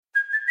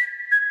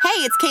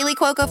Hey, it's Kaylee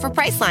Cuoco for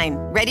Priceline.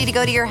 Ready to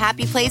go to your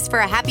happy place for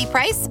a happy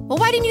price? Well,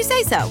 why didn't you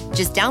say so?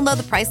 Just download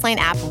the Priceline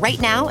app right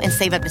now and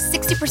save up to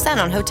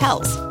 60% on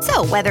hotels.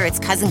 So whether it's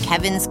Cousin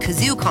Kevin's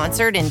Kazoo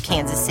Concert in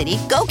Kansas City,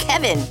 go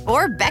Kevin,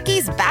 or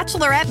Becky's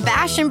Bachelorette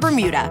Bash in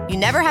Bermuda, you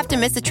never have to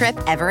miss a trip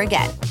ever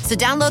again. So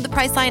download the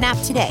Priceline app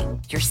today.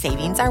 Your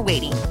savings are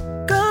waiting.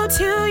 Go to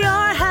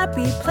your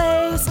happy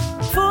place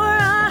for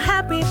a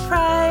happy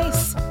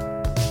price.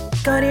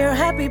 Go to your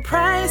happy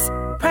price,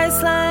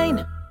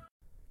 Priceline.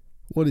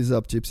 What is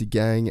up, Gypsy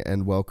Gang,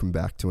 and welcome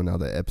back to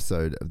another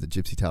episode of the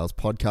Gypsy Tales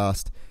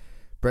podcast.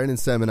 Brandon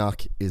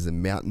Semenuk is a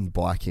mountain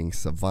biking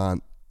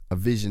savant, a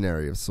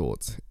visionary of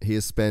sorts. He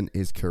has spent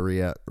his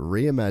career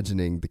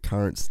reimagining the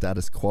current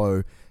status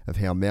quo of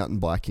how mountain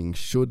biking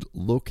should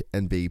look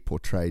and be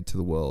portrayed to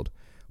the world,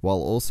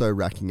 while also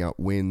racking up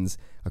wins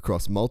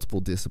across multiple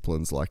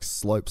disciplines like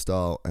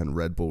slopestyle and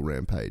Red Bull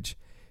Rampage.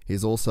 He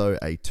is also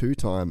a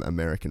two-time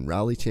American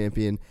rally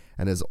champion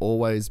and has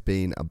always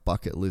been a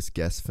bucket list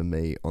guest for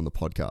me on the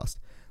podcast.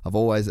 I've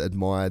always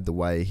admired the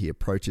way he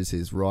approaches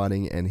his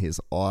writing and his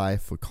eye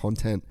for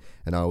content,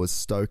 and I was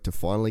stoked to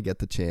finally get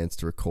the chance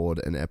to record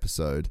an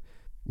episode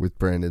with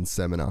Brandon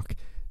Semenuk.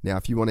 Now,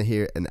 if you want to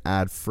hear an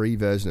ad-free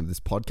version of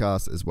this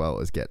podcast, as well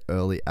as get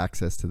early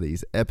access to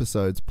these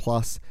episodes,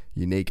 plus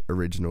unique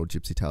original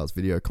Gypsy Tales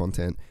video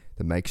content,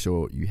 then make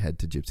sure you head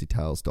to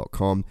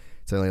gypsytales.com.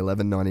 It's only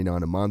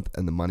 $11.99 a month,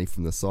 and the money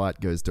from the site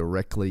goes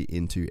directly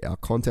into our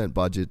content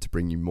budget to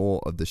bring you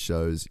more of the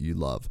shows you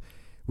love.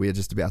 We are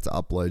just about to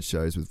upload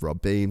shows with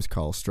Rob Beams,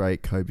 Kyle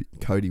Straight,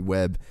 Cody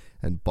Webb,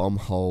 and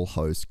Bombhole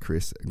host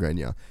Chris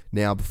Grenier.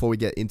 Now, before we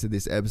get into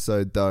this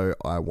episode, though,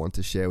 I want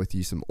to share with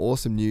you some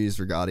awesome news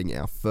regarding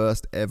our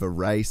first ever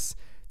race,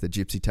 the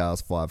Gypsy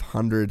Tales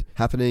 500,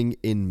 happening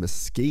in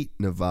Mesquite,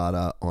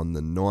 Nevada on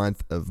the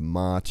 9th of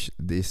March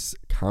this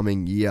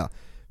coming year.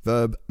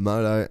 Verb,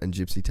 Moto, and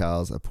Gypsy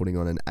Tales are putting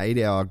on an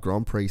 8-hour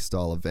Grand Prix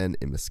style event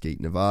in Mesquite,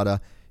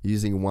 Nevada,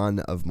 using one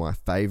of my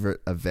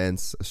favorite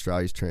events,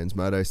 Australia's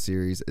Transmoto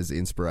Series, as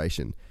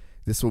inspiration.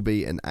 This will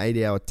be an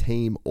 8-hour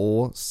team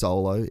or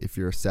solo, if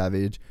you're a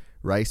savage,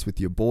 race with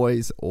your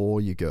boys or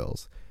your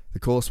girls. The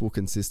course will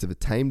consist of a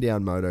tamed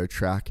down moto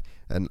track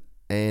and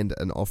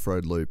an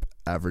off-road loop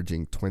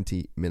averaging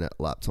 20-minute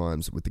lap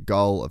times, with the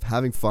goal of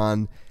having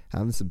fun,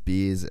 having some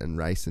beers and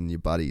racing your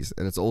buddies.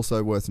 And it's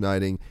also worth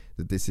noting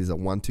that this is a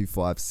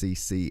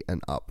 125cc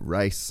and up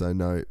race, so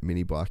no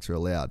mini bikes are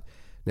allowed.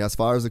 Now, as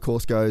far as the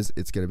course goes,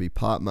 it's going to be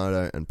part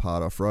moto and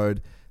part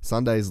off-road.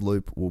 Sunday's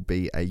loop will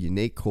be a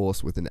unique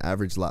course with an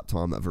average lap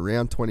time of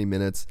around 20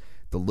 minutes.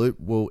 The loop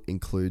will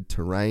include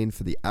terrain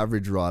for the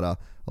average rider,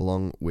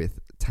 along with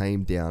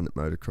tamed down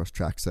motocross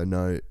track, so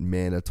no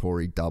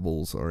mandatory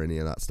doubles or any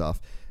of that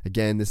stuff.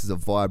 Again, this is a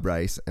vibe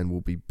race and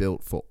will be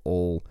built for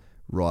all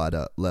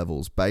rider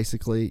levels.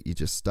 Basically, you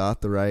just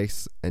start the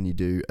race and you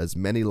do as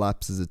many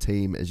laps as a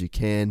team as you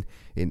can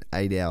in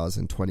 8 hours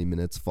and 20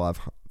 minutes,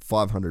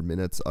 500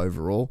 minutes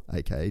overall,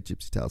 aka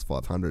Gypsy Tales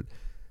 500.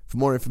 For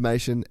more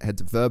information, head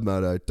to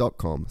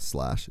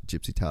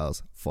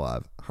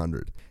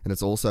verbmoto.com/gypsytales500. And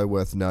it's also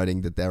worth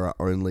noting that there are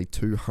only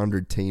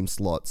 200 team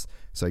slots,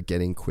 so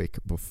get in quick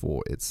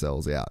before it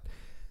sells out.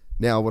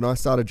 Now, when I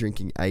started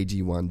drinking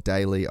AG1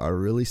 daily, I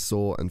really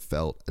saw and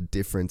felt a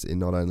difference in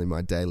not only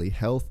my daily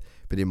health,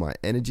 but in my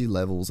energy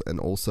levels and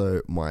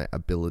also my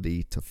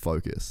ability to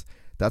focus.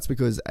 That's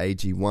because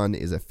AG1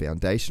 is a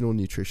foundational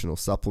nutritional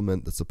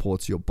supplement that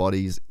supports your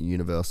body's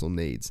universal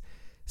needs.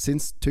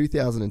 Since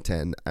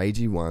 2010,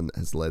 AG1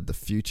 has led the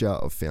future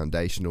of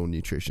foundational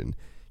nutrition,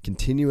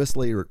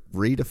 continuously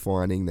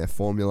redefining their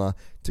formula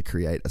to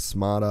create a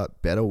smarter,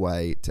 better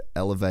way to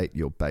elevate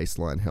your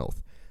baseline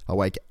health. I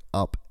wake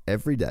up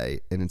every day,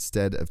 and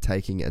instead of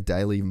taking a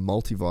daily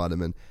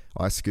multivitamin,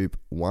 I scoop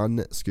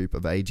 1 scoop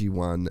of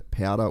AG1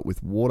 powder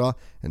with water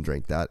and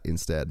drink that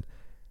instead.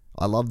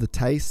 I love the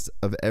taste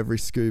of every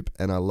scoop,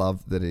 and I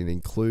love that it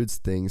includes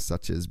things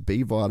such as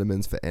B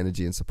vitamins for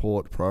energy and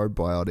support,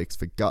 probiotics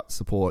for gut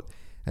support,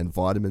 and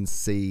vitamin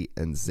C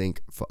and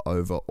zinc for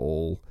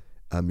overall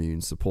immune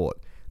support.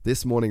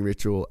 This morning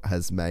ritual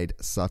has made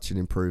such an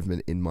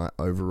improvement in my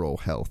overall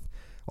health.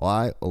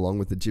 I, along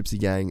with the Gypsy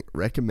Gang,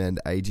 recommend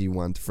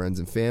AG1 to friends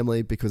and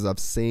family because I've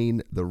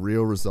seen the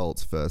real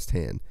results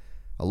firsthand.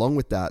 Along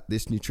with that,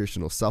 this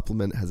nutritional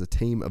supplement has a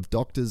team of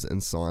doctors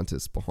and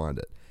scientists behind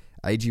it.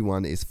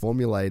 AG1 is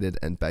formulated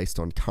and based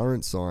on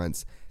current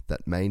science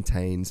that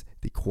maintains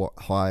the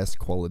highest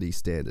quality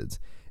standards.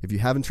 If you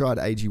haven't tried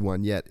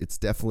AG1 yet, it's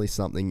definitely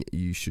something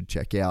you should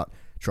check out.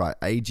 Try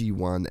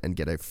AG1 and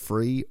get a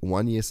free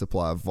 1-year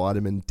supply of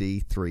vitamin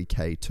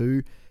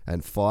D3K2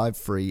 and 5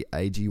 free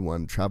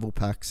AG1 travel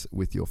packs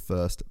with your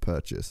first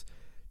purchase.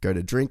 Go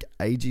to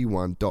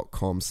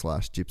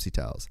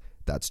drinkag1.com/gypsytales.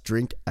 That's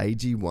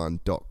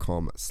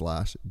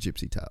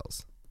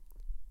drinkag1.com/gypsytales.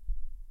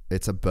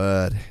 It's a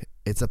bird.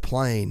 It's a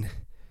plane.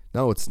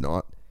 No, it's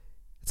not.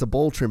 It's a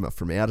ball trimmer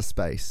from outer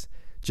space.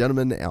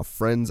 Gentlemen, our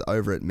friends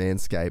over at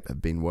Manscaped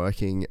have been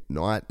working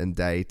night and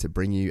day to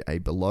bring you a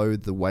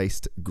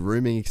below-the-waist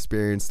grooming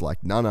experience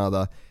like none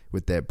other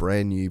with their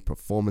brand new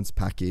performance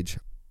package,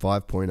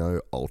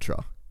 5.0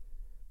 Ultra.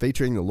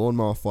 Featuring the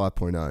Lawnmower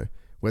 5.0,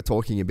 we're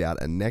talking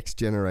about a next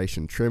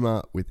generation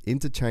trimmer with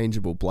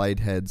interchangeable blade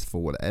heads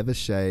for whatever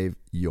shave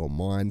your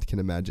mind can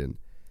imagine.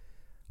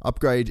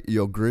 Upgrade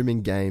your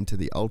grooming game to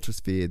the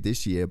Ultrasphere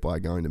this year by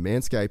going to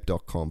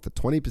manscaped.com for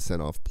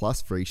 20% off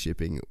plus free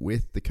shipping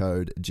with the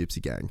code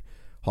GYPSYGANG.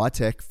 High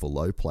tech for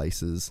low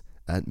places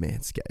at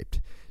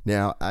Manscaped.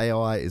 Now,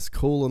 AI is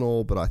cool and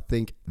all, but I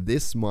think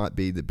this might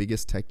be the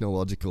biggest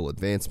technological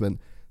advancement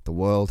the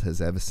world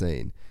has ever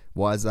seen.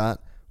 Why is that?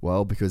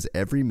 Well, because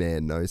every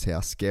man knows how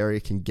scary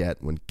it can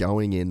get when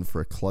going in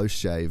for a close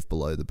shave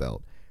below the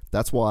belt.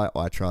 That's why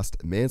I trust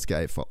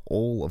Manscaped for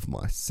all of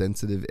my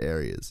sensitive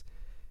areas.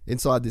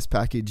 Inside this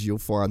package, you'll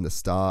find the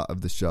star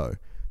of the show,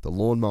 the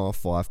Lawnmower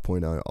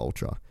 5.0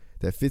 Ultra.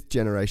 Their 5th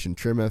generation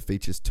trimmer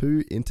features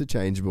 2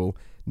 interchangeable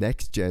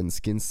next-gen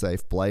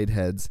skin-safe blade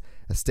heads,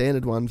 a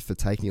standard one for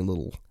taking a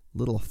little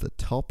off the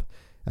top,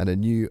 and a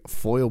new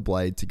foil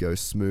blade to go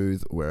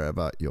smooth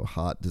wherever your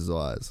heart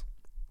desires.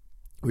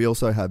 We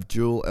also have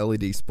dual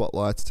LED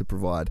spotlights to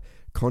provide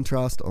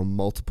contrast on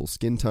multiple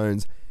skin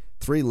tones,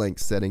 3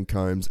 length setting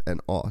combs, and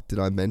did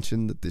I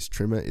mention that this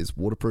trimmer is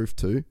waterproof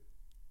too?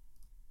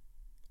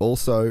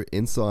 Also,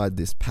 inside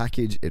this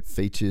package, it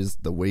features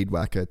the Weed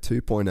Whacker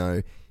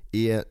 2.0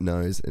 ear,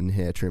 nose, and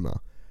hair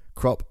trimmer,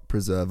 Crop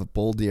Preserver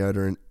ball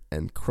deodorant,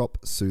 and Crop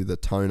Soother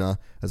toner,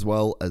 as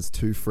well as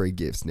 2 free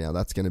gifts. Now,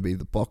 that's going to be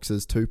the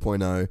Boxers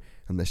 2.0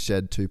 and the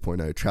Shed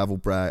 2.0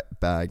 travel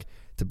bag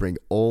to bring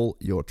all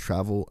your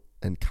travel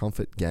and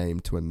comfort game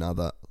to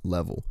another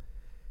level.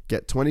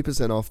 Get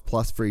 20% off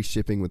plus free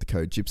shipping with the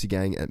code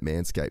GYPSYGANG at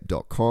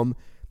manscaped.com.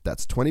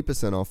 That's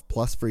 20% off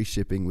plus free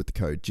shipping with the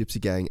code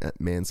GYPSYGANG at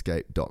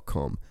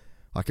manscaped.com.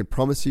 I can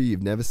promise you,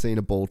 you've never seen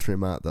a ball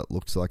trimmer that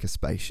looks like a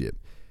spaceship.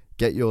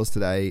 Get yours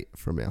today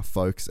from our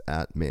folks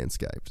at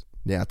Manscaped.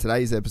 Now,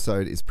 today's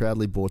episode is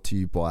proudly brought to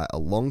you by a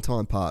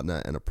longtime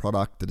partner and a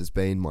product that has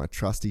been my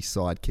trusty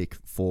sidekick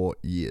for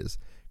years.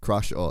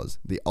 Crush Oz,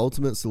 the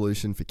ultimate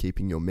solution for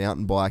keeping your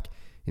mountain bike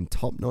in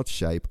top-notch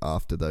shape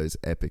after those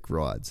epic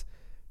rides.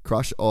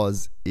 Crush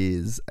Oz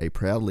is a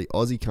proudly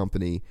Aussie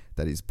company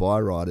that is by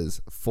riders,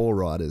 for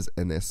riders,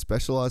 and their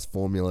specialized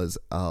formulas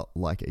are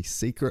like a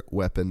secret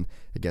weapon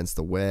against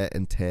the wear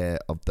and tear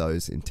of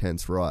those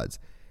intense rides.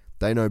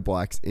 They know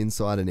bikes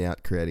inside and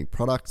out, creating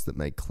products that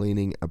make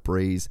cleaning a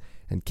breeze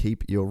and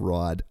keep your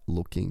ride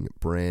looking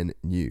brand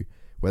new.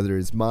 Whether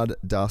it is mud,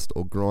 dust,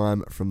 or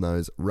grime from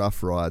those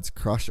rough rides,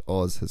 Crush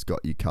Oz has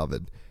got you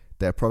covered.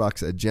 Their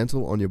products are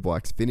gentle on your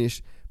bike's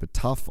finish, but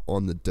tough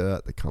on the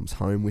dirt that comes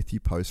home with you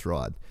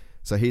post-ride.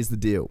 So here's the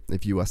deal.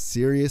 If you are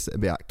serious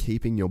about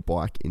keeping your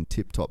bike in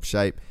tip-top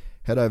shape,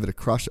 head over to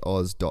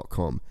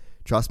crushoz.com.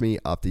 Trust me,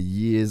 after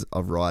years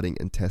of riding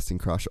and testing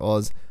Crush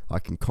Oz, I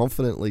can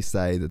confidently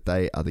say that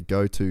they are the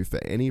go-to for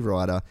any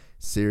rider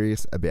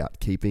serious about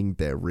keeping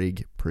their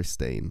rig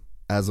pristine.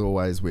 As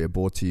always, we are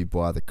brought to you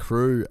by the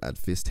crew at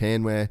Fist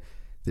Handwear,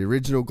 the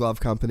original glove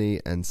company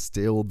and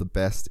still the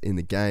best in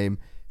the game.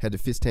 Head to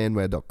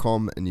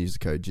fisthandwear.com and use the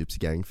code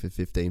GYPSYGANG for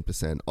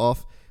 15%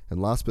 off. And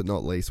last but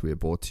not least, we are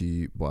brought to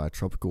you by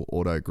Tropical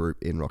Auto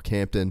Group in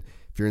Rockhampton.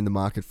 If you're in the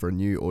market for a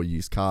new or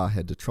used car,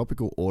 head to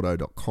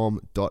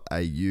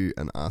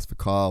tropicalauto.com.au and ask for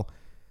Kyle.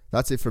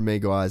 That's it from me,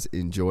 guys.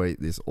 Enjoy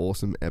this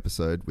awesome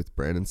episode with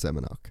Brandon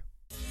Semenuk.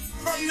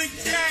 From the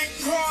gang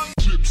called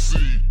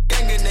Gypsy.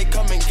 Gang and they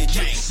come and get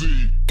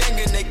Gypsy. Gang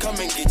and they come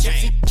and get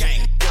Gypsy.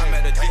 Gang. I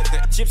met a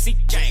Gypsy.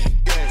 Gang.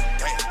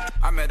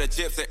 I met a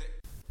Gypsy.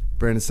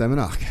 Brandon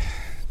Semenuk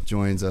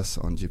joins us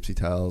on Gypsy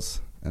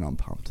Tales, and I'm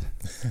pumped.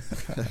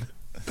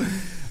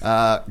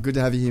 Good to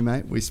have you here,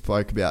 mate. We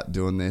spoke about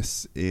doing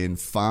this in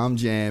Farm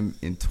Jam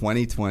in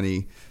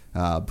 2020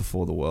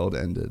 before the world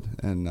ended,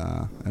 and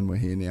we're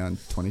here now in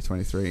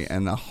 2023,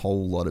 and a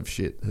whole lot of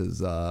shit has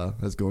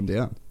gone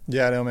down.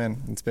 Yeah, I know,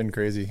 man. It's been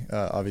crazy.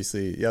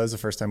 Obviously, yeah, it was the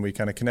first time we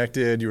kind of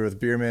connected. You were with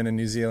Beerman in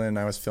New Zealand.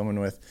 I was filming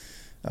with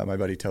my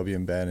buddy Toby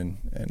and Ben,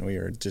 and we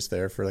were just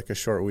there for like a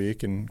short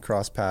week and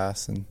cross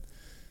paths and.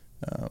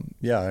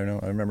 Yeah, I know.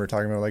 I remember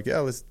talking about like,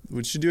 yeah,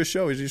 we should do a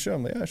show. We should do a show.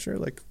 I'm like, yeah, sure.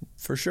 Like,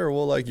 for sure.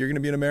 Well, like, you're going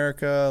to be in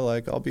America.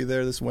 Like, I'll be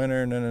there this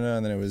winter. No.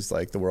 And then it was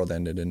like the world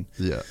ended. And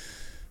yeah,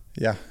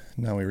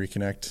 now we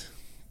reconnect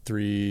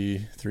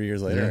 3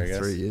 years later, I guess.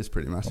 3 years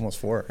pretty much. Almost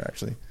 4,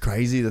 actually.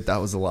 Crazy that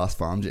was the last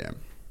Farm Jam.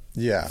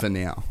 Yeah. For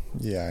now.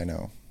 Yeah, I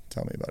know.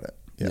 Tell me about it.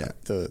 Yeah.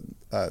 The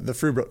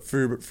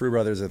Frew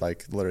brothers are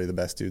like literally the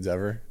best dudes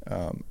ever.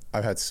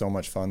 I've had so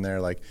much fun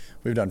there. Like,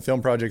 we've done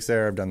film projects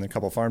there. I've done a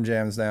couple farm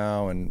jams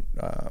now, and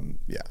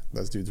yeah,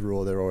 those dudes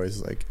rule. They're always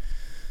like,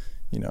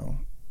 you know,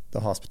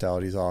 the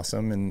hospitality is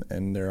awesome,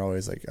 and they're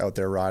always like out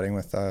there riding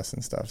with us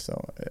and stuff. So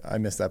I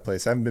miss that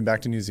place. I haven't been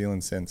back to New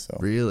Zealand since. So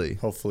really,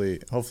 hopefully,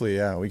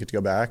 yeah, we get to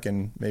go back,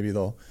 and maybe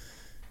they'll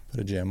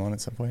put a jam on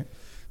at some point.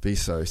 Be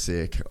so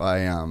sick.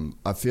 I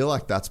feel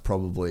like that's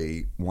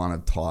probably one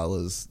of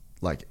Tyler's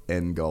like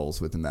end goals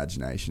with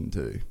Imagination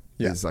too.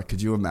 Yeah. It's like,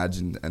 could you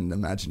imagine an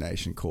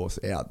Imagination course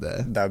out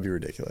there? That would be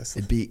ridiculous.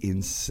 It'd be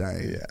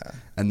insane. Yeah.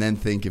 And then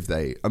think if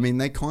they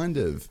kind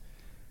of,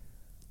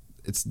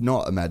 it's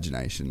not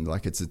imagination,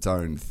 like it's its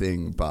own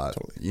thing, but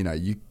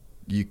totally.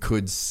 You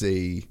could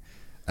see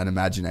an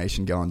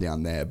imagination going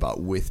down there, but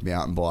with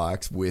mountain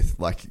bikes, with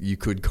like you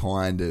could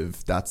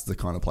that's the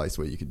kind of place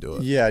where you could do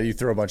it. Yeah, you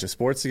throw a bunch of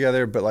sports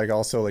together, but like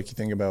also like you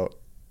think about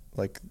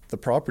like the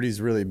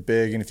property's really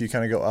big, and if you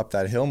kind of go up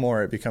that hill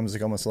more, it becomes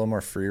like almost a little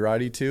more free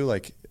ridey too,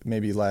 like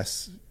maybe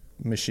less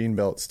machine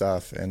built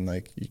stuff, and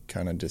like you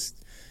kind of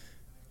just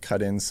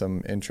cut in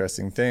some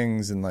interesting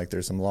things, and like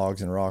there's some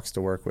logs and rocks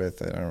to work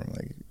with. I don't know,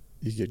 like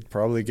you could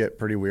probably get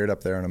pretty weird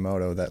up there on a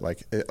moto that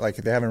like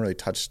they haven't really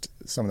touched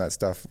some of that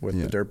stuff with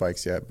the dirt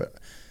bikes yet, but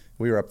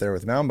we were up there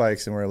with mountain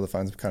bikes and we were able to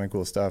find some kind of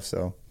cool stuff.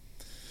 So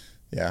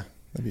yeah,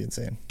 that'd be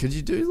insane. Could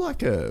you do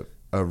like a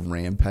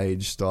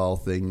Rampage style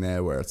thing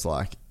there where it's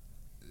like,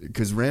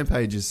 because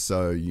Rampage is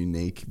so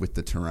unique with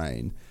the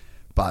terrain,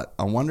 but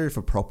I wonder if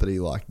a property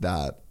like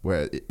that,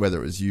 whether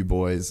it was you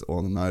boys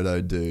or the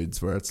moto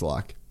dudes, where it's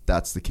like,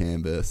 that's the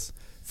canvas,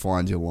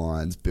 find your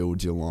lines,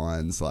 build your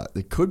lines. Like,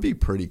 it could be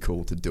pretty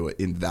cool to do it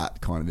in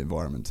that kind of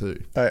environment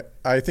too.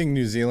 I think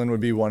New Zealand would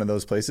be one of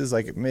those places,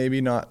 like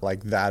maybe not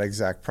like that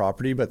exact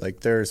property, but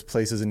like there's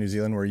places in New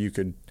Zealand where you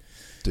could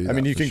do that. I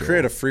mean, you can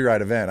create a free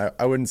ride event.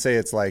 I wouldn't say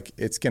it's like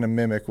it's going to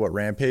mimic what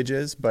Rampage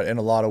is, but in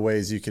a lot of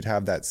ways you could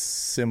have that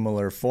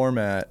similar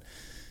format.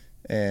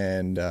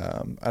 And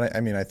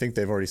I mean, I think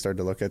they've already started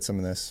to look at some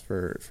of this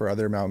for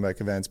other mountain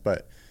bike events,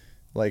 but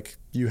like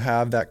you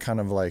have that kind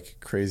of like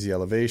crazy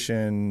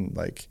elevation,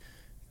 like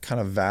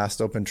kind of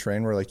vast open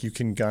terrain where like you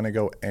can kind of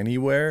go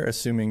anywhere,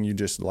 assuming you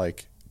just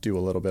like do a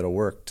little bit of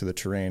work to the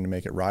terrain to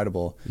make it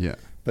rideable. Yeah.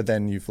 But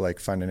then you've like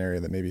find an area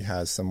that maybe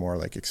has some more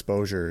like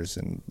exposures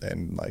and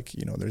like,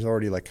 you know, there's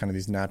already like kind of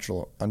these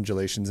natural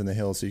undulations in the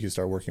hills. So you can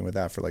start working with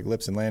that for like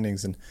lips and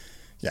landings. And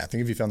yeah, I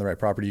think if you found the right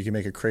property, you can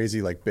make a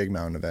crazy like big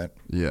mountain event.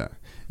 Yeah.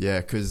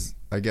 Yeah. Cause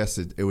I guess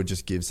it would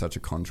just give such a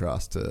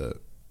contrast to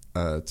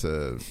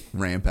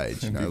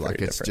Rampage, you know,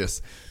 like it's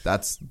different.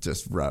 That's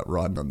just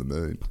riding on the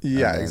moon.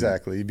 Yeah,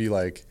 exactly. You'd be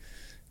like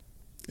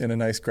in a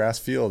nice grass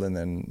field and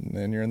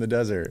then you're in the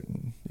desert.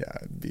 And yeah,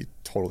 it'd be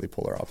totally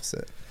polar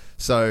opposite.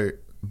 So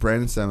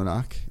Brandon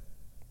Semenuk,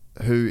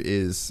 who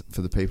is,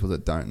 for the people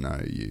that don't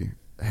know you,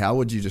 how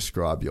would you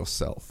describe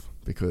yourself?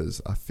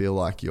 Because I feel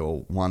like you're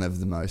one of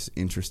the most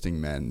interesting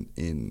men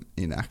in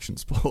action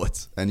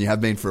sports, and you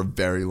have been for a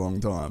very long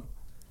time.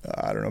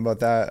 I don't know about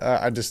that.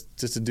 I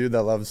just a dude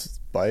that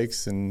loves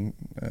bikes and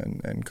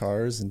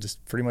cars and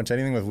just pretty much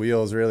anything with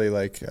wheels, really.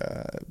 Like,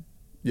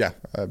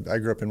 I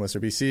grew up in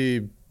Whistler,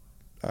 BC.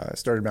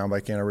 Started mountain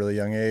biking at a really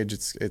young age.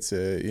 It's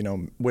a, you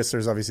know,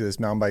 Whistler's obviously this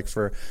mountain bike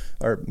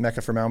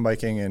mecca for mountain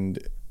biking, and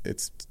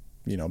it's,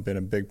 you know, been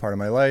a big part of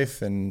my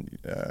life. And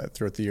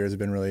throughout the years, I've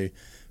been really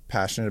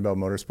passionate about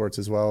motorsports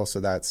as well. So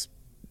that's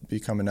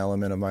become an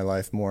element of my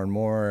life more and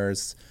more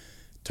as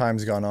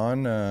time's gone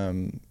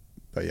on.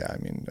 But yeah,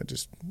 I mean,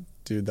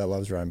 dude that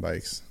loves riding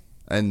bikes.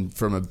 And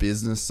from a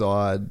business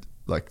side,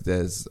 like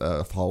there's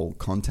a whole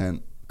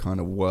content kind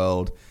of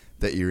world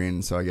that you're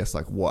in. So I guess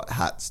like what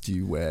hats do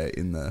you wear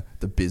in the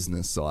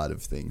business side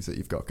of things that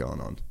you've got going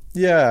on?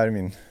 Yeah, I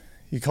mean,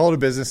 you call it a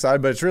business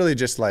side, but it's really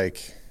just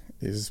like,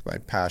 is my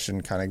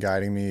passion kind of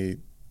guiding me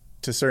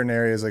to certain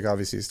areas. Like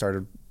obviously it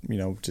started, you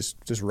know, just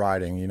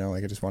riding, you know,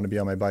 like I just want to be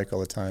on my bike all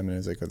the time. And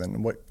it's like, well,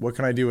 then what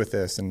can I do with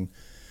this? And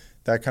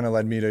that kind of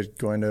led me to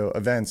going to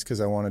events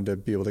because I wanted to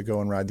be able to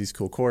go and ride these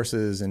cool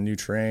courses and new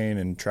terrain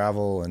and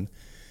travel. And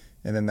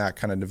then that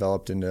kind of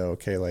developed into,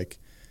 okay, like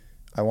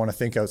I want to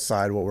think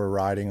outside what we're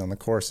riding on the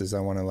courses.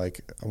 I want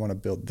to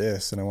build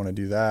this and I want to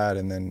do that.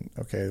 And then,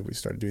 okay, we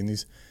started doing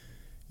these,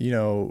 you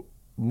know,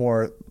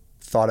 more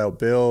thought out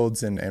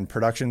builds and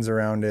productions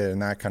around it.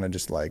 And that kind of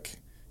just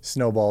like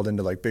snowballed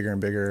into like bigger and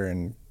bigger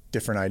and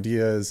different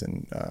ideas.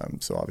 And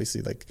so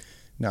obviously like,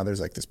 now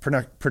there's like this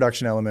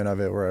production element of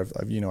it where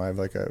I have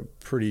like a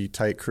pretty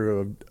tight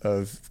crew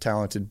of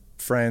talented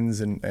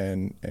friends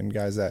and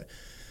guys that,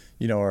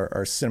 you know,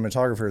 are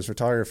cinematographers,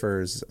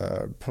 photographers,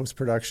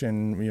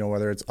 post-production, you know,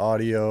 whether it's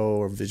audio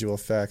or visual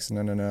effects.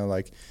 No.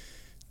 Like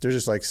there's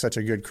just like such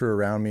a good crew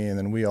around me. And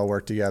then we all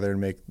work together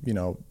and make, you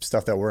know,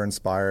 stuff that we're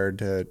inspired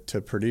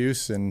to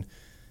produce. And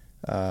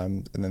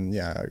then,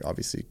 yeah,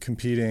 obviously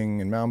competing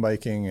and mountain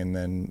biking, and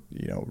then,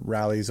 you know,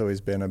 rally's always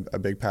been a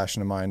big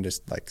passion of mine.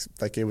 Just like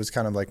it was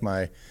kind of like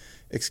my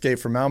escape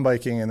from mountain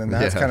biking, and then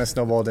that's kind of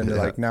snowballed into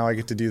like now I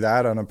get to do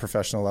that on a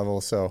professional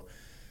level. So,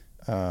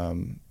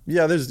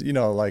 there's, you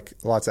know, like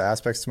lots of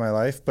aspects to my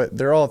life, but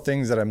they're all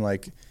things that I'm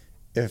like,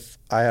 if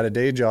I had a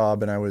day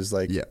job and I was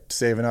like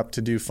saving up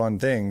to do fun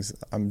things,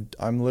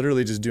 I'm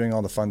literally just doing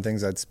all the fun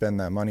things I'd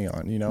spend that money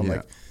on. You know, I'm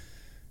like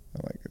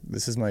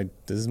this is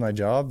my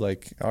job.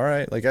 Like, all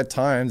right, like at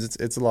times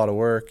it's a lot of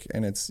work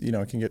and it's, you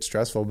know, it can get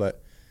stressful,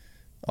 but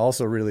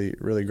also really,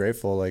 really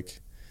grateful. Like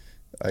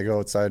I go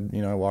outside,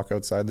 you know, I walk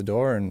outside the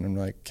door and I'm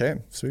like,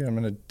 okay, sweet, I'm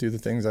going to do the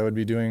things I would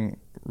be doing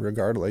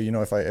regardless. You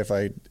know, if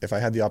I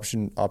had the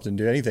option to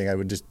do anything, I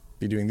would just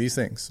be doing these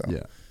things. So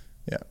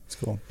yeah, it's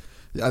cool.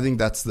 I think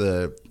that's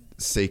the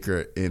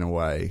secret in a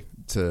way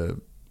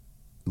to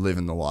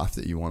living the life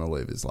that you want to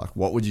live, is like,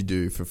 what would you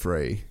do for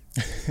free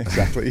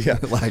Exactly. Yeah.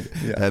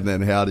 And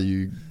then how do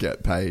you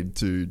get paid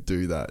to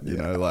do that? You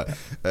know,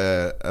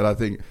 and I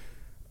think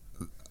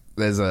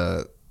there's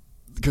a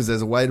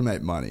way to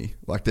make money.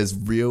 Like there's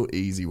real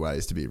easy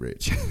ways to be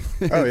rich.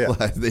 Oh yeah.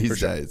 Like these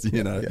sure. days,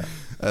 you know,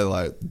 and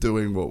like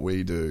doing what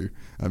we do.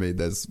 I mean,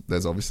 there's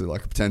obviously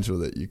like a potential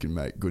that you can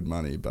make good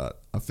money,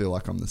 but I feel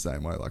like I'm the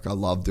same way. Like I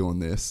love doing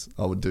this.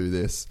 I would do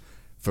this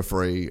for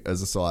free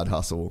as a side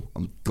hustle.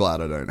 I'm glad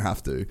I don't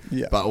have to.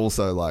 Yeah. But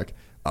also like,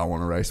 I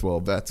want to race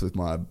world vets with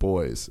my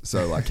boys.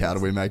 So like, how do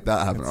we make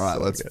that happen? All right,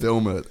 let's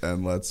film it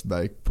and let's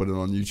put it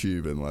on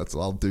YouTube and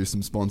I'll do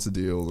some sponsor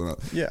deals.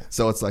 And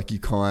so it's like you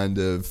kind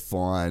of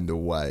find a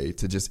way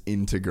to just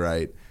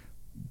integrate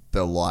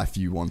the life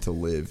you want to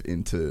live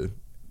into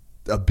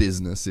a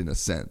business in a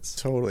sense.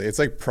 Totally. It's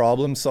like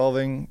problem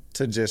solving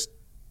to just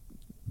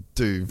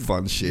do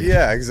fun shit.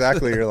 Yeah,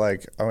 exactly. You're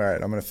like, all right,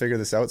 I'm going to figure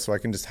this out so I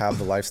can just have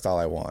the lifestyle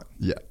I want.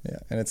 Yeah.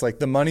 And it's like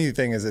the money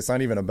thing is, it's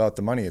not even about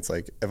the money. It's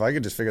like, if I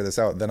could just figure this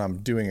out, then I'm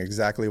doing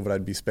exactly what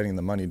I'd be spending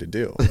the money to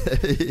do.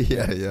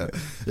 Yeah,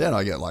 and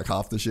I get like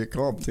half the shit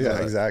comp.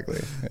 Yeah, exactly.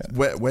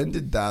 Yeah. When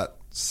did that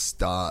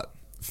start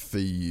for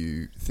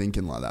you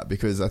thinking like that?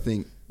 Because I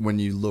think when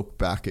you look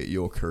back at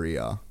your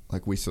career,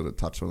 like we sort of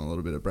touched on a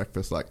little bit at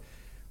breakfast, like,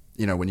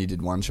 you know, when you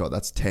did One Shot,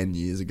 that's 10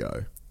 years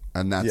ago.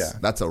 And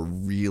that's a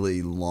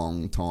really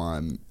long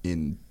time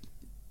in,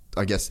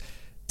 I guess,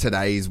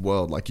 today's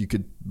world. Like you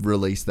could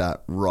release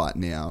that right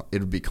now. It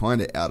would be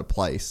kind of out of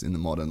place in the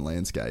modern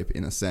landscape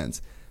in a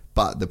sense,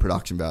 but the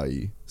production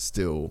value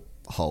still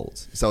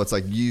holds. So it's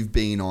like you've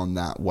been on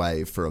that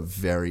wave for a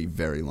very,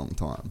 very long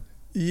time.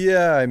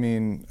 Yeah, I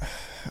mean,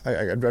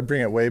 I'd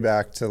bring it way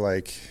back to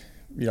like,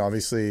 you know,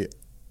 obviously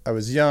I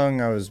was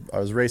young, I was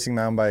racing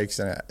mountain bikes,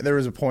 and there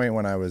was a point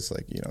when I was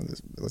like, you know,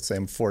 let's say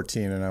I'm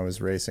 14 and I was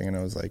racing, and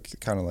I was like,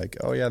 kind of like,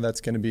 oh yeah, that's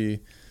going to be,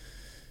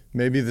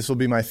 maybe this will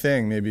be my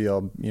thing. Maybe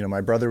I'll, you know,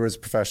 my brother was a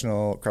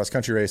professional cross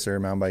country racer,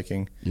 mountain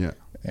biking. Yeah.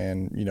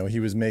 And, you know, he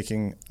was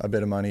making a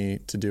bit of money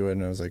to do it.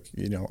 And I was like,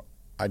 you know,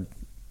 I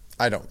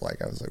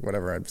was like,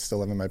 whatever, I'm still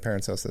living in my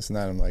parents' house, this and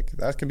that. I'm like,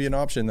 that could be an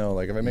option though.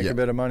 Like if I make a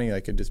bit of money, I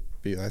could just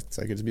be a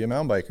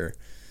mountain biker.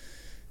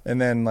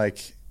 And then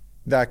like,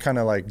 that kind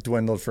of like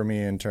dwindled for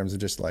me in terms of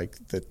just like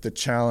the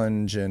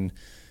challenge. And,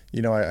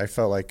 you know, I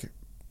felt like,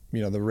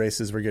 you know, the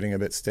races were getting a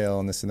bit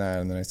stale and this and that.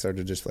 And then I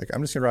started just like,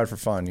 I'm just gonna ride for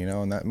fun, you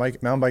know, and that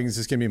mountain biking is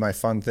just gonna be my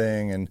fun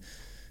thing. And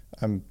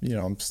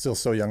I'm still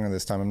so young at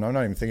this time. I'm not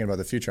even thinking about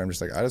the future. I'm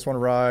just like, I just want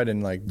to ride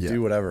and like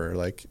do whatever,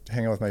 like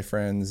hang out with my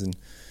friends and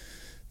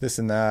this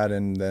and that.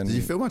 And then, did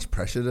you feel much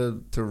pressure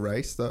to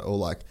race though? Or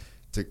like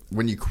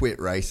when you quit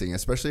racing,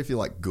 especially if you're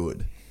like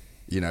good?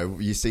 You know,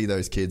 you see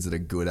those kids that are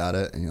good at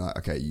it and you're like,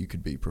 okay, you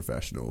could be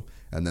professional.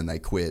 And then they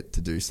quit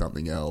to do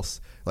something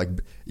else. Like,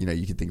 you know,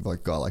 you could think of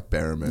like a guy like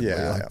Berriman. Yeah,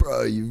 where you're like,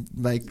 bro, you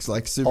make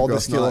like super all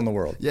the skill in the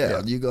world.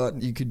 Yeah, you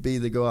could be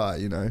the guy,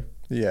 you know?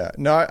 Yeah.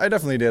 No, I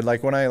definitely did.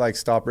 Like when I like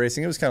stopped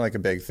racing, it was kind of like a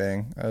big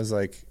thing. I was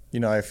like,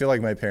 you know, I feel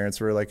like my parents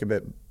were like a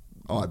bit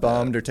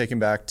bummed or taken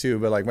back too.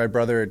 But like my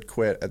brother had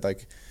quit at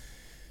like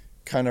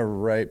kind of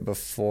right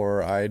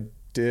before I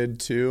did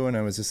too, and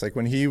I was just like,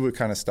 when he would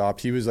kind of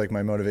stopped, he was like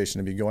my motivation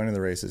to be going to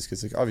the races,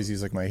 because like, obviously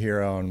he's like my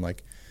hero, and I'm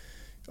like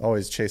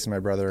always chasing my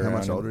brother. How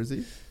much older is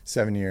he?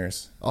 7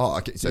 years. Oh,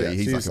 okay. So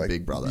he's like a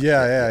big brother.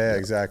 Yeah,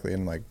 exactly.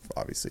 And like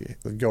obviously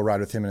I'd go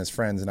ride with him and his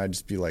friends, and I'd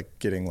just be like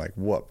getting like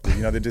whooped.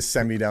 You know, they just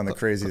send me down the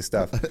craziest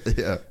stuff.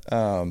 Yeah.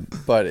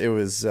 But it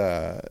was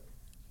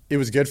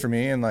good for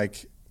me, and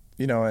like,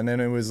 you know, and then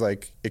it was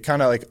like, it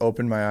kind of like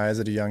opened my eyes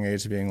at a young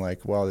age to being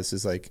like, wow, this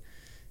is like,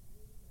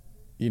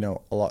 you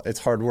know, a lot. It's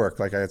hard work.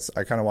 Like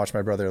I kind of watched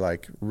my brother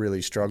like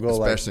really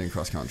struggle, especially like, in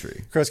cross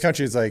country. Cross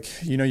country is like,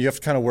 you know, you have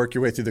to kind of work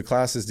your way through the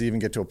classes to even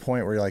get to a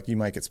point where you're like, you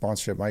might get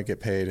sponsorship, might get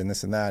paid, and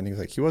this and that. And he was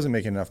like, he wasn't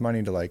making enough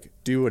money to like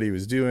do what he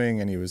was doing,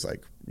 and he was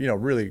like, you know,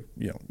 really,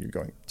 you know, you're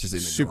going just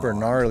super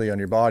gnarly on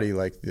your body.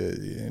 Like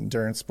the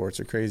endurance sports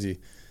are crazy.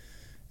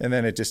 And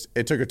then it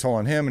took a toll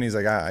on him, and he's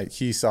like,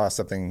 he saw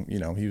something, you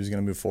know, he was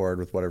going to move forward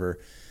with whatever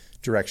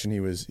direction he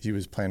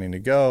was planning to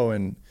go.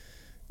 And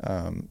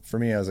for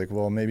me, I was like,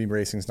 well, maybe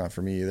racing's not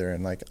for me either.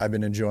 And like, I've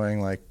been enjoying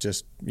like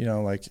just, you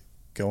know, like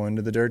going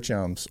to the dirt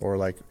jumps, or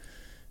like,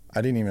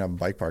 I didn't even have a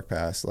bike park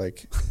pass.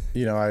 Like,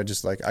 you know, I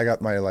just like, I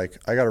got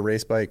a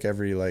race bike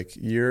every like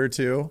year or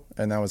two.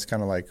 And that was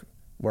kind of like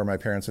where my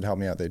parents would help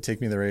me out. They'd take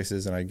me to the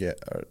races, and I'd get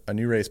a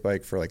new race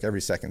bike for like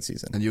every second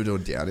season. And you were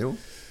doing downhill?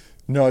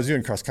 No, I was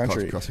doing cross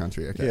country. Cross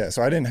country, okay. Yeah,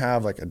 so I didn't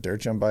have like a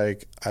dirt jump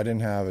bike. I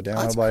didn't have a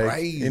downhill bike.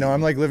 Crazy. You know,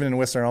 I'm like living in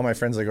Whistler, and all my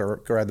friends like go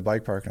ride the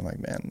bike park, and I'm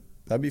like, man,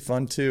 that'd be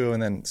fun too.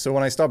 And then, so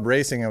when I stopped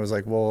racing, I was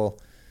like, well,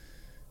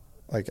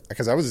 like,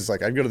 because I was just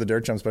like, I'd go to the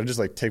dirt jumps, but I'd just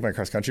like take my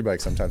cross country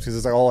bike sometimes, because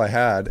it's like all I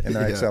had. And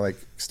then I like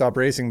stopped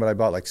racing, but I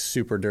bought like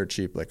super dirt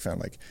cheap. Like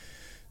found like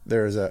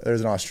there's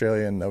an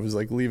Australian that was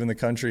like leaving the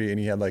country, and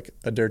he had like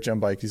a dirt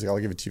jump bike. He's like, I'll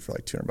give it to you for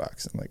like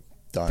 $200. I'm like,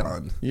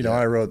 done. You know,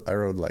 I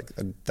rode like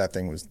that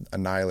thing was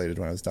annihilated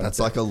when I was done. That's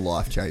like a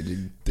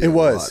life-changing thing. It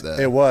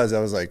was. I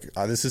was like,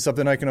 this is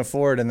something I can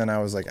afford. And then I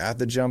was like at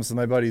the jumps with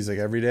my buddies like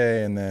every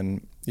day. And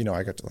then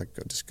I got to like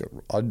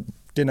I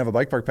didn't have a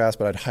bike park pass,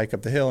 but I'd hike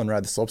up the hill and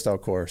ride the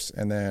slopestyle course,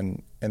 and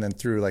then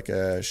through like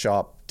a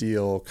shop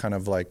deal, kind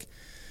of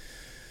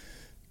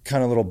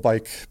little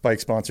bike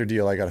sponsor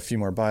deal, I got a few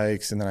more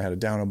bikes, and then I had a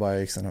downhill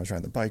bikes, and I was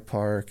riding the bike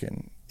park,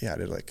 and yeah,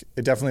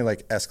 it definitely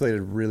like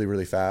escalated really,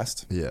 really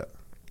fast. Yeah.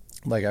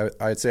 Like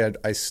I'd say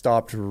I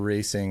stopped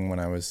racing when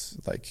I was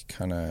like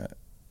kind of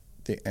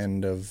the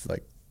end of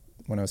like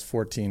when I was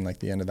 14, like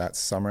the end of that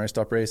summer I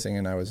stopped racing,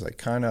 and I was like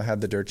kind of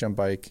had the dirt jump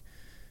bike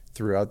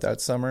throughout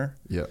that summer.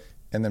 Yeah.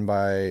 And then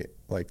by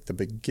like the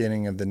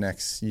beginning of the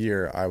next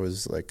year, I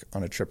was like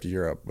on a trip to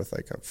Europe with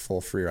like a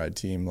full free ride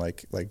team,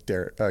 like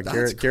Gareth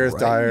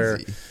Dyer,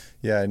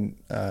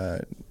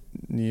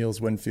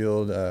 Niels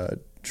Winfield,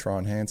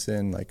 Tron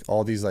Hansen, like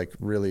all these like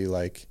really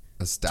like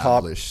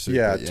established,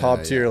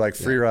 top tier like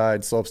free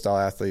ride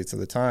slopestyle athletes at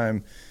the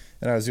time.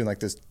 And I was doing like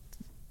this,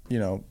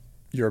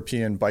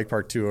 European bike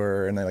park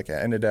tour, and I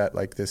ended at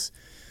like this.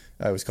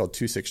 It was called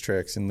 2-6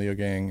 Tricks in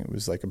Leogang. It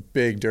was like a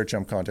big dirt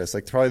jump contest,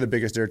 like probably the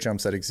biggest dirt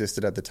jumps that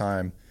existed at the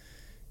time.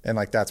 And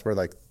like that's where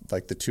like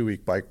the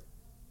 2-week bike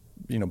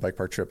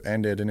park trip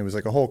ended, and it was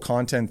like a whole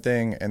content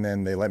thing. And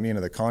then they let me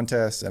into the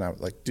contest, and I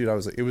was like, dude,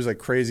 it was like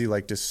crazy,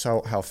 like just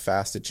how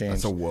fast it changed.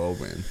 That's a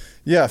whirlwind.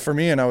 Yeah, for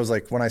me. And I was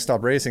like, when I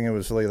stopped racing, it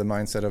was really the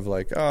mindset of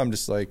like, oh, I'm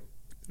just like,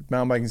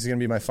 mountain biking is going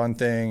to be my fun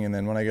thing, and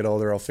then when I get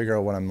older, I'll figure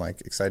out what I'm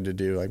like excited to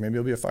do. Like maybe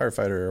I'll be a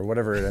firefighter or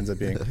whatever it ends up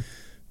being.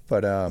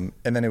 But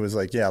and then it was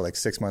like, like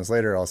 6 months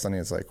later, all of a sudden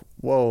it's like,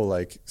 whoa,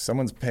 like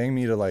someone's paying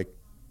me to like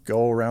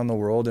go around the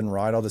world and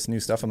ride all this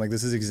new stuff. I'm like,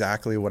 this is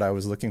exactly what I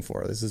was looking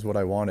for. This is what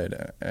I wanted.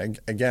 And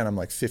again, I'm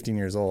like 15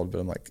 years old, but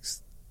I'm like,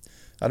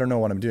 I don't know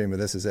what I'm doing, but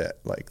this is it.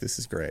 Like, this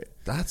is great.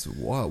 That's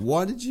wild.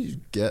 Why did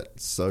you get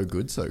so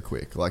good so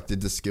quick? Like,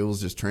 did the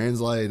skills just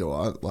translate,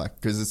 or like,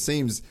 because it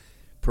seems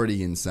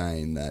pretty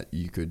insane that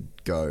you could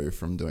go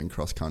from doing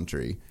cross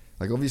country.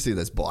 Like, obviously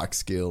there's bike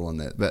skill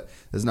and that, but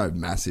there's no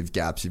massive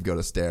gaps you've got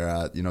to stare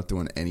at. You're not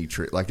doing any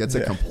trick. Like, it's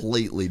a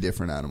completely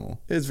different animal.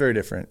 It's very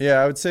different.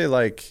 Yeah, I would say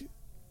like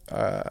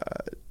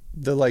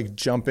the like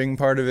jumping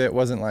part of it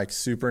wasn't like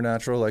super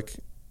natural. Like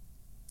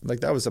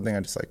that was something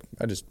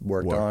I just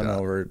worked on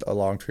over a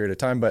long period of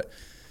time. But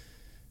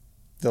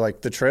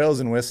the trails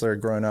in Whistler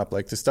growing up,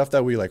 like the stuff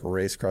that we like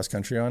race cross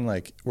country on,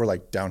 like were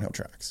like downhill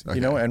tracks,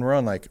 and we're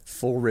on like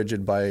full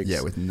rigid bikes.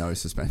 Yeah, with no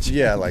suspension.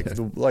 Yeah, like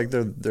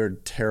they're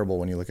terrible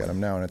when you look at them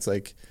now, and it's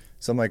like,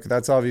 so I'm like,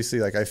 that's obviously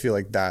like, I feel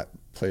like that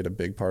played a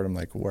big part in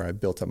like where I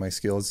built up my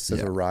skills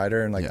as a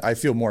rider, and like I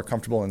feel more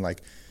comfortable in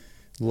like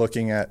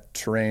looking at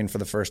terrain for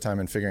the first time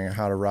and figuring out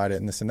how to ride it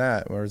and this and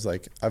that. Whereas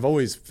like I've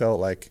always felt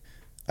like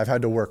I've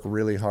had to work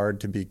really hard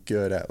to be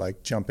good at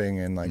like jumping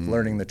and like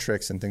learning the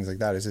tricks and things like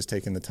that. It's just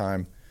taking the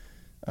time.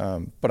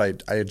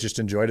 But I just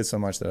enjoyed it so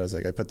much that I was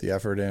like, I put the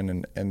effort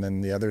in, and then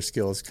the other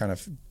skills kind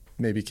of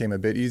maybe came a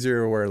bit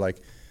easier, where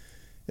like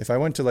if I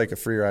went to like a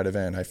free ride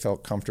event, I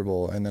felt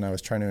comfortable, and then I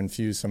was trying to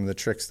infuse some of the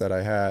tricks that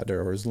I had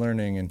or was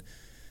learning.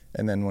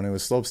 And then when it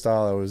was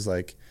slopestyle, I was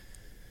like,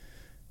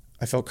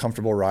 I felt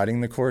comfortable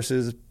riding the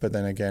courses, but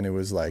then again, it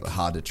was like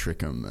hard to trick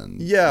them.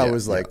 And it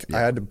was like, I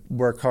had to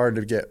work hard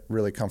to get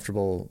really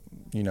comfortable,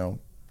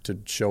 to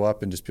show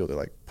up and just be able to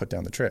like put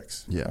down the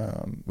tricks.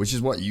 Yeah. Which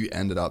is what you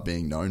ended up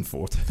being known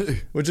for too.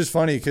 Which is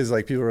funny because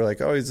like people were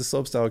like, oh, he's a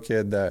slopestyle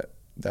kid that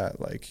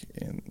like,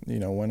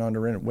 went on to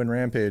win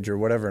Rampage or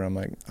whatever. And I'm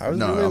like, I was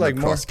really like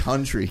more cross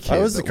country kid. I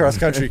was the cross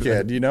country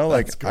kid,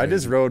 like crazy. I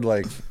just rode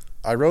like,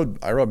 I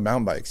rode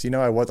mountain bikes,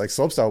 I was like,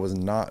 slopestyle was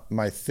not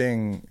my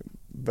thing,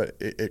 but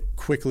it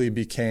quickly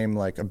became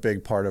like a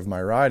big part of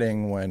my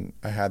riding when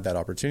I had that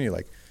opportunity.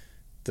 Like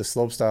the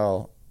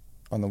slopestyle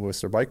on the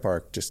Whistler Bike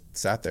Park just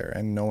sat there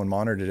and no one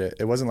monitored it.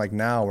 It wasn't like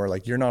now where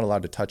like you're not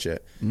allowed to touch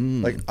it.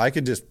 Like I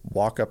could just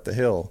walk up the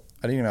hill.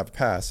 I didn't even have to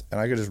pass, and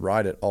I could just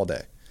ride it all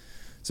day.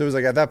 So it was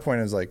like at that point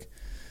it was like,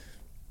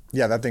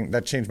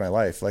 that changed my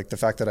life. Like the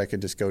fact that I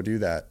could just go do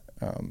that,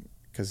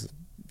 because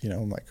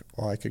I'm like,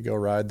 well, I could go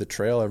ride the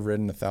trail I've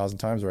ridden 1,000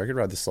 times, or I could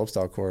ride the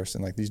slopestyle course,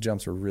 and like these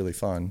jumps were really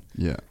fun.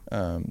 Yeah.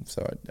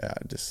 So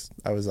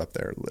I was up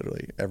there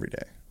literally every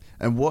day.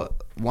 And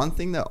one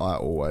thing that I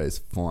always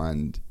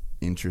find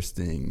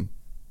interesting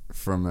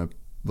from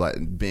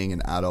being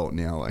an adult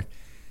now, like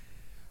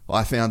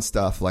I found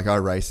stuff like I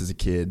raced as a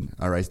kid.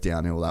 I raced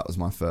downhill. That was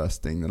my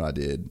first thing that I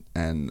did,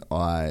 and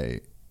I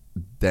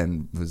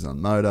then was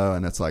on moto,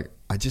 and it's like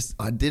I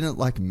didn't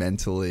like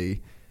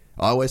mentally.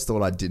 I always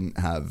thought I didn't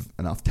have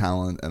enough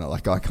talent, and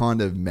like I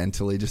kind of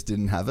mentally just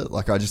didn't have it.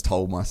 Like I just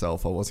told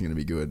myself I wasn't going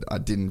to be good. I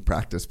didn't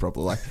practice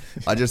properly. Like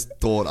I just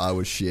thought I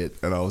was shit,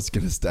 and I was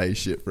going to stay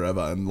shit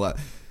forever. And like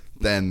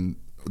then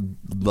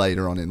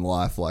later on in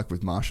life, like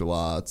with martial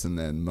arts and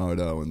then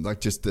moto and like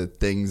just the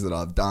things that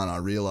I've done, I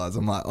realized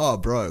I'm like, oh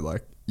bro,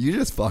 like you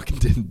just fucking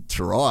didn't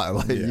try.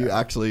 Like you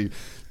actually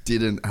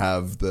didn't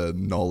have the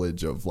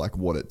knowledge of like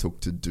what it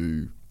took to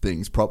do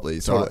things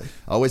properly. So I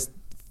always,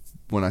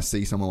 when I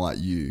see someone like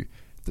you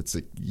that's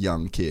a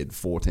young kid,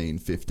 14,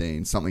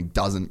 15, something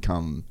doesn't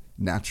come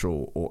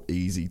natural or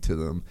easy to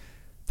them,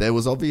 there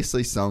was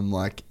obviously some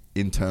like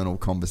internal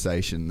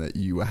conversation that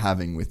you were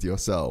having with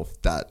yourself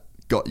that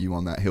got you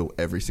on that hill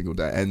every single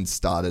day and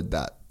started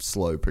that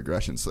slow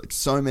progression.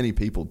 So many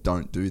people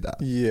don't do that.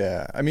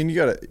 Yeah. I mean,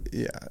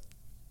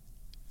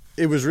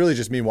 it was really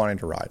just me wanting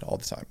to ride all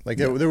the time. Like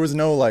there was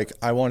no like,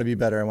 I want to be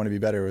better.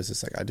 It was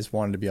just like, I just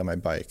wanted to be on my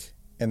bike.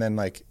 And then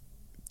like,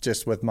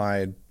 just with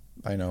my,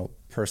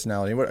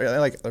 personality,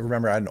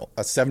 remember I had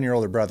a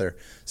 7-year-old brother.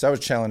 So I was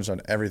challenged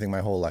on everything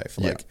my whole life.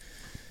 Like,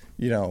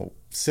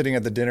 sitting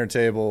at the dinner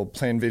table,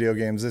 playing video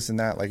games, this and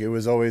that. Like, it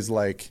was always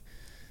like,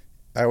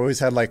 I always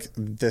had like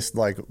this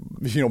like,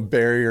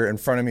 barrier in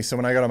front of me. So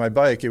when I got on my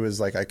bike, it was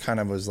like, I kind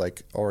of was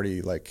like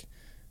already like,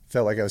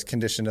 felt like I was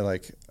conditioned to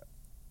like,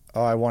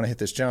 oh, I want to hit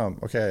this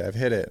jump. Okay, I've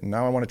hit it. And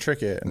now I want to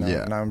trick it. And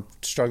now I'm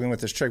struggling with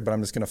this trick, but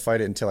I'm just going to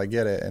fight it until I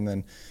get it. And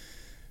then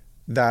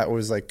that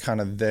was like kind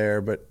of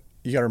there. But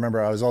you got to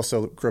remember, I was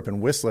also grew up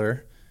in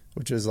Whistler,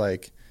 which is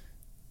like,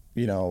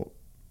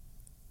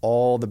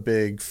 all the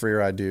big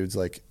freeride dudes.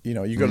 Like, you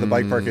go to the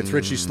bike park, it's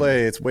Richie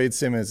Slay, it's Wade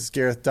Simmons, it's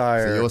Gareth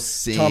Dyer,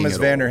 Thomas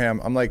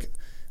Vanderham.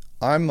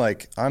 I'm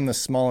the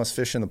smallest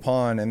fish in the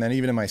pond. And then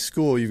even in my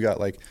school, you've got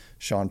like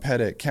Sean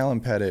Pettit,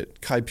 Callum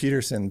Pettit, Kai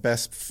Peterson,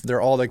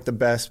 they're all like the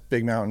best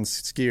big mountain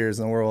skiers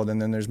in the world.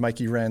 And then there's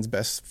Mikey Wren's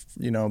best,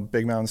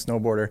 big mountain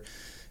snowboarder.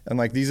 And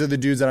like, these are the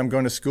dudes that I'm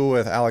going to school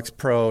with, Alex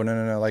Pro.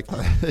 No. Like,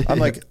 I'm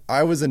like,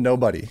 I was a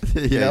nobody,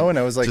 and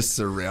I was like just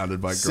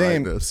surrounded by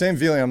greatness. Same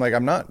feeling. I'm like,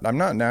 I'm not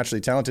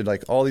naturally talented.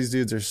 Like, all these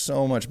dudes are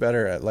so much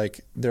better at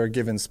like their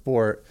given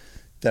sport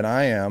than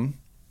I am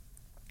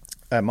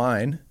at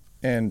mine.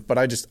 But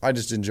I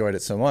just enjoyed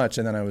it so much.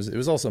 And then it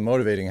was also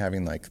motivating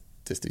having like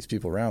just these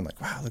people around,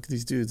 like, wow, look at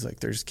these dudes. Like,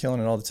 they're just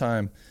killing it all the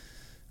time.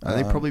 And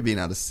they've probably been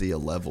able to see a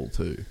level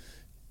too.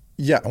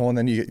 Yeah, well, and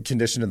then you get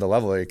conditioned to the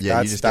level. Like, you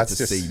just get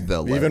to see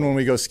the level. Even when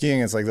we go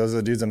skiing, it's like, those are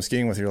the dudes I'm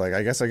skiing with. You're like,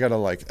 I guess I gotta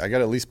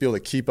at least be able to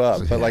keep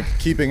up. But like,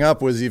 keeping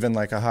up was even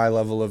like a high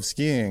level of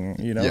skiing.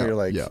 You're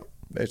like,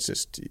 it's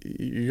just,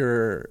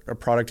 you're a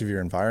product of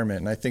your environment.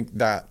 And I think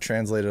that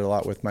translated a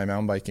lot with my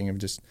mountain biking of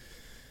just,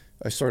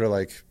 I sort of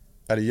like,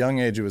 at a young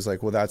age, it was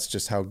like, well, that's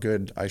just how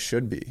good I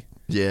should be.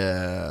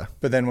 Yeah.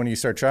 Then But when you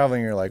start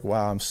traveling, you're like,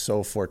 wow, I'm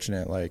so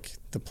fortunate. Like,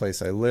 the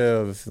place I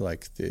live,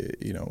 like the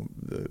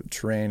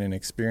terrain and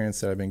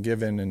experience that I've been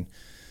given. And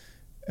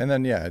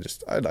then, I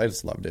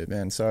just loved it,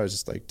 man. So I was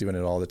just like doing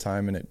it all the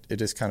time, and it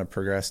just kind of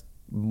progressed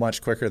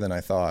much quicker than I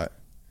thought.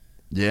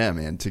 Yeah,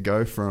 man. To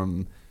go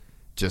from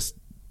just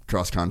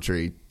cross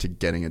country to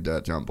getting a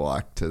dirt jump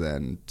bike to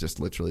then just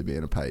literally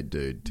being a paid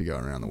dude to go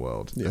around the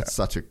world. Yeah. That's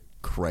such a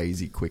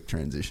crazy quick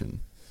transition.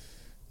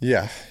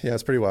 Yeah,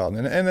 it's pretty wild.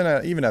 And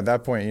then even at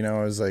that point,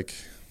 I was like,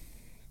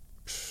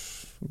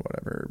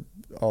 whatever,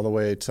 all the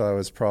way till I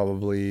was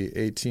probably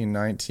 18,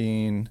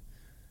 19.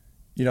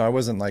 I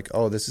wasn't like,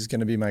 oh, this is going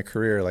to be my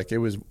career. Like, it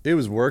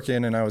was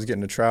working, and I was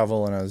getting to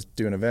travel, and I was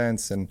doing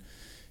events, and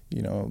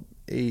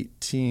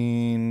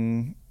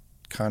 18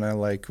 kind of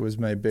like was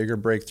my bigger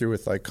breakthrough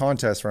with like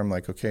contests where I'm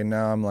like, okay,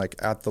 now I'm like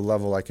at the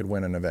level I could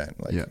win an event.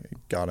 Like,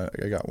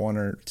 I got 1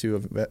 or 2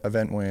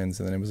 event wins,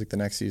 and then it was like the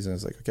next season, I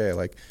was like, okay,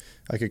 like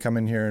I could come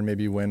in here and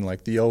maybe win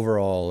like the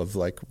overall of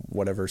like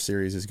whatever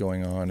series is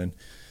going on.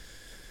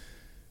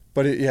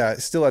 But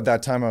still at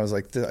that time I was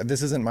like,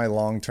 this isn't my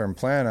long-term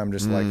plan. I'm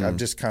just like, I've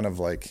just kind of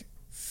like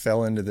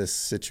fell into this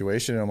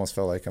situation. It almost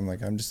felt like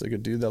I'm just like a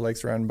dude that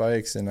likes riding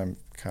bikes, and I'm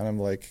kind of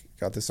like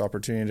got this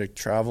opportunity to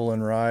travel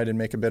and ride and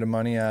make a bit of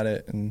money at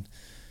it. And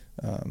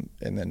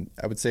then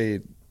I would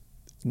say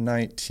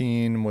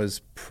 19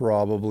 was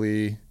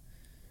probably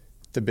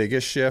the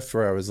biggest shift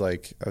where I was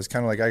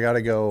kind of like, I got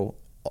to go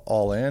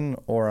all in,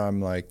 or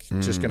I'm like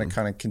just going to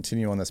kind of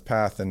continue on this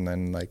path, and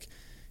then like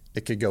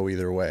it could go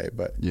either way.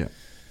 But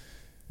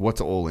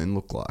what's all in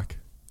look like?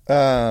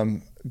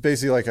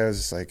 Basically, like, I was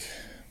just like,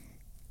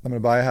 I'm going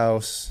to buy a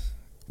house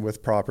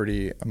with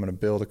property. I'm going to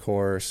build a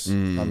course.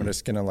 I'm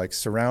just going to like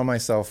surround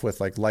myself with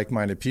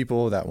like-minded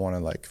people that want to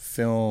like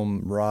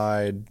film,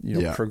 ride,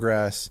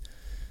 progress.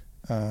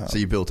 So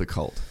you built a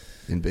cult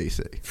in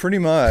BC. Pretty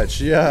much.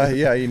 Yeah.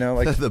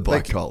 Like the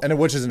bike cult. And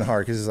which isn't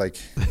hard, because it's like,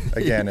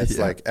 again, it's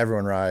like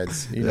everyone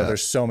rides,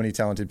 there's so many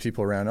talented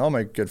people around. All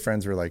my good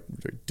friends were like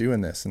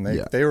doing this, and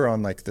they were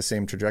on like the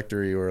same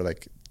trajectory, or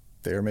like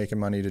they were making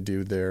money to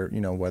do their,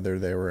 whether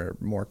they were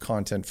more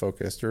content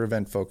focused or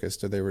event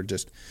focused, or they were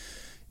just,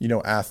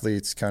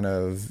 athletes kind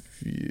of,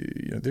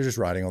 they're just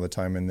riding all the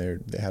time, and they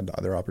had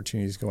other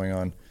opportunities going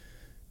on.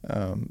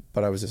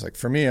 But I was just like,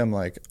 for me, I'm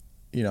like,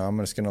 I'm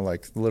just going to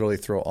like literally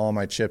throw all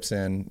my chips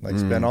in, like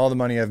spend all the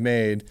money I've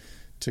made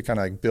to kind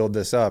of like build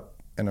this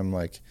up. And I'm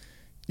like,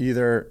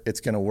 either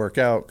it's going to work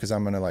out because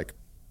I'm going to like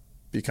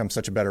become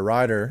such a better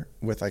rider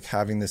with like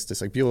having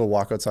this like be able to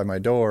walk outside my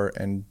door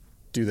and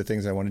do the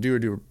things I want to do, or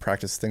do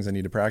practice the things I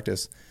need to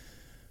practice.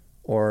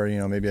 Or,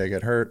 maybe I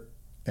get hurt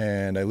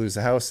and I lose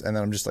the house, and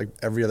then I'm just like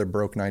every other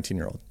broke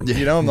 19-year-old.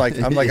 I'm like,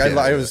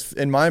 I was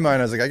in my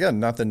mind, I was like, I got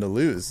nothing to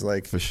lose.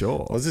 Like, for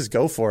sure, let's just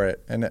go for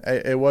it. And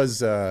it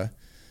was, I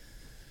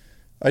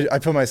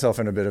put myself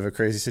in a bit of a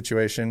crazy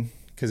situation,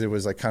 because it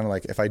was like kind of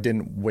like if I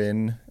didn't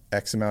win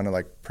X amount of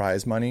like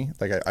prize money,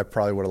 like I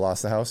probably would have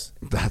lost the house.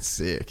 That's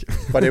sick.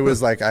 But it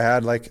was like I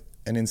had like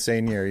an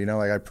insane year, you know,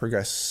 like I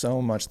progressed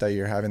so much that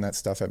year having that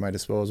stuff at my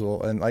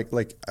disposal. And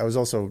like I was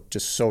also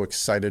just so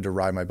excited to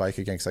ride my bike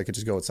again because I could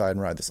just go outside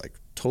and ride this like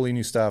totally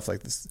new stuff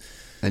like this.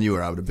 And you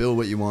were able to build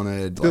what you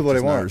wanted, build what I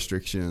want. No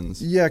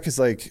restrictions. Yeah, because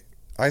like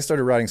I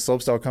started riding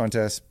slopestyle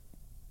contests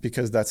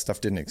because that stuff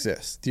didn't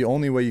exist. The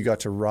only way you got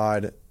to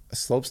ride a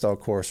slopestyle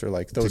course or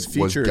like those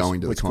features was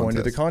going to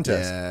the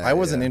contest. Yeah, I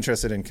wasn't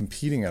interested in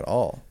competing at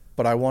all,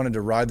 but I wanted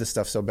to ride this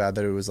stuff so bad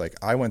that it was like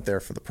I went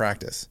there for the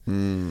practice.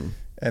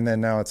 And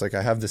then now it's like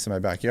I have this in my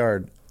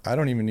backyard. I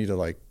don't even need to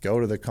like go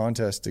to the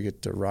contest to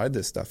get to ride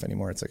this stuff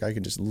anymore. It's like I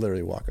can just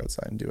literally walk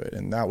outside and do it.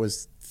 And that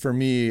was, for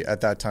me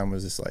at that time,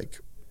 was just like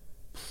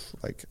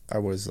I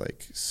was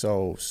like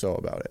so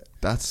about it.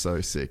 That's so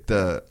sick.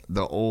 The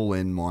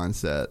all-in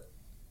mindset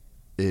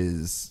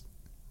is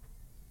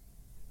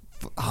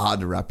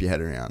hard to wrap your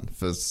head around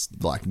for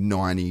like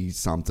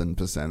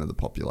 90-something% of the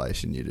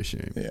population, you'd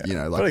assume. Yeah. You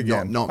know, like but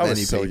again, not I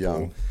many was so people.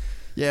 Young.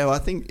 Yeah, well, I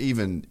think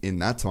even in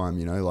that time,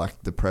 you know,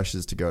 like the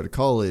pressures to go to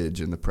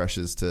college and the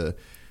pressures to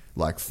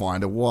like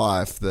find a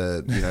wife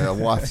that, you know, a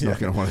wife's not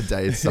going to want to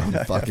date some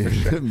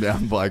fucking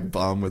mountain bike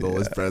bum with all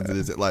his friends. And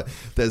it's like,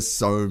 there's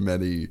so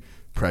many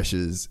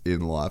pressures in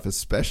life,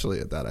 especially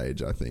at that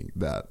age. I think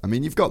that, I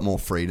mean, you've got more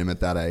freedom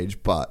at that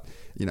age, but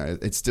you know,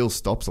 it still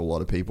stops a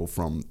lot of people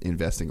from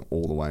investing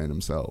all the way in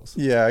themselves.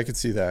 Yeah, I could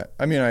see that.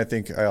 I mean, I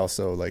think I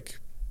also like,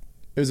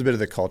 it was a bit of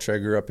the culture I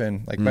grew up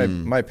in. Like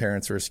my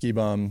parents were ski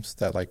bums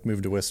that like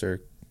moved to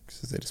Whistler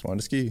because they just wanted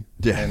to ski.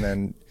 Yeah. And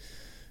then,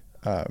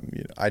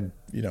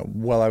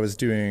 while I was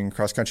doing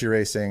cross country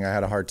racing, I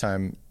had a hard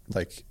time.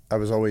 Like I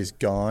was always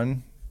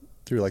gone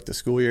through like the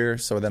school year.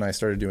 So then I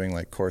started doing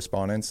like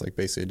correspondence, like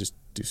basically just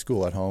do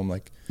school at home,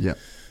 like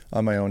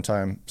on my own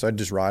time. So I'd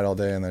just ride all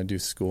day and then I'd do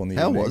school in the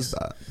evenings. How was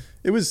that?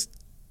 It was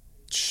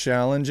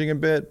challenging a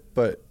bit,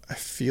 but I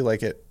feel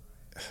like there's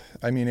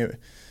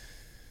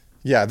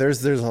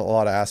a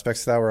lot of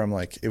aspects to that where I'm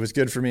like, it was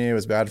good for me, it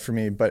was bad for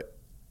me, but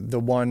the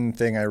one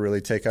thing I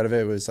really take out of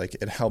it was like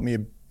it helped me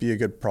be a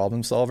good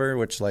problem solver,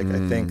 which like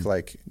I think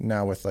like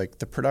now with like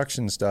the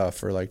production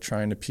stuff or like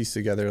trying to piece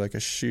together like a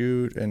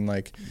shoot and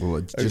like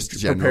just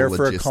prepare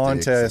for a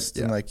contest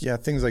and like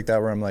things like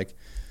that where I'm like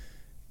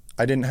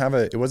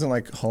it wasn't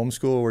like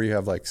homeschool where you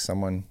have like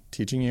someone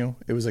teaching you.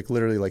 It was like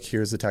literally like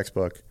here's the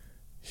textbook,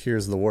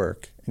 here's the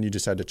work, and you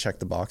just had to check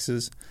the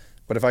boxes.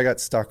 But if I got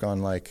stuck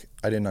on like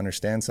I didn't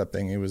understand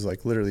something, it was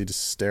like literally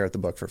just stare at the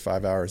book for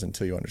 5 hours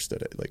until you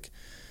understood it. Like,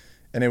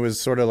 and it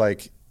was sort of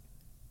like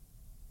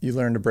you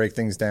learn to break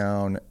things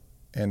down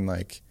and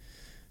like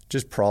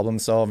just problem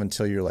solve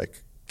until you're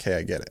like, okay,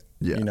 I get it.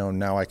 Yeah. You know,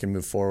 now I can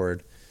move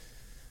forward.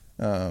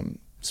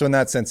 So in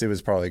that sense, it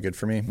was probably good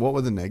for me. What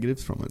were the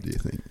negatives from it, do you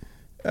think?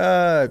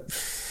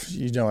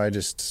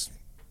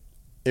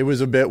 It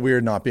was a bit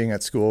weird not being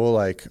at school.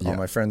 Like all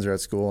my friends are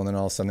at school, and then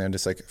all of a sudden I'm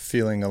just like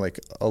feeling like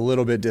a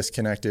little bit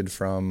disconnected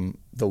from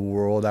the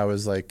world I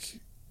was like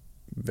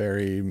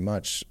very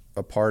much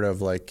a part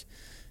of, like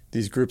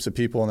these groups of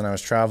people. And then I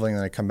was traveling,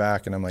 and I come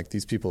back, and I'm like,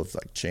 these people have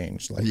like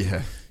changed. Like,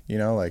 you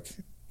know, like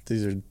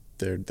you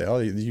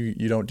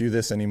don't do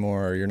this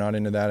anymore, or you're not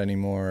into that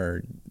anymore.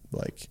 Or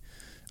like,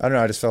 I don't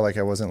know. I just felt like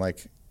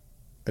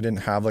I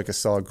didn't have like a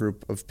solid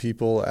group of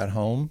people at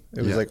home.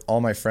 It was like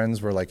all my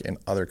friends were like in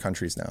other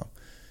countries now.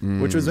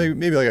 Which was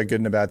maybe like a good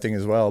and a bad thing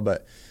as well.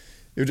 But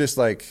it was just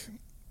like,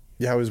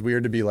 it was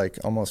weird to be like,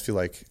 almost feel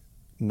like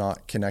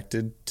not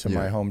connected to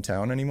my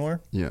hometown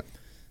anymore. Yeah.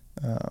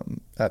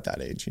 At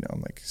that age, you know,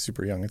 I'm like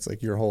super young. It's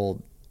like your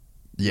whole,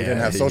 you didn't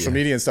have social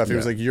media and stuff. It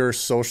was like your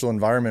social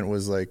environment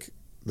was like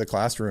the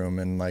classroom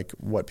and like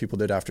what people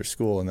did after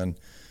school. And then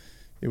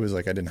it was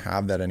like, I didn't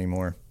have that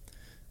anymore.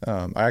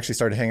 I actually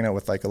started hanging out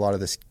with like a lot of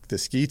the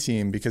ski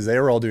team because they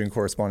were all doing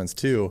correspondence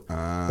too,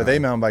 but they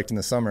mountain biked in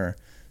the summer.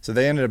 So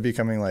they ended up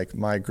becoming like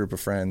my group of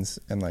friends,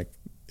 and like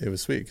it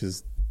was sweet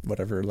because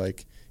whatever,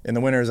 like in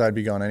the winters I'd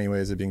be gone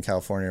anyways. I'd be in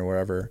California or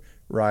wherever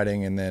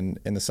riding, and then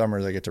in the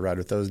summers I get to ride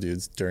with those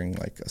dudes during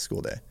like a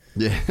school day.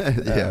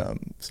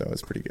 So it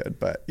was pretty good.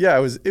 But yeah,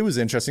 it was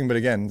interesting. But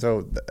again,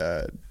 so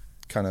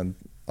kind of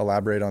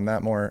elaborate on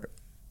that more.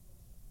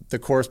 The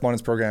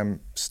correspondence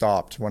program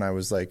stopped when I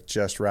was like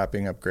just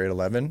wrapping up grade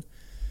 11.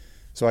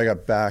 So I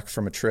got back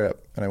from a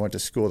trip and I went to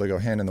school to go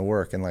hand in the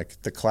work, and like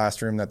the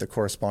classroom that the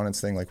correspondence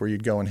thing, like where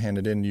you'd go and hand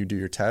it in, you do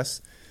your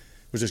tests,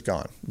 was just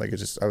gone. Like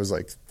I was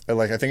like,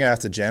 I think I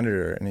asked the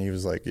janitor, and he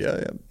was like,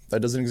 yeah,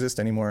 that doesn't exist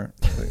anymore.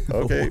 Like,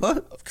 okay,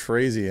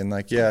 crazy. And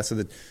like, so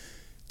the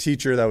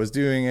teacher that was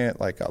doing it,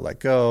 like got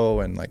let go,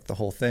 and like the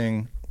whole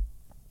thing.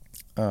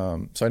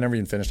 So I never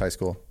even finished high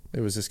school.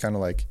 It was just kind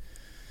of like,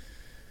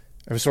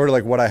 it was sort of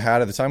like what I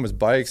had at the time was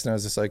bikes, and I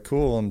was just like,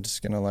 cool, I'm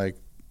just going to like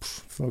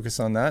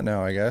focus on that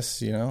now, I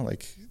guess, you know,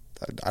 like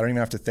I don't even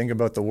have to think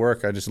about the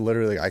work. I just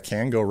literally, I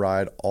can go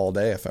ride all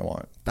day if I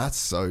want. That's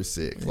so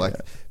sick. Like,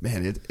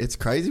 man, it's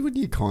crazy when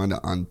you kind of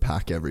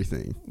unpack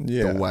everything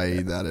the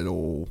way that it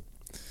all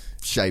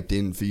shaped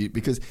in for you.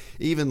 Because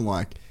even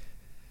like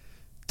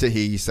to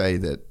hear you say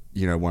that,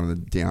 you know, one of the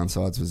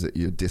downsides was that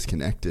you're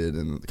disconnected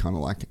and kind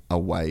of like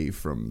away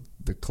from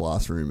the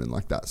classroom and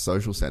like that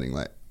social setting.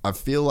 Like, I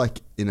feel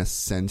like in a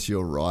sense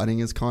your writing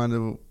has kind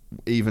of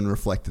even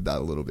reflected that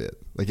a little bit.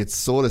 Like it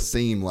sort of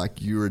seemed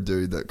like you were a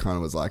dude that kind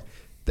of was like,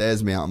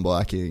 there's mountain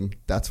biking.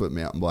 That's what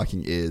mountain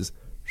biking is.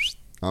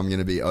 I'm going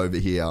to be over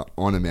here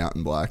on a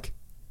mountain bike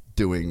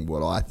doing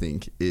what I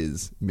think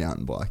is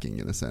mountain biking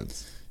in a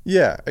sense.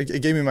 Yeah,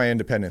 it gave me my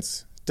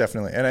independence,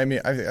 definitely. And I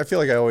mean, I feel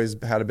like I always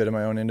had a bit of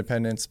my own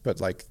independence,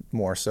 but like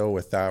more so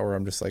with that where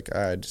I'm just like,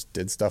 I just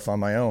did stuff on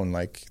my own.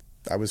 Like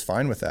I was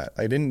fine with that.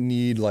 I didn't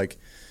need like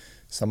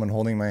someone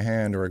holding my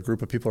hand or a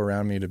group of people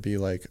around me to be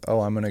like,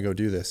 oh, I'm going to go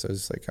do this. I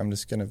was like, I'm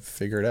just going to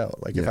figure it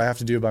out. Like if I have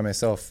to do it by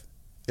myself,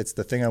 it's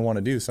the thing I want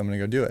to do, so I'm going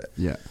to go do it.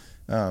 Yeah.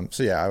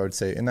 So yeah, I would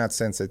say in that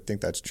sense, I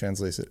think that's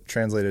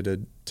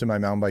translated to my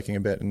mountain biking a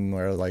bit, and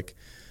where like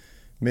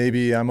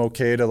maybe I'm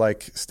okay to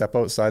like step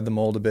outside the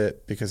mold a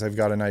bit because I've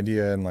got an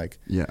idea and like,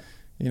 you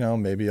know,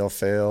 maybe I'll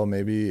fail,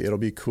 maybe it'll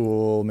be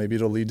cool, maybe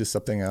it'll lead to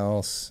something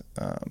else.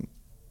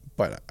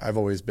 But I've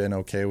always been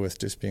okay with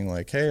just being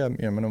like, hey,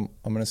 I'm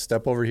gonna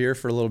step over here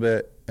for a little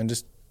bit and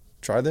just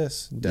try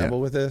this, dabble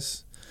with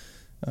this.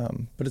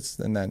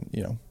 And then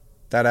you know,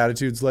 that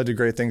attitude's led to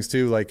great things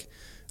too. Like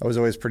I was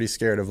always pretty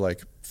scared of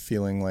like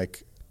feeling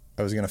like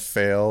I was going to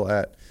fail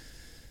at,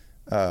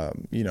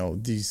 you know,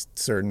 these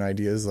certain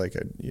ideas. Like,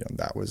 you know,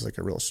 that was like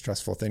a real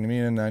stressful thing to me.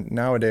 And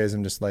nowadays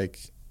I'm just like,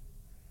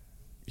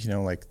 you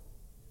know, like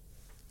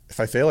if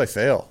I fail, I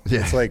fail.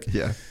 Yeah. It's like,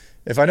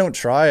 if I don't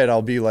try it,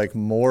 I'll be like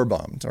more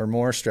bummed or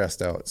more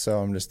stressed out. So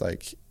I'm just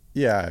like,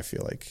 yeah, I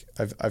feel like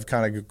I've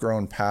kind of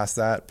grown past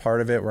that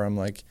part of it where I'm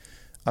like,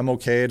 I'm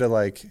okay to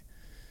like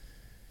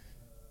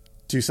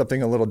do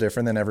something a little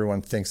different than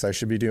everyone thinks I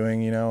should be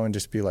doing, you know, and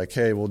just be like,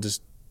 hey, we'll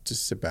just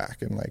sit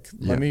back and like,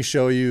 let me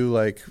show you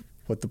like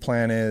what the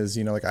plan is,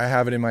 you know, like I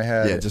have it in my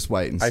head. Yeah, just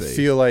wait and see. I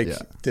feel like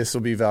this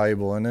will be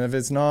valuable. And then if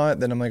it's not,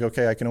 then I'm like,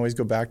 okay, I can always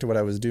go back to what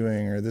I was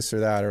doing or this or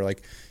that. Or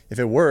like, if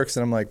it works,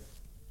 then I'm like,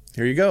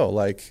 here you go.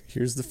 Like,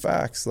 here's the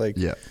facts. Like,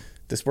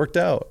 this worked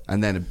out.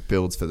 And then it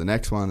builds for the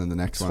next one and the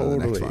next one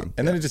and the next one.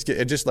 And then it's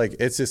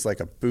just like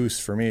a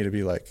boost for me to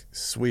be like,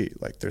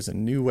 sweet. Like there's a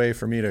new way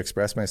for me to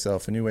express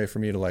myself, a new way for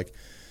me to like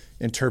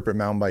interpret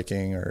mountain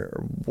biking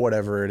or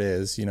whatever it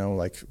is, you know,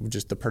 like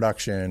just the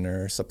production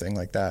or something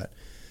like that.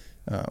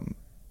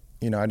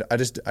 You know,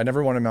 I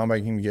never wanted mountain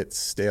biking to get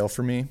stale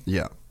for me.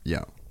 That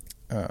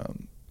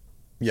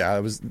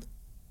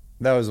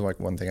was like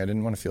one thing. I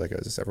didn't want to feel like I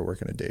was just ever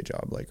working a day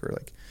job, like, or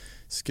like,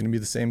 it's going to be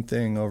the same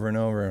thing over and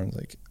over. And I was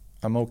like,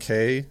 I'm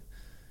okay.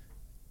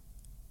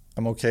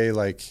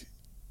 Like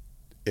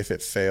if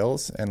it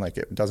fails and like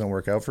it doesn't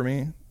work out for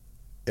me,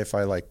 if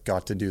I like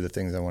got to do the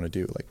things I want to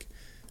do, like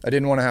I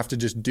didn't want to have to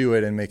just do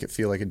it and make it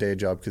feel like a day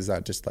job, because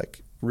that just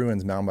like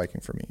ruins mountain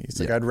biking for me. It's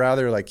like I'd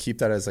rather like keep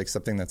that as like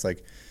something that's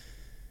like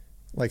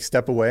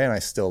step away and I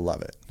still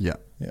love it. Yeah.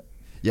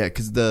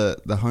 Because the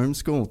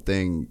homeschool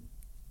thing,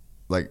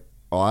 like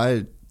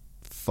I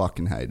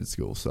fucking hated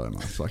school so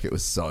much. Like it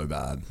was so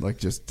bad.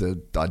 Like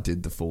I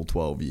did the full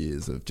 12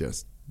 years of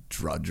just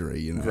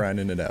drudgery, you know,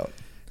 grinding it out.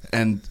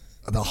 And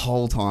the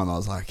whole time I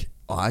was like,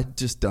 I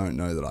just don't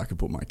know that I could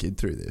put my kid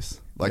through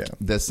this. Like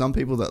there's some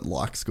people that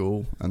like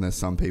school and there's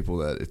some people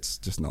that it's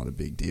just not a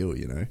big deal,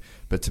 you know.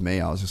 But to me,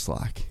 I was just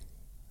like,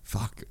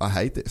 fuck, I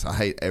hate this. I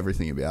hate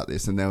everything about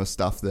this. And there was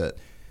stuff that,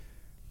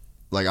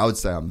 like, I would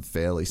say I'm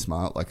fairly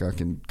smart. Like, I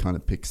can kind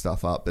of pick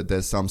stuff up. But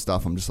there's some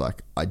stuff I'm just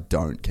like, I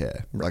don't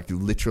care. Like,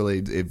 literally,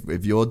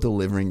 if you're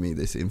delivering me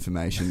this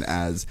information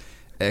as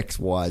X,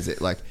 Y, Z,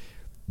 like,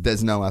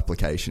 there's no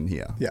application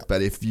here. Yeah.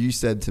 But if you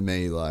said to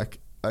me, like,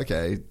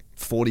 okay,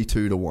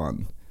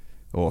 42-1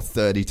 or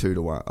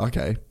 32-1,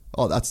 okay,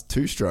 oh, that's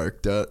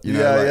two-stroke. You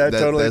know,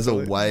 totally. There's a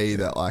way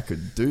that I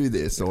could do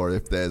this. Or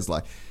if there's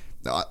like,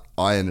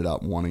 I ended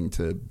up wanting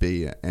to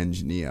be an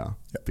engineer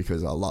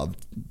because I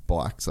loved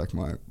bikes. Like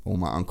all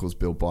my uncles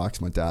built bikes,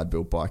 my dad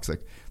built bikes.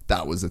 Like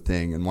that was a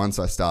thing. And once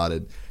I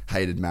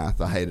hated math,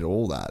 I hated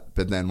all that.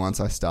 But then once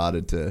I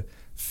started to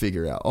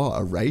figure out,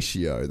 a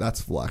ratio,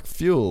 that's like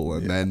fuel.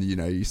 And then, you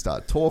know, you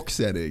start torque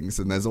settings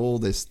and there's all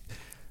this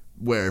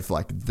where if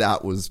like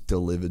that was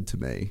delivered to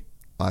me,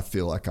 I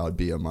feel like I'd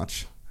be a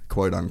much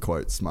quote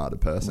unquote smarter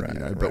person, you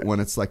know. But when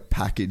it's like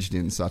packaged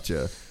in such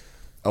a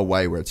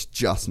way where it's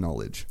just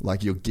knowledge,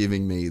 like you're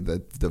giving me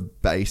the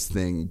base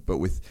thing, but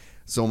with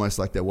it's almost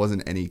like there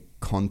wasn't any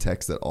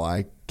context that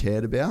I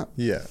cared about.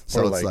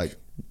 So it's like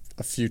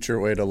a future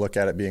way to look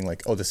at it being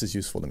like, oh, this is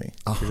useful to me.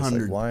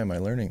 100. Like, why am I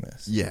learning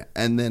this?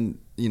 And then,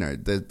 you know,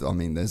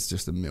 there's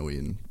just a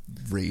million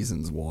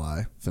reasons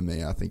why for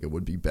me I think it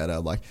would be better.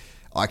 Like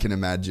I can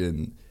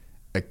imagine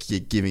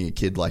giving a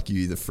kid like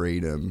you the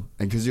freedom,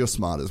 and because you're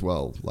smart as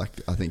well, like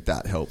I think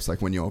that helps.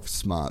 Like when you're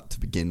smart to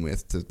begin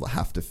with, to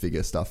have to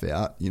figure stuff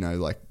out, you know,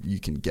 like you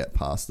can get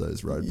past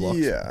those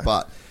roadblocks.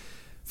 But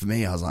for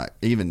me, I was like,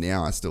 even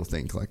now I still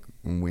think like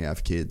when we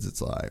have kids,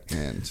 it's like,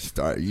 man,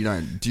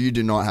 you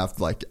do not have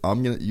to, like,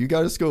 you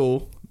go to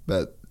school,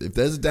 but if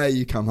there's a day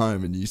you come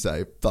home and you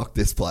say fuck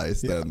this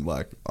place, then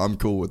like I'm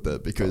cool with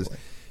it, because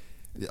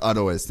I'd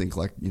always think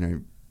like, you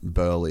know,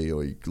 Burleigh,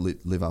 or you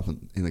live up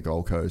in the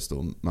Gold Coast,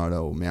 or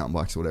moto or mountain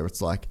bikes or whatever, it's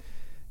like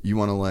you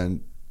want to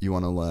learn you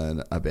want to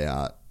learn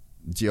about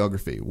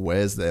geography.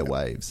 Where's their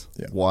waves?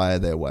 Yeah. Why are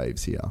there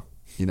waves here?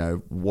 You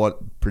know,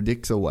 what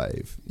predicts a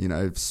wave? You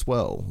know,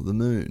 swell, the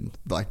moon.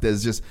 Like,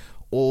 there's just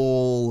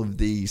all of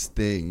these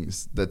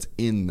things that's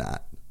in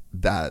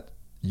that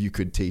you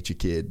could teach a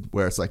kid,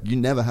 where it's like, you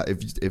never have,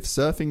 if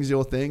surfing's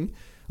your thing,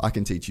 I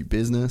can teach you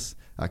business,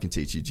 I can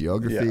teach you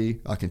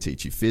geography, I can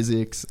teach you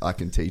physics, I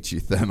can teach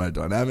you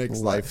thermodynamics,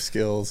 life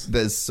skills.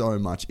 There's so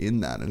much in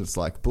that, and it's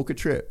like, book a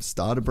trip,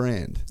 start a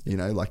brand, you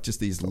know, like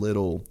just these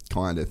little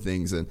kind of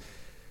things. And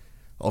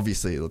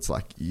obviously it's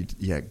like you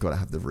got to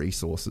have the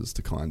resources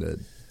to kind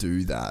of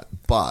do that,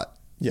 but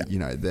you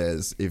know,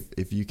 there's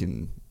if you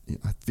can,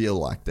 I feel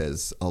like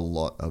there's a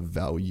lot of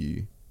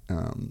value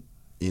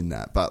in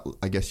that, but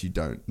I guess you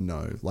don't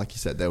know. Like you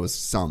said, there was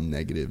some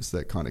negatives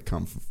that kind of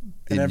come from,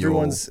 and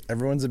everyone's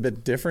a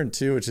bit different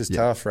too, which is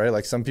tough, right?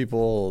 Like some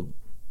people,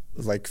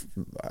 like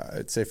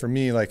I'd say for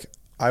me, like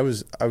I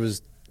was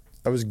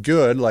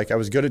good, like I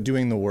was good at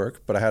doing the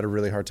work, but I had a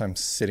really hard time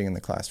sitting in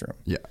the classroom.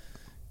 Yeah.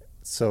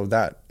 So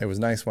that it was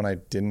nice when I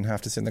didn't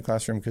have to sit in the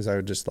classroom, because I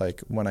would just,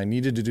 like, when I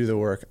needed to do the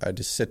work, I'd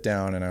just sit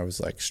down and I was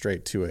like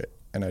straight to it,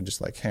 and I'd just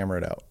like hammer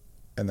it out.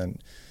 And then,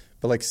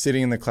 but like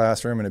sitting in the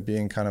classroom and it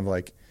being kind of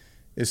like,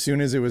 as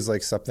soon as it was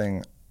like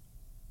something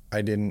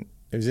it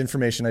was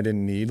information I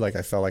didn't need, like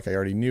I felt like I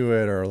already knew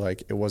it, or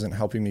like it wasn't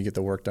helping me get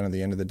the work done at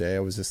the end of the day, I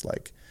was just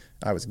like,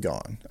 I was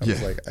gone. I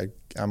was like,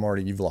 I'm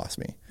already, you've lost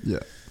me. Yeah.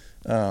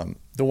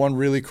 The one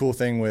really cool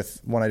thing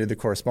with when I did the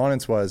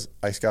correspondence was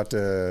I got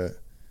to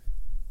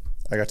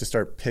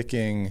start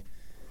picking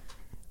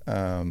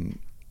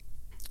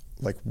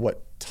like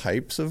what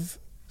types of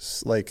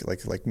like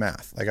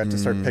math. I got to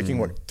start picking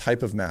what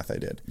type of math I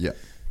did. Yeah.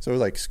 So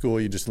like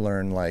school, you just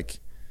learn like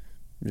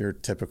your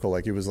typical,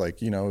 like it was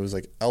like, you know, it was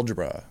like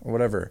algebra or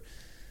whatever.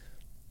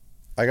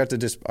 I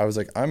was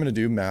like, I'm going to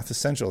do math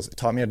essentials. It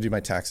taught me how to do my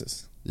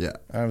taxes. Yeah.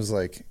 I was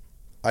like,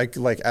 at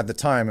the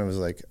time it was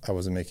like, I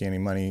wasn't making any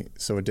money,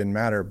 so it didn't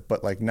matter.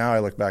 But like now I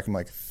look back, I'm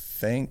like,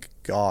 thank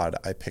God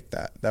I picked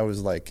that. That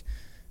was like,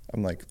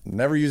 I'm like,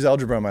 never used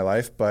algebra in my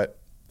life, but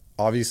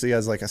obviously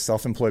as like a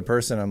self-employed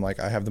person, I'm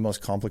like, I have the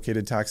most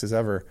complicated taxes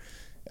ever.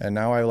 And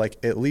now I like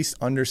at least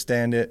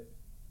understand it,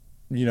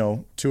 you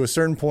know, to a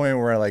certain point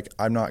where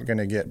I'm not going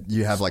to get...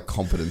 You have like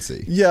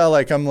competency. Yeah.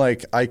 Like I'm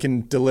like, I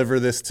can deliver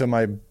this to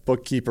my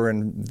bookkeeper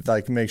and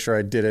like make sure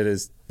I did it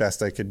as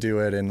best I could do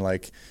it. And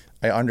like,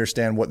 I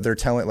understand what they're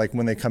telling, like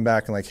when they come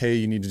back and like, hey,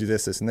 you need to do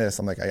this, this, and this.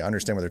 I'm like, I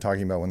understand what they're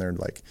talking about when they're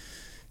like,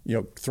 you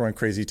know, throwing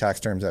crazy tax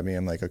terms at me.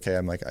 I'm like, okay,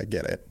 I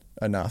get it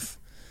enough.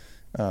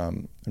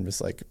 I'm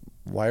just like,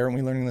 why aren't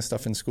we learning this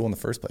stuff in school in the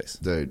first place?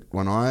 Dude,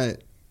 when I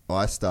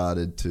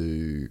started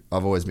to,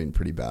 I've always been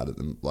pretty bad at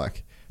them.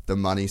 Like the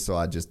money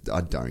side,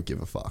 I don't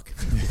give a fuck.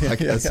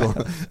 Like as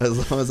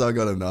long as I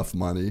got enough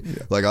money,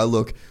 like I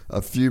look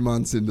a few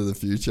months into the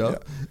future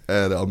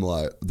and I'm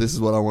like, this is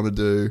what I want to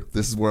do.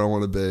 This is where I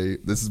want to be.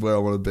 This is where I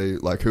want to be,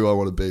 like who I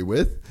want to be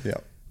with. Yeah.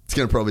 It's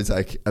going to probably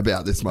take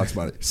about this much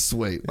money.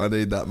 Sweet. I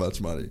need that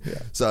much money.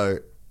 Yeah. So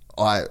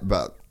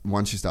but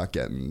once you start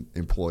getting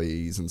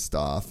employees and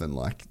staff and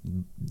like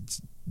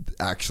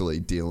actually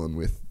dealing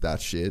with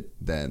that shit,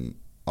 then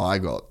I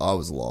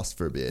was lost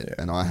for a bit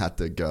and I had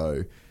to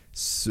go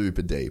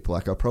super deep.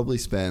 Like I probably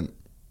spent,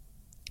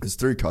 it's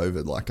through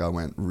COVID, like I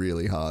went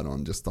really hard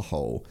on just the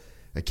whole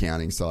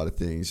accounting side of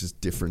things, just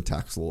different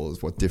tax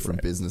laws, what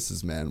different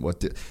businesses meant,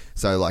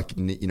 so like,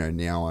 you know,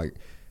 now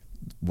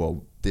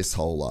this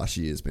whole last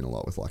year has been a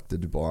lot with like the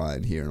Dubai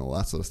and here and all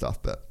that sort of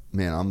stuff, but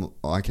man,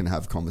 I can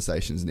have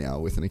conversations now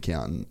with an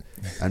accountant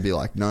and be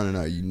like,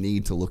 no, you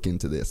need to look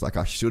into this. Like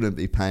I shouldn't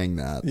be paying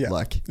that. Yeah.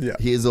 Like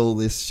here's all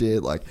this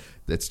shit. Like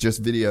that's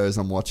just videos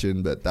I'm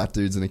watching, but that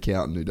dude's an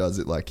accountant who does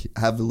it. Like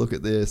have a look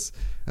at this.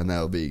 And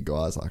there'll be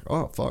guys like,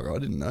 oh fuck, I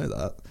didn't know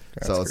that.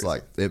 That's so it's crazy.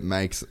 Like, it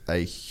makes a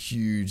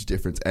huge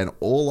difference. And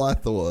all I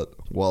thought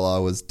while I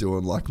was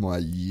doing like my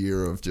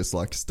year of just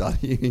like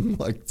studying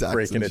like tax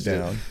breaking it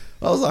down,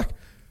 I was like,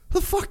 the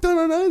fuck don't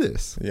I know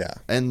this? Yeah.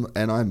 And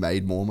I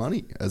made more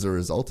money as a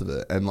result of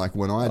it. And like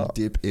when I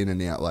dip in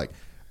and out, like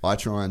I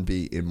try and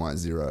be in my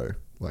zero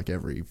like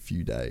every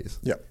few days.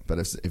 Yeah. But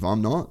if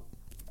I'm not,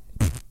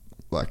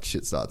 like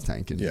shit starts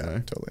tanking, you know?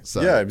 Totally.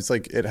 So yeah, it's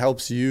like it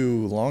helps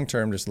you long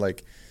term, just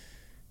like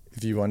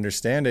if you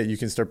understand it, you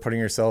can start putting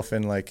yourself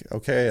in like,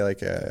 okay,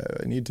 like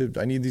I need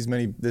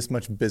this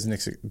much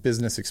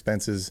business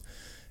expenses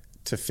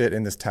to fit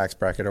in this tax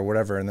bracket or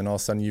whatever, and then all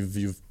of a sudden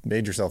you've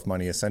made yourself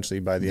money essentially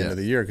by the end of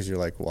the year because you're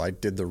like, well, I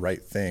did the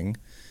right thing.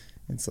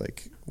 It's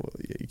like, well,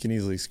 you can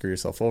easily screw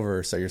yourself over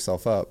or set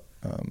yourself up.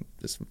 And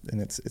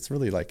it's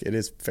really like, it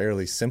is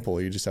fairly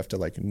simple. You just have to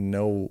like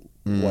know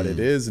what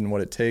it is and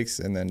what it takes,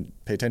 and then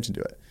pay attention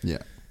to it. Yeah.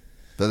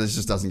 But this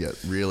just doesn't get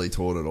really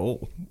taught at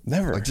all.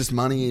 Never. Like just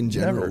money in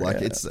general. Never,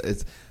 like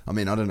it's, I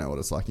mean, I don't know what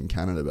it's like in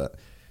Canada, but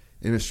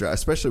in Australia,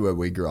 especially where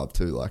we grew up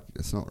too, like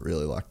it's not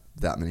really like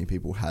that many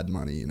people had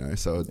money, you know?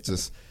 So it's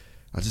just,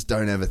 I just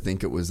don't ever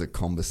think it was a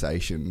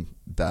conversation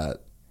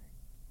that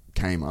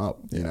came up,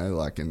 you know,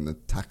 like in the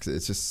taxi.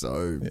 It's just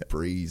so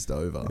breezed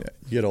over. Yeah.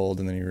 You get old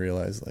and then you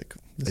realize like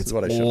this it's is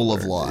what I should all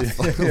have of learned.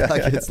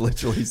 life. It's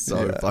literally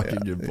so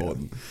fucking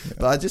important. Yeah.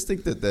 But I just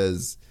think that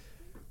there's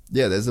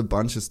a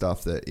bunch of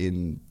stuff that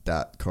in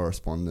that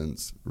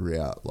correspondence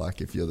route, like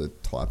if you're the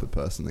type of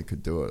person that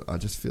could do it, I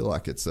just feel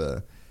like it's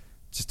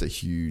just a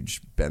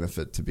huge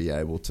benefit to be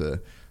able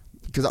to,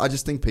 because I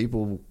just think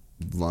people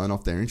learn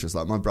off their interests.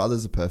 Like my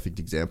brother's a perfect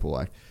example.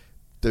 Like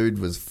dude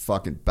was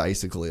fucking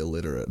basically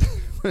illiterate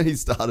when he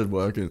started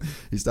working.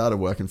 He started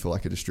working for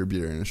like a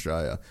distributor in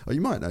Australia. Oh,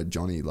 you might know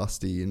Johnny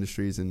Lusty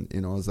Industries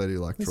in Oz. They do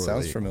like It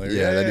sounds familiar.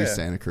 Yeah, they do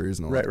Santa Cruz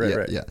and all that.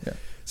 Right. Yeah.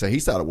 So he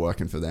started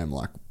working for them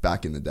like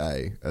back in the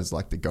day as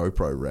like the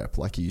GoPro rep.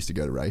 Like he used to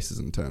go to races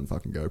and turn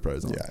fucking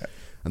GoPros on. Yeah.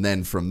 And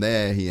then from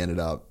there he ended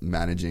up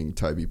managing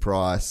Toby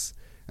Price.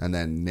 And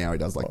then now he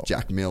does like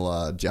Jack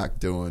Miller, Jack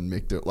Doohan,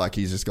 Mick Doohan. Like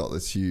he's just got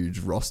this huge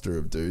roster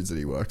of dudes that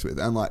he works with.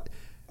 And like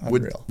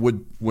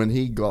would when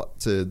he got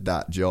to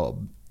that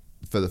job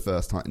for the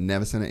first time,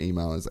 never sent an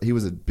email. He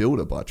was a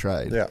builder by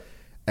trade. Yeah.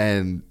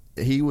 And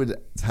he would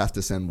have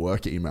to send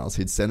work emails.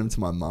 He'd send them to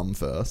my mum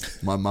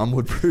first. My mum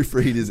would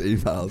proofread his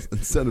emails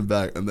and send them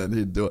back, and then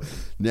he'd do it.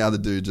 Now the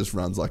dude just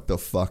runs like the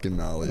fucking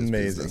gnarliest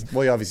Amazing. business.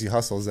 Well, he obviously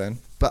hustles then.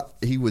 But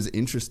he was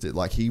interested.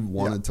 Like he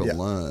wanted to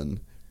learn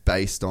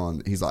based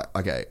on, he's like,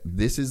 okay,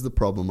 this is the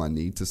problem I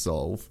need to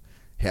solve.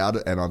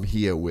 And I'm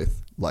here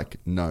with like,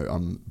 no,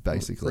 I'm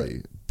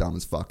basically dumb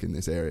as fuck in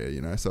this area,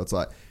 you know? So it's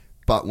like,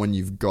 but when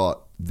you've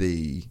got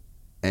the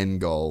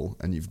end goal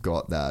and you've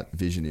got that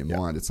vision in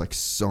mind, it's like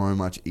so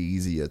much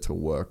easier to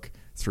work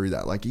through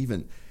that. Like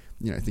even,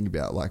 you know, think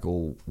about like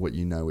all what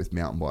you know with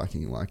mountain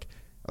biking. Like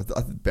I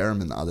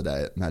Berriman the other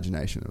day at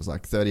Imagination, it was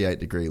like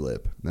 38-degree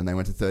lip. Then they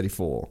went to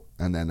 34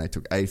 and then they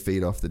took 8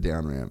 feet off the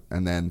down ramp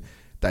and then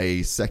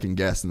they second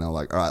guessed and they're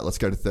like, all right, let's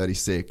go to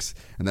 36.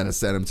 And then it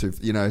sent them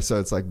to, you know,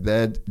 so it's like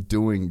they're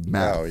doing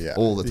math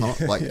all the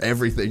time. Like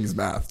everything's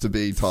math to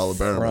be Tyler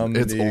Berriman. From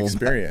it's the all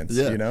experience,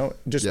 you know?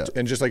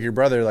 And just like your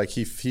brother, like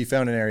he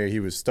found an area he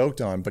was stoked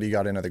on, but he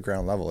got in at the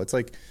ground level. It's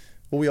like,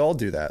 well, we all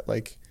do that.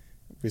 Like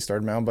we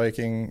started mountain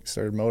biking,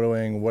 started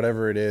motoing,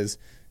 whatever it is,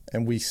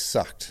 and we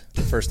sucked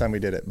the first time we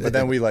did it. But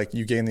then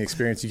you gain the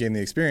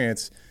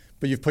experience,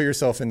 but you've put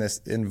yourself in this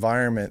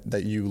environment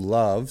that you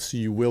love, so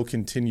you will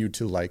continue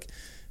to like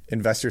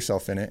invest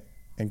yourself in it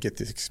and get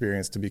this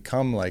experience to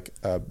become like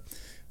a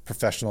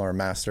professional or a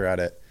master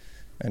at it.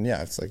 And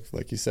yeah, it's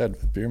like you said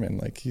with Bierman,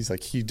 like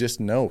he just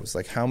knows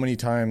like how many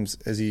times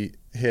has he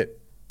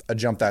hit a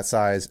jump that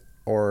size,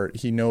 or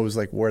he knows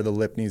like where the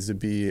lip needs to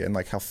be and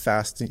like how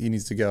fast he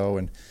needs to go.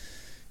 And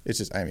it's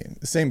just, I mean,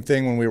 the same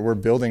thing when we're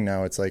building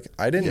now. It's like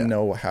I didn't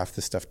know half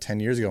this stuff 10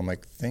 years ago. I'm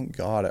like, thank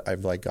God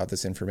I've like got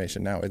this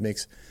information now. It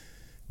makes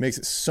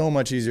it so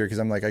much easier because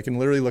I'm like, I can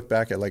literally look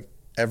back at like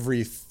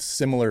every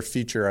similar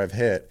feature I've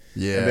hit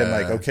and been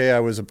like, okay, I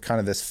was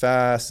kind of this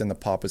fast and the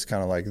pop is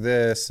kind of like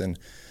this, and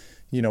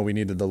you know, we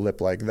needed the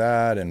lip like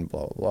that and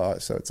blah, blah, blah.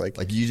 So it's like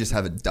you just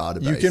have a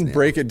database. You can now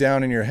break it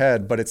down in your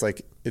head, but it's not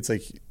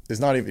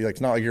even like,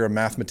 it's not like you're a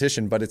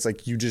mathematician, but it's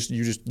like you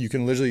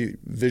can literally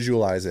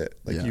visualize it.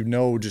 Like, you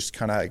know, just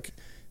kind of like,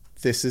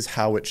 this is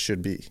how it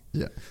should be.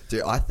 Yeah.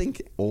 Dude, I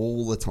think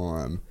all the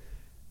time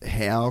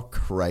how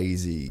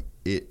crazy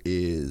it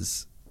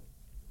is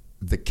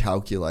the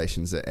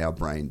calculations that our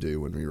brain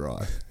do when we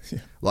ride.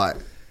 Like,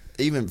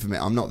 even for me,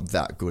 I'm not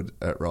that good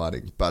at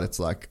riding, but it's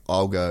like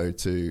I'll go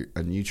to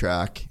a new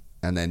track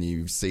and then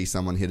you see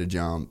someone hit a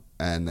jump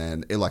and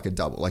then it like a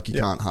double. Like you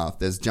can't half.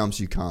 There's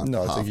jumps you can't half.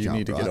 No, it's like you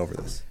need to get over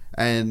this.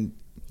 And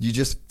you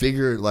just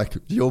figure like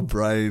your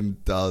brain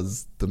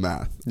does the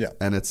math. Yeah.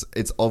 And it's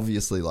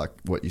obviously like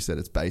what you said,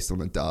 it's based on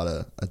a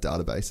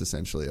database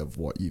essentially of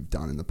what you've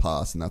done in the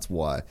past, and that's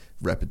why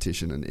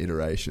repetition and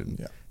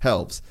iteration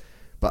helps.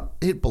 But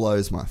it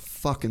blows my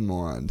fucking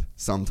mind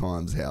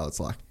sometimes how it's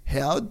like,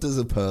 how does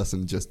a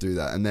person just do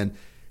that? And then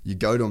you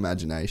go to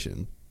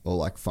Imagination or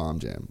like Farm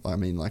Jam. I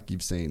mean, like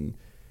you've seen,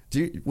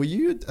 were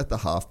you at the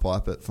half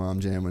pipe at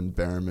Farm Jam when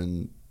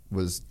Berriman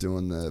was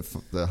doing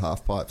the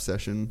half pipe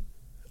session?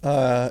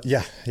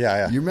 Yeah.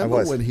 You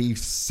remember when he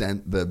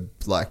sent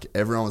like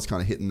everyone was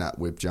kind of hitting that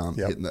whip jump,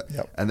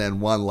 and then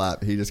one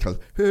lap he just goes,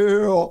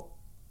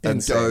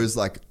 and goes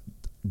like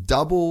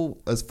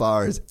double as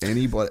far as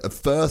anybody. At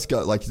first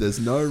go, like there's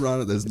no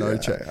runner, there's no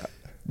check. Yeah.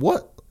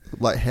 What,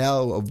 like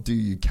how do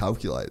you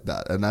calculate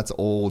that? And that's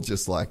all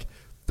just like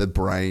the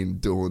brain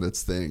doing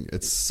its thing.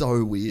 It's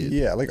so weird.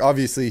 Yeah, like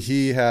obviously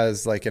he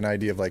has like an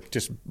idea of like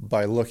just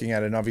by looking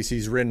at it, and obviously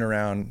he's ridden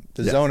around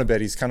the zone a bit.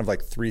 He's kind of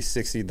like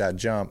 360'd that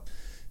jump.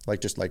 Like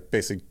just like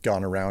basically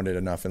gone around it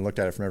enough and looked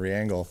at it from every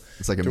angle.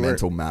 It's like a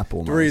mental map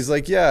almost. Where he's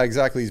like, yeah,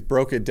 exactly. He's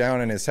broke it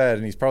down in his head,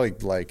 and he's probably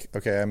like,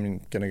 okay, I'm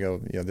going to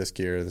go, this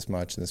gear, this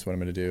much, and this is what I'm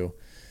going to do.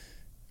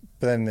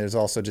 But then there's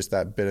also just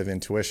that bit of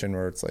intuition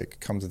where it's like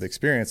comes with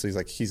experience. So he's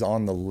like, he's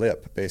on the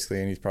lip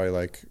basically, and he's probably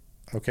like,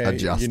 okay,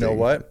 adjusting. You know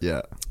what?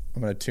 Yeah,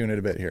 I'm going to tune it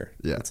a bit here.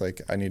 Yeah, it's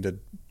like I need to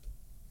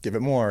give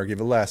it more, give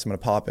it less. I'm going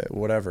to pop it,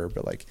 whatever.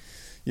 But like,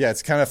 yeah,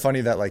 it's kind of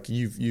funny that like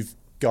you've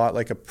got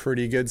like a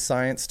pretty good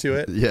science to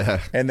it.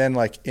 Yeah. And then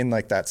like in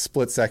like that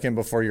split second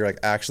before you're like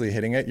actually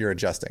hitting it, you're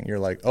adjusting. You're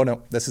like, oh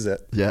no, this is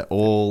it. Yeah,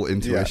 all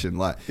intuition.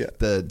 Yeah.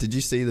 Did you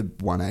see the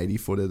 180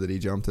 footer that he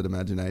jumped at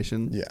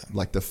Imagination? Yeah.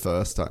 Like the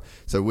first time.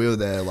 So we were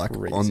there like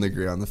Crazy. on the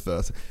ground the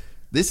first.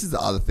 This is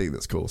the other thing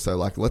that's cool. So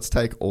like, let's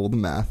take all the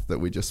math that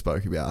we just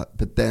spoke about,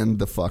 but then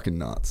the fucking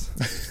nuts.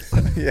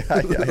 Yeah.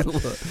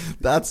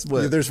 That's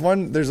what. There's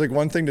like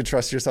one thing to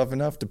trust yourself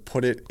enough to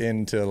put it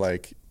into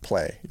like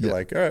play. You're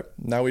like, all right,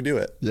 now we do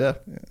it. Yeah.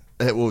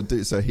 It will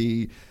do. So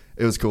it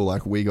was cool.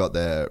 Like we got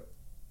there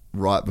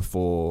right after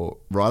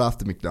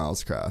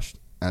McNiles crashed,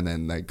 and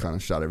then they kind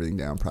of shut everything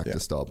down.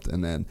 Practice stopped,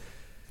 and then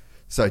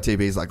so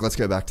TB's like, let's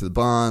go back to the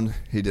barn.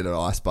 He did an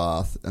ice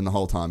bath, and the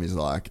whole time he's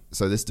like,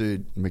 so this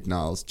dude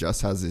McNiles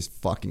just has this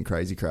fucking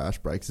crazy crash,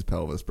 breaks his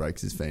pelvis,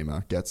 breaks his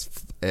femur, gets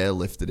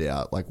airlifted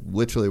out, like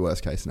literally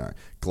worst case scenario.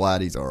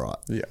 Glad he's all right.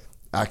 Yeah.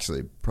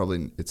 Actually,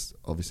 probably it's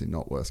obviously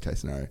not worst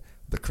case scenario.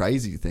 The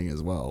crazy thing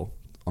as well,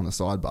 on a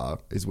sidebar,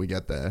 is we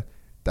get there,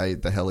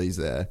 the heli's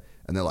there,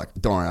 and they're like,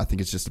 don't worry, I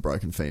think it's just a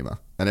broken femur.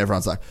 And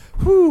everyone's like,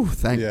 whew,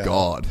 thank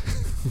God.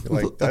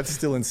 Like, that's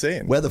still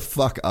insane. Where the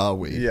fuck are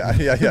we? Yeah,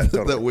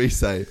 totally. That we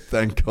say,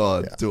 thank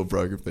God, to a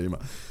broken femur.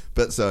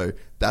 But so,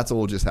 that's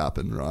all just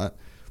happened, right?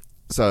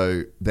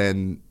 So,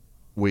 then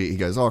he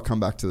goes, oh, come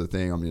back to the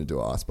thing, I'm going to do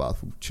an ice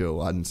bath, we'll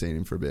chill. I hadn't seen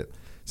him for a bit.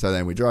 So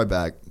then we drove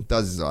back,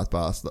 does his ice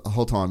bath. The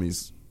whole time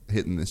he's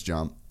hitting this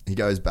jump, he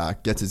goes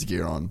back, gets his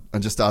gear on,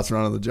 and just starts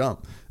running the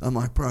jump. I'm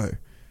like, bro,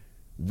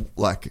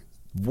 like,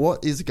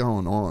 what is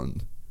going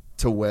on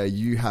to where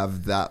you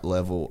have that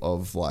level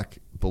of like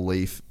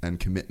belief and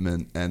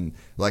commitment? And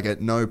like at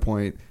no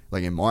point,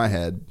 like in my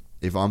head,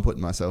 if I'm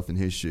putting myself in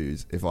his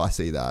shoes, if I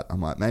see that, I'm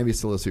like, maybe it's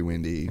still too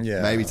windy.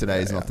 Maybe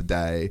today's not the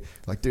day.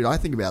 Like, dude, I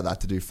think about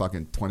that to do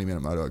fucking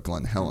 20-minute moto at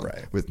Glen Helen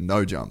with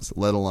no jumps,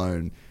 let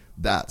alone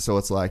that. So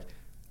it's like,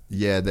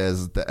 yeah,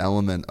 there's the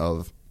element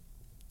of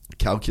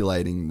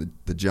calculating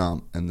the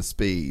jump and the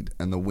speed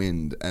and the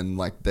wind, and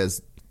like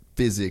there's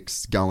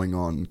physics going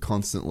on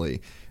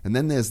constantly, and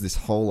then there's this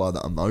whole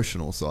other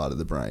emotional side of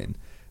the brain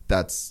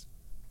that's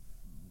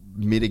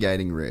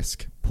mitigating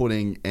risk,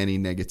 putting any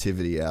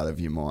negativity out of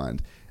your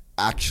mind,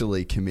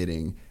 actually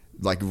committing,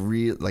 like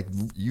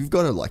you've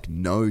got to like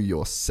know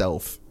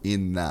yourself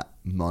in that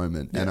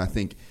moment. And I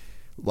think,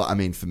 I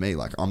mean, for me,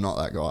 like I'm not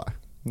that guy.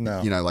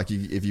 No. You know, like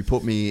if you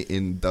put me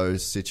in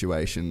those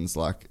situations,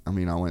 like, I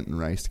mean, I went and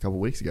raced a couple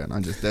of weeks ago,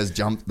 and there's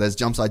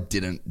jumps I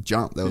didn't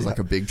jump. There was like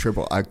a big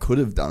triple. I could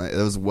have done it.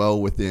 It was well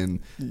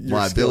within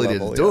my ability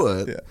to do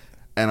it. Yeah.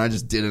 And I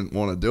just didn't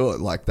want to do it.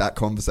 Like that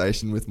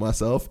conversation with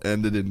myself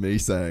ended in me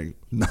saying,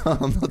 no,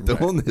 I'm not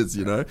doing this,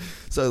 you know?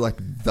 So like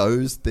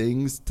those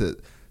things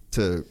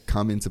to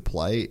come into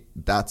play,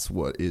 that's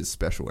what is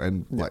special.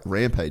 And like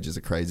Rampage is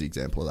a crazy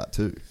example of that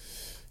too.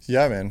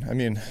 Yeah, man. I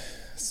mean,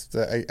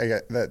 I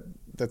get that.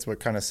 That's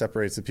what kind of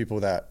separates the people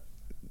that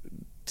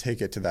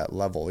take it to that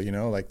level, you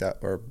know, like that,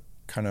 or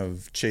kind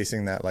of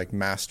chasing that like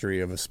mastery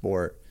of a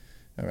sport.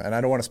 And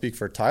I don't want to speak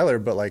for Tyler,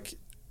 but like,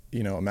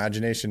 you know,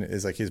 Imagination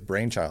is like his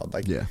brainchild.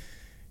 Like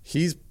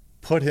he's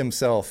put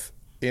himself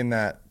in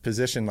that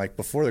position like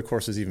before the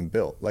course was even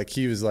built. Like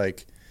he was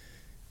like,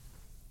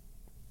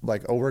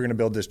 oh, we're going to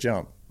build this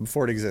jump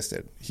before it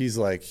existed. He's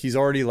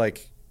already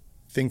like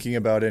thinking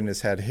about it in his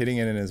head, hitting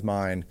it in his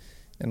mind,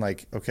 and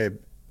like, okay,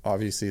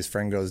 obviously his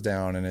friend goes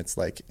down, and it's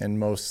like in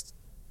most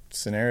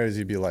scenarios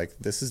you'd be like,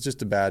 this is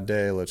just a bad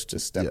day, let's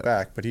just step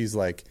back. But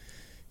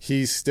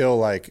he's still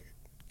like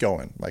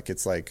going, like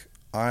it's like,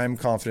 I'm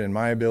confident in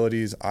my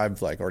abilities,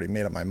 I've like already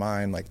made up my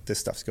mind, like this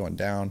stuff's going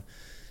down.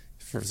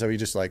 So he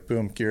just like,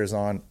 boom, gears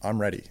on,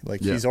 I'm ready.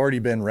 Like he's already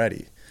been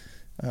ready.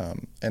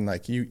 And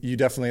like you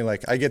definitely,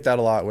 like I get that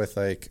a lot with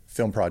like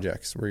film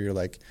projects where you're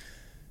like,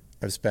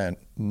 I've spent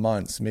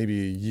months,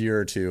 maybe a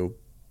year or two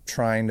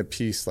trying to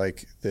piece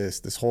like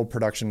this whole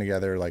production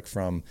together, like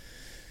from,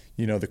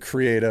 you know, the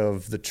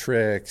creative, the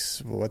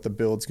tricks, what the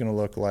build's going to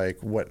look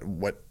like, what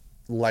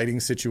lighting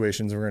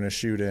situations we're going to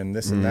shoot in,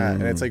 this and that.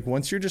 And it's like,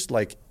 once you're just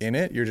like in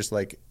it, you're just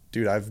like,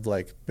 dude, I've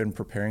like been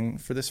preparing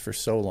for this for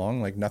so long.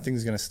 Like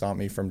nothing's going to stop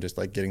me from just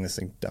like getting this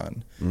thing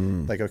done.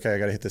 Like, okay, I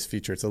got to hit this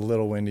feature. It's a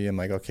little windy. I'm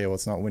like, okay, well,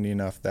 it's not windy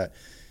enough that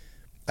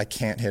I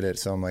can't hit it.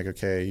 So I'm like,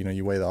 okay, you know,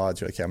 you weigh the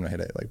odds. You're like, okay, I'm going to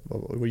hit it. Like,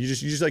 well, you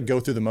just like go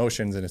through the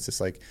motions, and it's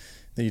just like,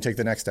 then you take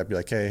the next step. You're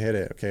like, hey, hit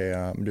it. Okay,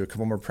 I'm gonna do a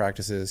couple more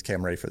practices. Okay,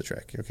 I'm ready for the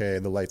trick. Okay,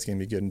 the light's gonna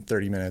be good in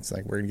 30 minutes.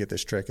 Like, we're gonna get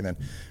this trick, and then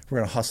we're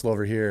gonna hustle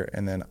over here.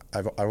 And then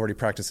I've already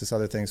practiced this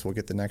other thing, so we'll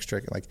get the next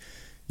trick. Like,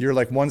 you're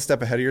like one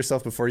step ahead of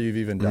yourself before you've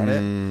even done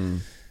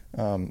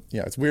it.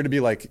 Yeah, it's weird to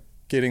be like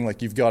getting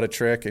like you've got a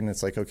trick, and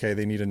it's like, okay,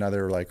 they need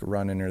another like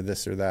run in or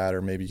this or that,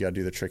 or maybe you gotta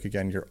do the trick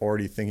again. You're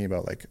already thinking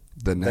about like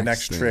the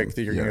next trick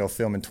that you're gonna go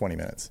film in 20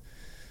 minutes.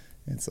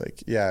 It's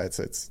like, yeah, it's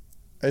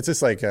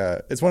just like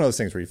it's one of those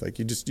things where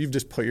you've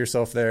just put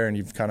yourself there, and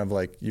you've kind of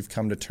like you've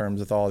come to terms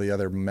with all the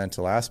other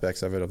mental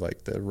aspects of it, of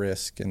like the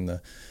risk and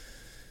the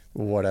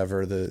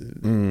whatever, the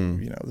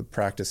you know, the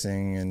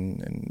practicing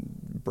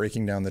and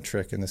breaking down the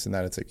trick and this and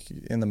that. It's like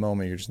in the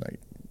moment you're just like,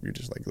 you're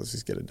just like, let's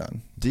just get it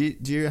done. Do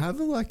you have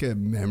like a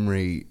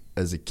memory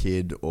as a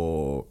kid,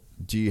 or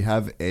do you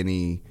have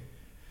any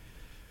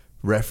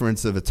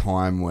reference of a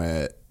time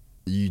where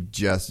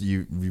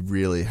you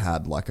really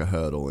had like a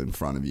hurdle in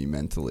front of you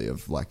mentally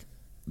of like,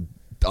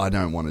 I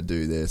don't want to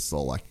do this,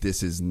 or like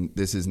this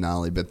is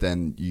gnarly, but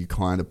then you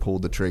kind of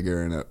pulled the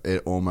trigger and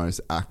it almost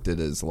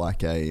acted as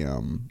like a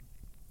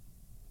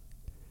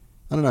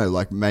I don't know,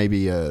 like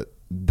maybe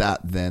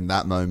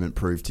that moment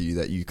proved to you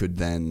that you could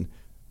then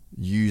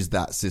use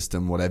that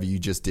system, whatever you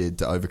just did,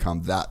 to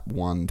overcome that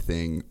one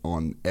thing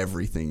on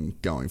everything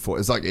going forward.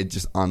 It's like it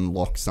just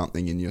unlocks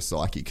something in your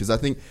psyche, because I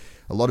think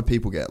a lot of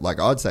people get, like,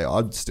 I'd say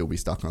I'd still be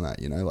stuck on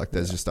that, you know, like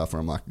there's just stuff where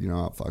I'm like, you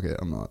know what, fuck it,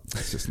 I'm not,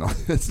 it's just not,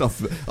 it's not,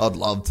 I'd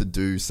love to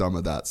do some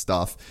of that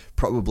stuff,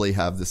 probably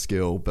have the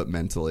skill, but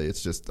mentally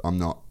it's just, I'm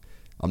not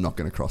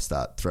going to cross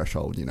that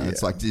threshold, you know.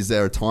 It's like, is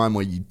there a time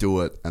where you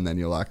do it and then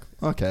you're like,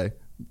 okay,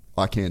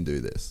 I can do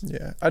this?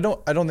 Yeah, I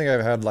don't think I've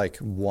had like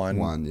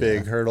one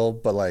big hurdle,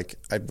 but like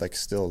I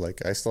still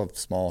have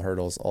small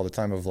hurdles all the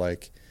time of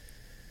like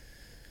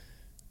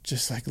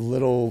just like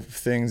little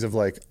things of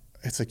like,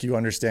 it's like you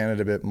understand it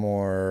a bit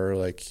more,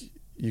 like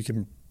you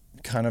can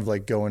kind of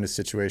like go into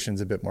situations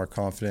a bit more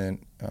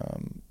confident.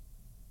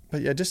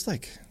 But yeah, just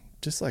like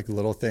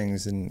little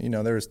things. And, you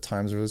know, there was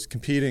times where I was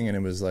competing and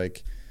it was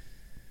like,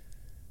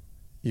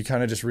 you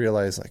kind of just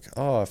realize like,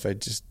 oh, if I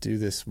just do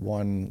this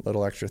one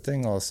little extra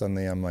thing, all of a sudden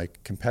I'm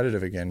like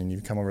competitive again. And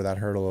you come over that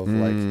hurdle of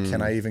like,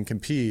 can I even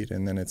compete?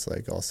 And then it's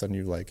like, all of a sudden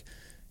you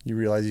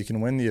realize you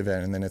can win the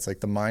event, and then it's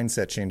like the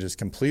mindset changes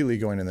completely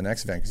going to the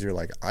next event, because you're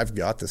like, I've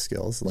got the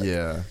skills. Like,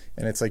 yeah.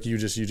 And it's like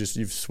you've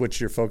switched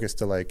your focus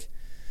to like,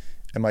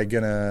 am I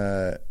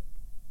gonna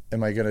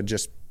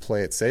just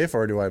play it safe,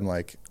 or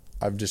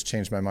I've just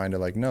changed my mind to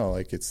like, no,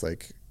 like it's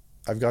like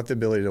I've got the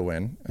ability to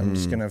win. I'm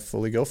just gonna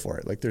fully go for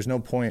it. Like there's no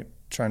point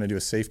trying to do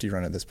a safety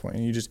run at this point.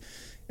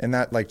 And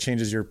that like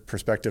changes your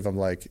perspective of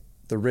like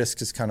the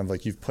risk is kind of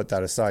like you've put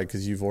that aside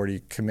because you've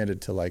already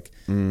committed to like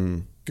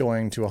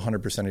going to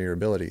 100% of your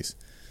abilities.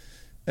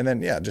 And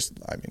then, yeah,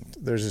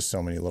 there's just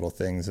so many little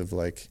things of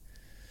like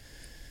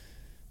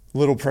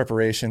little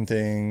preparation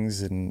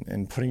things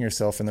and putting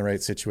yourself in the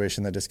right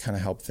situation that just kind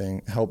of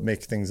help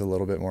make things a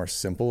little bit more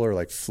simple or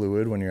like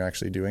fluid when you're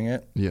actually doing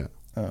it. Yeah.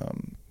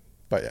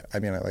 But yeah, I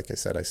mean, like I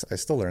said, I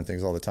still learn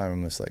things all the time.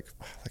 I'm just like,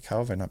 how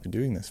have I not been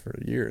doing this for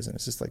years? And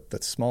it's just like the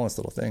smallest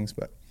little things.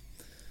 But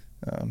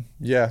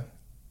yeah,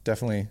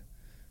 definitely,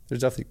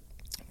 there's definitely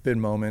been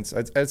moments.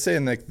 I'd say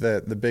in like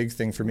the big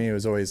thing for me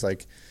was always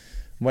like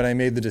when I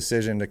made the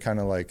decision to kind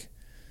of like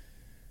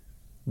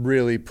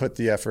really put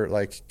the effort,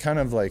 like kind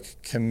of like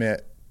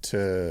commit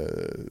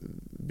to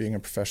being a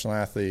professional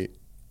athlete,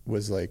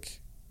 was like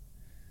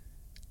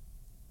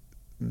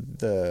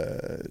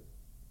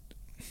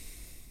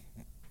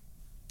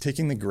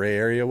taking the gray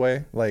area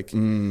away, like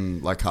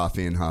half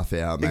in, half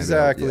out. Maybe.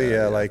 Exactly.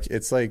 Yeah. Like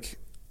it's like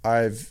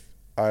I've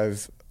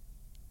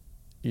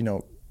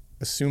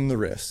assumed the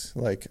risk.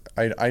 Like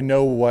I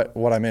know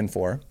what I'm in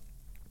for,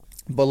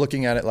 but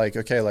looking at it like,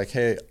 okay, like,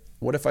 hey,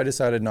 what if I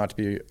decided not to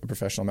be a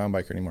professional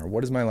mountain biker anymore?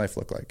 What does my life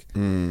look like?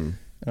 And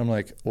I'm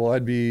like, well,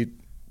 I'd be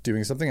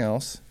doing something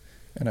else,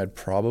 and I'd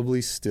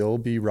probably still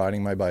be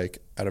riding my bike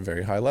at a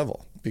very high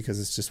level because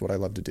it's just what I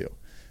love to do.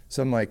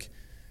 So I'm like,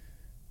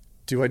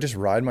 do I just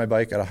ride my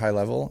bike at a high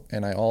level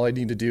and all I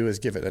need to do is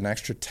give it an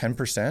extra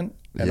 10%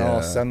 and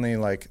all suddenly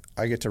like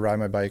I get to ride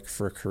my bike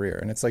for a career?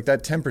 And it's like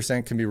that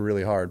 10% can be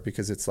really hard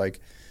because it's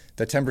like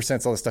that 10%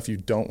 is all the stuff you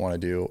don't want to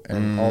do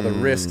and all the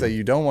risk that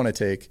you don't want to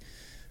take.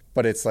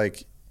 But it's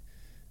like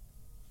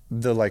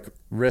the like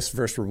risk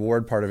versus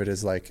reward part of it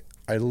is like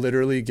I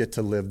literally get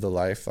to live the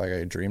life like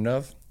I dreamed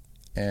of.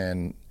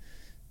 And,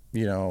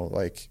 you know,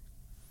 like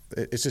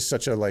it's just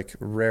such a like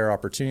rare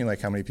opportunity.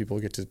 Like how many people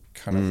get to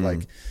kind of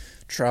like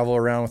travel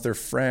around with their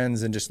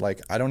friends and just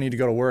like, I don't need to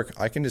go to work.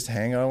 I can just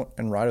hang out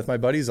and ride with my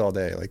buddies all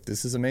day. Like,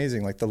 this is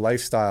amazing. Like the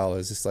lifestyle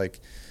is just like,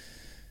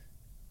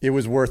 it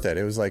was worth it.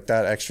 It was like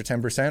that extra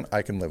 10%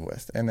 I can live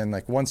with. And then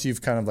like, once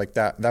you've kind of like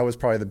that was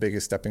probably the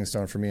biggest stepping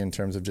stone for me in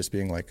terms of just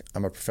being like,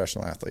 I'm a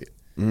professional athlete.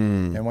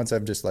 And once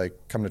I've just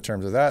like come to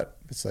terms with that,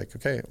 it's like,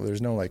 okay, well,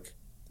 there's no like,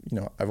 you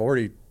know, I've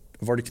already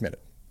committed.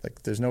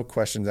 Like there's no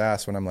questions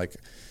asked when I'm like,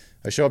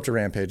 I show up to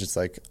Rampage. It's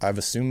like, I've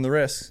assumed the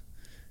risk.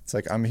 It's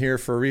like, I'm here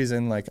for a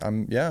reason. Like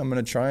I'm going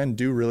to try and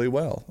do really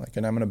well. Like,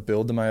 and I'm going to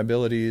build to my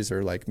abilities,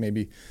 or like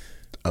maybe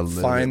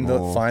find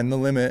the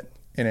limit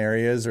in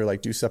areas, or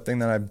like do something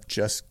that I've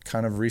just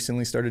kind of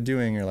recently started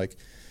doing, or like,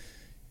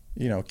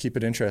 you know, keep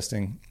it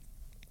interesting.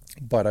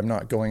 But I'm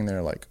not going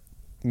there like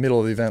middle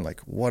of the event. Like,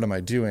 what am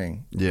I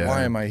doing? Yeah.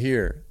 Why am I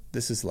here?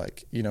 This is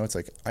like, you know, it's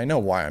like, I know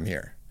why I'm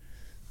here.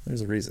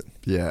 There's a reason.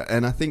 Yeah.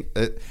 And I think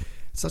it's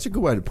such a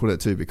good way to put it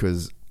too,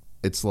 because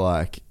it's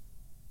like,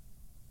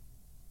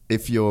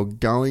 if you're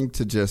going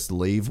to just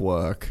leave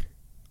work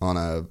on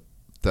a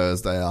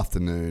Thursday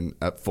afternoon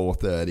at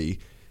 4:30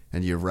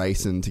 and you're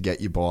racing to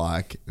get your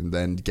bike and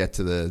then get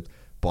to the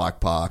bike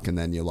park and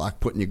then you're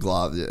like putting your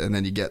glove and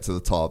then you get to the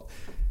top,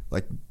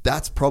 like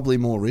that's probably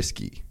more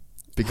risky.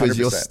 Because 100%.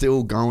 you're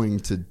still going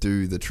to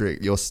do the trick.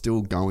 You're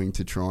still going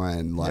to try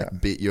and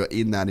you're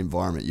in that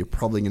environment. You're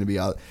probably going to be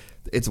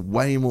it's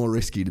way more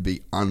risky to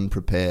be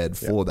unprepared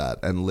for that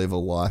and live a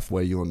life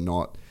where you're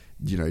not,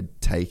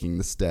 taking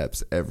the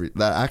steps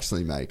that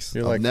actually makes.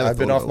 You're I've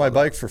been off my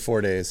bike for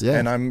 4 days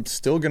and I'm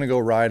still going to go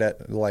ride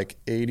at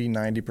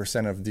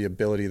 80-90% of the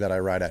ability that I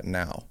ride at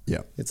now.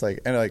 Yeah. It's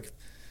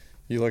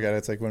you look at it,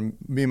 it's like when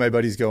me and my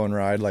buddies go and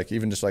ride,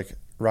 even just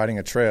riding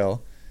a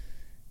trail.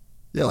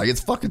 Yeah,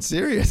 it's fucking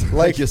serious.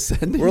 You're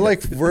sending.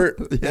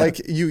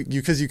 You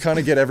because you kind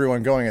of get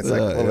everyone going. It's a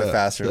little bit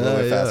faster, a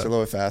little bit faster, a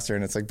little bit faster,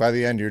 and it's by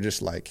the end you're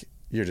just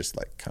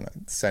kind of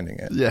sending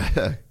it.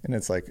 Yeah, and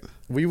it's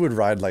we would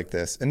ride like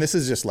this, and this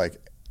is just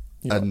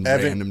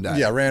random day.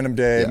 Yeah, random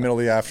day, middle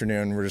of the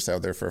afternoon. We're just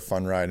out there for a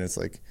fun ride, and it's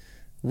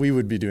we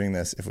would be doing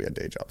this if we had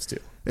day jobs too.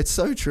 It's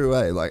so true,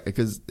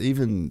 because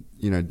even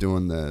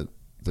doing the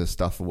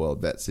stuff for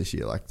World Vets this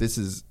year, this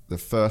is the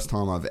first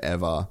time I've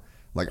ever.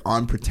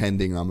 I'm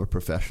pretending I'm a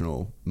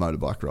professional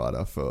motorbike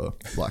rider for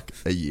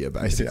a year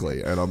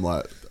basically. And I'm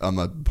a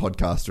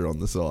podcaster on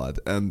the side.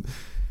 And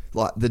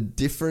the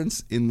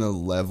difference in the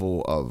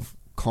level of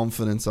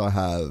confidence I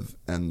have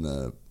and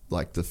the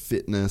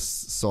fitness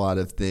side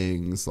of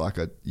things,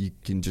 you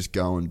can just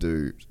go and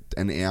do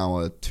an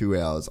hour, 2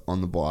 hours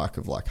on the bike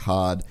of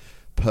hard,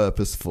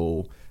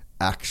 purposeful,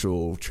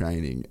 actual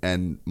training.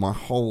 And my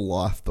whole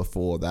life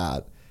before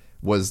that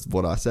was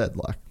what I said,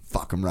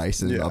 fuck, I'm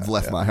racing. Yeah, I've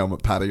left my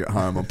helmet padding at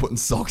home. I'm putting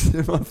socks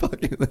in my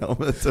fucking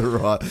helmet to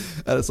ride.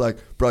 And it's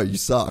bro, you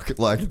suck.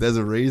 There's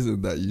a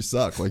reason that you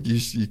suck.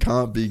 You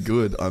can't be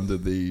good under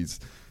these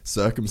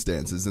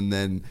circumstances. And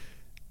then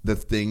the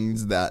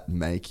things that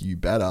make you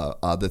better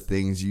are the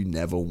things you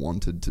never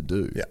wanted to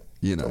do. Yeah.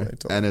 Totally.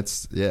 And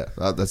it's,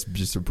 that's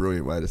just a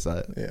brilliant way to say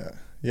it. Yeah.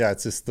 Yeah,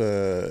 it's just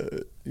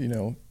the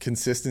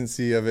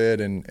consistency of it,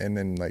 and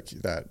then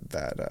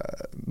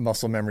that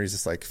muscle memory is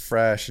just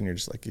fresh, and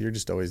you're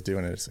just always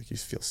doing it. It's you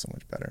feel so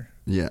much better.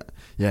 Yeah,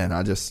 and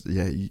I just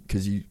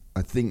because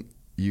I think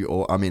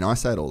I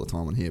say it all the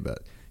time on here,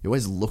 but you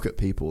always look at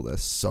people, they're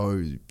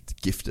so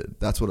gifted.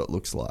 That's what it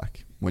looks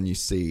like when you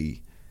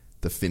see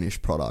the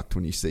finished product,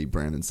 when you see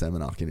Brandon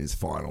Semenuk in his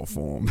final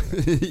form.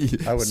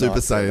 I would Super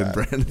not say Saiyan that.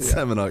 Brandon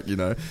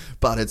Semenuk,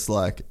 but it's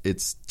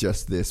it's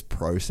just this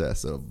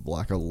process of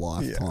a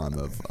lifetime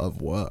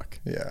of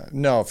work. Yeah,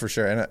 no, for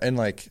sure. And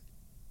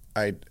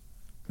I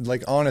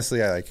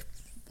honestly, I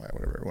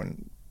whatever,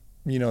 when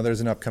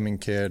there's an upcoming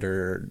kid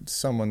or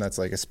someone that's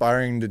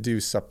aspiring to do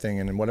something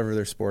and whatever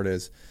their sport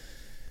is,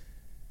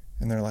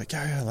 and they're well,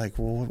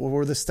 what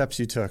were the steps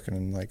you took?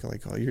 And I'm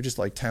oh, you're just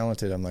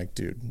talented. I'm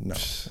dude, no.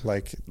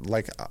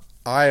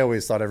 I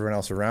always thought everyone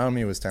else around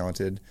me was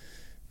talented,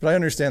 but I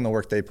understand the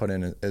work they put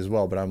in as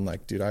well. But I'm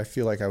dude, I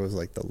feel I was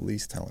the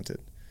least talented,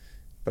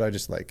 but I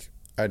just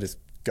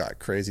got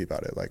crazy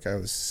about it. I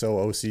was so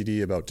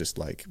OCD about just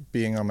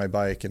being on my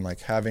bike and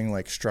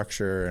having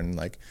structure and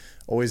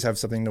always have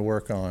something to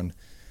work on.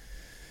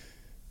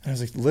 And I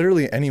was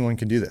literally anyone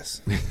can do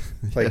this.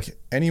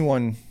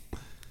 Anyone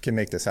can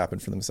make this happen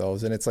for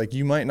themselves. And it's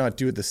you might not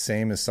do it the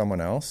same as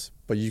someone else,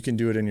 but you can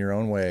do it in your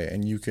own way,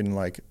 and you can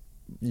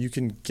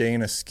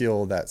gain a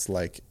skill that's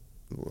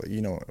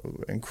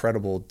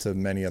incredible to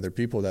many other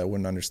people that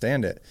wouldn't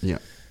understand it. Yeah.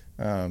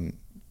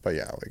 But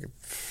yeah,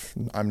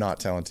 I'm not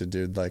talented,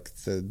 dude.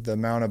 The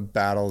amount of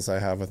battles I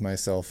have with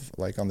myself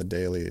on the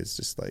daily is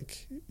just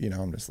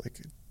I'm just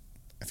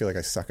I feel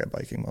I suck at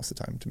biking most of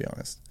the time, to be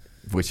honest.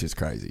 Which is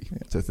crazy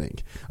to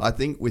think. I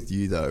think with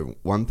you though,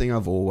 one thing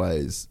I've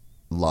always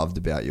loved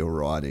about your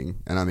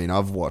riding, and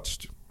I've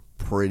watched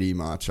pretty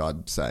much,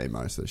 I'd say,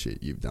 most of the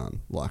shit you've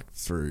done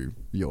through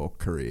your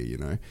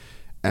career,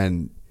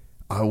 and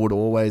I would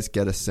always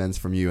get a sense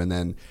from you, and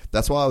then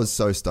that's why I was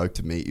so stoked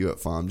to meet you at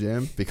Farm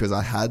Jam, because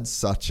I had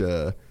such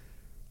a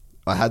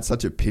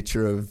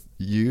picture of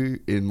you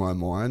in my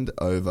mind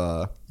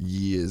over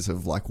years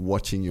of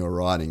watching your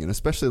riding, and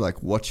especially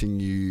watching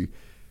you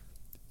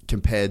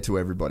compared to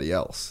everybody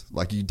else.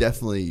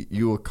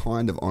 You were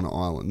kind of on an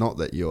island. Not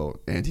that you're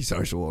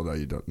antisocial, although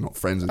you're not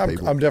friends with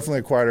people. I'm definitely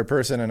a quieter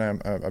person, and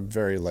I'm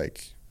very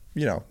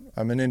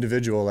I'm an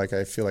individual.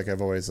 I feel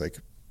I've always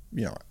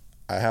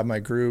I have my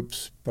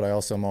groups, but I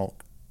also am all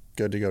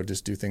good to go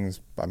just do things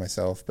by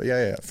myself. But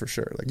yeah, for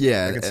sure. I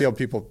can see how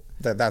people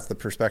that's the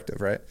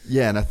perspective, right?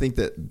 Yeah, and I think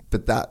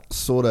that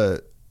sort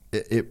of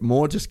it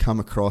more just come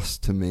across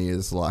to me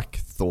as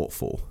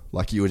thoughtful.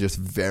 You were just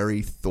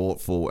very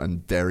thoughtful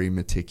and very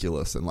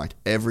meticulous, and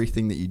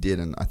everything that you did.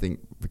 And I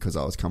think because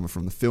I was coming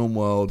from the film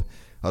world,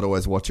 I'd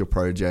always watch your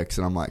projects,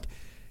 and I'm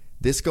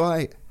this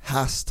guy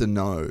has to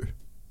know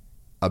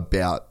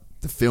about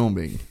the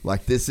filming.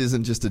 This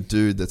isn't just a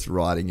dude that's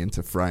riding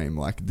into frame.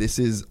 This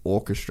is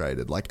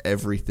orchestrated.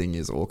 Everything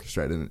is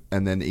orchestrated.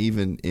 And then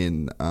even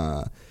in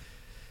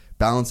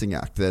Balancing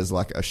Act, there's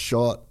a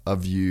shot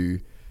of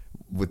you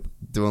with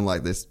doing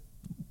this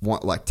one,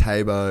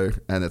 tabo,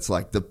 and it's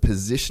the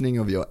positioning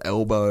of your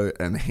elbow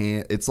and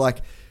hand. It's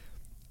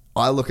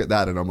I look at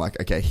that and I'm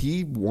like, okay,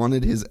 he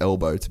wanted his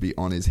elbow to be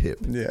on his hip,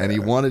 and he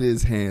wanted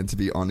his hand to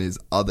be on his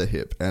other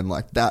hip, and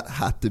like that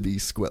had to be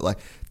square. Like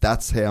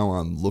that's how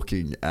I'm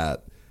looking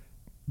at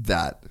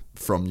that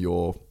from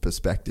your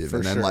perspective.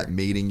 And then like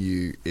meeting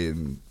you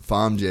in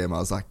Farm Jam, I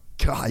was like,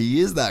 God, he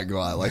is that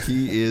guy. Like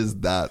he is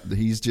that.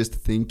 He's just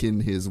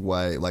thinking his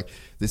way. Like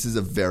this is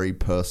a very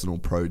personal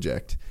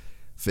project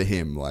for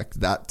him. Like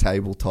that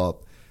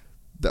tabletop.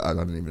 I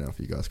don't even know if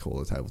you guys call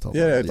it a tabletop.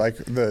 Yeah, like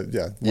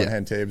the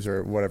one-hand tapes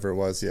or whatever it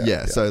was.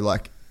 Yeah. So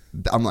like,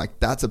 I'm like,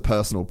 that's a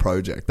personal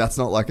project. That's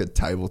not like a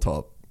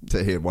tabletop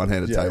to him,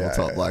 one-handed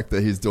tabletop. Like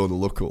that he's doing to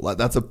look cool. Like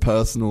that's a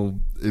personal,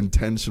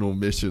 intentional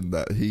mission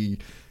that he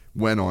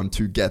went on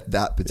to get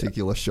that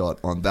particular shot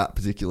on that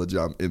particular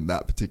jump in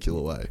that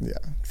particular way. Yeah,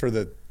 for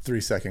the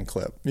 3-second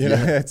clip. You know,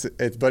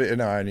 it's but you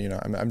know,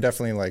 I'm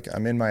definitely like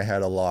I'm in my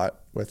head a lot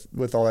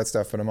with all that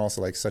stuff, but I'm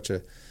also like such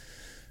a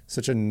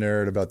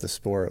nerd about the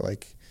sport.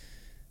 Like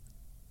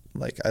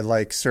I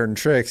like certain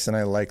tricks and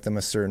I like them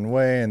a certain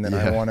way, and then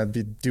I want to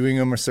be doing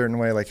them a certain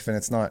way. Like if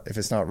it's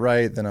not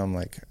right, then I'm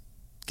like,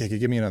 okay,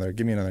 give me another.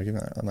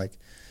 I'm like,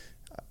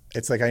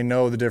 it's like I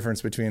know the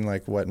difference between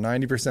like what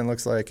 90%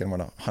 looks like and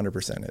what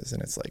 100% is,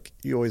 and it's like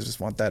you always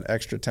just want that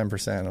extra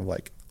 10% of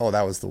like, oh,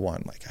 that was the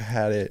one. Like I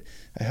had it,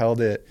 I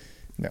held it,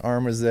 my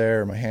arm was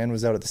there, my hand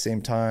was out at the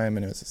same time,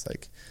 and it was just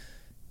like,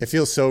 it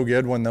feels so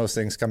good when those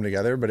things come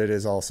together, but it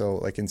is also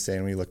like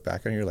insane when you look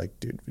back and you're like,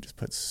 dude, we just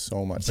put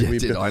so much.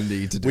 Like,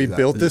 we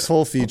built this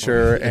whole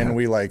feature and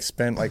we like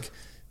spent like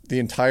the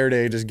entire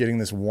day just getting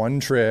this one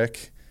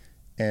trick,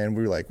 and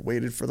we like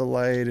waited for the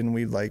light, and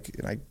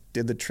I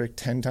did the trick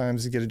 10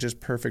 times to get it just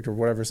perfect or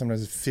whatever,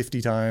 sometimes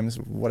 50 times,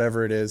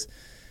 whatever it is.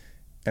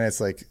 And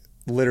it's like,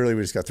 literally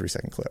we just got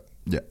 3-second clip.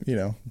 Yeah. You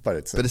know, but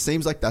it's but it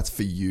seems like that's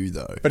for you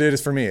though. But it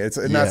is for me. And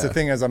that's the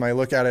thing, as I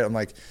look at it, I'm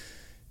like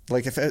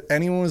if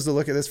anyone was to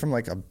look at this from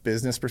like a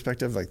business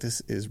perspective, like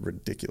this is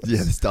ridiculous. Yeah,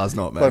 this does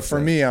not make sense. But for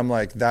sense. me, I'm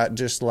like, that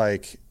just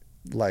like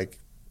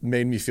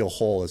made me feel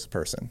whole as a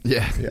person.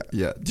 Yeah.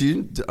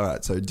 All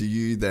right. So do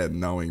you then,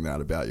 knowing that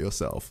about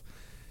yourself,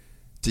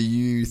 do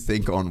you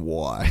think on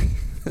why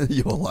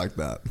you're like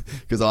that?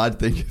 Because I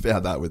think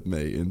about that with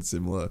me in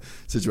similar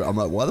situations. I'm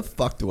like, why the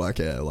fuck do I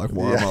care? Like,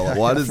 why am I like,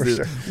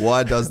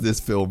 why does this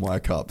fill my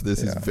cup?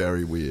 This is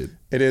very weird.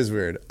 It is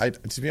weird.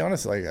 To be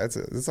honest, like that's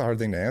a hard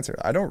thing to answer.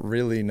 I don't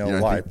really know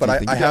why, but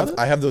I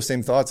have those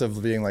same thoughts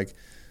of being like,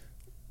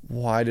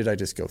 why did I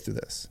just go through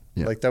this?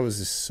 Yeah. Like that was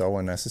just so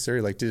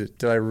unnecessary. Like,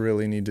 did I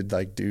really need to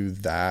like do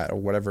that or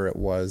whatever it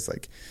was?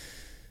 Like,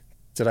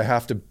 did I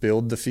have to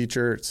build the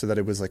feature so that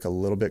it was like a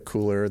little bit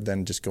cooler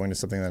than just going to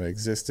something that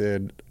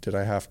existed? Did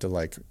I have to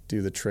like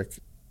do the trick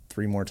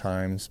 3 more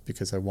times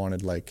because I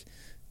wanted like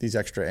these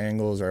extra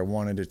angles, or I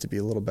wanted it to be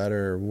a little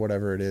better, or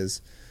whatever it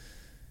is?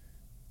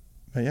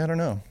 But yeah, I don't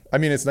know. I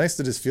mean, it's nice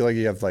to just feel like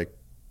you have like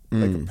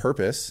a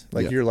purpose.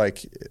 Like you're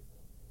like,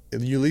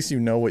 at least you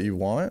know what you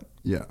want.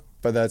 Yeah.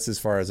 But that's as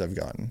far as I've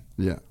gotten.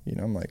 Yeah. You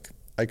know, I'm like,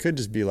 I could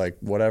just be like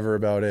whatever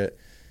about it.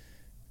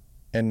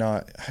 And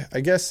not, I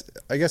guess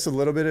a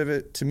little bit of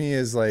it to me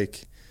is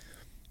like,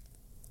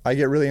 I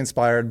get really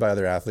inspired by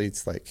other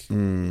athletes, like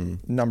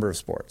number of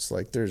sports.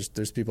 Like there's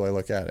people I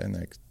look at and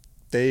like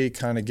they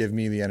kind of give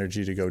me the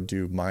energy to go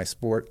do my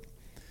sport.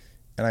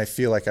 And I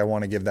feel like I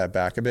want to give that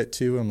back a bit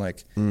too. I'm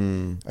like,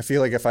 I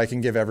feel like if I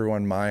can give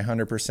everyone my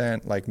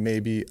 100%, like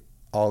maybe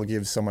I'll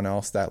give someone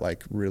else that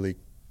like really,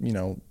 you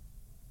know,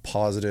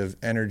 positive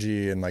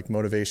energy and like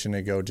motivation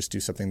to go just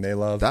do something they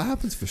love. That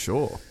happens for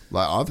sure.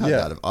 Like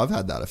I've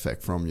had that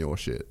effect from your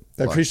shit.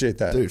 I appreciate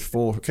that, dude.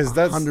 Because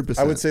that's 100%.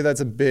 I would say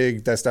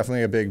that's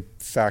definitely a big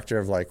factor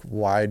of like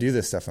why I do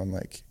this stuff. I'm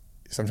like,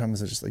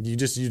 sometimes it's just like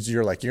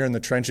you're in the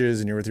trenches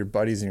and you're with your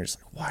buddies and you're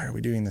just like, why are we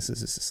doing this?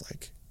 Is this just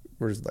like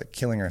we're just like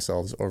killing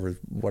ourselves over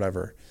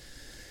whatever?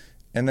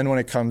 And then when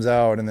it comes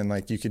out and then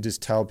like you could just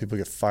tell people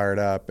get fired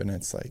up, and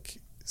it's like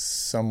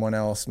someone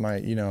else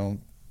might, you know,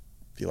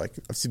 be like,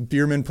 I've seen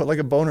Bierman put like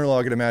a boner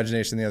log at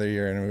Imagination the other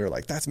year, and we were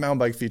like, that's mountain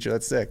bike feature,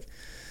 that's sick,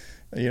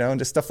 you know, and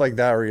just stuff like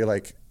that where you're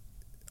like,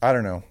 I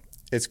don't know,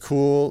 it's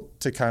cool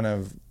to kind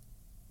of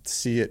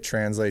see it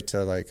translate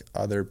to like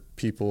other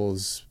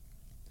people's,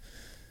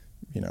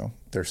 you know,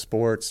 their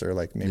sports, or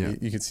like maybe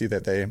you could see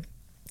that they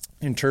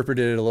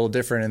interpreted it a little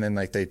different, and then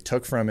like they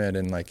took from it,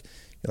 and like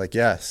you're like,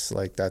 yes,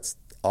 like that's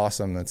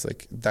awesome, that's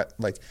like that,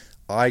 like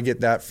I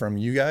get that from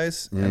you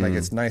guys, and like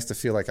it's nice to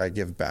feel like I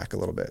give back a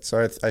little bit.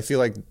 So I feel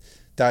like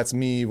that's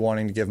me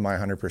wanting to give my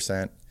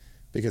 100%,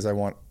 because I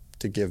want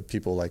to give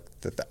people like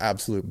the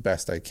absolute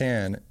best I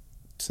can,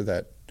 so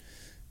that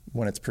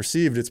when it's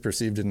perceived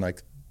in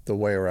like the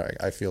way where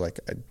I feel like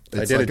I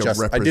did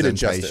adjust it.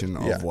 Representation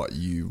of what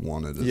you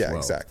wanted as well. Yeah,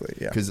 exactly.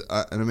 Yeah. Because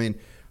and I mean,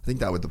 I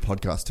think that with the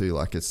podcast too,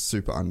 like it's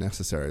super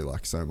unnecessary,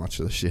 like so much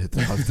of the shit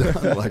that I've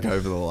done like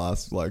over the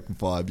last like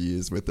 5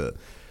 years with it.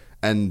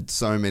 And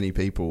so many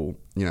people,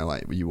 you know,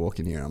 like you walk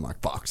in here and I'm like,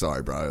 fuck,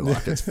 sorry, bro.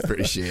 Like, it's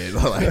pretty shit.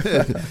 Like,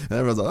 and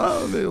everyone's like,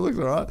 oh, it looks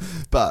all right.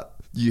 But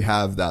you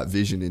have that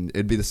vision, and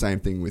it'd be the same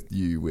thing with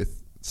you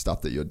with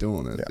stuff that you're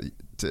doing.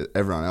 to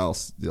everyone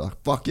else, you're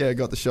like, fuck yeah, I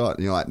got the shot.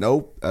 And you're like,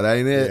 nope, that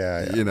ain't it.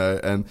 Yeah. You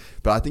know,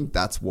 but I think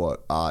that's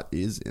what art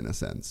is in a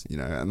sense, you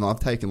know. And I've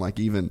taken, like,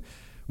 even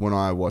when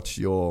I watch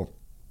your,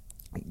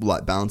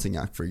 like, balancing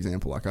act, for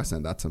example, like, I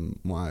send that to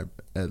my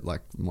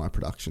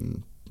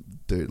production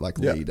dude, like,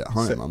 lead at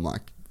home. I'm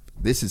like,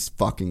 this is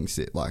fucking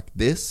sick. Like,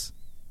 this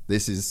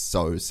is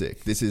so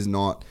sick. It's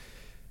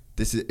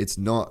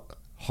not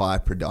high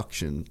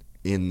production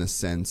in the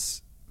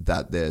sense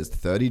that there's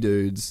 30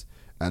 dudes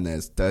and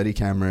there's 30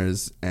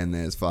 cameras and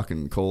there's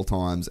fucking call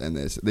times and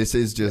this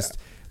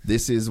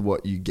is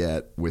what you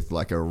get with,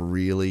 like, a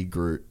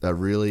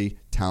really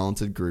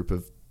talented group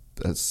of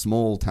a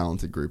small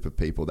talented group of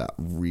people that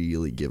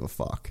really give a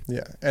fuck.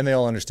 Yeah, and they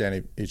all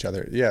understand each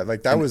other. Yeah,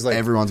 like that was like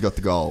everyone's got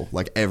the goal.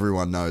 Like,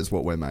 everyone knows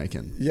what we're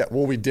making. Yeah,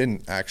 well, we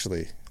didn't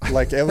actually.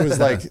 Like, it was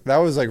like that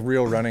was like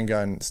real run and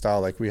gun style.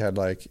 Like, we had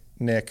like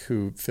Nick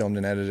who filmed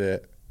and edited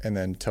it, and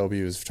then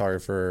Toby was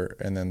photographer,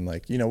 and then,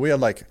 like, you know, we had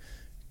like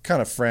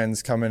kind of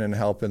friends come in and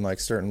help in like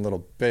certain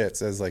little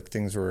bits as like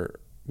things were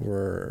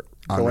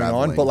going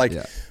on.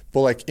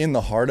 But like in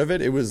the heart of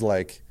it, it was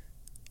like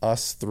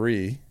us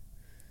three.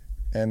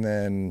 And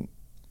then,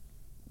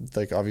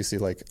 like, obviously,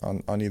 like,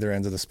 on either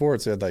ends of the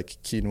sports, I had, like,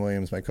 Keaton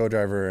Williams, my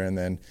co-driver, and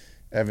then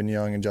Evan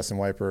Young and Justin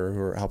Wiper, who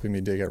are helping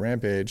me dig at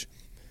Rampage.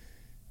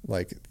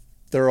 Like,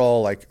 they're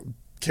all, like,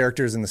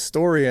 characters in the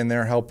story, and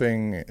they're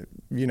helping,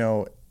 you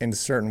know, in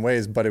certain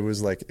ways. But it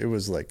was like,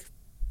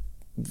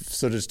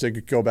 so just to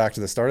go back to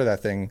the start of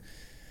that thing,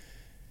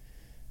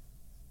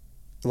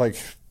 like,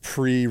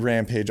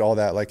 pre-Rampage, all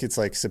that, like, it's,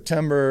 like,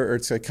 September, or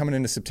it's, like, coming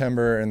into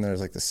September, and there's,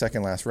 like, the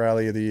second last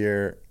rally of the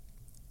year.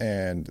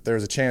 And there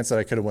was a chance that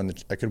I could win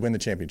the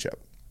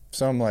championship.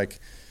 So I'm like,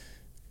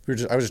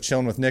 I was just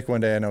chilling with Nick one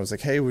day, and I was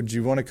like, hey, would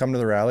you want to come to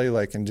the rally,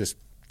 like, and just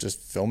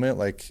film it?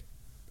 Like,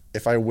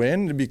 if I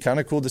win, it'd be kind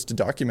of cool just to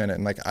document it.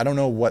 And, like, I don't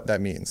know what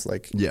that means.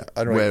 Like,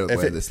 I don't know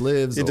where this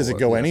lives. Does it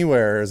go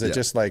anywhere? Or is it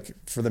just like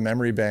for the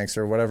memory banks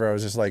or whatever? I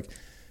was just like,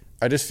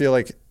 I just feel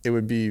like it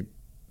would be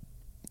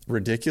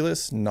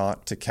ridiculous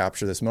not to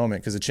capture this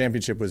moment, because the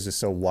championship was just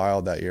so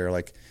wild that year.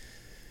 Like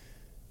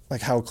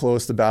how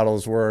close the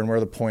battles were and where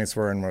the points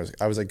were. And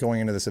I was like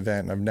going into this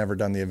event, and I've never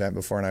done the event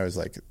before. And I was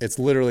like, it's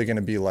literally going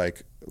to be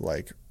like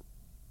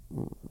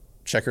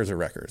checkers or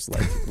wreckers,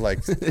 like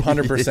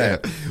 100%.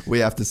 Yeah, we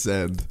have to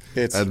send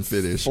and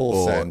finish,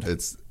 or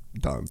it's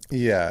done.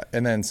 Yeah.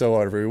 And then so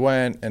whatever, we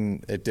went,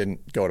 and it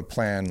didn't go to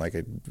plan. Like,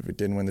 it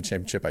didn't win the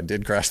championship. I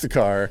did crash the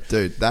car.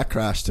 Dude, that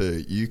crash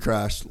too. You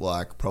crashed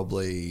like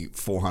probably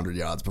 400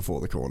 yards before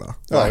the corner.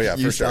 Like,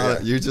 for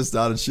sure. You just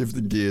started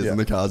shifting gears, and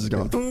the car's just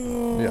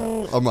going.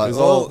 Yeah. I'm like,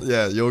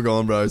 you're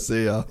gone, bro.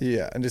 See ya.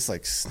 Yeah. And just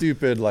like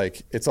stupid,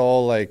 like it's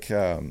all like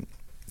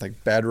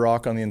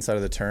bedrock on the inside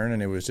of the turn.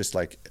 And it was just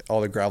like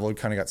all the gravel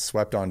kind of got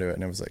swept onto it.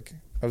 And it was like,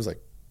 I was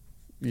like,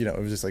 you know,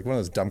 it was just like one of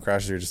those dumb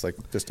crashes. You're just like,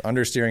 just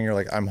understeering. You're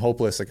like, I'm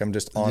hopeless. Like, I'm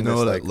just on this. You know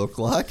what like, it looked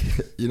like?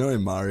 You know,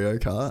 in Mario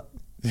Kart?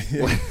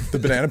 The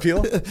banana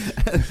peel?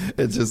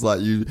 It's just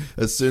like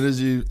as soon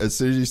as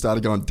you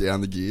started going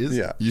down the gears,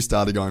 you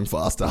started going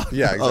faster.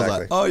 Yeah, exactly. I was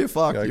like, oh, you're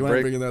fucked. Like, you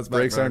ain't bringing those back.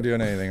 Brakes aren't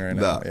doing anything right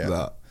now.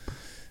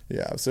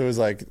 Yeah. So it was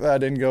like, that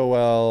didn't go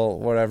well,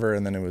 whatever.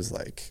 And then it was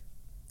like,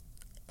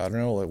 I don't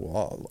know, like,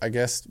 well, I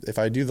guess if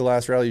I do the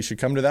last rally, you should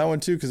come to that one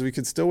too, because we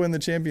could still win the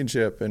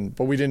championship.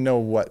 But we didn't know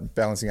what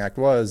balancing act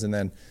was. And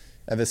then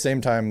at the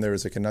same time, there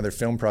was like another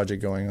film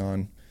project going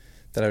on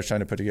that I was trying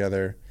to put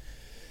together.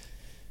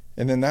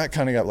 And then that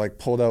kind of got like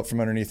pulled out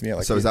from underneath me.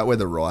 So is that where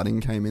the riding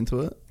came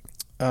into it?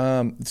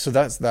 So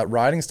that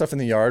riding stuff in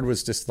the yard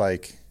was just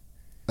like,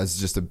 as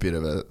just a bit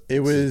of it.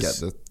 It was get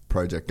the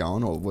project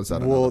going, or was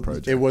that another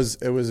project? It was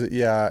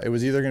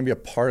either going to be a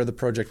part of the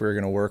project we were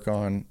going to work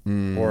on,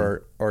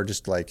 or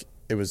just like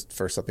it was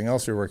for something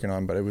else we were working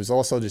on. But it was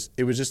also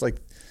just like,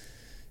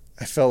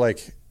 I felt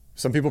like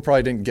some people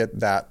probably didn't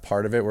get that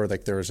part of it, where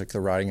like there was like the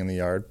riding in the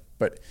yard,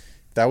 but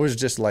that was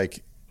just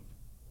like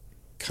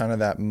kind of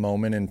that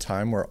moment in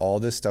time where all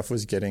this stuff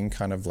was getting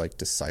kind of like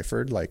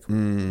deciphered. Like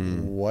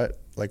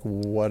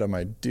what am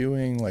I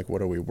doing? Like,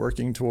 what are we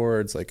working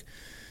towards? Like,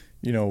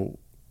 you know,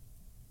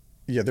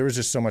 yeah, there was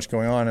just so much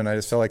going on. And I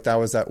just felt like that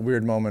was that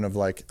weird moment of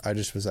like, I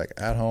just was like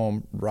at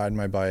home riding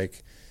my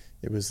bike.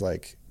 It was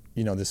like,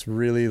 you know, this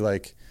really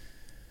like,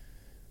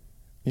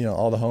 you know,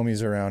 all the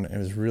homies around. It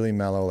was really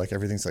mellow. Like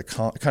everything's like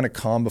kind of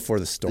calm before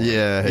the storm.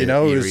 Yeah. You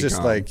know, it was just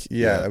calm. Like,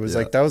 it was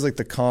like, that was like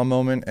the calm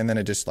moment. And then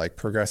it just like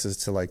progresses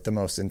to like the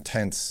most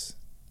intense,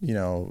 you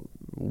know,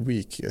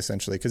 week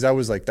essentially. Cause that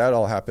was like, that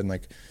all happened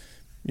like,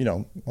 you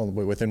know,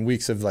 within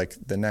weeks of like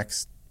the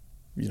next,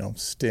 you know,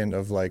 stint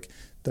of like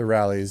the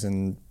rallies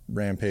and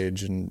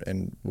Rampage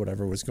and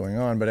whatever was going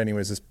on. But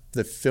anyways,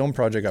 the film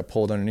project got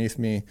pulled underneath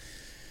me.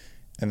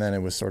 And then it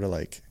was sort of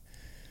like,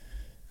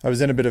 I was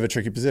in a bit of a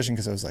tricky position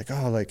because I was like,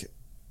 oh, like,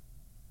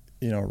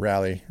 you know,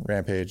 rally,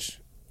 Rampage,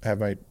 I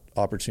have my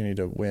opportunity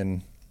to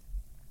win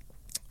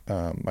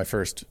my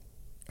first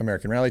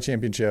American Rally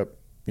Championship,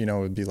 you know,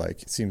 it would be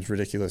like, it seems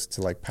ridiculous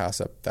to like pass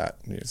up that.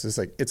 It's just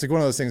like, it's like one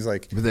of those things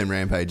like. But then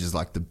Rampage is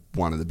like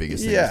one of the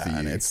biggest things for you.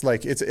 And it's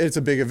like, it's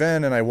a big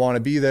event and I want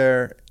to be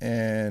there.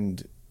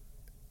 And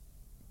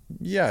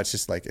yeah, it's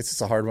just like, it's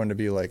just a hard one to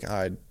be like,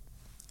 I'm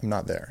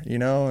not there, you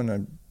know?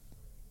 And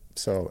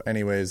so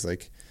anyways,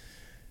 like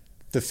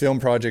the film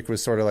project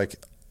was sort of like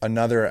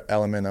another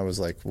element that was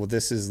like, well,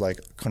 this is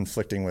like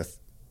conflicting with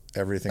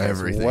everything as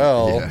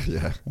well.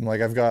 Yeah. I'm like,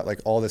 I've got like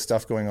all this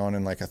stuff going on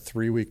in like a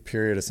 3-week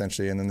period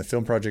essentially. And then the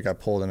film project got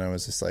pulled and I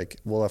was just like,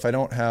 well, if I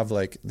don't have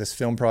like this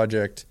film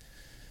project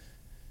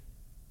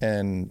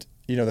and,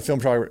 you know, the film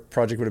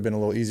project would have been a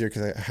little easier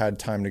because I had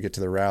time to get to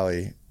the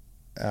rally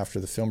after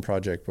the film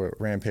project, but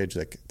Rampage,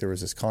 like there was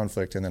this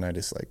conflict. And then I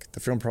just like the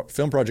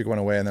film project went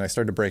away and then I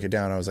started to break it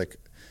down. I was like,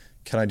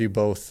 can I do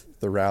both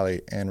the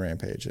rally and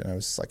Rampage? And I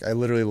was like, I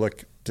literally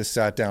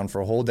sat down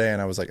for a whole day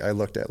and I was like, I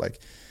looked at like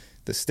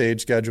the stage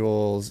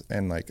schedules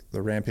and like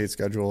the Rampage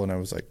schedule and I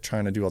was like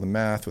trying to do all the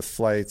math with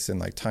flights and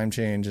like time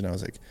change and I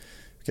was like,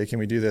 okay, can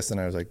we do this?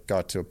 And I was like,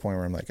 got to a point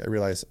where I'm like, I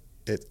realized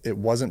it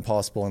wasn't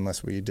possible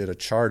unless we did a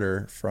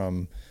charter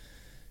from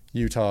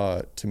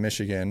Utah to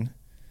Michigan.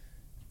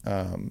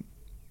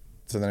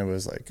 So then it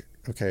was like,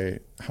 okay,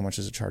 how much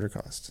does a charter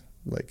cost?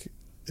 Like,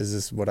 is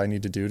this what I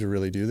need to do to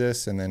really do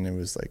this? And then it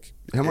was like,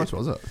 how much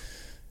was it?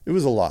 It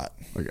was a lot.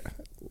 Okay.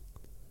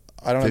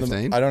 I don't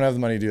have the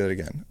money to do that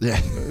again. Yeah.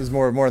 It was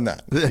more than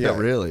that. Yeah,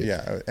 really?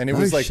 Yeah. And it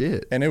was like,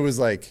 and it was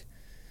like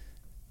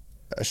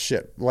a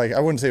ship. Like, I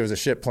wouldn't say it was a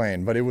ship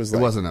plane, but it was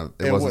like, it wasn't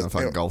a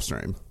fucking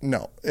Gulfstream.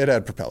 No, it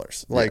had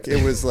propellers. Like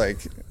it was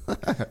like,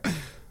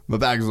 my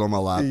bag was on my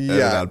lap. Yeah.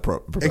 It had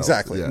propellers.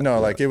 Exactly. Yeah,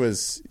 no, like it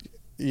was,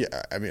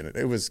 I mean,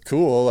 it was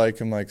cool. Like,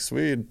 I'm like,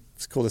 sweet.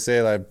 It's cool to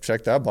say that I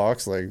checked that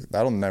box. Like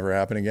that'll never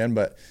happen again.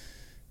 But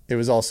it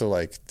was also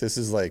like, this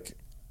is like,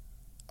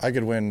 I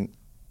could win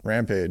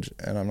Rampage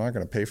and I'm not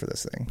going to pay for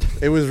this thing.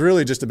 It was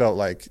really just about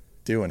like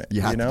doing it.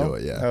 You have know? to do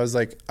it, yeah. I was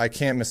like, I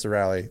can't miss the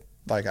rally.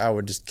 Like I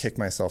would just kick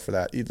myself for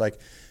that. Like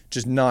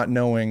just not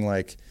knowing,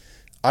 like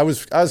I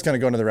was kind of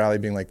going to the rally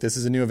being like, this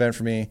is a new event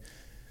for me.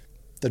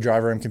 The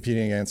driver I'm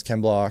competing against, Ken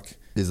Block,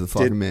 is the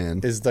fucking man.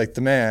 Is like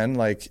the man,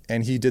 like,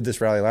 and he did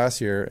this rally last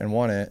year and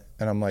won it.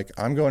 And I'm like,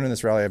 I'm going in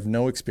this rally. I have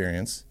no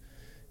experience.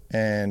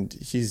 And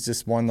he's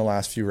just won the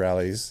last few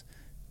rallies.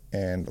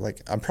 And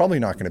like, I'm probably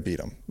not going to beat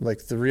him.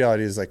 Like the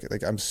reality is like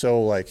I'm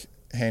so like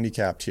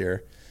handicapped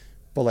here,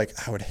 but like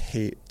I would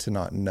hate to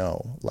not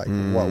know like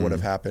what would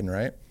have happened.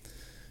 Right.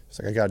 It's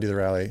like, I got to do the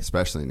rally.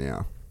 Especially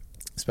now.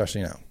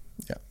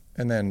 Yeah.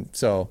 And then,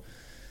 so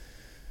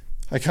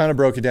I kind of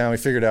broke it down. We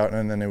figured out.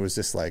 And then it was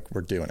just like, we're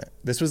doing it.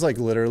 This was like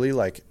literally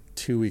like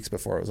 2 weeks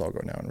before it was all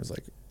going down. It was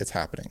like, it's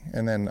happening.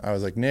 And then I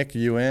was like, Nick,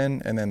 you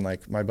in? And then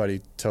like my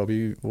buddy,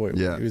 Toby, he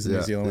was in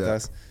New Zealand with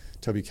us.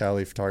 Toby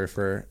Cowley,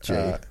 photographer.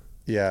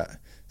 Yeah,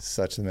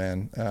 such a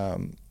man.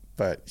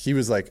 But he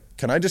was like,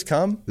 can I just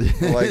come?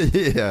 Like,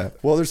 yeah.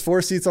 Well, there's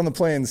 4 seats on the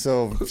plane,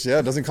 so yeah,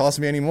 it doesn't cost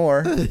me any more.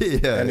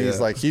 And he's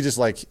like, he just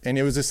like, and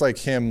it was just like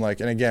him,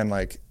 like, and again,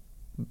 like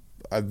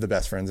the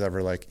best friends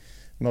ever, like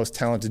most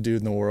talented dude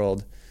in the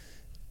world.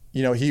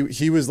 You know,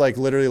 he was like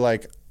literally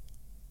like,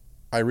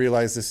 I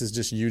realize this is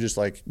just you just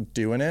like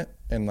doing it.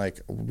 And like,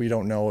 we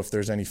don't know if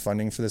there's any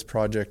funding for this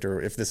project or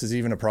if this is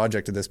even a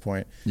project at this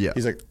point. Yeah.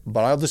 He's like,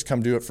 but I'll just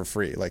come do it for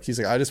free. Like, he's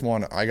like,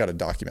 I got to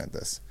document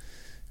this.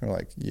 And we're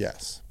like,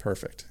 yes,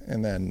 perfect.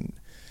 And then,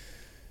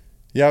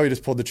 yeah, we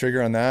just pulled the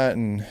trigger on that.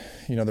 And,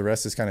 you know, the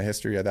rest is kind of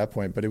history at that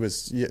point. But it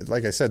was,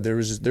 like I said, there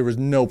was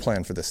no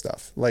plan for this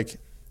stuff. Like,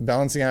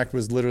 balancing act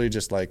was literally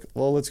just like,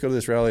 well, let's go to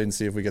this rally and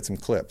see if we get some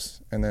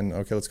clips. And then,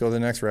 okay, let's go to the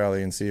next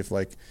rally and see if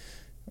like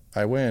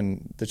I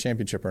win the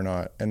championship or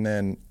not. And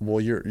then, well,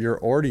 you're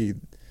already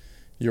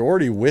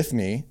with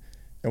me,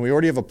 and we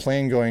already have a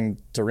plane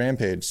going to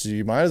Rampage, so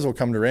you might as well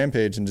come to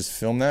Rampage and just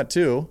film that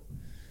too.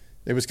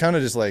 It was kind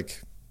of just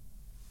like,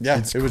 yeah,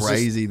 it's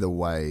crazy the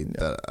way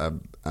that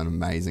an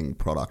amazing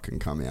product can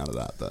come out of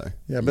that, though.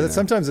 Yeah, but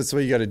sometimes that's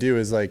what you got to do.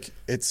 Is like,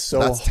 it's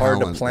so hard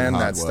to plan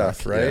that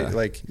stuff, right? Yeah.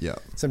 Like, yeah.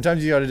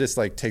 Sometimes you got to just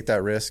like take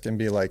that risk and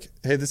be like,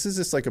 hey, this is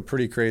just like a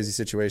pretty crazy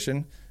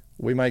situation.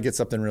 We might get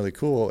something really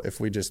cool if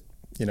we just,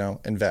 you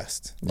know,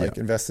 invest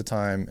the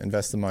time,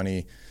 invest the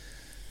money.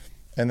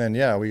 And then,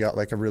 yeah, we got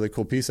like a really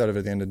cool piece out of it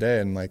at the end of the day,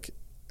 and like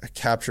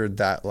captured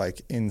that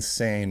like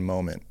insane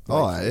moment.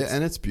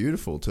 And it's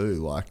beautiful too,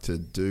 like to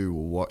do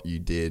what you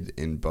did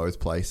in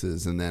both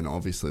places. And then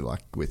obviously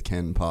like with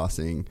Ken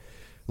passing,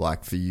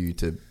 like for you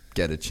to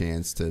get a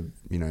chance to,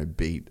 you know,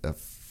 beat a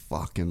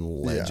fucking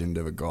legend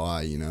of a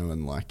guy, you know,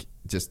 and like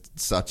just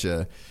such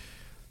a,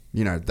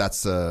 you know,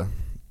 that's a,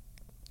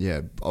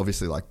 yeah,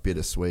 obviously like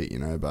bittersweet, you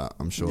know, but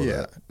I'm sure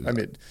I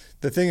mean,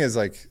 the thing is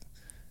like,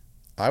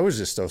 I was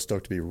just so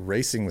stoked to be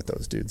racing with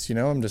those dudes, you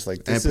know. I'm just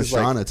like, this is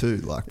Pashana like, too,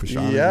 like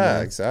Pashana. Yeah,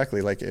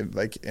 exactly. Like,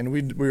 and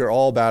we were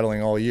all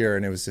battling all year,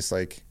 and it was just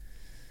like,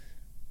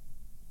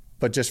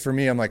 but just for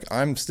me, I'm like,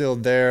 I'm still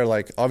there.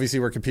 Like, obviously,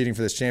 we're competing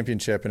for this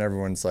championship, and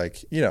everyone's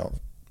like, you know,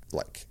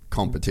 like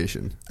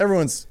competition.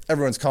 Everyone's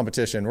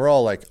competition. We're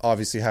all like,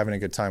 obviously having a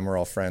good time. We're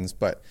all friends,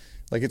 but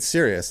Like it's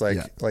serious.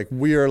 Like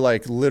we are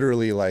like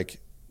literally like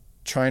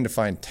trying to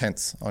find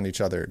tents on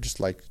each other, just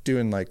like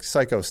doing like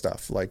psycho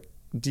stuff, like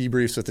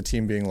debriefs with the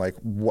team being like,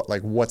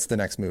 what's the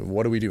next move?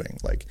 What are we doing?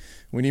 Like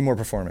we need more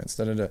performance.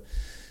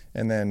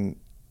 And then,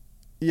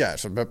 yeah.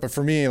 So, but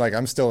for me, like,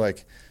 I'm still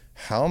like,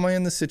 how am I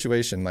in this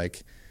situation?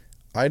 Like,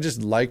 I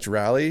just liked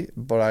rally,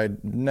 but I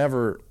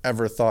never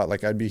ever thought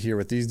like I'd be here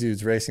with these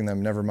dudes racing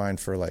them, never mind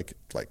for like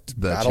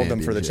battled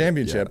them for the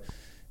championship. Yeah.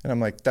 And I'm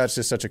like, that's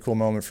just such a cool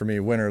moment for me,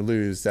 win or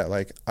lose, that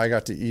like I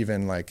got to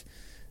even like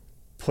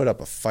put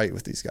up a fight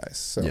with these guys.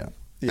 So yeah.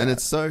 And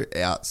it's so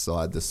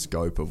outside the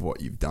scope of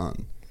what you've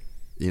done.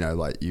 You know,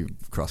 like you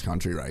cross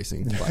country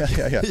racing,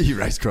 like you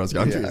raced cross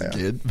country as a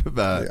kid,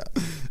 but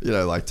you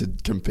know, like to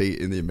compete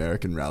in the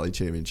American Rally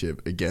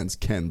Championship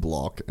against Ken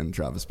Block and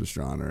Travis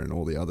Pastrana and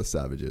all the other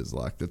savages,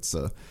 like there's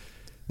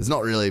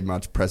not really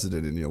much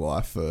precedent in your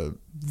life for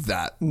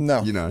that.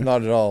 No, you know,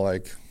 not at all.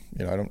 Like,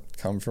 you know, I don't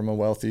come from a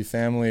wealthy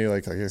family.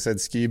 Like I said,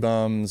 ski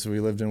bums. We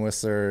lived in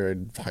Whistler,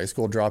 high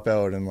school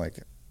dropout, and like,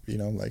 you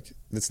know, like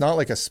it's not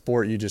like a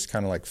sport you just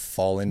kind of like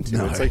fall into.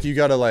 No. It's like you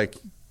gotta like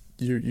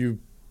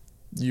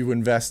you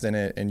invest in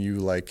it, and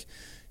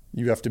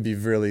you have to be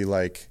really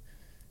like,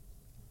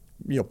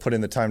 you know, put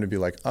in the time to be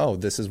like, oh,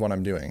 this is what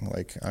I'm doing.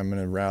 Like I'm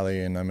going to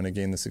rally and I'm going to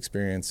gain this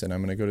experience and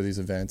I'm going to go to these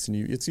events.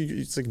 And it's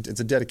like,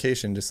 it's a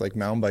dedication, just like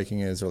mountain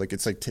biking is, or like,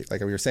 it's like,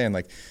 like we were saying,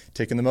 like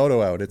taking the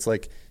moto out. It's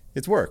like,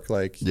 it's work.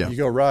 Like you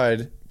go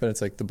ride, but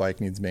it's like the bike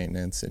needs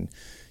maintenance, and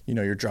you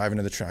know, you're driving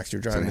to the tracks,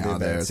 you're driving to the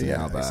events.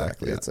 Yeah,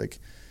 exactly. Yeah. It's like,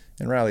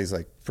 and rally's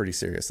like pretty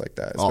serious like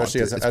that,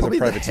 especially as a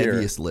privateer. The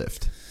heaviest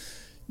lift.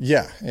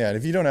 Yeah. And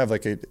if you don't have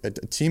like a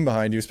team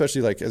behind you,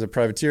 especially like as a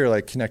privateer,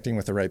 like connecting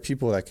with the right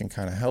people that can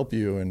kind of help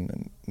you.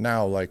 And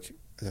now like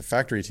as a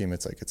factory team,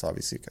 it's like, it's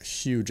obviously like a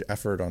huge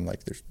effort on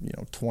like, there's, you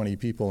know, 20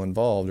 people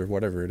involved or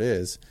whatever it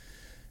is.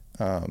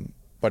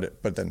 But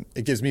then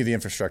it gives me the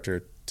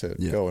infrastructure to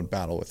go and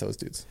battle with those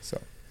dudes. So,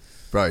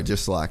 bro,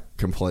 just like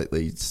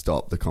completely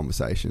stop the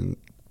conversation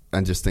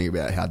and just think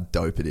about how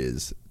dope it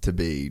is to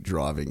be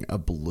driving a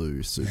blue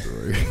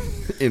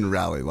Subaru in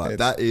rally. Like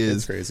that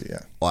is crazy,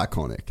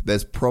 iconic.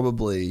 There's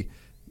probably,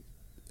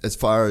 as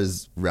far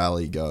as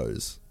rally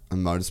goes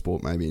and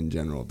motorsport maybe in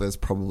general, there's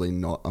probably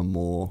not a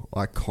more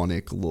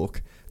iconic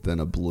look than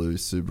a blue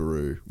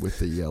Subaru with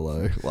the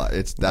yellow. Like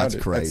that's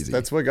crazy.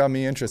 That's what got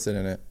me interested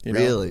in it. You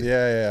know? Really?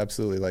 Yeah,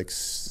 absolutely. Like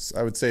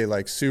I would say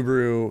like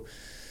Subaru,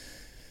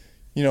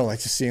 you know, like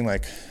just seeing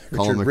like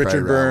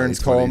Richard Burns,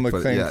 Colin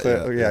McLean,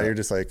 you're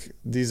just like,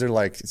 these are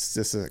like, it's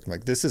just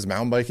like this is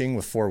mountain biking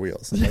with four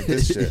wheels. Like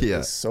this shit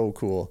is so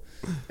cool.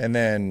 And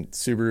then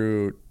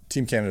Subaru,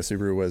 Team Canada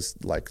Subaru was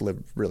like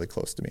lived really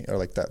close to me, or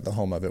like that the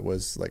home of it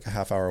was like a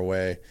half hour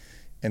away,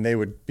 and they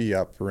would be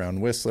up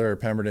around Whistler,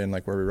 Pemberton,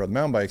 like where we rode the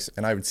mountain bikes,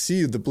 and I would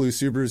see the blue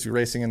Subarus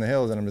racing in the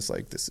hills, and I'm just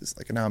like, this is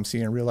like, now I'm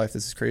seeing in real life,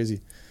 this is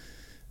crazy.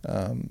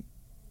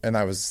 And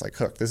I was like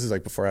hooked. This is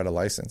like before I had a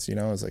license, you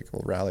know. I was like,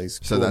 well, rally's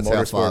cool. So that's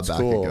how far back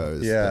cool. it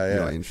goes. Yeah,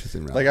 You're interested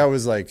in rally. Like I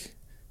was like,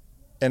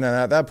 and then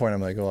at that point, I'm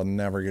like, well, I'll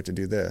never get to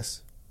do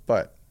this.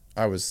 But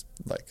I was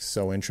like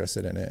so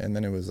interested in it. And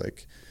then it was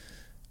like,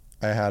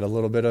 I had a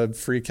little bit of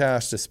free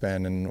cash to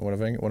spend, and what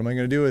am I going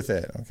to do with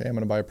it? Okay, I'm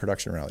going to buy a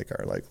production rally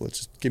car. Like, let's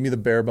just give me the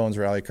bare bones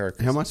rally car.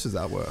 How much is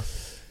that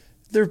worth?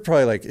 They're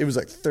probably like, it was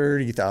like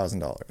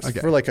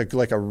 $30,000 for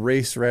like a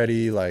race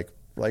ready, like,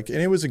 and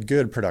it was a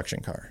good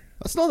production car.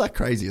 That's not that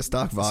crazy. A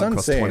stock Varg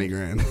costs 20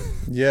 grand.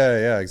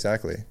 Yeah,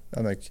 exactly.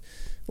 I'm like,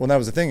 well, that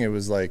was the thing. It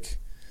was like,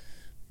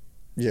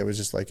 it was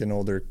just like an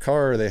older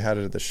car. They had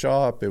it at the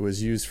shop. It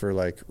was used for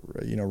like,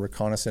 you know,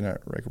 reconnaissance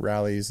at like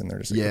rallies, and they're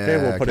just like, okay,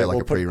 we'll put it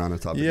like a pre-runner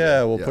type.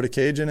 We'll put a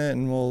cage in it,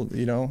 and we'll,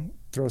 you know,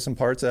 throw some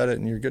parts at it,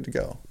 and you're good to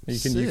go. You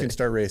can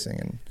start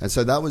racing. And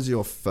so that was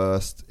your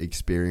first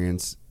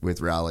experience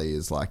with rally.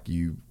 Is like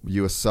you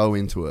were so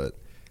into it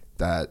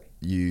that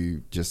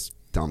you just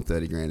dumped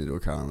 30 grand into a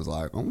car and was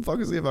like, I'm gonna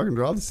fucking see if I can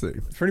drive this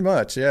thing. Pretty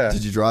much, yeah.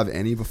 Did you drive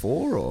any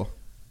before, or?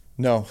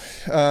 No.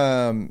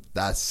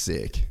 That's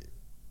sick.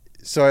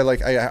 So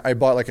I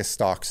bought like a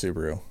stock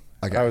Subaru.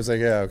 Okay. I was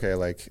like, yeah, okay,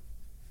 like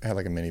I had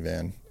like a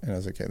minivan, and I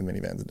was like, okay, the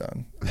minivan's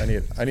done. I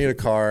need a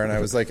car, and I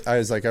was like,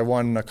 I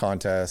won a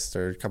contest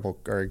or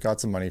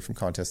got some money from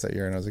contests that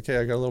year, and I was like, okay,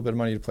 I got a little bit of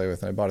money to play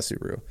with, and I bought a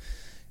Subaru.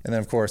 And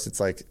then of course it's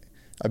like,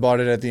 I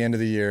bought it at the end of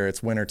the year.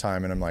 It's winter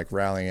time, and I'm like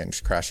rallying it and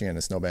just crashing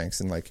into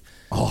snowbanks and like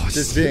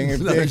just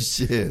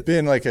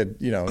being like a,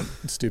 you know,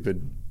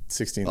 stupid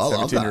 16,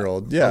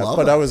 17-year-old. Yeah,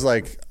 but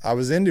that. I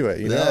was into it,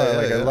 you know.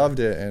 I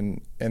loved it,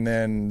 and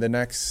then the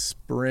next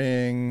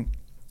spring,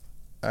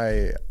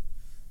 I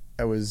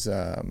was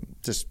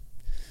just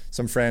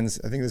some friends.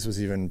 I think this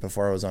was even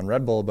before I was on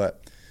Red Bull,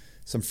 but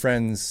some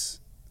friends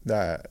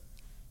that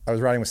I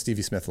was riding with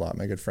Stevie Smith a lot.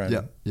 My good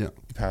friend, he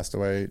passed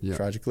away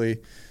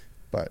tragically,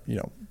 but you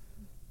know.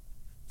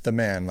 The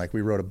man, like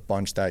we rode a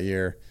bunch that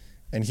year,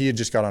 and he had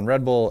just got on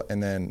Red Bull,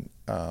 and then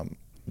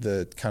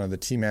the kind of the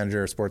team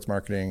manager, sports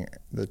marketing,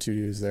 the two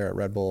dudes there at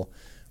Red Bull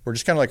were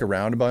just kind of like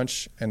around a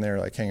bunch, and they were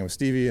like hanging with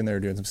Stevie, and they were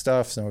doing some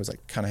stuff. So I was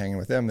like kind of hanging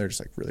with them. They're just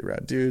like really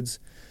rad dudes.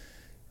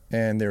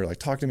 and they were like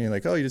talking to me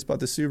like, oh, you just bought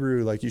this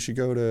Subaru, like you should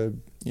go to,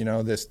 you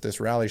know, this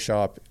rally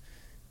shop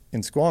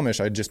in Squamish.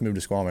 I just moved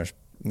to Squamish,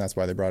 and that's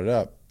why they brought it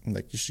up. I'm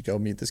like, you should go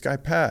meet this guy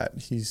Pat.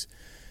 He's,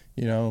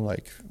 you know,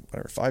 like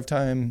whatever,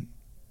 5-time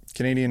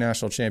Canadian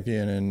national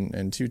champion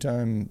and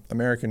 2-time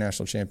American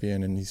national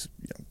champion, and he's,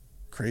 you know,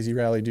 crazy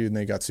rally dude, and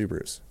they got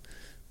Subarus.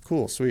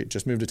 Cool, sweet.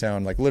 Just moved to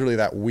town. Like literally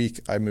that week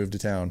I moved to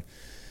town.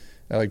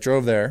 I like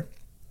drove there,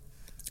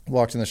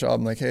 walked in the shop.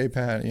 I'm like, hey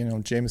Pat, you know,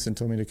 Jameson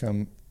told me to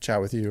come chat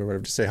with you or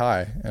whatever, just say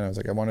hi. And I was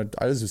like,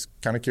 I was just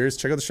kind of curious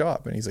to check out the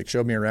shop. And he's like,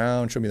 showed me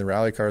around, showed me the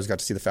rally cars, got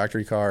to see the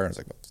factory car. And I was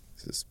like, well,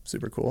 this is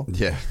super cool.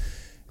 Yeah.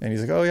 And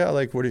he's like, oh yeah,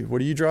 like what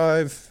do you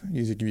drive?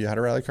 He's like, have you had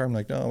a rally car? I'm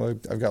like, no,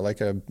 I've got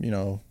like a, you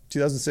know,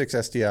 2006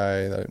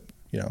 SDI that,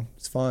 you know,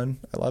 it's fun.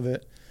 I love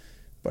it,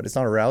 but it's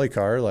not a rally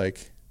car.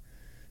 Like,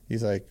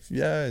 he's like,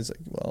 yeah. He's like,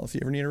 well, if you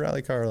ever need a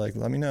rally car, like,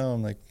 let me know.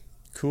 I'm like,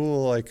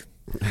 cool. Like,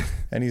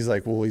 and he's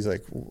like,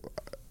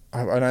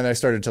 and I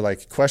started to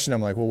like question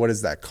him, like, well, what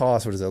does that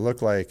cost? What does it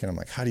look like? And I'm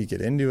like, how do you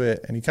get into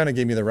it? And he kind of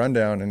gave me the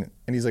rundown, and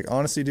he's like,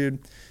 honestly, dude,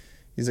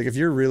 he's like, if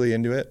you're really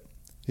into it,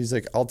 he's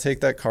like, I'll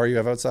take that car you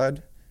have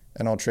outside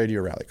and I'll trade you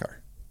a rally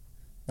car.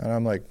 And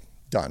I'm like,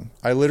 done.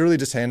 I literally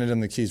just handed him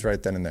the keys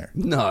right then and there.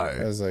 No.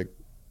 I was like,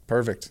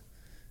 perfect.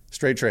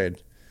 Straight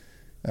trade.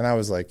 And I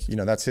was like, you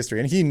know, that's history.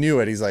 And he knew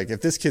it. He's like,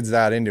 if this kid's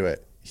that into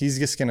it, he's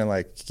just going to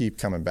like keep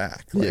coming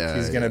back. Like,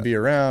 he's going to be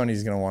around.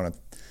 He's going to want to,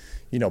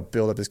 you know,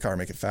 build up his car,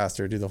 make it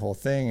faster, do the whole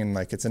thing. And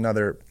like, it's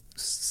another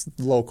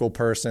local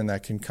person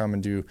that can come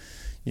and do,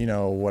 you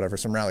know, whatever,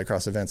 some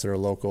rallycross events that are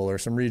local or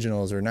some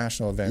regionals or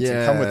national events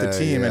and come with the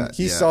team. And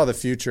he saw the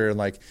future and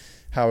like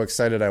how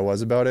excited I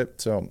was about it.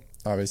 So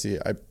obviously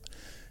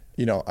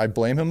I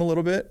blame him a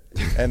little bit.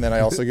 And then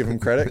I also give him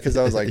credit because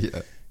I was like,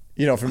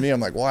 you know, for me, I'm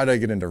like, why did I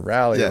get into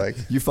rally? Yeah, like,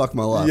 you fucked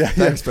my life.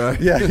 Thanks, bro.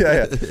 Yeah. But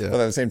at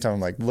the same time,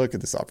 I'm like, look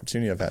at this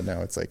opportunity I've had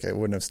now. It's like I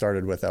wouldn't have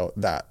started without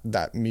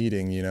that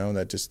meeting, you know,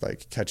 that just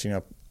like catching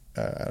up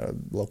at a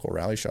local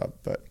rally shop.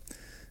 But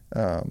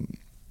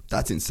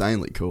that's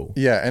insanely cool.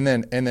 Yeah, and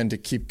then to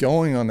keep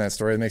going on that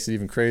story, it makes it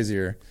even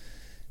crazier.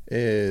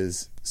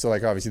 Is so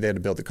like obviously they had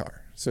to build the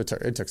car, so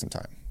it took some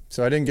time.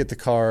 So I didn't get the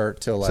car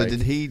till like. So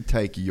did he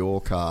take your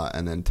car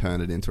and then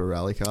turn it into a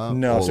rally car?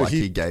 No, or so like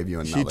he gave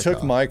you another car? He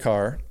took my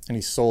car and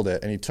he sold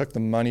it, and he took the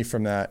money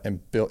from that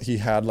and built. He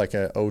had like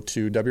a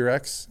 02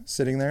 WRX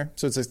sitting there,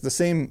 so it's like the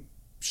same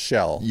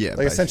shell. Yeah,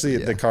 like essentially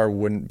the car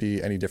wouldn't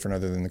be any different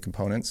other than the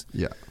components.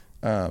 Yeah.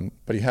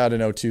 But he had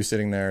an 02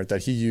 sitting there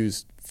that he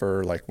used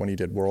for like when he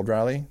did World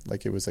Rally,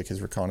 like it was like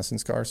his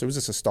reconnaissance car. So it was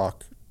just a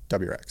stock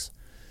WRX.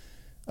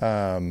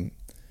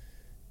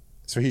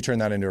 So he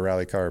turned that into a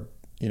rally car.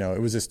 You know,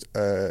 it was just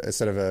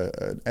instead of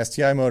an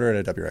STI motor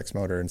and a WRX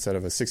motor, instead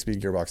of a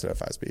 6-speed gearbox at a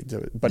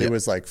 5-speed. But it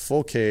was like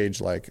full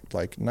cage, like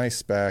nice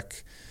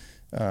spec.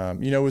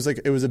 You know,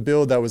 it was a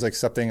build that was like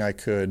something I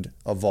could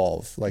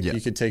evolve. Like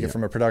you could take it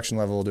from a production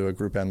level to a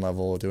Group N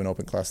level to an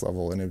open class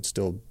level, and it would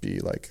still be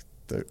like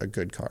a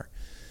good car.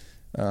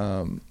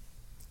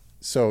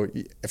 So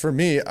for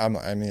me,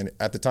 I mean,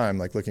 at the time,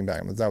 like looking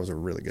back, that was a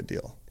really good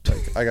deal.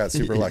 Like I got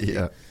super lucky.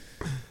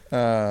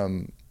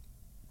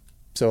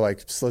 So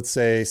like, let's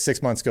say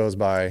 6 months goes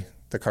by,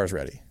 the car's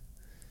ready.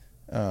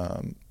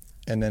 And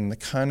then the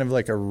kind of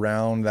like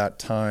around that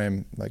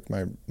time, like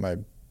my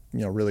you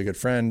know, really good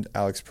friend,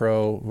 Alex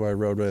Pro, who I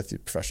rode with,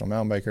 professional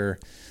mountain biker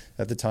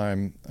at the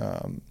time,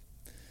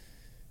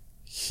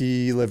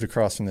 he lived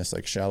across from this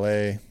like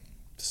chalet,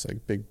 just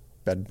like big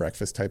bed and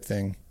breakfast type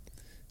thing.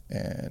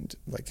 And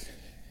like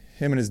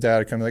him and his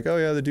dad are kind of like, oh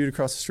yeah, the dude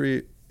across the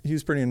street, he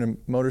was pretty into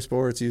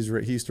motorsports. He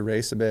used to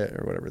race a bit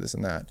or whatever, this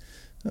and that.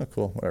 Oh,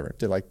 cool, whatever.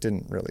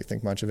 Didn't really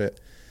think much of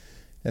it.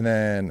 And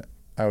then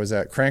I was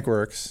at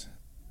Crankworks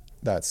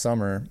that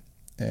summer,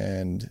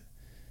 and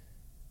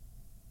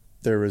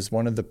there was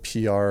one of the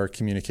PR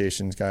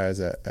communications guys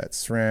at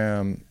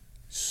SRAM,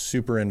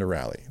 super into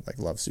rally, like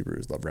love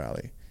Subarus, love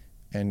rally.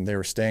 And they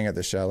were staying at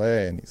the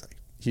chalet, and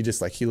he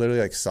literally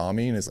like saw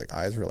me, and his like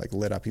eyes were like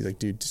lit up. He's like,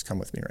 dude, just come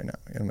with me right now.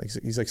 And I'm like,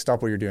 he's like,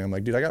 stop what you're doing. I'm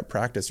like, dude, I got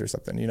practice or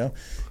something, you know?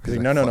 He's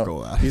like,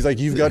 no. He's like,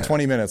 you've got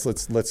 20 minutes.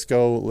 Let's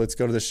go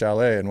to the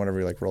chalet. And whenever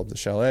we like rolled up the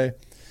chalet,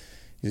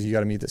 he's like, you got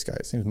to meet this guy.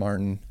 His name's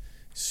Martin.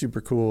 Super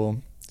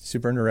cool,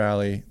 super into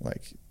rally.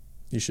 Like,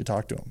 you should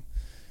talk to him.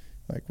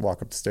 Like,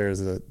 walk up the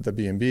stairs of the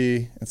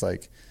B&B. It's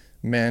like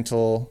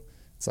mantle.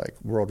 It's like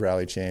world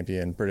rally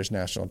champion, British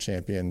national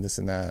champion, this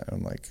and that. And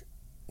I'm like,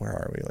 where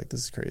are we? Like,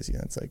 this is crazy.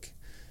 And it's like,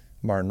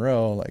 Martin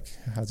Rowe, like,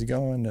 how's he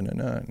going? And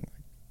like,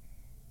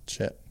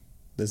 shit,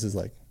 this is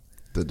like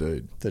the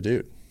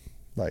dude.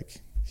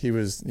 Like, he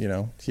was, you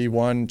know, he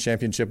won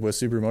championship with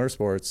Subaru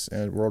Motorsports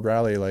and World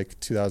Rally like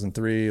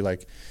 2003,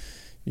 like,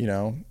 you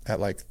know,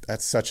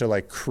 at such a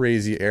like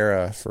crazy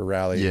era for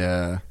rally.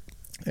 Yeah.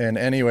 And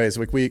anyways,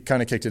 like we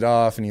kind of kicked it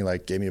off, and he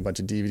like gave me a bunch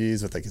of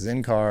DVDs with like his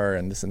in-car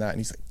and this and that. And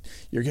he's like,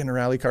 you're getting a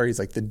rally car? He's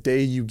like, the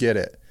day you get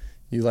it,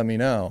 you let me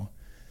know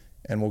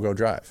and we'll go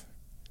drive.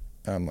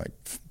 I'm like,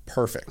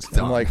 perfect.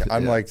 I'm like,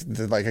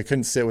 I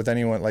couldn't sit with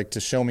anyone like to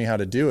show me how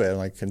to do it.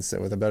 Like, couldn't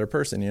sit with a better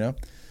person, you know?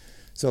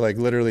 So like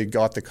literally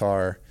got the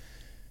car,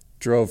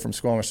 drove from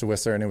Squamish to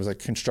Whistler, and it was like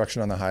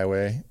construction on the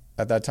highway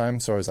at that time.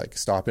 So I was like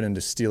stopping and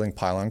just stealing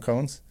pylon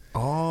cones.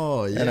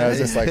 Oh, yeah. And I was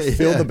just like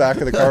filled the back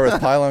of the car with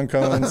pylon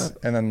cones,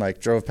 and then like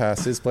drove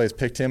past his place,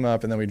 picked him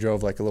up, and then we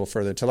drove like a little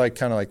further to like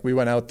kind of like we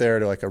went out there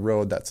to like a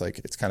road that's like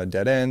it's kind of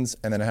dead ends,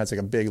 and then it has like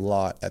a big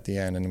lot at the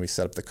end, and we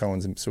set up the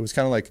cones, and so it was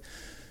kind of like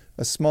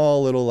a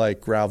small little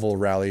like gravel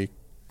rally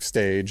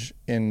stage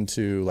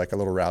into like a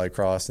little rally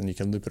cross, and you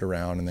can loop it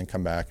around and then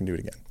come back and do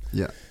it again.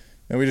 Yeah.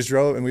 And we just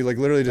drove, and we like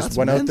literally just That's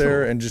went mental. out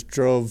there and just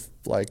drove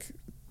like,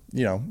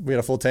 you know, we had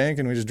a full tank,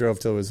 and we just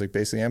drove till it was like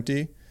basically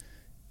empty,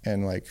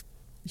 and like.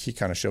 He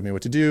kind of showed me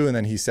what to do, and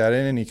then he sat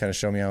in and he kind of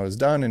showed me how it was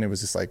done, and it was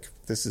just like,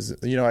 this is,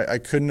 you know, I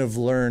couldn't have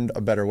learned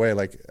a better way.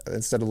 Like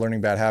instead of learning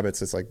bad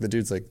habits, it's like the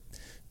dude's like,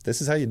 this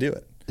is how you do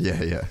it.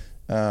 Yeah,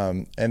 yeah.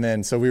 And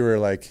then so we were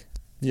like,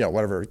 yeah,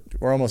 whatever,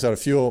 we're almost out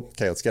of fuel.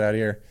 Okay, let's get out of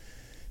here.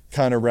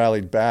 Kind of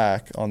rallied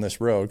back on this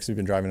road because we've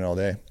been driving it all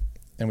day,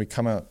 and we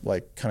come out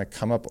like kind of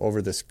come up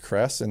over this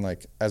crest, and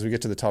like as we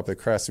get to the top of the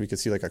crest, we could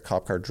see like a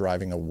cop car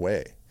driving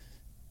away,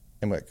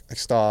 and like I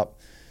stop,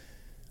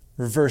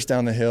 reverse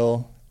down the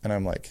hill. And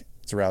I'm like,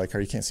 it's a rally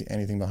car. You can't see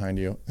anything behind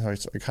you.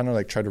 So I kind of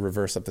like tried to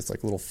reverse up this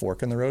like little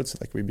fork in the road, so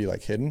like we'd be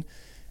like hidden.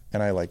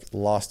 And I like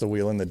lost a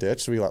wheel in the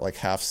ditch, so we got like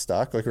half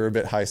stuck. Like we were a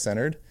bit high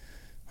centered.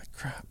 Like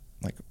crap.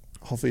 Like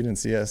hopefully you didn't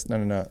see us.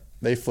 No.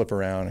 They flip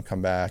around and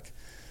come back.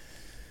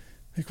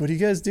 Like, what are you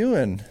guys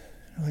doing?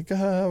 We're like,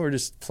 we're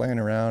just playing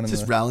around.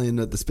 Just rallying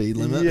at the speed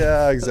limit.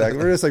 Yeah,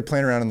 exactly. We're just like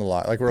playing around in the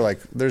lot. Like we're like,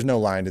 there's no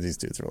line to these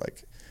dudes.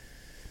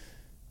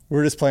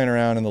 We're just playing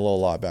around in the little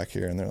lot back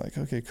here, and they're like,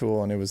 okay,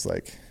 cool. And it was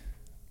like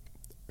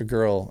a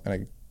girl and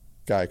a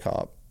guy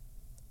cop,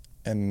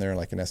 and they're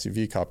like an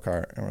SUV cop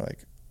car, and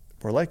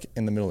we're like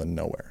in the middle of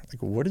nowhere.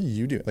 Like, what are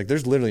you doing? Like,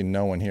 there's literally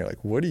no one here.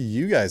 Like, what are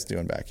you guys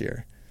doing back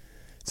here?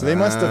 So they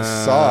must have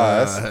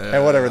saw us,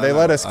 and whatever, they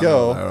let us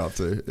go. They're up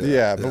to.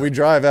 Yeah, but we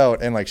drive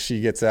out, and like she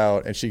gets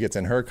out, and she gets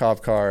in her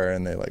cop car,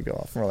 and they like go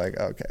off. And we're like,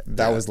 okay,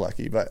 that was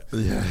lucky. But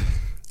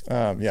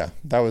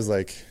that was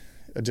like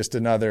just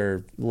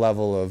another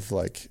level of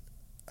like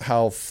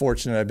how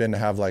fortunate I've been to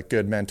have like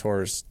good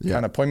mentors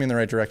kind of point me in the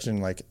right direction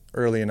like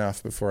early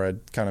enough before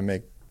I'd kind of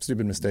make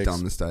stupid mistakes.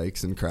 Dumb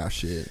mistakes and crash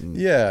shit. And,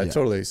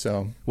 totally.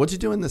 So what'd you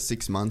do in the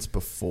 6 months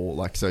before?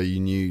 Like, so you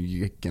knew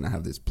you were going to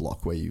have this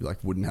block where you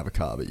like wouldn't have a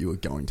car, but you were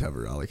going to have a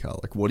rally car.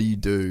 Like, what do you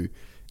do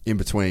in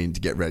between to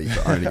get ready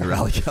for owning a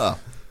rally car?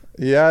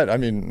 Yeah, I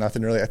mean,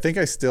 nothing really. I think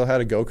I still had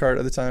a go-kart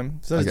at the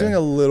time. So I was doing a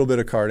little bit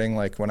of karting.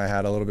 Like when I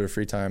had a little bit of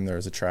free time, there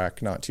was a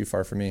track not too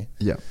far from me.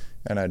 Yeah.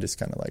 And I just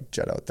kind of like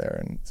jet out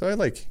there. And so I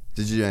like...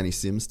 Did you do any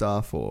sim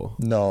stuff or?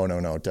 No,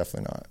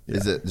 definitely not. Yeah.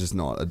 Is it just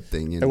not a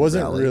thing in It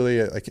wasn't rally?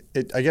 really like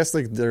it. I guess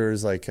like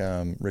there's like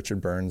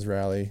Richard Burns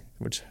rally,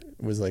 which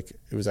was like,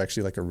 it was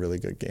actually like a really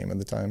good game at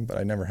the time, but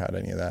I never had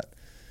any of that.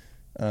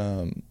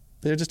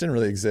 It just didn't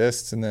really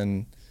exist. And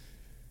then,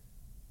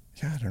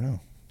 I don't know,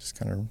 just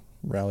kind of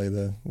rally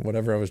the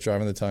whatever I was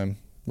driving at the time,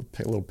 a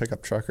little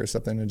pickup truck or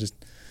something, and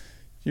just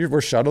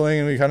we're shuttling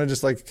and we kind of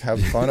just like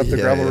have fun up the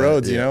gravel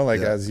roads, you know,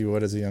 like as you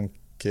would as a young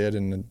kid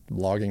in a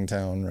logging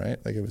town, right?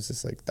 Like it was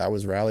just like that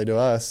was rally to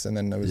us, and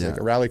then it was like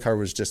a rally car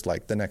was just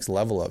like the next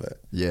level of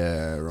it.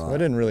 Yeah, right. So I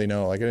didn't really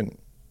know, like I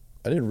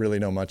didn't really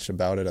know much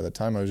about it at the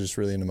time. I was just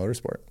really into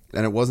motorsport.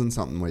 And it wasn't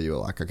something where you were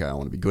like, okay, I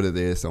want to be good at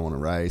this, I want to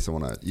race,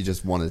 you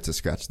just wanted to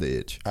scratch the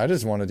itch. I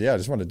just wanted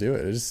to do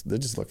it. It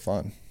just looked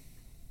fun.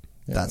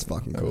 Yeah, that's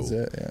fucking cool. That was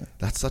it, yeah.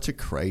 That's such a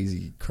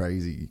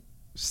crazy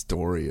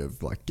story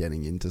of like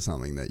getting into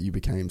something that you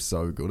became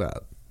so good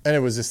at. And it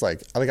was just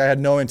like I had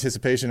no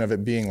anticipation of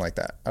it being like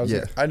that. I was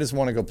like, I just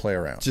want to go play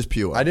around. Just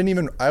pure. I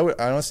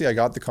honestly, I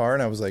got the car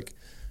and I was like,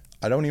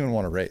 I don't even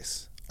want to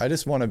race. I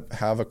just want to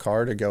have a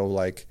car to go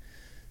like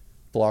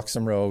block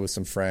some road with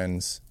some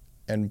friends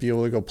and be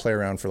able to go play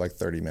around for like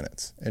 30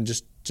 minutes and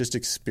just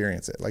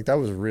experience it. Like that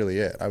was really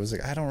it. I was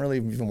like, I don't really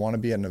even want to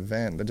be at an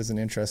event. That doesn't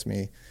interest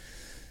me.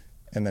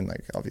 And then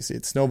like obviously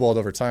it snowballed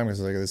over time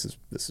because I was like,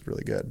 this is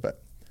really good.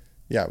 But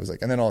yeah, it was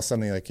like, and then all of a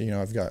sudden like, you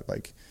know, I've got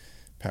like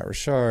Pat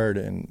Richard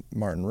and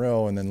Martin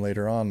Rowe, and then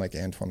later on like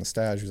Antoine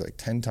Lestage, who's like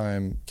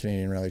 10-time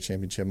Canadian Rally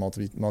Championship,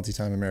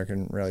 multi-time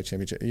American Rally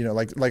Championship. You know,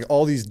 like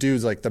all these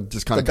dudes, like the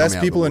best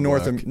people in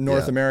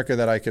North America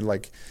that I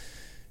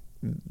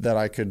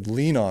could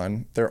lean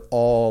on. They're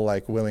all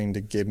like willing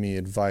to give me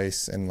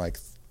advice and like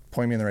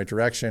point me in the right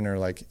direction, or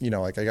like, you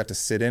know, like I got to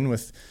sit in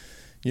with,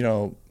 you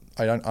know,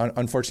 I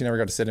unfortunately never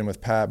got to sit in with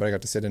Pat, but I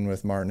got to sit in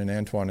with Martin and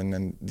Antoine, and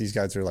then these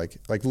guys are like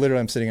literally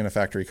I'm sitting in a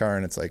factory car,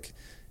 and it's like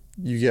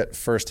you get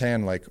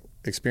firsthand like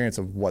experience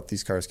of what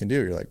these cars can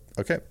do. You're like,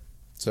 okay,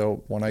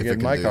 so when I get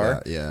in my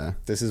car,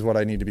 this is what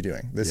I need to be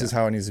doing. This is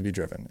how it needs to be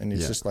driven. And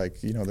it's just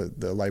like, you know,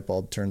 the light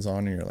bulb turns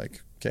on and you're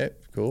like, okay,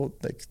 cool.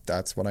 Like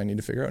that's what I need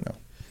to figure out now.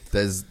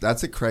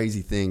 That's a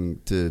crazy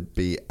thing to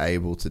be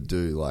able to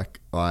do. Like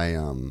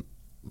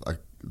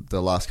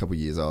the last couple of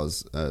years I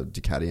was a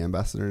Ducati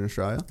ambassador in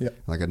Australia. Yeah.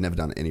 Like I'd never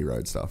done any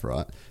road stuff,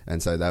 right?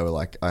 And so they were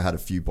like, I had a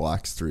few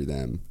bikes through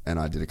them and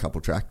I did a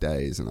couple track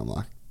days, and I'm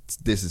like,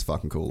 this is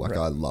fucking cool. Like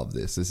I love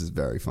this. This is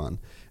very fun.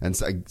 And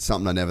so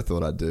something I never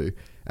thought I'd do.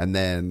 And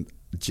then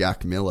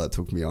Jack Miller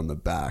took me on the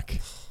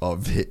back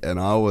of it, and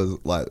I was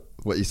like,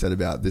 what you said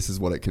about this is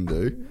what it can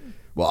do.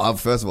 Well,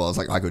 first of all, I was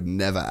like, I could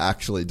never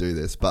actually do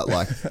this, but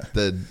like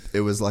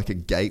it was like a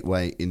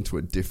gateway into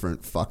a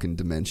different fucking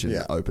dimension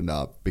that opened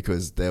up,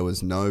 because there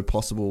was no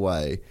possible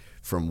way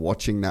from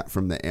watching that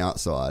from the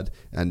outside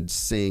and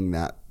seeing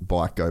that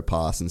bike go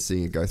past and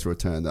seeing it go through a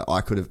turn that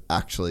I could have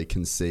actually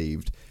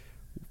conceived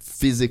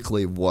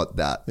physically what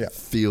that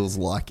feels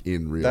like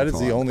in real time. That is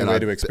the only way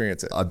to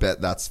experience it. I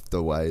bet that's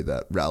the way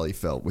that Rally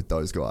felt with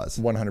those guys.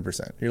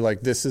 100%. You're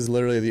like, this is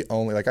literally the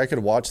only, like, I could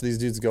watch these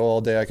dudes go all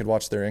day. I could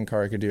watch their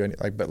in-car. I could do any,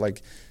 like, but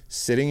like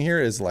sitting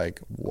here is like,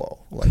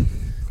 whoa, like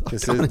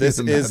this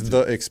is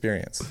the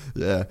experience.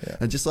 Yeah.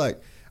 And just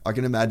like, I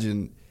can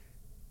imagine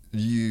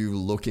you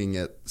looking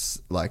at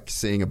like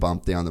seeing a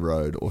bump down the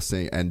road or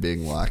seeing and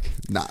being like,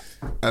 nah,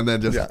 and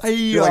then just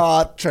you're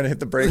like trying to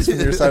hit the brakes from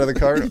your side of the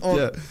car.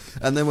 Yeah.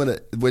 And then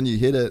when you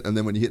hit it, and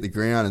then when you hit the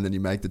ground and then you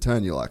make the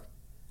turn, you're like,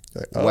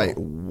 wait,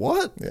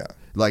 what? Yeah.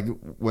 Like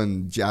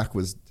when Jack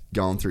was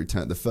going through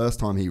turn, the first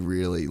time he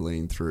really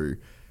leaned through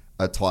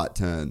a tight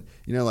turn,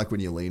 you know, like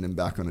when you're leaning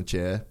back on a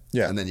chair,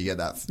 and then you get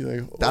that.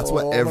 Like, that's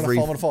what every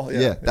I'm gonna fall.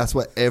 That's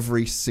what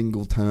every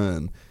single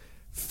turn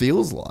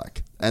feels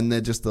like. And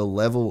they're just the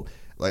level,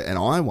 like, and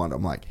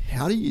I'm like,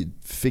 how do you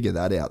figure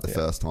that out the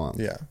first time?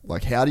 Yeah.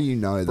 Like, how do you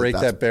know break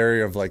that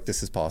barrier of like,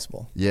 this is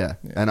possible? Yeah.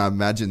 And I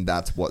imagine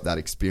that's what that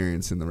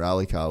experience in the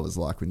rally car was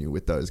like when you're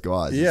with those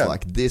guys. Yeah. It's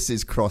like, this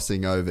is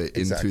crossing over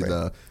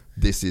into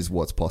this is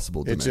what's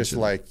possible dimension. It's just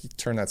like, you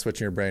turn that switch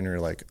in your brain and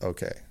you're like,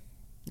 okay,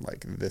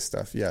 like this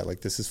stuff. Yeah.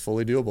 Like this is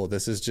fully doable.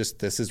 This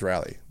is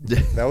rally.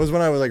 That was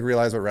when I was like,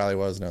 realized what rally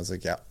was. And I was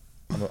like, yeah,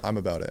 I'm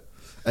about it.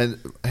 And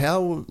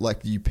how, like,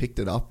 you picked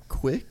it up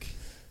quick?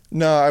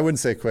 No, I wouldn't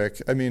say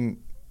quick. I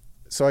mean,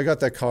 so I got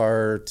that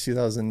car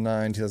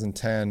 2009,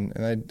 2010,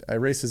 and I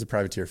raced as a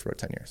privateer for about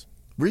 10 years.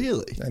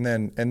 Really? And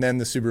then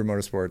the Subaru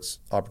Motorsports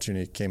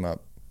opportunity came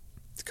up,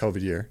 the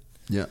COVID year.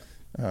 Yeah.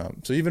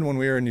 So even when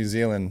we were in New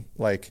Zealand,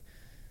 like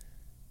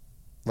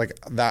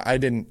that, I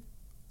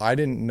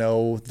didn't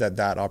know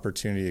that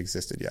opportunity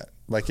existed yet.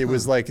 Like it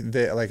was like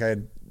I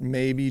had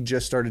maybe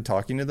just started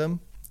talking to them.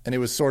 And it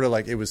was sort of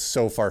like, it was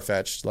so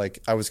far-fetched.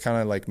 Like I was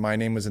kind of like, my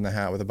name was in the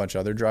hat with a bunch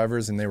of other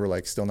drivers, and they were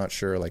like still not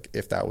sure like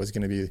if that was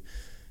going to be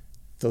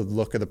the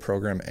look of the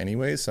program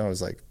anyway. So I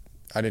was like,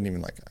 I probably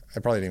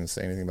didn't even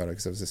say anything about it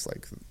because I was just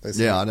like, I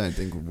don't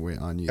think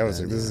I knew. I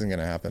was like, this isn't going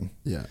to happen.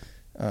 Yeah.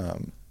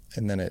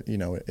 And then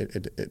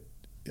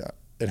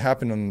it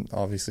happened on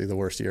obviously the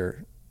worst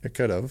year it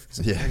could have.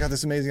 I got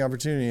this amazing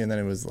opportunity, and then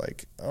it was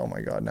like, oh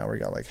my God, now we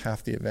got like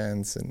half the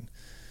events, and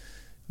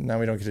now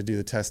we don't get to do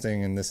the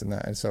testing and this and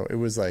that. And so it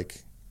was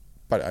like,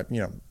 but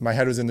my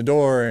head was in the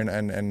door,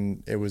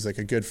 and it was like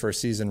a good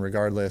first season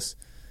regardless.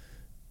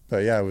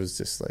 But yeah, it was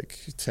just like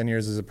 10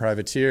 years as a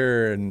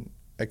privateer. And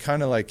I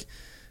kind of like,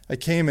 I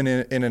came in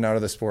and out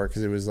of the sport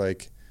because it was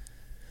like,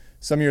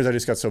 some years I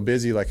just got so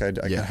busy, like I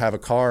could have a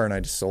car and I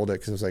just sold it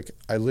because it was like,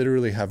 I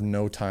literally have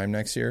no time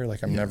next year.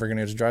 Like I'm never going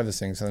to get to drive this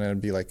thing. So then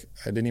it'd be like,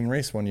 I didn't even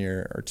race 1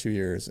 year or 2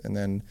 years. And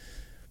then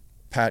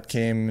Pat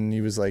came and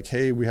he was like,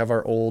 hey, we have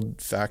our old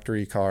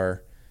factory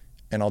car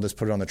and I'll just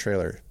put it on the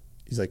trailer.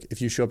 He's like,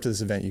 if you show up to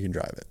this event, you can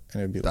drive it.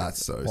 And it'd be like,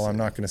 that's so well, sick. I'm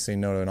not going to say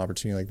no to an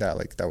opportunity like that.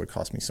 Like that would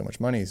cost me so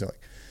much money. So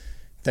like,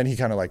 then he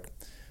kind of like,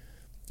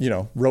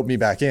 roped me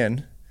back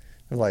in.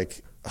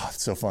 Like, oh,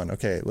 it's so fun.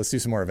 Okay, let's do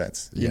some more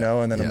events, you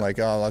know? And then I'm like,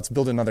 oh, let's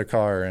build another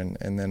car.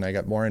 And then I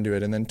got more into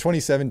it. And then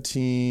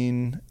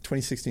 2016,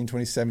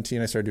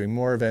 2017, I started doing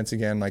more events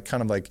again, like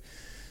kind of like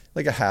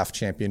a half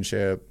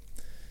championship.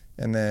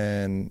 And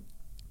then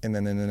in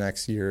the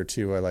next year or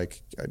two, I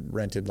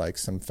rented like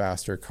some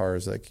faster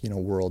cars, like,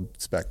 world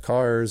spec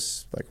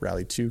cars, like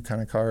Rally 2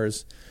 kind of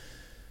cars.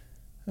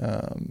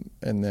 And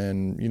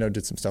then,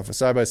 did some stuff with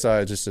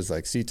side-by-side, just as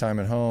like seat time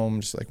at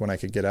home, just like when I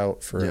could get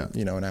out for,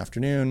 an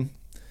afternoon.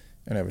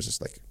 And I was just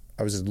like,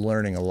 I was just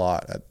learning a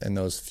lot in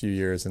those few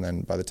years. And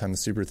then by the time the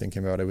Subaru thing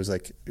came out, it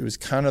was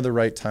kind of the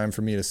right time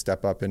for me to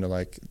step up into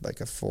like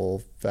a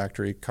full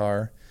factory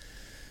car,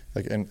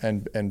 like,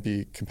 and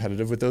be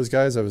competitive with those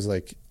guys. I was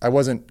like, I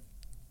wasn't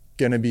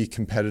going to be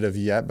competitive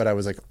yet, but I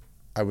was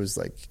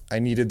like, I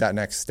needed that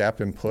next step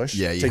and push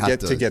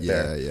to get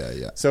there.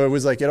 Yeah. So it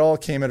was like, it all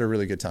came at a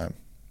really good time.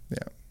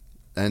 Yeah.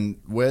 And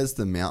where's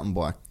the mountain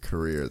bike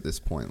career at this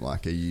point?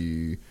 Like,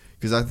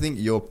 because I think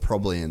you're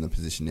probably in the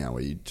position now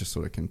where you just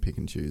sort of can pick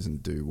and choose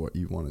and do what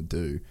you want to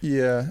do.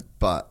 Yeah.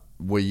 But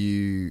were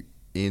you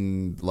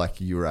in,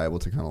 like, you were able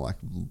to kind of like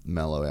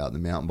mellow out the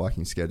mountain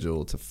biking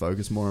schedule to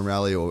focus more on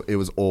rally, or it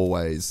was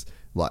always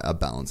like a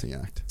balancing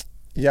act?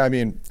 Yeah. I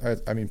mean,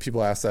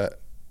 people ask that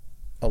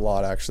a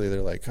lot, actually.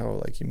 They're like,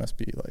 oh, like you must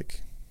be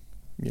like,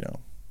 you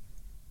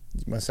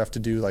must have to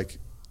do like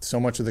so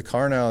much of the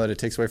car now that it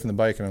takes away from the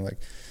bike. And I'm like,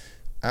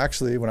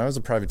 actually, when I was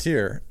a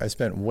privateer, I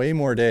spent way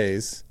more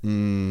days.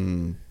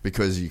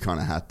 Because you kind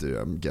of had to,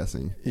 I'm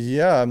guessing.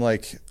 Yeah, I'm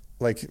like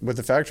with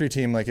the factory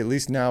team, like at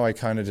least now I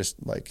kind of just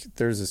like,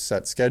 there's a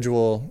set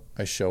schedule.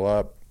 I show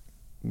up,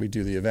 we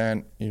do the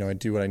event, you know, I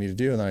do what I need to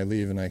do, and then I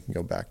leave and I can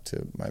go back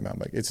to my mountain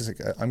bike. It's just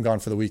like I'm gone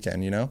for the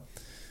weekend, you know?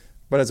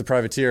 But as a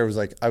privateer, it was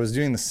like I was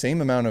doing the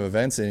same amount of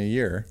events in a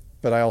year,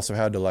 but I also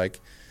had to like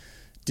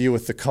deal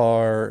with the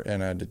car,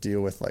 and I had to deal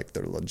with like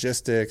the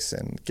logistics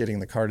and getting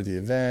the car to the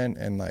event,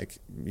 and like,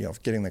 you know,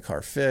 getting the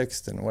car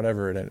fixed and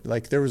whatever. And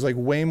like there was like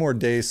way more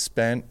days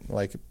spent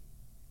like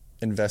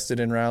invested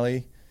in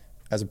rally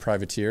as a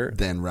privateer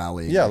than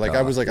rallying. Yeah, like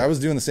I was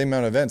doing the same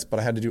amount of events, but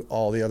I had to do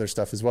all the other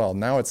stuff as well.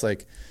 Now it's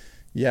like,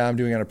 yeah, I'm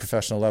doing it on a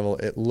professional level.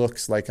 It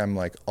looks like I'm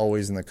like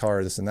always in the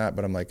car, this and that,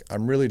 but I'm like,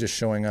 I'm really just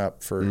showing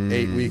up for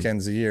 8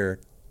 weekends a year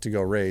to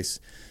go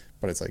race.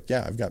 But it's like,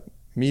 yeah, I've got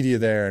media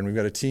there, and we've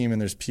got a team, and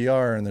there's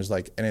PR, and there's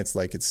like, and it's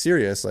like, it's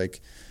serious.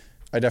 Like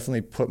I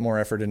definitely put more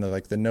effort into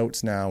like the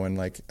notes now, and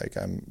like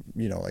I'm,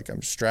 you know, like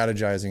I'm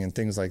strategizing and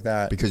things like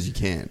that. Because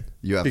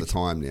you have the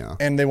time now.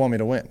 And they want me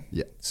to win.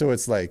 Yeah. So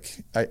it's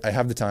like, I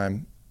have the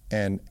time,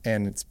 and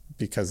it's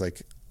because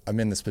like I'm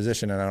in this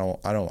position, and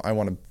I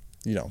want to,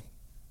 you know,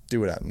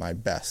 do it at my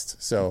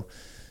best. So,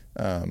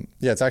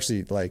 yeah, it's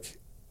actually like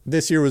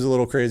this year was a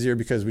little crazier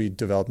because we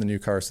developed the new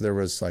car. So there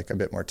was like a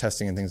bit more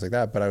testing and things like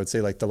that. But I would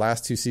say like the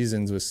last 3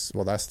 seasons with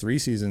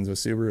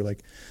Subaru,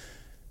 like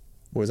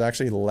was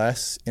actually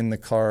less in the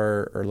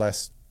car or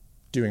less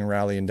doing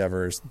rally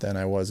endeavors than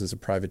I was as a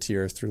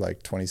privateer through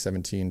like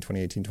 2017,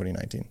 2018,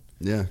 2019.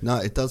 Yeah, no,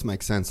 it does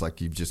make sense.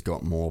 Like you've just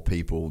got more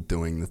people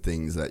doing the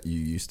things that you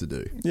used to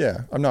do.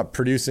 Yeah, I'm not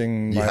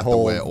producing my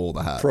whole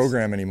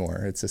program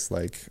anymore. It's just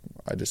like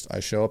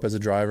I show up as a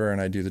driver and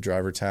I do the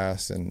driver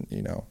tasks, and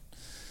you know,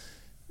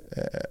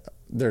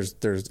 there's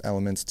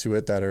elements to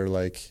it that are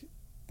like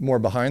more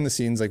behind the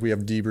scenes. Like we have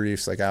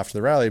debriefs like after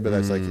the rally, but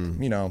that's like,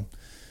 you know,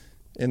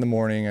 in the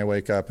morning I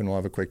wake up and we'll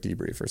have a quick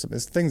debrief or something.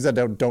 It's things that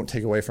don't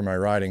take away from my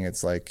riding.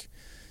 It's like,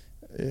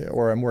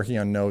 or I'm working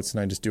on notes and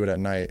I just do it at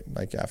night.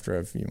 Like after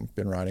I've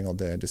been riding all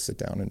day, I just sit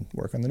down and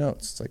work on the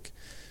notes. It's like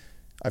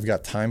I've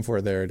got time for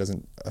it there. It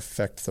doesn't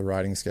affect the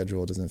riding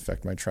schedule. It doesn't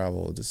affect my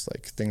travel. Just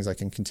like things I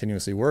can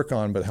continuously work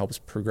on, but helps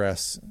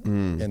progress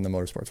in the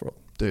motorsports world.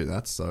 Dude,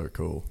 that's so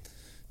cool.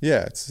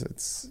 Yeah,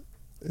 it's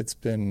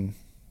been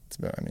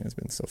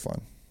so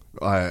fun.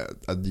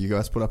 You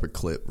guys put up a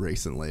clip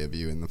recently of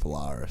you in the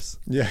Polaris.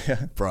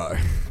 Yeah. Bro,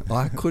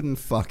 I couldn't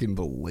fucking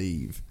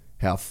believe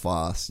how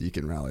fast you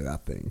can rally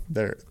that thing.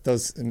 They're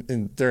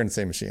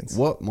insane machines.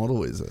 What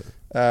model is it?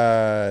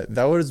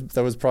 That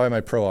was probably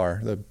my Pro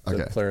R, the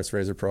Polaris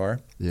Razor Pro R.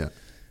 Yeah.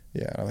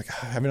 Yeah. I'm like,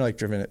 I haven't like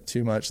driven it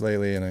too much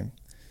lately, and I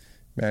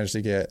managed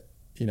to get,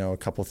 you know, a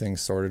couple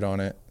things sorted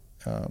on it.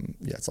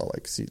 Yeah, it's all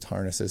like seat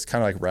harnesses,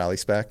 kind of like rally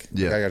spec.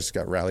 Yeah. Like I just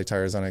got rally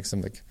tires on it. Cause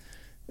I'm like,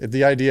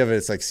 the idea of it,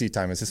 it's like seat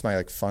time. It's just my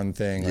like fun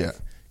thing. Like,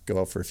 go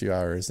out for a few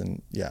hours.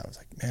 And yeah, I was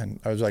like, man,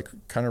 I was like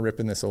kind of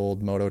ripping this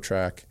old moto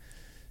track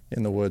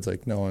in the woods.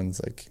 Like no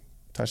one's like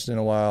touched it in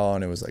a while,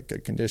 and it was like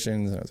good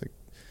conditions. And I was like,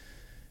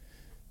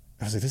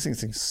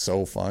 this thing's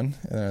so fun.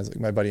 And then I was like,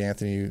 my buddy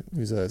Anthony,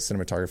 who's a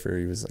cinematographer,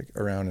 he was like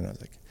around, and I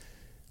was like,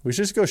 we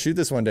should just go shoot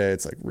this one day.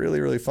 It's like really,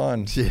 really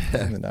fun. Yeah.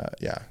 And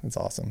yeah, it's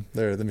awesome.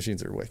 The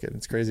machines are wicked.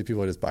 It's crazy.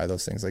 People just buy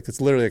those things. Like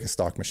it's literally like a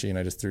stock machine.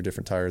 I just threw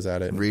different tires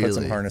at it and put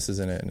some harnesses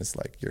in it, and it's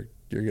like, you're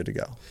good to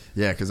go.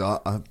 Yeah. Cause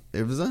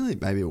it was only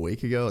maybe a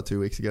week ago or 2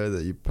 weeks ago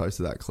that you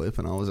posted that clip,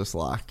 and I was just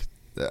like,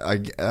 I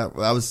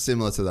was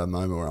similar to that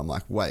moment where I'm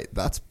like, wait,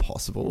 that's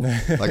possible.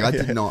 Like I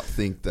did not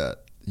think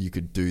that you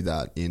could do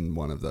that in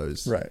one of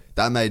those. Right.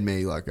 That made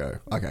me like go,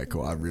 okay,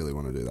 cool. I really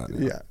want to do that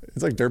now. Yeah.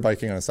 It's like dirt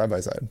biking on a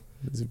side-by-side.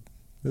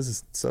 This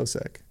is so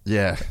sick.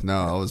 Yeah, no,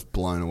 I was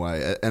blown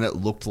away. And it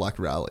looked like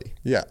rally.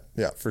 Yeah,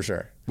 for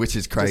sure. Which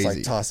is crazy. Just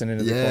like tossing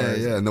into the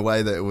corners. Yeah, and the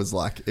way that it was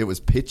like, it was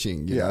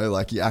pitching, you know,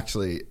 like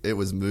it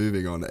was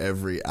moving on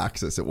every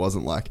axis. It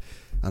wasn't like,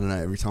 I don't know,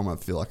 every time I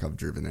feel like I've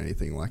driven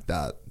anything like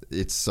that,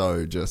 it's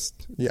so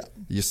just,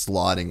 you're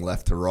sliding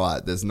left to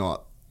right.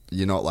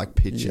 You're not like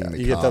pitching the car.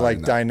 You get the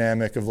like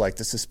dynamic of like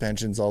the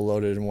suspension's all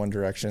loaded in one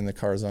direction, the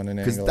car's on an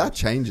angle. Because that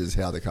changes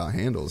how the car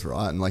handles,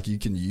 right? And like you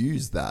can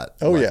use that.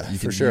 Oh like, yeah, you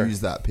can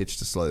use that pitch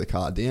to slow the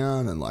car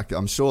down, and like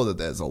I'm sure that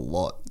there's a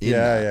lot in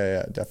that.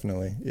 Yeah,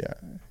 definitely.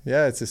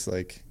 Yeah, it's just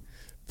like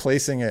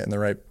placing it in the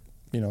right,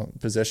 you know,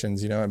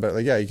 positions, you know. But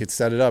like, yeah, you could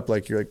set it up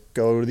like you're like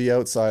go to the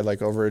outside,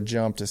 like over a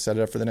jump to set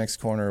it up for the next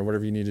corner or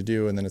whatever you need to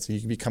do, and then you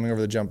could be coming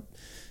over the jump,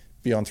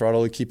 be on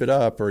throttle to keep it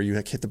up, or you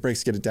hit the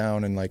brakes, get it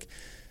down, and like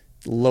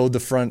load the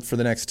front for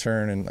the next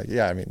turn. And like,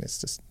 yeah, I mean, it's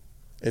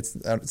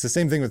the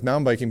same thing with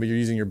mountain biking, but you're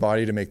using your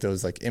body to make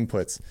those like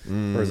inputs.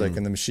 Whereas like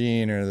in the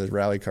machine or the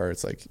rally car,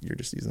 it's like you're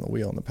just using the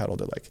wheel and the pedal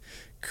to like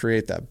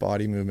create that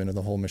body movement of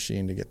the whole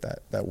machine to get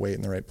that weight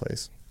in the right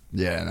place.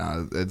 Yeah,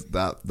 no,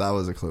 that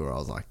was a clue where I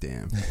was like,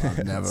 damn,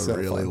 I've never so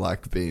really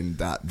like been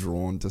that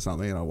drawn to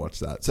something, and I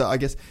watched that. So I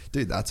guess,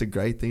 dude, that's a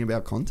great thing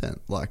about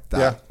content. Like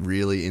that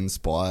really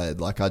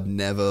inspired. Like I'd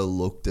never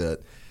looked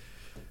at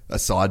a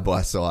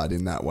side-by-side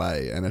in that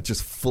way, and it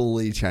just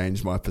fully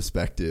changed my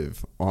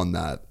perspective on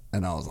that.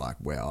 And I was like,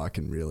 wow, I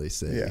can really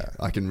see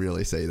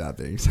that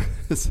being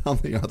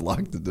something I'd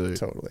like to do.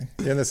 Totally.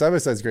 Yeah, and the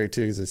side-by-side's great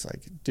too, because it's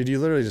like, dude, you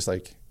literally just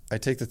like, I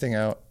take the thing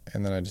out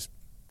and then I just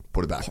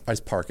put it back. I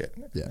just park it.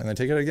 Yeah. And then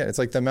take it again. It's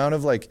like the amount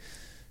of like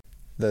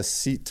the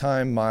seat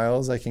time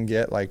miles I can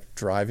get like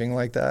driving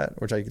like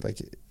that, which I like,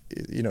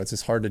 you know, it's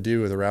just hard to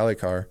do with a rally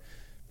car.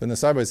 But in the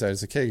side by side,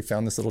 it's like, hey,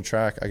 found this little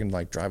track. I can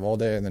like drive all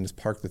day and then just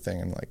park the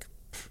thing and like,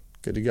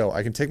 good to go.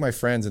 I can take my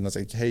friends and it's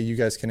like, hey, you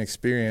guys can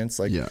experience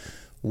like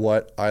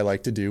what I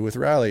like to do with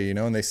rally, you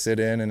know, and they sit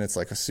in and it's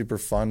like a super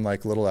fun,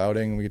 like little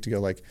outing. We get to go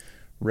like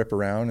rip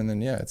around. And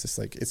then, it's just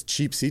like, it's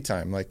cheap seat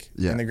time. Like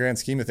in the grand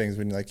scheme of things,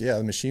 when you're like,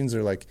 the machines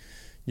are like,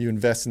 you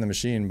invest in the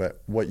machine,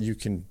 but what you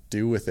can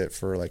do with it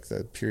for like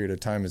the period of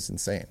time is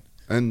insane.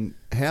 And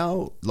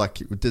how, like,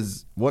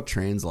 what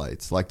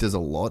translates? Like, does a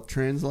lot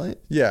translate?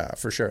 Yeah,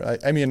 for sure.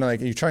 I mean,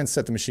 like, you try and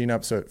set the machine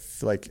up so it,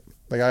 like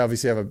I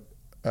obviously have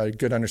a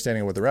good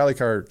understanding of what the rally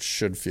car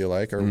should feel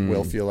like or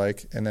will feel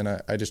like. And then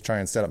I just try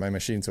and set up my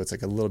machine so it's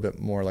like a little bit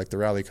more like the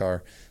rally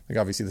car. Like,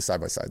 obviously the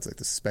side-by-sides, like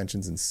the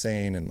suspension's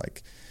insane and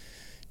like,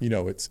 you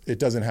know, it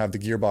doesn't have the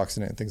gearbox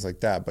in it and things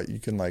like that, but you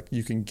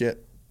can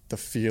get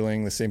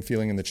the same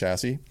feeling in the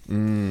chassis.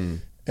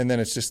 And then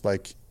it's just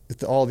like,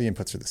 all the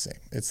inputs are the same.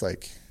 It's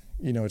like,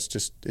 you know,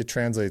 it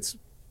translates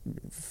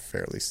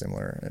fairly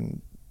similar.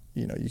 And,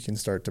 you know, you can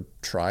start to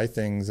try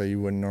things that you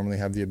wouldn't normally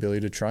have the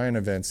ability to try in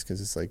events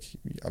because it's like,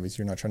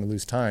 obviously you're not trying to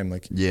lose time.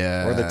 Like,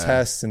 or the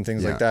tests and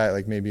things like that.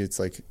 Like maybe it's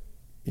like,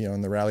 you know,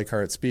 in the rally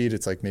car at speed,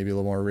 it's like maybe a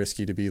little more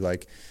risky to be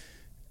like,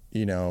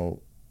 you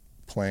know,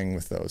 playing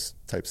with those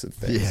types of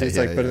things.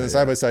 But in the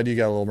side by side, you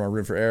got a little more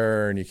room for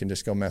error and you can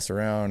just go mess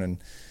around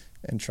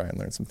and try and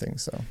learn some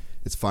things. So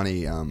it's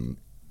funny.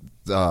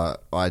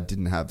 I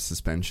didn't have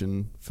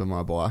suspension for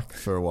my bike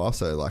for a while,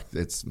 so like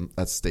that's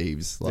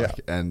Steve's,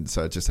 like, and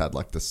so it just had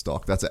like the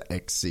stock. That's an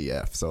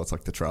XCF, so it's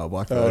like the trail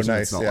bike version.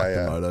 Nice. It's not like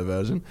the moto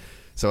version.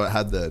 So it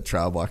had the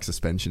trail bike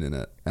suspension in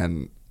it,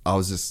 and I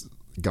was just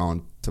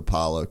going to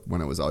Parla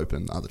when it was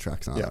open. Other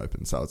tracks aren't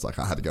open, so it's like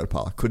I had to go to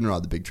Parla. Couldn't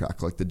ride the big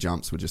track, like the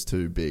jumps were just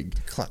too big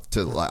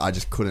to like. I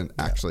just couldn't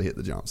actually hit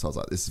the jumps. So I was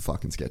like, this is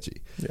fucking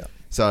sketchy. Yeah.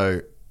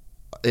 So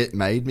it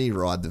made me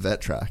ride the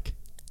vet track,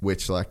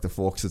 which like the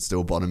forks would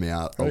still bottom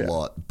out a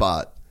lot,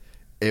 but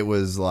it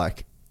was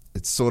like,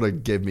 it sort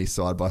of gave me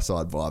side by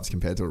side vibes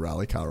compared to a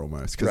rally car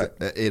almost, because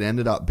it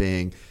ended up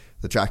being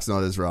the track's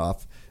not as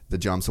rough, the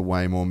jumps are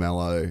way more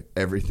mellow,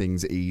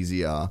 everything's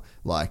easier,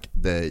 like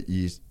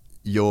it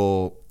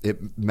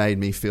made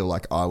me feel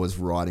like I was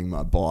riding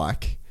my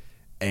bike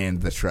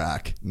and the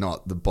track,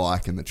 not the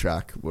bike and the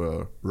track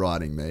were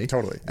riding me.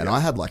 Totally. And I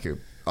had like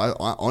I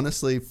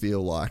honestly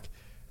feel like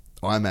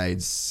I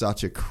made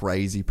such a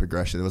crazy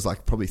progression. There was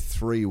like probably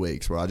 3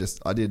 weeks where I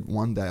did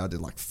one day, I did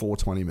like 4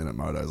 20-minute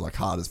motos, like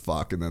hard as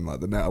fuck. And then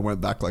like I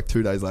went back like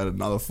 2 days later,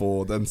 another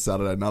 4, then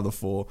Saturday, another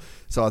 4.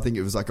 So I think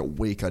it was like a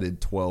week I did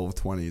 12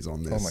 20s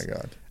on this. Oh my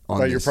God.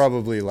 But you're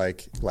probably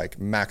like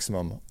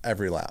maximum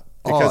every lap.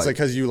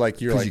 Because you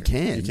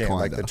can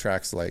like the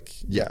track's like,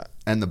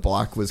 and the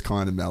bike was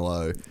kind of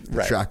mellow,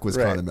 the track was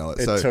kind of mellow.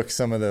 It took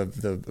some of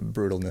the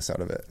brutalness out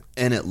of it,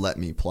 and it let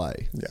me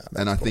play.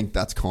 And I think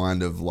that's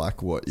kind of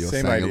like what you're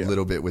saying a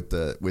little bit with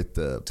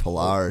the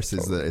Polaris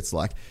is that it's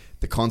like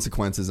the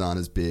consequences aren't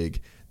as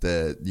big.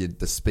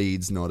 The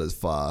speed's not as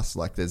fast.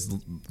 Like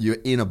you're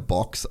in a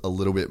box a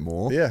little bit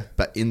more. Yeah.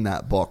 But in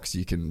that box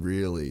you can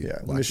really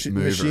move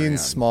machine's around.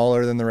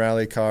 Smaller than the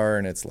rally car,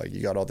 and it's like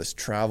you got all this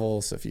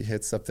travel. So if you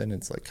hit something,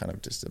 it's like kind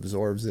of just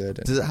absorbs it.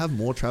 Does it have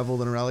more travel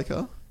than a rally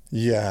car?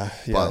 Yeah.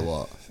 By a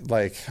lot.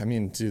 Like, I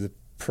mean, dude, the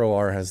Pro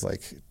R has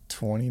like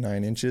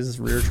 29 inches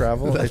rear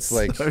travel. It's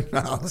like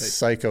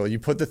psycho. You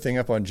put the thing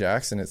up on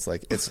jacks, and it's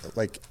like it's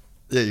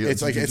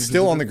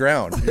still on the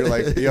ground. You're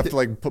like, you have to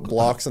like put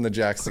blocks on the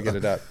jacks to get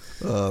it up.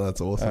 Oh,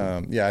 that's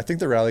awesome. I think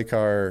the rally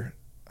car,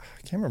 I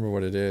can't remember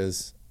what it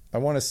is. I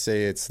want to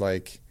say it's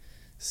like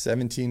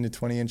 17 to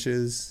 20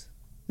 inches.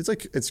 It's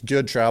like, it's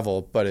good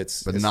travel, but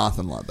it's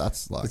nothing like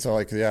that's like, it's all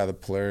like, the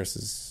Polaris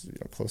is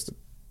close to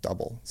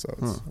double. So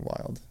it's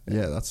wild.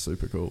 Yeah, that's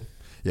super cool.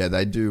 Yeah,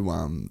 they do.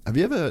 Have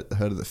you ever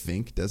heard of the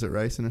Fink Desert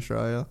Race in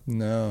Australia?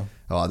 No.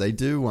 Oh, they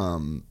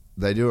do.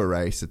 They do a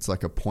race. It's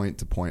like a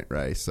point-to-point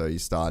race. So you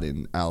start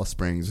in Alice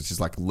Springs, which is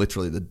like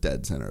literally the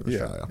dead center of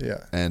Australia.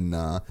 Yeah. And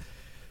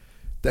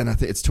then I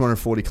think it's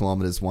 240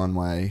 kilometers one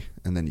way,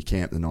 and then you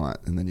camp the night,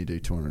 and then you do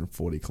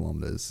 240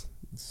 kilometers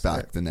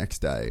back the next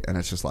day, and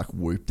it's just like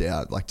whooped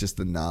out, like just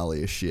the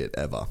gnarliest shit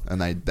ever.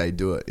 And they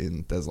do it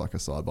there's like a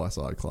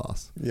side-by-side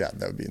class. Yeah,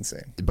 that would be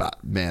insane.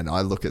 But man,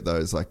 I look at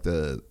those, like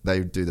they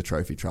do the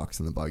trophy trucks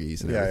and the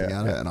buggies and everything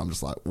out of it, and I'm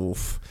just like,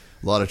 oof.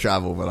 A lot of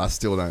travel, but I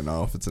still don't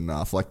know if it's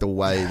enough. Like the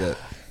way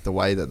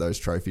that those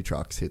trophy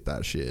trucks hit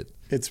that shit,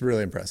 it's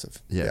really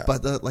impressive. Yeah.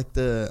 But the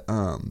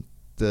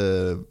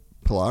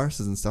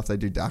Polarises and stuff, they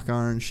do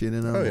Dakar and shit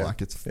in them.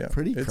 Like it's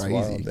pretty crazy.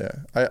 Wild,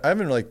 I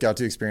haven't like got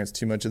to experience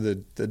too much of the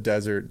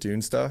desert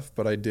dune stuff,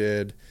 but I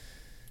did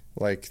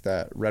like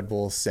that Red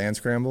Bull Sand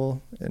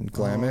Scramble in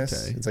Glamis.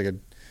 Oh, okay. It's like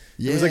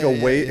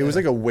it was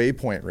like a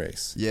waypoint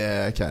race.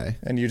 Yeah, okay.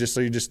 And you just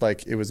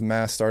like, it was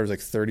mass start. It was like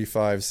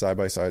 35 side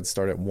by sides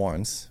start at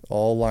once,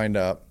 all lined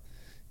up.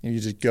 You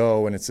just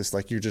go, and it's just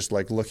like you're just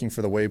like looking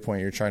for the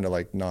waypoint. You're trying to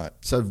like not.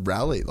 So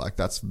rally, like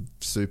that's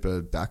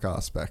super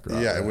Dakar spec,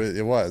 right? Yeah,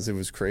 it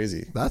was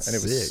crazy. And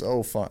it was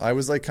so fun. I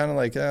was like kind of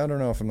like, I don't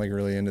know if I'm like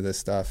really into this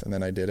stuff, and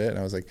then I did it, and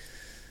I was like,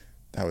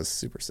 that was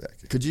super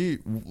sick. Could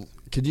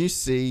you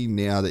see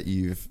now that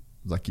you've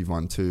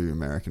won 2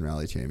 American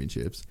Rally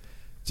Championships?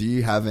 Do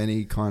you have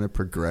any kind of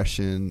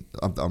progression?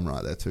 I'm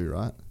right there too,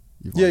 right?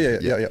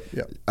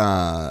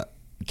 Yeah.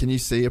 Can you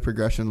see a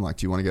progression? Like,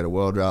 do you want to go to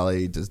World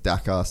Rally? Does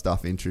Dakar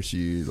stuff interest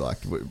you? Like,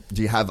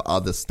 do you have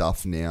other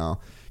stuff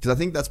now? Because I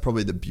think that's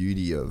probably the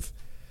beauty of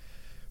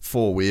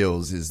 4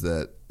 wheels is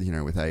that, you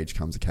know, with age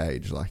comes a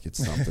cage. Like,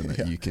 it's something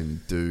that you can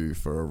do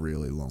for a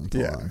really long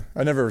time. Yeah.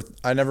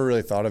 I never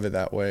really thought of it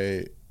that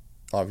way,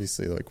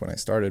 obviously, like when I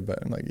started, but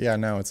I'm like, yeah,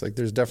 now it's like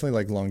there's definitely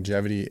like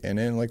longevity in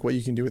it and like what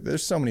you can do with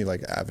there's so many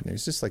like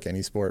avenues, just like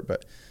any sport,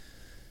 but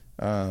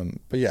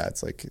yeah,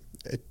 it's like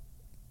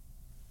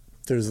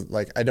there's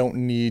like I don't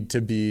need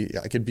to be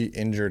I could be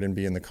injured and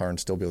be in the car and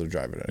still be able to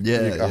drive it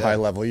at a high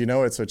level, you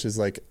know, which is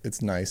like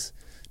it's nice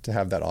to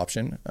have that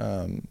option.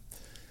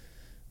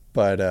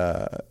 But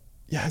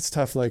yeah, it's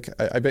tough. Like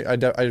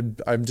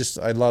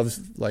I love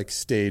like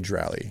stage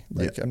rally.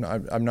 Like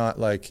I'm not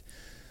like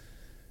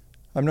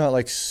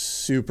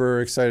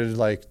super excited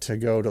like to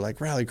go to like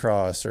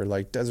rallycross or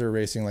like desert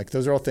racing. Like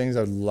those are all things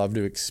I would love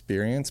to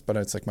experience, but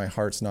it's like my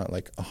heart's not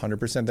like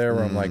 100% there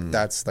where I'm like,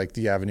 that's like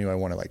the avenue I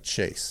want to like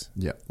chase.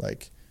 Yeah.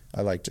 Like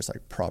I like just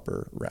like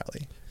proper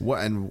rally.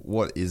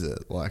 What is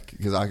it like?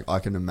 Because I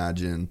can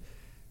imagine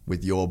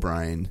with your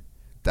brain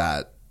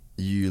that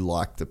you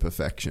like the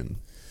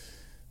perfection.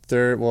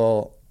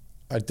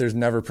 There's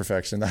never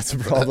perfection. That's a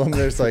problem.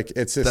 There's like,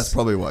 it's just, that's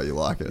probably why you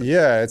like it.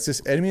 Yeah. It's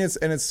just, I mean,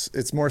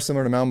 it's more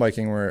similar to mountain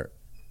biking where,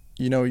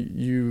 you know,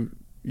 you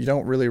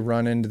don't really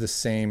run into the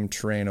same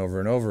terrain over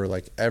and over.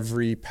 Like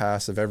every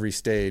pass of every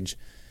stage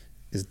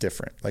is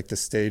different. Like the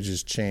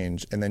stages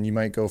change. And then you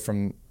might go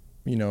from,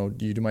 you know,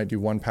 you might do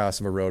one pass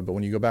of a road, but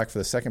when you go back for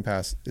the second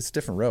pass, it's a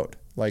different road.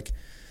 Like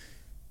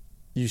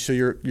so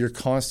you're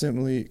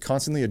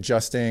constantly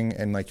adjusting,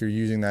 and like you're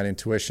using that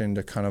intuition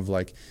to kind of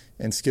like,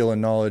 and skill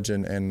and knowledge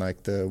and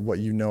like what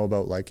you know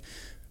about like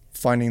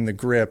finding the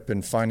grip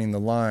and finding the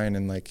line,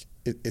 and like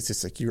it's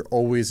just like you're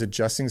always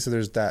adjusting. So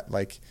there's that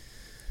like,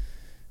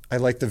 I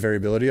like the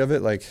variability of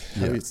it. Like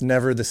it's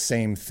never the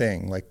same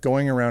thing. Like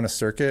going around a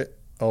circuit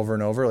over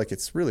and over, like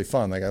it's really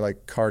fun. Like I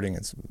like karting.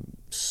 It's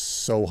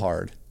so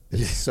hard.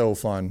 It's so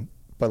fun.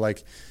 But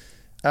like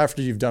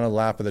after you've done a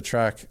lap of the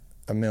track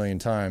a million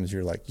times,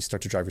 you're like, you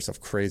start to drive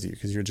yourself crazy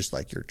because you're just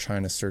like, you're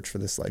trying to search for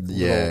this like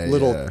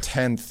little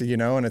tenth, you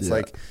know, and it's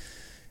like,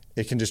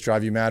 it can just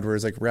drive you mad.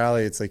 Whereas like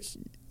rally, it's like,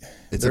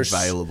 it's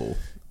available.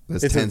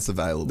 There's tenths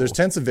available. There's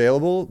tenths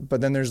available,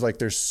 but then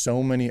there's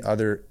so many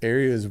other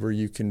areas where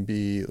you can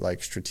be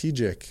like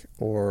strategic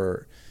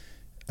or,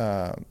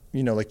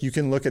 you know, like you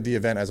can look at the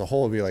event as a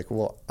whole and be like,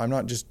 well, I'm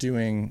not just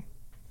doing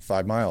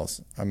 5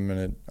 miles. I'm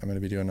going to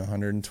be doing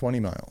 120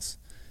 miles.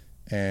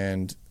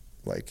 And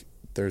like,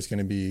 there's going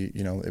to be,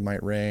 you know, it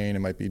might rain, it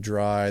might be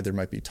dry, there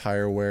might be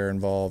tire wear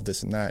involved,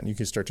 this and that. And you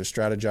can start to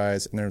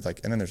strategize. And there's like,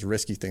 and then there's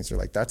risky things. They're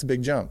like, that's a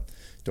big jump.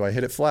 Do I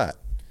hit it flat?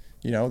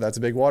 You know, that's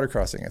a big water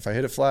crossing. If I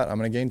hit it flat, I'm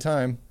going to gain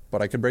time,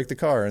 but I could break the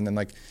car. And then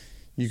like,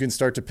 you can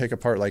start to pick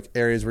apart like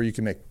areas where you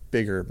can make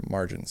bigger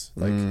margins.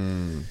 Like,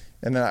 and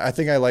then I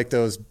think I like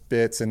those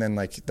bits. And then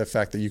like the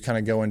fact that you kind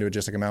of go into it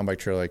just like a mountain bike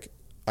trail. Like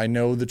I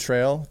know the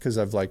trail because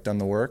I've like done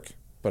the work,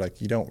 but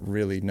like you don't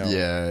really know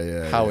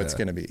how it's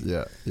going to be.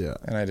 Yeah.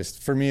 And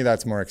for me,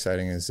 that's more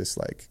exciting, is just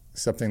like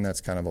something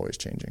that's kind of always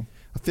changing.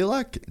 I feel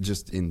like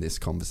just in this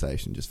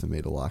conversation, just for me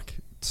to like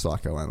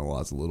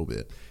psychoanalyze a little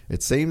bit,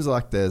 it seems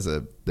like there's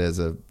a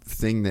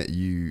thing that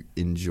you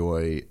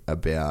enjoy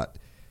about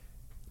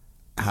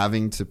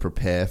having to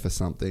prepare for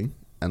something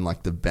and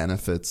like the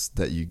benefits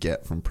that you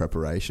get from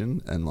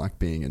preparation and like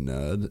being a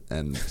nerd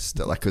and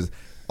like, cause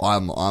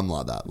I'm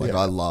like that. Like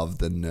I love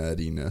the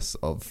nerdiness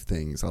of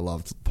things. I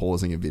love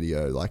pausing a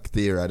video. Like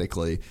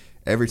theoretically,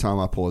 every time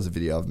I pause a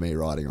video of me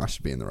riding, I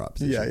should be in the right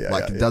position.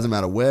 It doesn't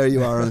matter where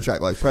you are on the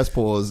track. Like press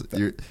pause,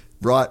 you're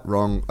right,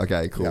 wrong,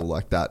 okay, cool. Yeah.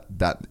 Like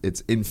that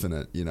it's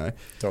infinite, you know?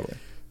 Totally.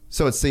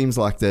 So it seems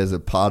like there's a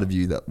part of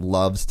you that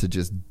loves to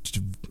just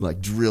like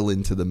drill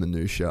into the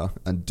minutia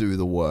and do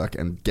the work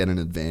and get an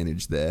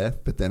advantage there.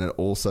 But then it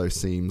also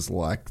seems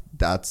like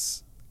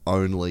that's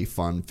only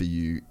fun for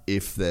you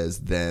if there's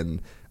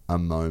then a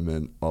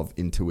moment of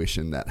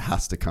intuition that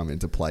has to come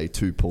into play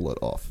to pull it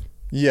off.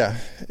 Yeah.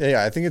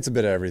 I think it's a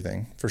bit of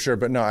everything for sure.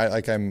 But no,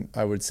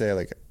 I would say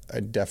like I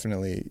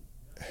definitely.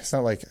 It's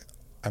not like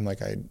I'm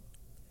like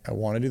I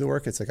want to do the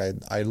work. It's like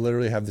I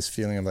literally have this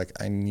feeling of like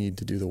I need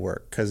to do the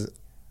work because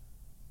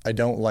I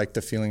don't like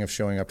the feeling of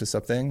showing up to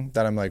something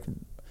that I'm like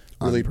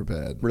really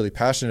unprepared, really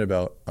passionate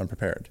about,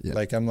 unprepared. Yeah.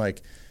 Like I'm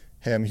like,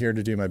 hey, I'm here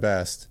to do my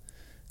best.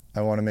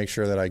 I want to make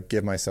sure that I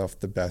give myself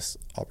the best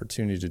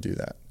opportunity to do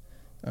that.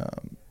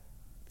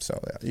 So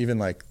yeah, even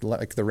like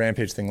the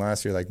Rampage thing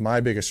last year, like my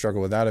biggest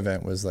struggle with that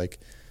event was like,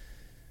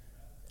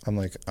 I'm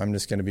like, I'm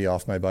just going to be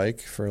off my bike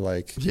for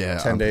like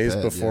 10 days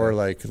unprepared, before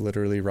like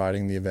literally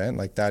riding the event.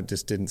 Like that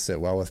just didn't sit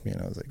well with me.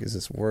 And I was like, is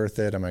this worth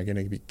it? Am I going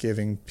to be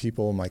giving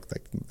people like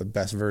the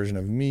best version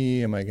of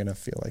me? Am I going to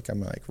feel like I'm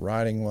like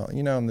riding well?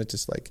 You know, and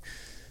just like,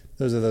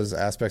 those are those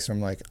aspects where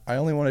I'm like, I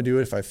only want to do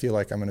it if I feel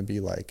like I'm going to be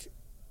like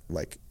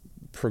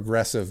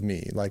progressive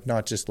me, like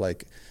not just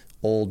like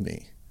old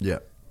me. Yeah.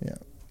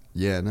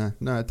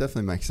 No, it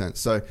definitely makes sense.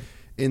 So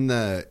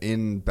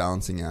in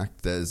balancing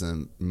act, there's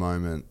a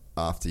moment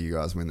after you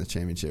guys win the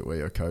championship where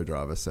your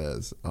co-driver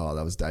says, oh,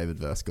 that was David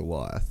versus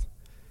Goliath.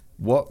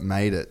 What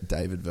made it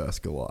David versus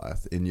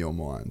Goliath in your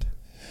mind?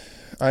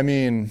 I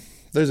mean,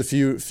 there's a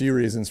few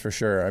reasons for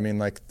sure. I mean,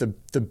 like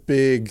the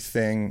big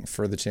thing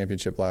for the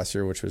championship last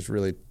year, which was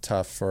really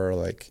tough for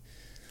like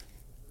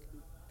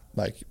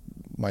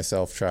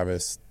myself,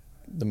 Travis,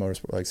 the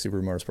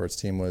Subaru Motorsports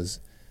team, was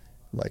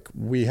like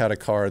we had a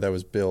car that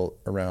was built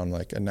around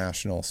like a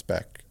national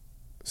spec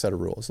set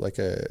of rules.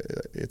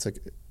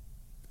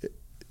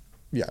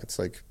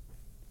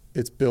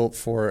 It's built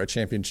for a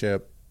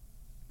championship.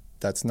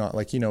 That's not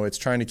like, you know, it's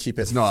trying to keep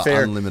it fair. It's not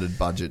unlimited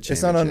budget championship.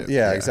 It's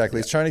not exactly.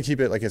 Yeah. It's trying to keep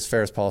it like as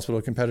fair as possible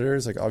to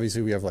competitors. Like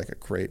obviously we have like a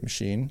great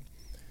machine.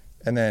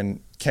 And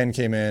then Ken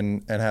came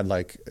in and had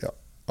like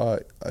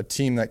a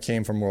team that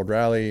came from World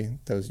Rally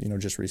that was, you know,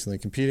 just recently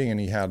competing, and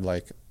he had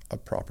like a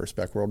proper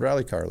spec World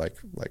Rally car, like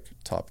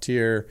top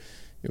tier.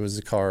 It was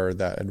a car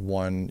that had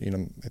won, you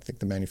know, I think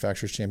the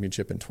manufacturer's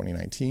championship in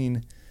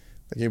 2019.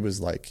 Like it was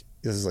like,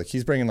 this is like,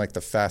 he's bringing like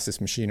the fastest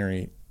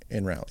machinery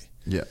in rally.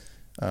 Yeah.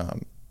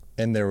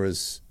 And there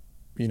was,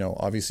 you know,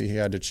 obviously he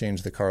had to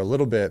change the car a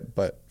little bit,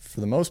 but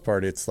for the most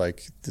part, it's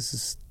like,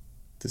 this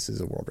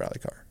is a World Rally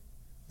car.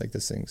 Like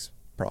this thing's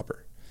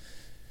proper.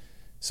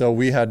 So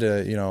we had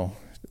to, you know,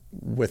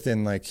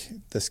 within like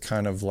this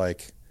kind of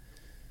like,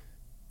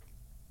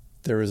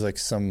 there was like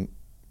some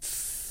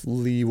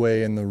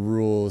leeway in the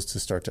rules to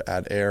start to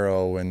add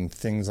aero and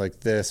things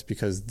like this,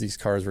 because these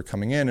cars were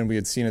coming in and we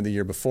had seen it the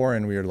year before,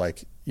 and we were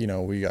like, you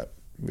know, we had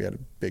a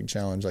big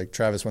challenge. Like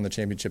Travis won the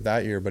championship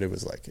that year, but it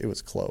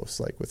was close,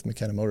 like with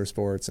McKenna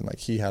Motorsports, and like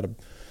he had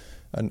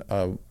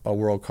a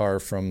world car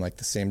from like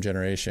the same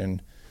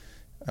generation.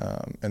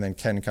 And then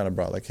Ken kind of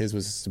brought, like, his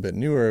was just a bit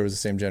newer. It was the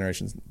same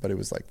generation, but it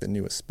was like the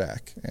newest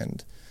spec.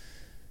 And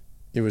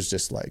it was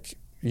just like,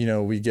 you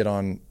know, we get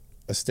on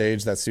a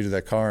stage that suited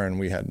that car and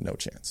we had no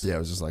chance. Yeah, it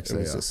was just like,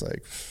 just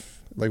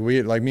like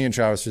me and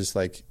Travis, just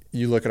like,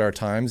 you look at our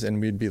times and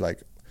we'd be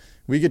like,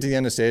 we get to the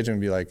end of the stage and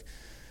we'd be like,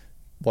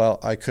 well,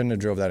 I couldn't have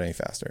drove that any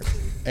faster.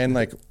 And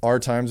like our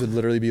times would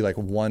literally be like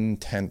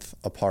 1/10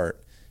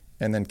 apart.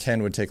 And then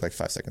Ken would take like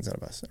 5 seconds out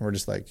of us. And we're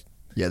just like,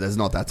 yeah, there's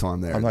not that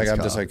time there. I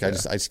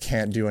just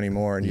can't do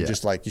anymore. And you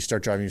just like, you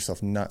start driving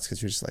yourself nuts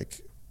because you're just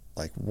like,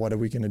 what are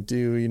we going to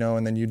do? You know?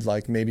 And then you'd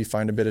like maybe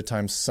find a bit of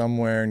time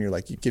somewhere and you're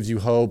like, it gives you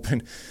hope.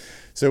 And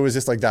so it was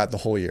just like that the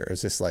whole year. It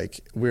was just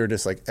like, we were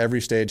just like, every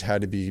stage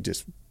had to be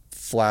just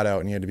flat out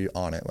and you had to be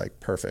on it, like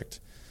perfect.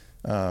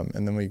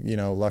 And then we, you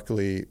know,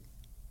 luckily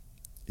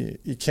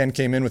Ken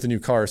came in with a new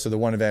car. So the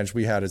one advantage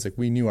we had is like,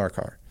 we knew our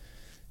car.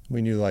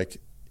 We knew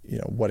like, you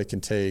know, what it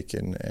can take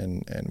and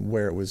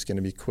where it was going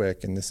to be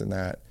quick and this and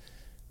that.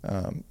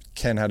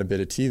 Ken had a bit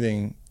of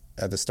teething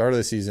at the start of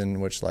the season,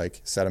 which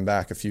like set him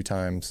back a few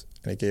times,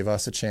 and it gave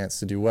us a chance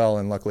to do well.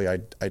 And luckily I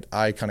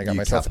kind of got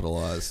myself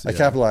capitalized. I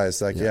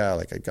capitalized, like,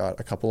 like I got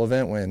a couple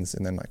event wins,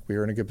 and then like we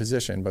were in a good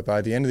position. But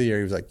by the end of the year,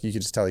 he was like, you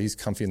could just tell he's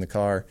comfy in the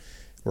car.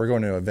 We're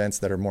going to events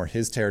that are more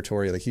his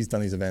territory. Like he's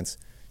done these events,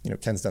 you know,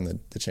 Ken's done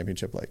the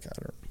championship, like, I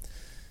don't know,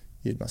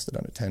 he must have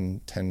done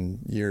it 10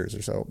 years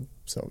or so.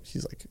 So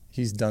he's like,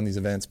 he's done these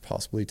events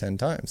possibly 10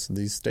 times,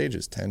 these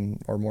stages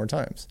 10 or more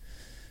times.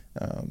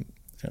 And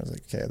I was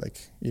like, okay,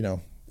 like, you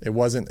know, it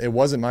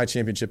wasn't my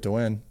championship to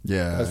win.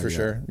 Yeah. That's for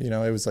sure. You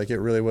know, it was like, it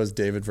really was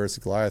David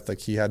versus Goliath. Like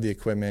he had the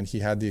equipment, he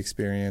had the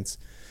experience,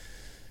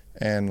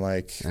 and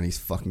he's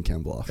fucking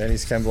Ken Block. And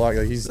he's Ken Block.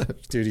 Like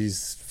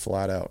he's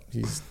flat out.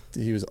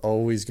 He was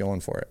always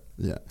going for it.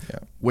 Yeah.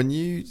 When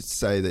you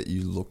say that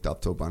you looked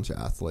up to a bunch of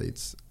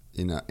athletes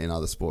in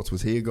other sports,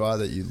 was he a guy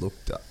that you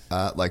looked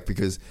at? Like,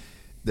 because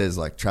there's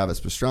like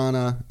Travis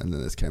Pastrana, and then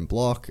there's Ken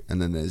Block,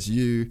 and then there's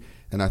you.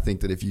 And I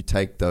think that if you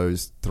take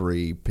those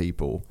three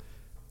people,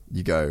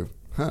 you go,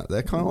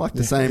 they're kind of like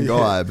the same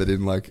guy, but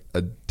in like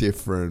a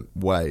different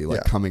way,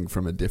 like coming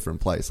from a different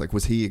place. Like,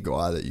 was he a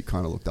guy that you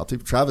kind of looked up to?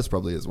 Travis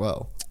probably as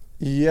well.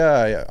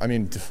 Yeah. I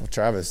mean,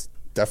 Travis,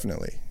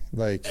 definitely.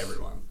 Like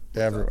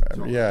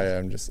everyone. Yeah.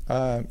 I'm just,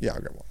 I'll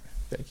grab one.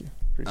 Thank you.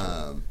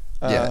 Appreciate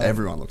it.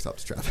 Everyone looks up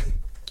to Travis.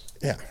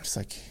 Yeah. It's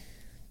like,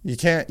 you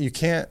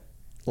can't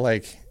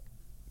like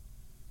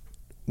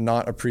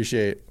not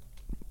appreciate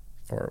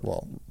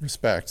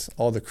respect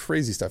all the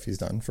crazy stuff he's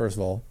done, first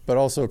of all, but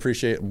also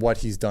appreciate what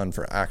he's done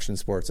for action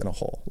sports in a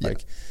whole. Yeah.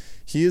 Like,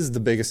 he is the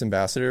biggest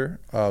ambassador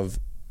of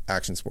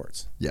action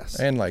sports. Yes.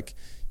 And like,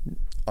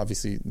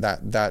 obviously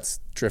that's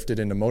drifted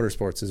into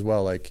motorsports as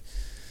well. Like,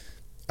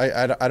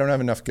 I don't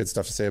have enough good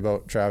stuff to say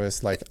about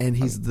Travis. Like, and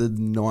he's the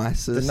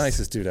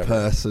nicest dude ever.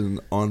 Person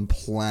on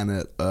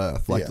planet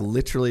Earth. Like, Yeah.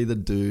 literally the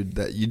dude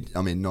that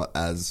not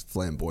as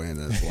flamboyant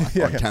as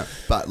like on camera,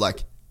 but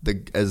like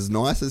as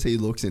nice as he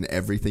looks in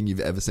everything you've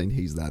ever seen,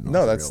 he's that nice.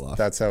 No, in real life.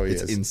 that's how he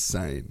is. is. It's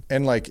insane.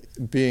 And like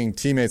being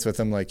teammates with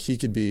him, like he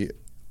could be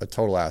a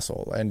total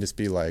asshole and just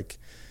be like,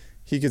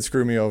 he could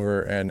screw me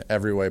over in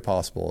every way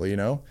possible, you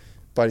know?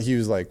 But he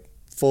was like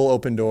full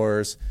open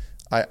doors.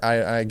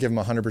 I give him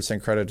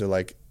 100% credit to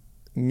like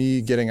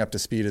me getting up to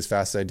speed as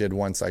fast as I did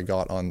once I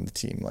got on the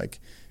team, like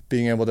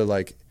being able to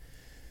like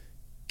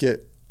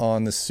get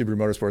on the Subaru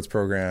Motorsports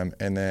program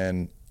and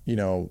then, you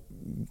know,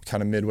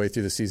 kind of midway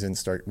through the season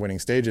start winning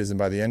stages, and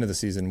by the end of the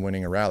season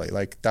winning a rally.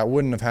 Like that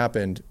wouldn't have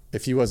happened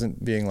if he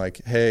wasn't being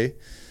like, hey,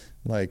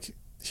 like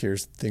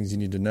here's things you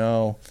need to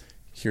know,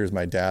 here's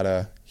my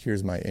data,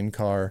 here's my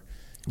in-car.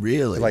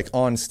 Really? Like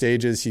on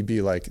stages he'd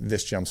be like,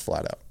 this jumps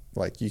flat out,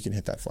 like you can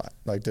hit that flat,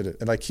 like did it,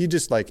 and like he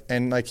just like,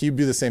 and like he'd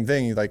do the same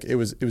thing, like it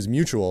was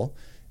mutual.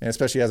 And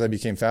especially as I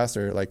became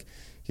faster, like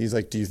he's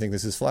like, do you think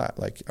this is flat?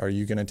 Like, are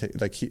you gonna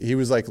take, like he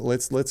was like,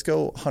 let's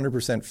go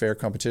 100% fair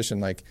competition.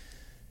 Like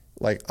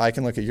I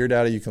can look at your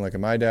data, you can look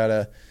at my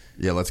data.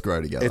 Yeah, let's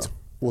grow together.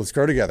 Let's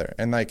grow together.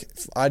 And like,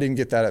 I didn't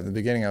get that at the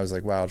beginning. I was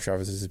like, wow,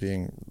 Travis is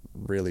being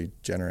really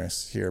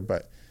generous here.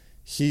 But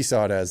he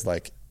saw it as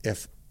like,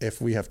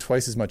 if we have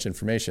twice as much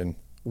information,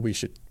 we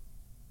should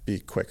be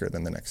quicker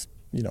than the next,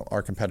 you know,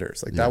 our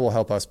competitors. Like that will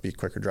help us be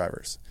quicker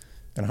drivers.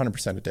 And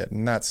 100% it did.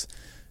 And that's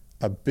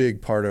a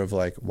big part of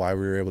like why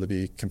we were able to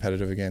be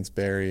competitive against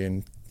Barry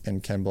and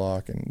Ken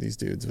Block and these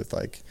dudes with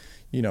like,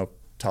 you know,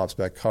 top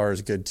spec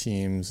cars, good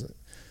teams.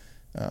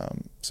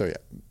 So yeah,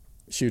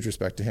 huge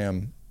respect to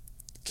him.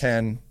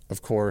 Ken,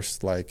 of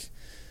course, like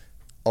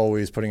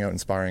always putting out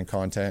inspiring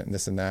content and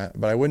this and that.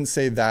 But I wouldn't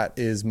say that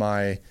is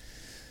my,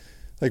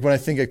 like when I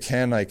think of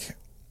Ken, like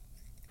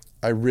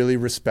I really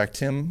respect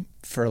him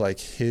for like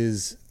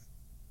his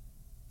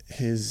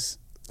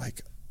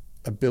like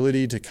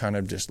ability to kind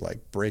of just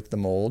like break the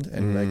mold.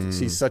 And like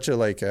he's such a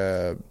like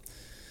a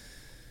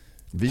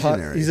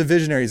visionary. He's a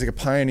visionary. He's like a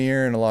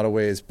pioneer in a lot of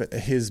ways, but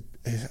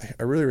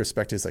I really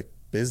respect his like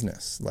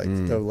business. Like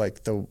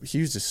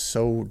he was just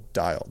so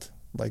dialed.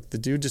 Like the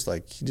dude just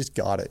like, he just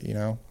got it, you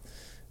know?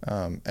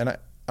 And I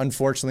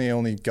unfortunately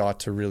only got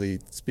to really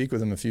speak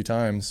with him a few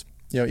times,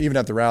 you know, even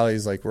at the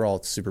rallies, like we're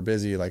all super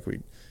busy. Like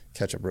we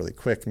catch up really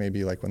quick,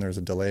 maybe like when there's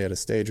a delay at a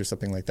stage or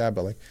something like that.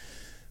 But like,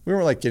 we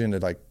weren't like getting to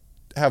like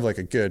have like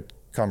a good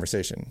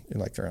conversation,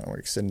 like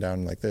we're sitting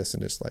down like this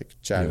and just like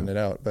chatting it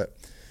out. But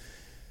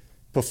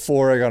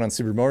before I got on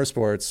Subaru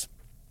Motorsports,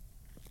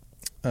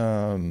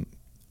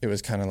 it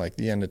was kind of like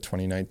the end of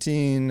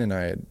 2019, and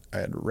I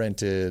had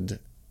rented,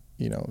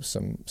 you know,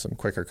 some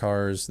quicker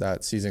cars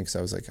that season because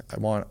I was like, I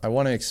want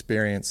to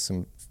experience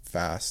some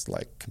fast,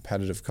 like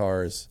competitive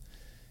cars.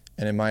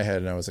 And in my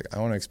head, I was like, I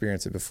want to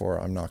experience it before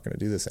I'm not going to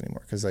do this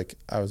anymore. Because like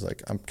I was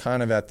like, I'm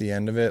kind of at the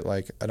end of it.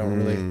 Like I don't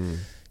really,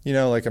 you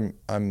know, like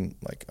I'm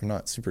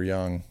not super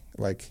young.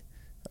 Like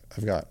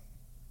I've got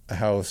a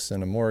house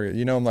and a mortgage.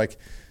 You know, I'm like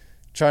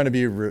trying to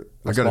be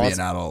I got to be an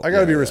adult. I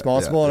got to be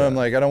responsible, and I'm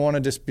like, I don't want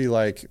to just be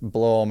like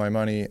blow all my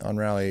money on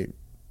rally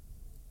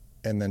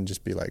and then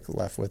just be like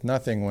left with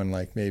nothing when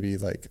like maybe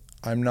like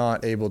I'm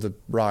not able to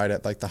ride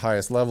at like the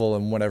highest level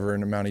in whatever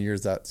amount of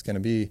years that's going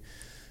to be.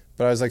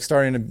 But I was like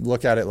starting to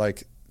look at it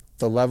like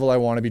the level I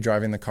want to be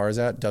driving the cars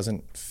at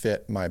doesn't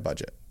fit my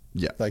budget.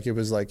 Yeah. Like it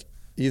was like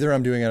either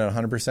I'm doing it at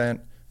 100%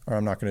 or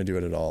I'm not going to do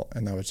it at all.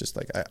 And that was just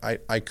like,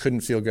 I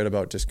couldn't feel good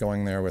about just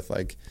going there with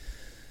like,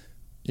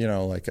 you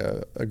know, like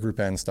a Group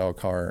N style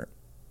car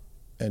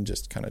and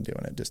just kind of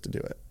doing it just to do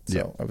it.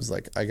 So I was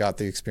like, I got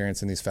the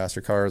experience in these faster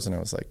cars and I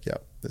was like,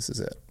 yep, this is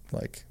it.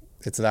 Like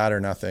it's that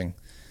or nothing.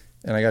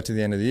 And I got to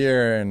the end of the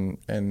year and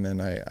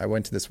then I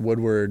went to this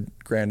Woodward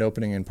grand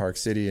opening in Park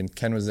City and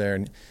Ken was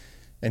there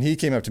and he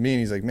came up to me and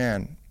he's like,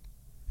 man,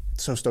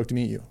 so stoked to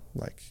meet you.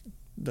 Like,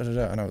 da da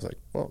da. And I was like,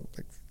 well,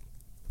 like,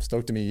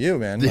 stoked to meet you,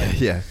 man.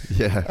 Like, yeah.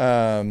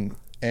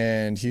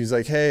 And he was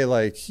like, hey,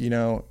 like, you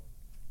know,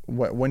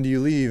 when do you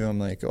leave? I'm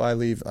like, oh, I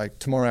leave like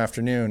tomorrow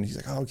afternoon. He's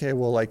like, oh, okay,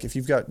 well, like if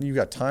you've got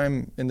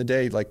time in the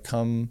day, like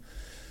come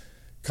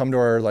to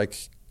our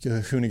like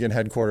Hoonigan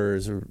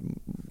headquarters or,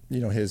 you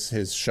know,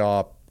 his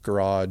shop,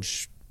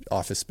 garage,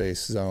 office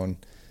space zone.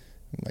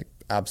 I'm like,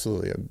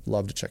 absolutely, I'd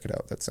love to check it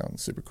out. That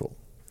sounds super cool.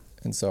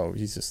 And so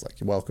he's just like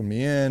welcomed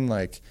me in,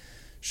 like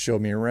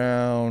showed me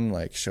around,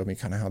 like showed me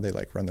kind of how they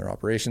like run their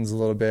operations a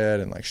little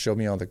bit, and like showed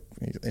me all the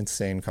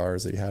insane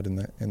cars that he had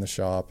in the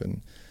shop,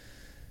 and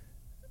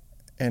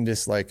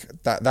just like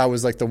that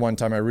was like the one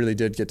time I really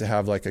did get to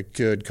have like a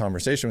good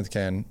conversation with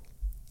Ken.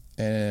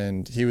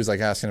 And he was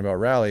like asking about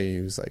rally.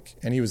 He was like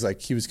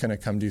he was gonna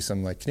come do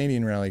some like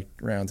Canadian rally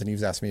rounds, and he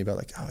was asking me about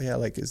like, oh yeah,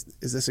 like is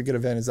this a good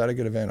event? Is that a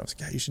good event? I was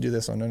like, yeah, you should do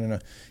this one. No.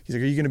 He's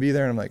like, are you gonna be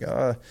there? And I'm like,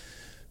 well,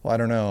 I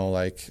don't know.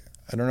 Like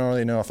I don't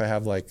really know if I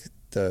have like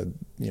the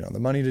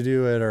money to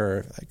do it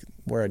or like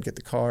where I'd get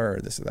the car or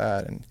this or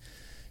that. And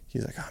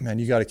he's like, oh man,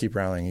 you got to keep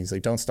rallying. He's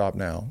like, don't stop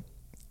now.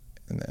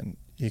 And then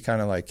he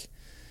kind of like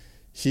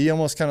he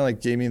almost kind of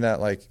like gave me that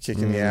like kick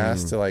in the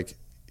ass to like,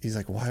 he's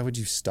like, why would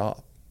you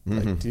stop?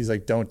 Like, he's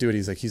like, don't do it.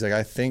 He's like,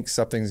 I think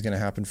something's going to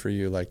happen for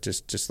you. Like,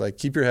 just like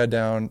keep your head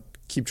down,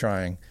 keep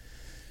trying.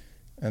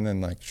 And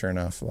then like, sure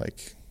enough,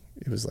 like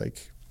it was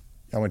like,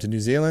 I went to New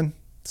Zealand,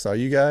 saw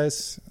you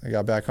guys, I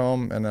got back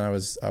home, and then I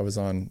was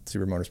on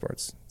Super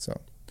Motorsports. So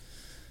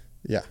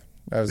yeah,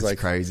 I was like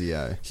crazy.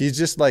 Yeah. He's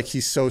just like,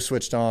 he's so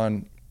switched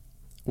on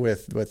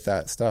with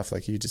that stuff.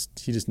 Like he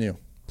just knew.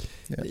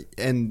 Yeah.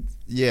 And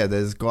yeah,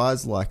 there's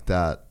guys like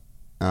that,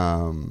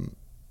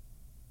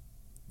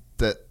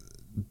 that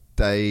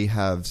they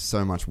have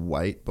so much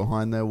weight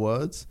behind their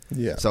words.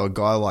 Yeah. So a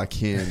guy like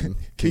him,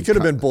 he could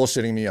have been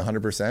bullshitting me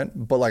 100%,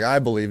 but like I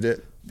believed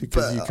it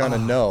because you kind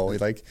of know,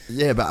 like.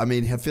 Yeah, but I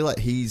mean, I feel like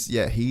he's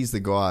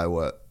the guy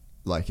where,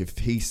 like, if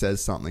he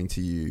says something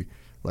to you,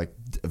 like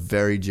a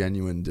very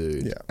genuine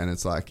dude, and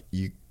it's like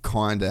you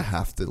kind of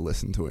have to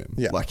listen to him.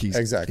 Yeah, like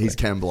he's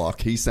Ken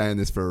Block. He's saying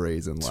this for a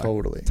reason. Like,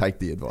 totally. Take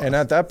the advice. And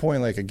at that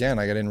point, like, again,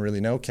 like I didn't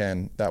really know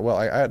Ken that well.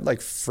 I had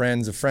like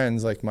friends of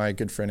friends, like my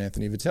good friend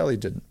Anthony Vitelli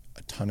did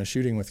a ton of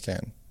shooting with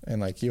Ken,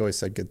 and like he always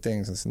said good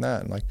things and this and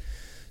that. And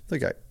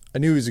like I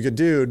knew he was a good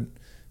dude,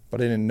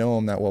 but I didn't know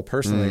him that well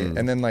personally.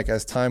 And then like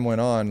as time went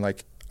on,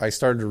 like I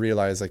started to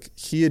realize like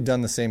he had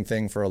done the same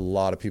thing for a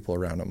lot of people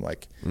around him,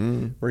 like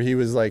where he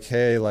was like,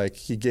 hey, like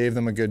he gave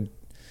them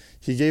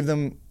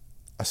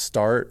a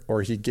start,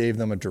 or he gave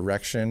them a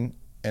direction,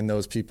 and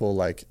those people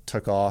like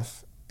took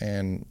off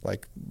and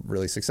like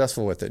really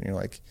successful with it. And you're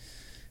like,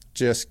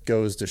 just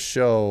goes to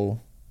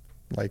show,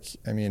 like,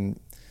 I mean,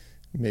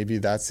 maybe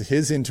that's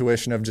his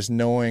intuition of just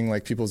knowing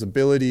like people's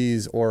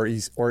abilities, or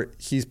he's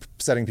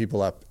setting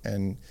people up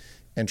and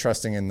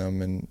trusting in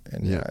them, and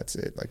yeah, it's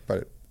it. Like,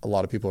 but a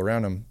lot of people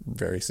around him,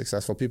 very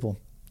successful people.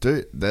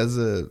 Dude, there's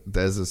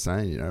a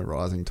saying, you know,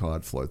 rising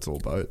tide floats all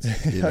boats.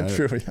 You know?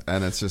 True, yeah.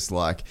 And it's just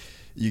like,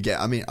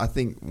 I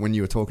think when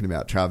you were talking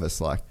about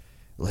Travis, like,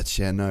 let's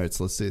share notes,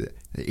 let's do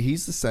that.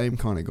 He's the same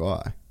kind of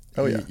guy.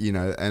 Oh, yeah. You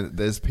know, and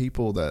there's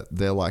people that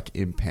they're like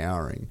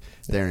empowering.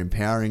 They're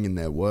empowering in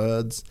their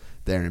words.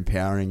 They're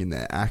empowering in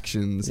their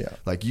actions. Yeah.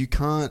 Like, you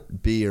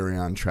can't be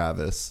around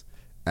Travis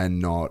and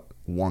not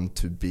want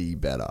to be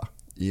better.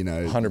 You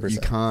know, 100%. You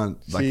can't.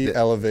 Like, he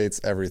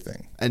elevates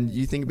everything. And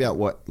you think about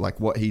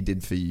what he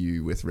did for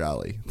you with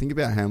Rally. Think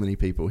about how many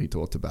people he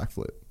taught to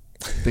backflip.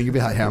 Think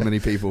about how many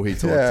people he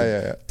taught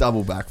to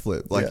double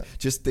backflip. Like,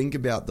 just think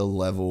about the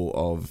level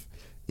of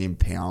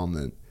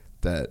empowerment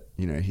that,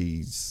 you know,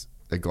 he's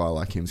a guy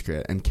like him's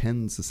created. And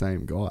Ken's the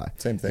same guy.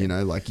 Same thing. You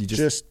know, like, you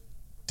just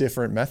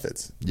different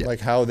methods. Yeah.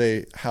 Like how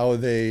they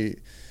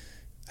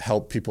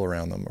help people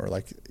around them, or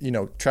like, you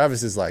know,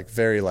 Travis is like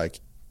very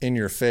like in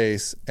your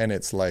face, and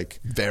it's like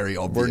very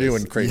obvious. We're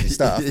doing crazy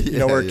stuff. You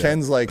know, where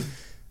Ken's like,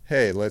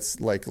 hey, let's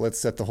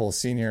set the whole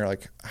scene here.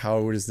 Like,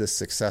 how is this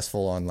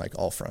successful on like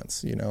all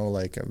fronts? You know,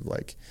 like,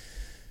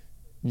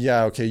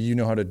 yeah, okay, you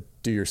know how to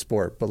do your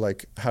sport, but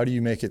like, how do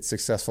you make it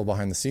successful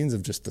behind the scenes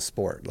of just the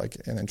sport? Like,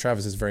 and then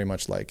Travis is very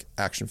much like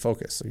action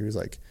focused. So he was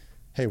like,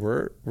 hey,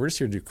 we're just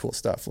here to do cool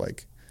stuff.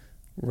 Like,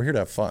 we're here to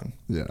have fun.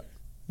 Yeah.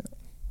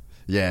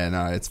 Yeah,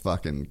 no, it's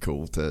fucking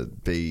cool to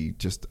be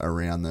just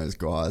around those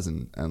guys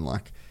and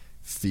like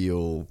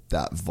feel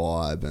that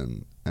vibe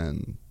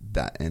and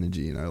that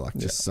energy, you know, like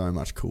just so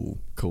much cool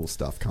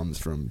stuff comes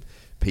from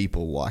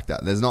people like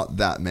that. There's not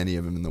that many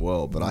of them in the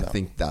world, but I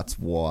think that's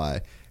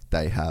why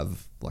they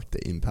have like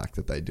the impact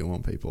that they do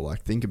on people.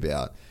 Like, think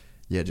about,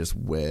 just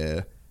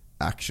where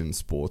action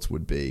sports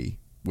would be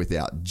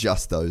without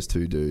just those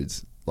two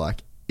dudes,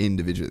 like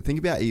individually. Think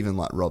about even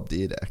like Rob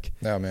Dyrdek.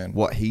 Oh man,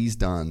 what he's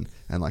done,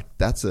 and like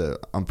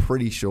I'm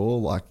pretty sure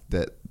like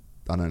that.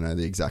 I don't know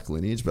the exact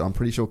lineage, but I'm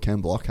pretty sure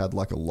Ken Block had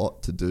like a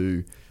lot to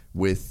do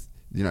with,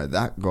 you know,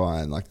 that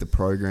guy, and like the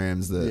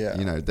programs that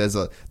you know. There's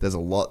a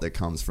lot that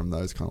comes from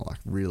those kind of like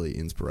really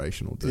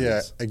inspirational dudes.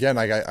 Yeah, again,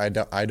 like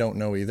I don't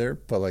know either,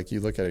 but like you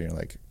look at it, and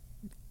you're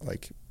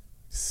like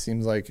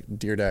seems like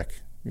Dyrdek,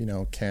 you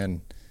know,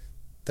 Ken.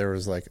 There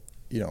was like,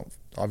 you know,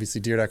 obviously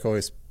Dyrdek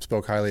always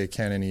spoke highly of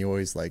Ken, and he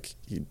always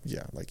he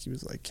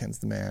was like, Ken's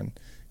the man.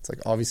 It's like,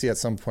 obviously at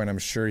some point I'm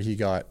sure he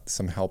got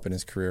some help in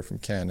his career from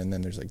Ken, and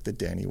then there's like the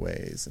Danny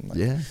Ways and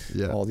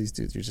like all these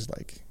dudes. You're just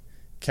like,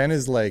 Ken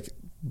is like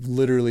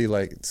literally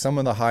like some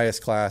of the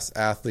highest class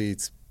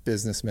athletes,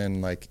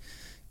 businessmen like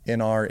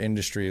in our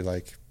industry.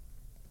 Like,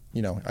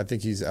 you know, I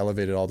think he's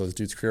elevated all those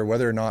dudes' career,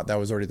 whether or not that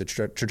was already the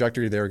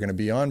trajectory they were going to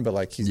be on, but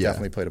like he's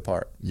definitely played a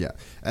part. Yeah.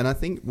 And I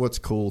think what's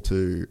cool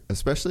too,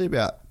 especially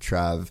about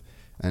Trav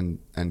and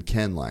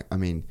Ken, like, I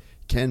mean,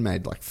 Ken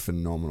made like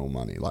phenomenal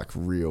money, like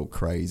real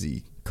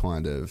crazy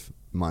kind of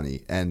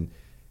money. And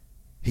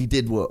he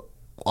did what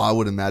I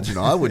would imagine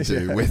I would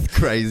do with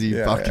crazy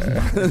fucking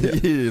money.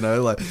 You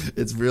know, like,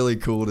 it's really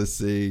cool to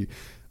see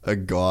a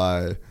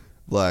guy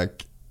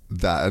like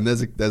that. And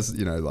there's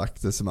you know, like,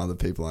 there's some other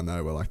people I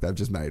know where like they've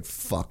just made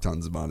fuck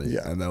tons of money,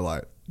 and they're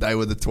like, they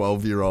were the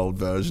 12-year-old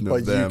version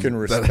of them. But you can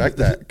respect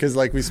that, because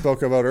like we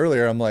spoke about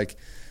earlier, I'm like,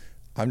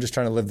 I'm just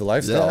trying to live the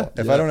lifestyle.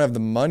 If I don't have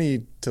the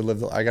money to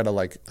live, I gotta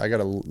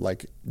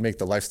make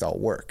the lifestyle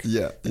work.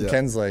 And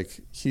Ken's like,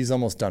 he's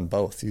almost done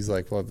both. He's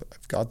like, well,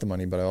 I've got the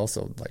money, but I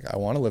also I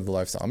want to live the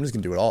lifestyle. I'm just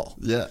gonna do it all.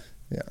 Yeah.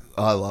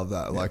 I love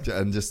that. Like,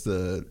 and just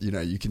the,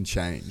 you can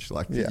change.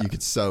 Like, you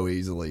could so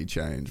easily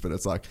change, but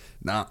it's like,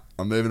 nah,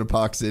 I'm moving to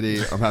Park City.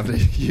 I'm having a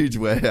huge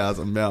warehouse.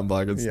 I'm mountain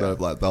biking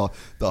stuff, like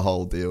the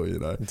whole deal,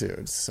 Dude,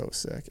 it's so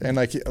sick. And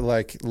like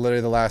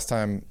literally the last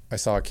time I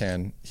saw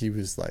Ken, he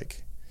was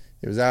like,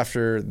 it was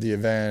after the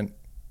event.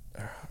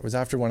 It was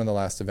after one of the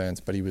last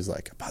events, but he was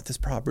like, about this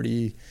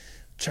property,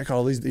 check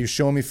all these. He was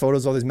showing me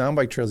photos of all these mountain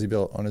bike trails he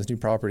built on his new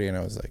property. And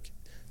I was like,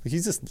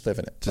 he's just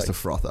living it. Just a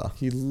frother.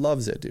 He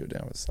loves it, dude.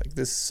 And I was like,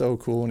 this is so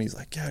cool. And he's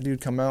like, yeah, dude,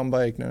 come mountain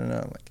bike. No.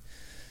 I'm like,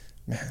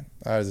 man,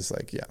 I was just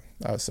like,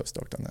 I was so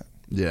stoked on that.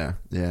 Yeah.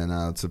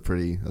 No, that's a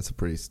pretty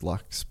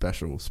like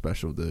special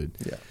dude.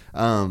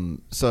 Yeah.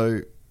 So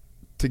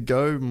to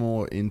go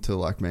more into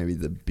like maybe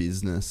the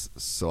business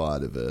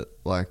side of it,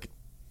 like,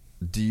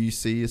 do you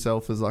see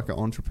yourself as like an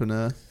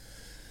entrepreneur?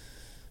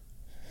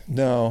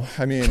 No,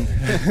 I mean,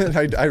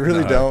 I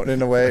really don't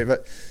in a way,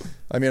 but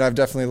I mean, I've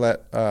definitely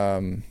let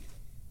kind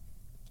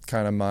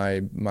of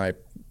my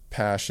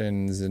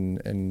passions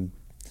and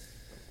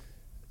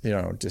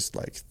just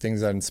like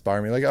things that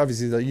inspire me. Like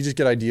obviously, like, you just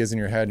get ideas in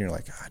your head, and you're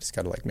like, I just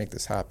got to like make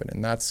this happen,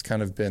 and that's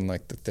kind of been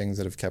like the things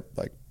that have kept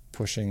like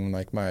pushing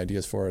like my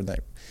ideas forward, that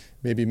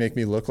maybe make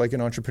me look like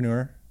an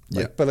entrepreneur.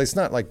 But it's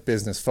not like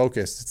business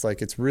focused. It's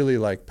like, it's really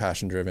like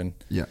passion driven.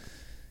 Yeah.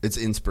 It's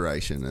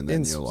inspiration. And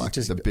then you're like,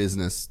 the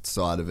business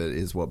side of it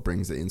is what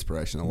brings the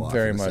inspiration alive.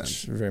 Very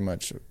much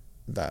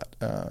that.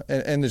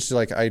 And it's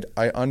like,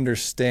 I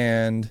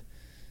understand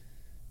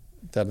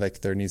that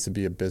like there needs to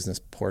be a business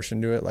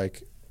portion to it.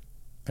 Like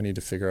I need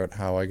to figure out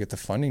how I get the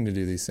funding to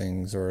do these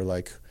things, or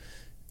like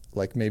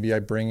maybe I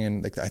bring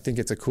in, like, I think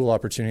it's a cool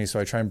opportunity. So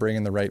I try and bring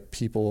in the right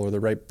people or the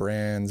right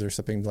brands or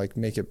something, like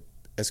make it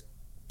as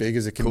big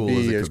as it can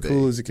be, as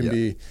cool as it can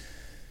be.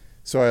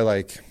 So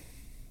I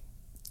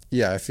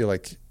feel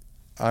like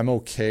I'm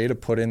okay to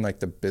put in like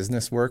the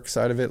business work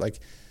side of it.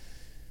 Like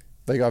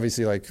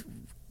obviously, like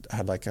I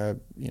had like a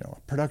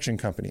production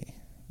company,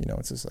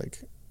 it's just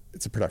like,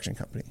 it's a production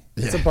company.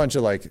 It's a bunch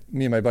of like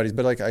me and my buddies,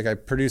 but like I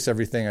produce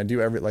everything. I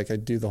do I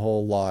do the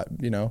whole lot,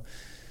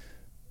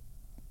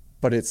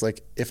 but it's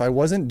like, if I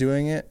wasn't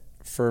doing it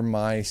for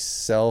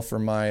myself or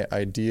my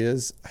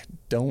ideas, I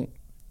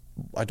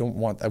wouldn't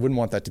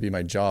want that to be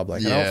my job.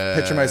 Like I don't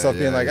picture myself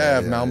being like, I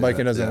have mountain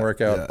biking doesn't work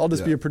out. I'll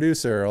just be a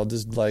producer. I'll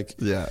just like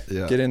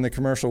get in the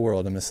commercial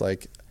world. I'm just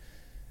like,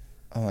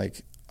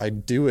 I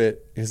do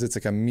it because it's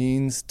like a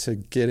means to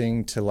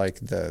getting to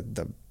like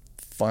the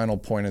final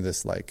point of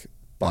this like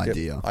bucket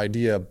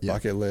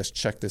list.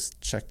 Check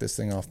this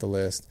thing off the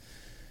list.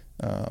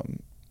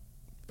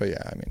 But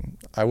yeah, I mean,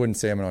 I wouldn't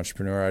say I'm an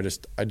entrepreneur. I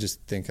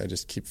just think I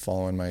just keep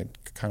following my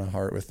kind of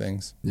heart with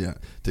things. Yeah,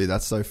 dude,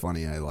 that's so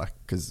funny. Like,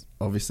 because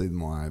obviously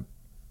my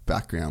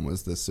background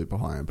was the super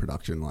high end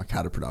production, like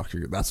had a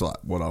production. That's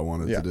what I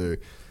wanted to do,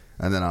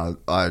 and then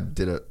I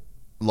did it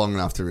long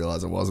enough to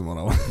realize it wasn't what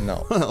I wanted.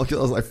 No, I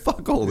was like,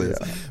 fuck all this.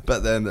 Yeah. But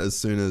then as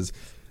soon as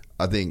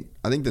I think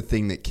the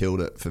thing that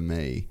killed it for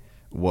me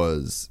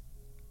was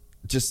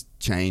just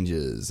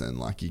changes, and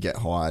like you get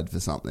hired for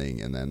something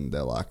and then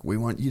they're like, we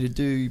want you to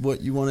do what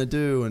you want to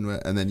do,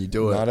 and then you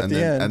do it,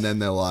 and then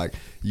they're like,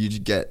 you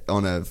get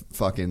on a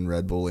fucking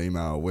Red Bull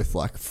email with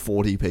like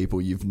 40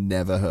 people you've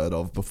never heard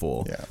of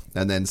before,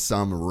 and then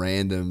some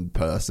random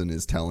person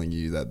is telling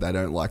you that they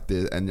don't like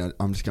this, and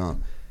I'm just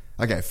going,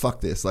 okay,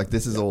 fuck this. Like,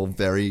 this is all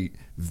very,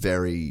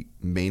 very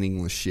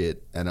meaningless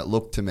shit. And it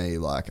looked to me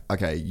like,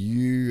 okay,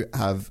 you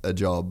have a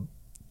job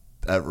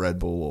at Red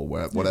Bull or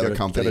whatever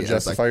company. You gotta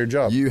justify your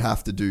job. You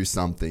have to do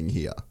something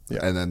here. Yeah.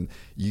 And then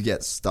you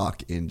get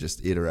stuck in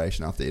just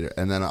iteration after iteration.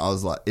 And then I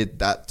was like,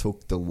 that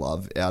took the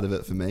love out of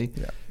it for me.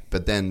 Yeah.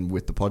 But then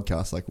with the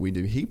podcast, like, we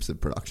do heaps of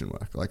production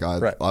work. Like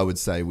I would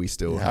say we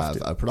still have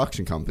a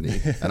production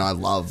company, and I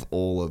love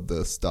all of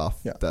the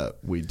stuff that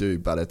we do,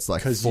 but it's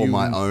like for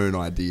my own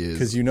ideas.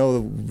 Because you're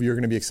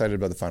going to be excited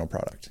about the final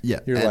product.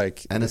 Yeah.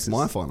 And it's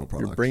my final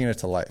product. You're bringing it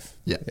to life.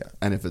 Yeah.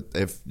 And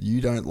if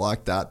you don't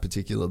like that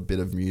particular bit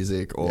of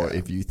music, or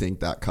if you think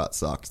that cut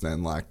sucks,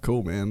 then like,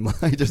 cool, man.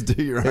 Like, just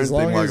do your own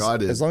thing like I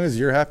did. As long as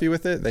you're happy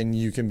with it, then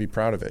you can be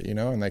proud of it,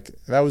 And like,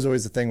 that was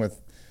always the thing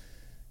with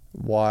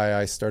why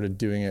I started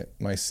doing it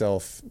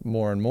myself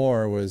more and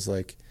more, was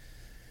like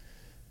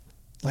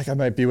I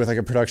might be with like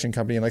a production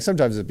company, and like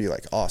sometimes it'd be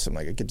like awesome,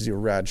 like I get to do a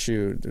rad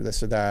shoot or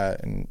this or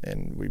that,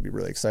 and we'd be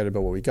really excited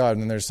about what we got. And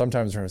then there's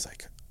sometimes where I was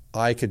like,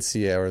 I could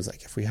see it, where it's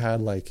like, if we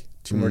had like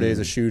 2 more days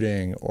of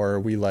shooting, or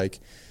we like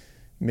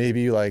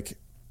maybe like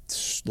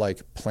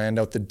planned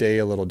out the day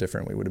a little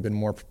different, we would have been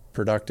more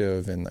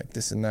productive, and like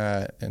this and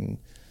that. And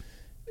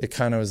it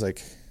kind of was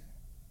like,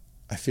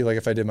 I feel like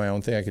if I did my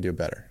own thing, I could do it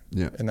better.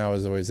 Yeah. And that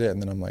was always it.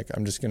 And then I'm like,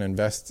 I'm just going to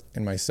invest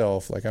in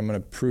myself. Like, I'm going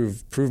to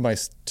prove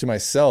to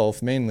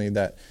myself mainly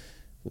that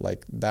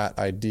like that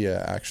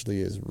idea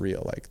actually is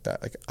real. Like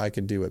that, like I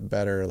could do it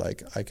better.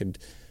 Like I could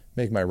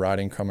make my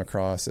riding come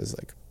across as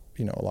like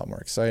a lot more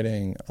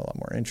exciting, a lot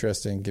more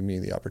interesting, give me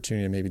the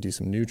opportunity to maybe do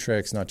some new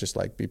tricks, not just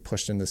like be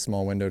pushed in this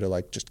small window to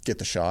like just get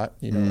the shot,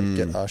 like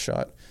get a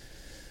shot.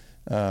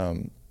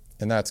 And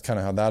that's kind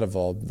of how that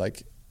evolved.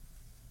 Like,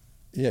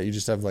 yeah, you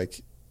just have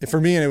like,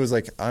 for me, and it was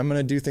like, I'm going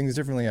to do things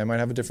differently. I might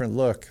have a different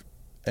look.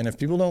 And if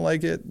people don't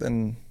like it,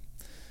 then,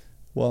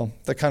 well,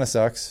 that kind of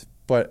sucks.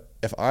 But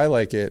if I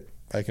like it,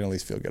 I can at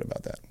least feel good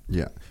about that.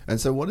 Yeah. And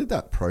so what did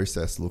that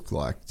process look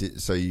like?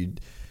 So you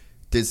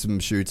did some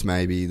shoots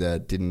maybe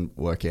that didn't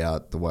work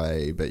out the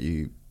way, but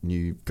you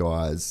knew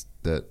guys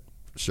that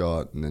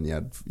shot, and then you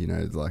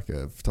had, like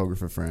a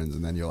photographer friends,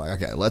 and then you're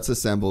like, okay, let's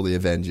assemble the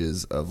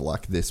Avengers of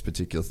like this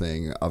particular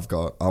thing.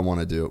 I want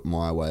to do it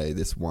my way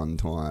this one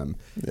time.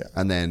 Yeah.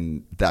 And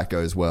then that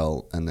goes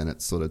well, and then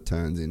it sort of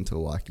turns into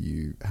like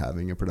you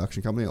having a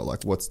production company, or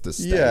like what's the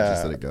stages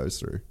that it goes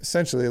through?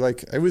 Essentially,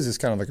 like it was just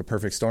kind of like a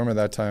perfect storm at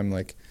that time.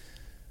 Like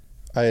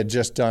I had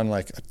just done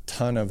like a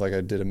ton of, like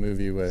I did a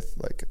movie with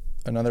like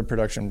another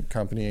production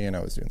company, and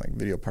I was doing like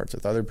video parts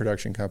with other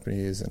production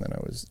companies, and then I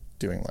was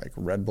doing like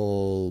Red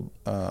Bull,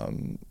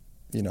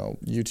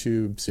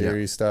 YouTube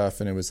series stuff,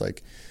 and it was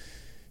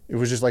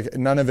just like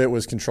none of it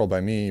was controlled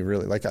by me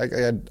really. Like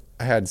I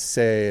had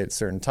say at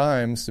certain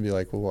times to be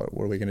like, well,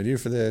 what are we going to do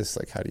for this?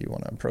 Like, how do you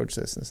want to approach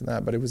this and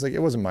that? But it was like, it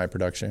wasn't my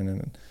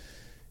production,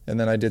 and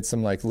then I did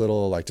some like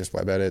little like just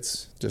web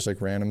edits, just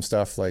like random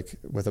stuff, like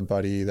with a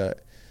buddy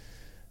that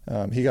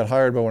he got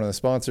hired by one of the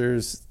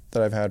sponsors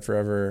that I've had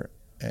forever.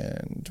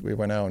 And we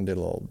went out and did a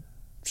little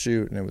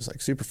shoot, and it was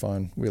like super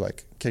fun. We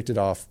like kicked it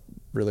off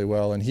really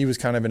well, and he was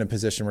kind of in a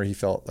position where he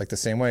felt like the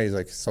same way. He's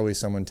like, it's always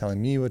someone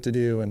telling me what to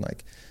do, and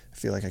like I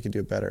feel like I could do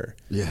it better.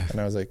 Yeah. And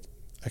I was like,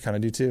 I kind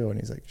of do too. And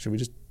he's like, should we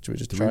just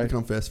try? We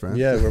become best friends?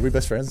 Yeah, were we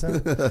best friends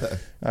now?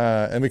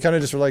 And we kind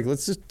of just were like,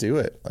 let's just do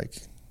it. Like,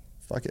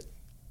 fuck it.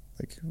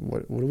 Like,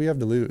 what do we have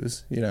to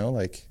lose?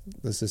 Like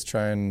let's just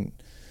try and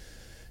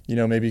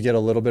maybe get a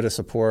little bit of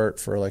support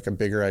for like a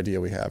bigger idea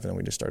we have. And then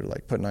we just started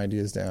like putting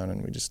ideas down,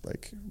 and we just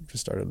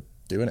started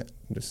doing it,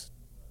 and just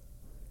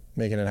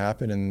making it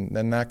happen. And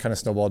then that kind of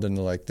snowballed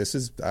into like, this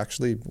is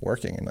actually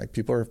working, and like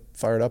people are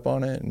fired up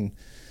on it, and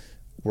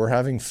we're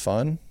having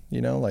fun,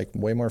 like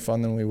way more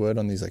fun than we would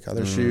on these like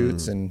other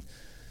shoots. And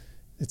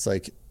it's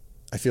like,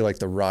 I feel like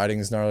the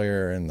writing's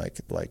gnarlier, and like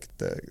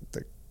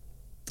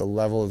the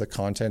level of the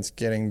content's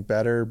getting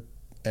better,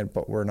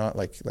 but we're not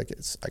like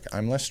it's like,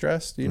 I'm less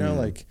stressed,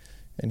 like,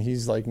 and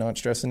he's like not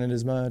stressing it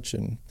as much.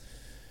 And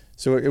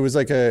so it was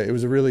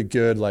a really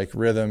good like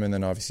rhythm. And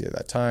then obviously at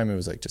that time it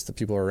was like just the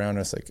people around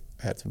us, like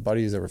I had some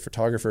buddies that were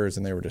photographers,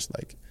 and they were just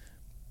like,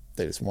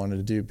 they just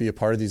wanted to be a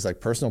part of these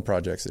like personal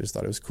projects. They just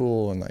thought it was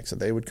cool, and like so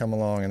they would come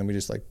along, and then we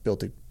just like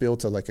built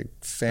a like a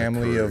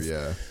family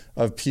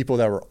of people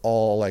that were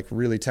all like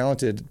really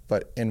talented,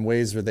 but in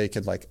ways where they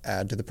could like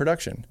add to the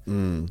production.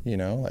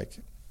 Like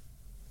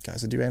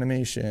guys that do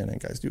animation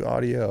and guys do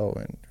audio,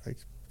 and like,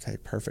 okay,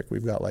 perfect.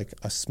 We've got like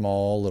a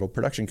small little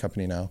production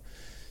company now,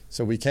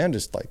 so we can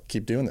just like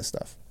keep doing this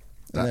stuff.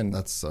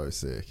 That's so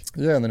sick.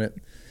 Yeah, and then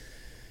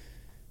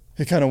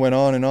it kind of went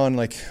on and on.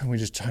 Like we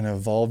just kind of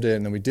evolved it,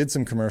 and then we did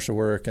some commercial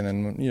work. And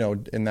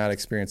then in that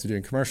experience of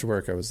doing commercial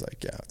work, I was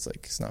like, yeah,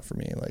 it's not for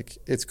me. Like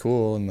it's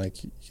cool, and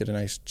like you get a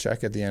nice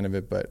check at the end of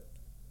it, but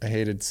I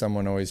hated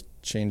someone always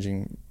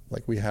changing.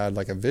 Like we had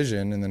like a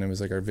vision, and then it was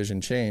like our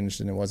vision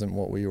changed, and it wasn't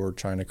what we were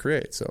trying to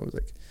create. So I was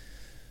like,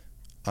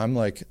 I'm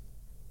like,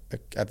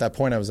 at that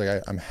point I was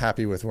like, I'm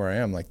happy with where I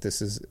am. Like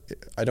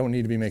I don't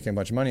need to be making a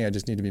bunch of money. I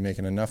just need to be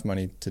making enough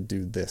money to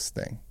do this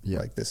thing. Yeah.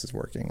 Like this is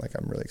working. Like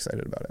I'm really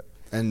excited about it.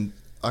 And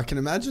I can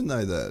imagine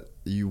though that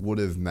you would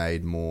have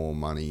made more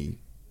money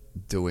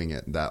doing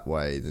it that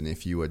way than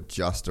if you were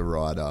just a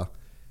writer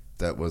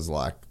that was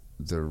like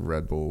the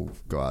Red Bull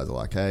guys are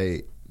like,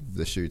 hey,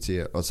 the shoot's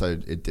here. Oh, so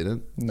it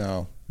didn't?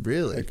 No.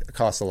 Really? It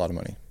costs a lot of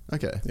money.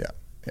 Okay. Yeah.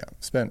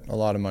 Spent a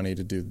lot of money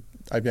to do.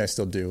 I mean, I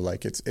still do.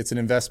 Like it's an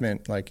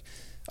investment. Like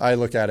I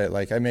look at it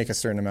like I make a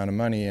certain amount of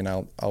money, and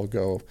I'll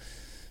go,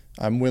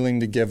 I'm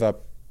willing to give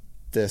up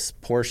this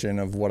portion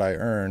of what I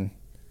earn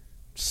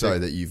so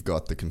that you've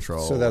got the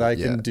control, so that I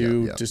can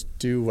just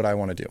do what I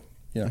want to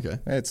do. Okay.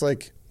 And it's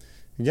like,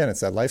 again,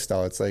 it's that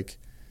lifestyle. It's like,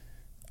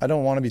 I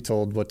don't want to be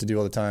told what to do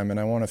all the time, and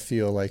I want to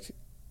feel like,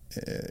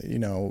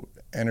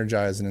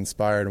 energized and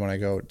inspired when I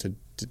go to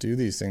do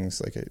these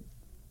things. Like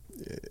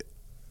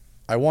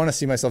I want to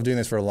see myself doing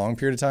this for a long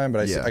period of time,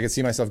 but I could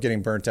see myself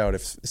getting burnt out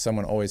if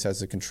someone always has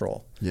the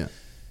control. Yeah.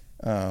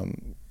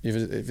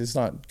 If it's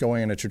not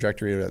going in a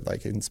trajectory that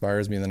like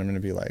inspires me, then I'm going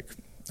to be like,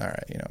 all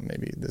right,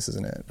 maybe this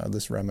isn't it. I'll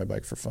just ride my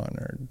bike for fun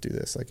or do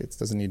this. Like it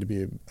doesn't need to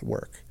be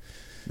work.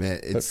 Man,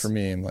 but for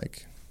me, I'm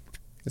like,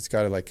 it's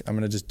got to like, I'm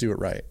going to just do it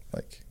right.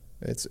 Like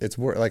it's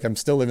work. Like I'm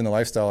still living the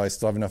lifestyle. I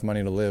still have enough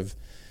money to live.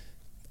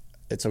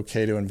 It's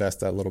okay to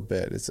invest that little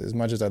bit. It's as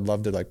much as I'd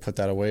love to like put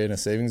that away in a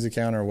savings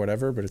account or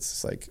whatever, but it's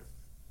just like,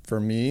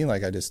 for me,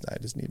 like I just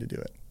need to do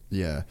it.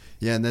 Yeah.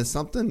 Yeah. And there's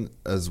something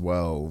as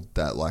well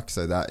that like,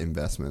 so that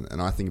investment,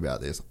 and I think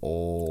about this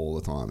all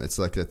the time. It's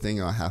like the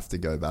thing I have to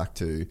go back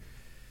to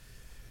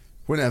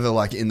whenever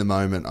like in the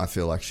moment I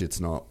feel like shit's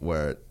not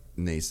where it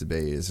needs to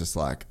be. It's just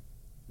like,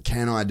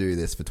 can I do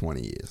this for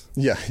 20 years?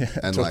 Yeah.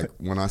 And totally. like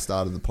when I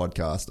started the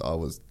podcast, I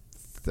was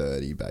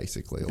 30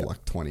 basically, or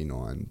like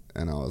 29.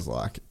 And I was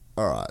like,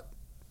 all right,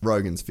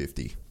 Rogan's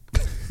 50.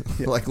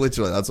 Like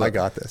literally, that's what I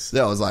got this.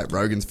 Yeah, I was like,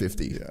 Rogan's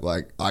 50. Yeah.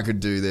 Like I could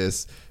do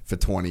this for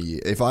 20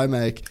 years. If I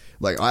make,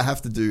 like I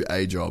have to do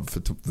a job for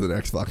the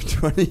next fucking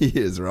 20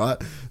 years, right?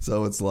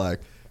 So it's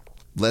like,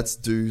 let's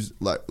do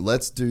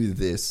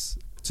this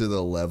to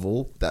the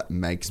level that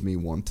makes me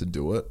want to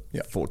do it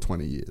for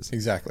 20 years.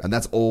 Exactly. And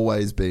that's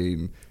always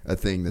been a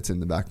thing that's in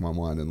the back of my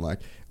mind. And like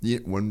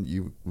when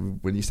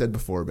you said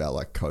before about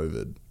like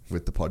COVID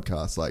with the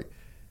podcast, like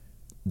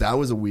that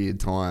was a weird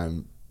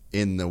time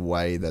in the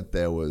way that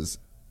there was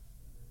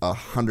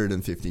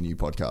 150 new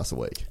podcasts a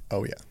week.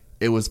 Oh yeah.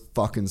 It was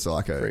fucking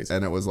psycho. Crazy.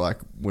 And it was like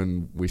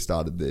when we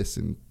started this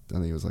in, I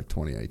think it was like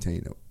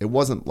 2018. It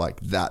wasn't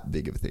like that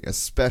big of a thing,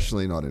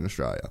 especially not in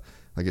Australia.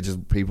 Like it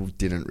just, people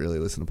didn't really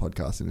listen to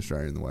podcasts in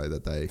Australia in the way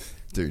that they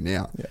do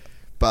now. Yeah.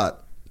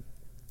 But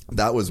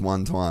that was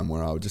one time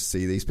where I would just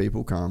see these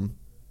people come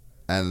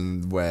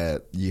and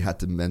where you had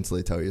to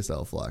mentally tell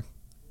yourself like,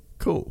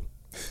 cool.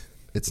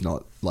 It's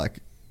not like,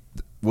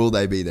 will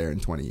they be there in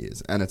 20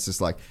 years? And it's just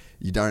like,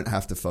 you don't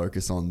have to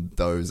focus on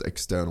those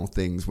external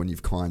things when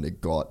you've kind of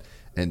got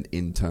an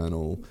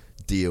internal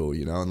deal,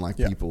 you know? And like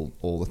people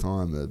all the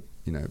time that,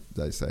 you know,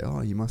 they say,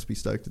 oh, you must be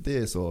stoked at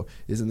this, or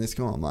isn't this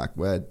cool? I'm like,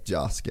 we're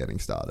just getting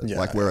started. Yeah.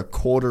 Like we're a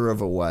quarter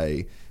of a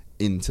way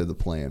into the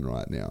plan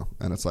right now.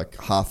 And it's like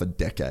half a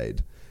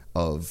decade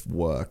of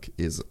work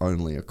is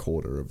only a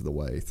quarter of the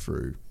way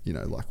through, you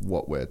know, like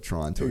what we're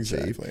trying to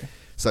achieve.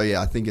 So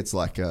yeah, I think it's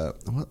like I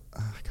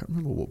can't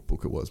remember what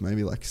book it was.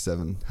 Maybe like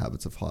 7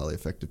 Habits of Highly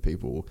Effective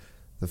People.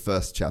 The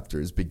first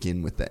chapter is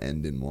begin with the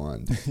end in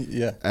mind.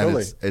 Yeah, and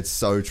totally. It's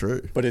so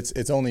true. But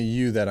it's only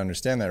you that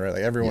understand that, right?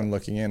 Like everyone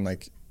looking in,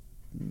 like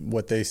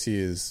what they see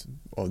is,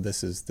 oh,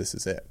 this is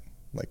it.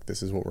 Like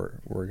this is what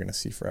we're gonna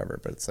see forever.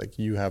 But it's like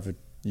you have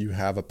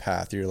a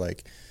path. You're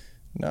like,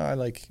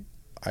 no,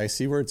 I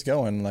see where it's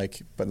going.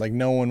 Like, but like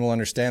no one will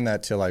understand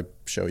that till I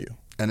show you.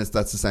 And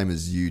that's the same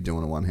as you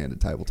doing a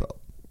one-handed tabletop.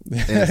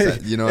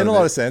 You know, in a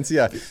lot of sense,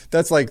 yeah.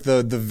 That's like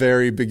the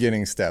very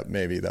beginning step,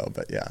 maybe though.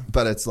 But yeah,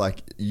 but it's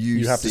like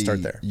you have to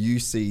start there. You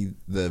see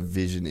the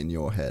vision in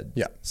your head.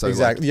 Yeah, so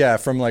exactly. Like,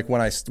 from like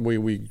when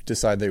we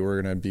decide that we're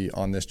going to be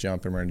on this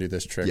jump and we're going to do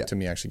this trick to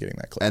me actually getting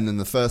that clip. And then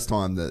the first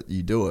time that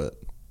you do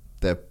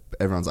it,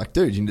 everyone's like,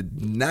 dude, you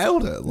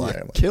nailed it,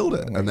 like killed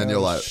it. And then you're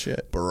like,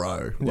 shit,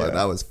 bro, like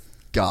that was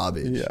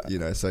garbage. Yeah. You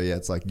know, so yeah,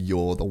 it's like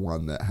you're the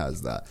one that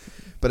has that.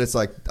 But it's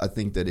like, I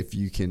think that if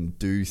you can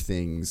do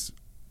things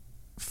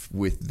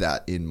with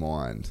that in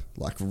mind,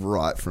 like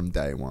right from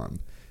day one,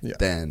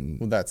 then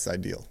that's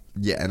ideal.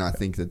 Yeah, and I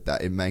think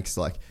that it makes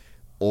like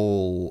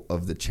all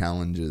of the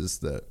challenges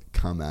that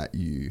come at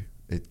you,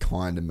 it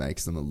kind of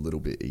makes them a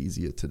little bit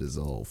easier to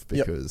dissolve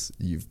because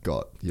you're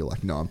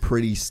like, no, I'm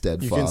pretty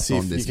steadfast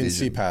on this vision. You can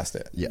see past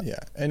it. Yeah.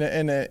 And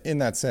in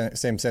that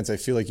same sense, I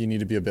feel like you need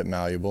to be a bit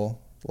malleable.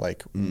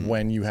 Like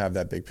when you have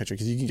that big picture,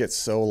 because you can get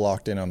so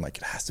locked in on like,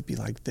 it has to be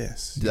like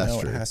this. That's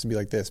true. It has to be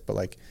like this. But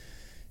like,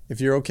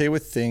 if you're okay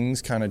with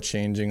things kind of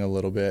changing a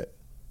little bit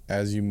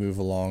as you move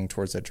along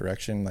towards that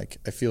direction, like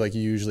I feel like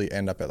you usually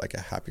end up at like a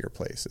happier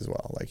place as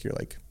well. Like you're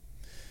like,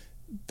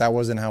 that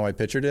wasn't how I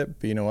pictured it,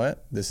 but you know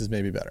what? This is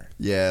maybe better.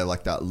 Yeah,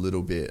 like that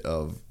little bit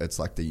of, it's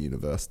like the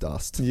universe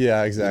dust.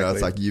 Yeah, exactly. You know,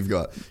 it's like you've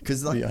got,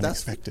 because like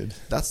unexpected.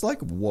 That's like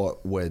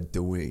what we're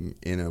doing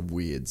in a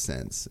weird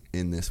sense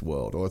in this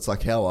world, or it's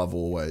like how I've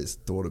always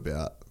thought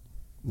about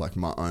like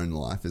my own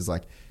life is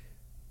like,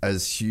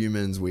 as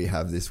humans, we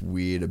have this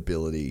weird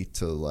ability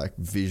to like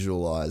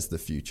visualize the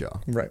future,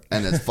 right?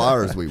 And as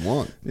far as we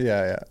want,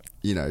 yeah.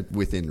 You know,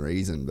 within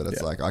reason. But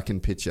it's like I can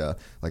picture,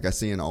 like I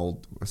saw an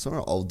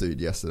old dude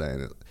yesterday,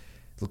 and it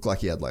looked like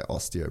he had like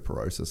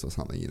osteoporosis or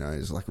something. You know, he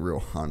was like real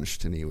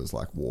hunched, and he was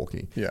like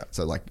walking. Yeah.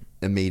 So like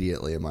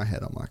immediately in my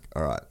head, I'm like,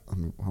 all right,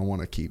 I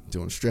want to keep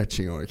doing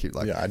stretching. I want to keep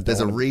like,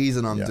 there's a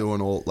reason I'm doing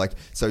all like.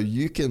 So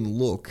you can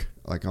look.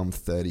 Like I'm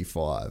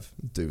 35,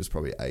 dude was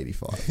probably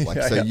 85.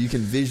 Like you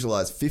can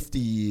visualize 50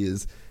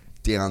 years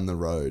down the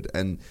road,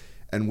 and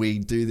we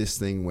do this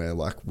thing where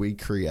like we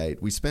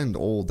spend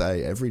all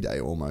day, every day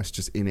almost,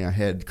 just in our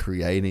head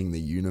creating the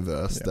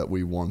universe that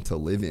we want to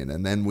live in,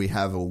 and then we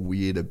have a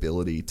weird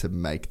ability to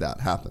make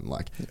that happen.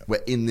 Like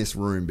we're in this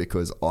room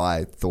because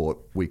I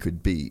thought we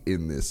could be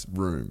in this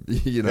room,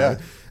 you know,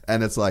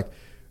 and it's like,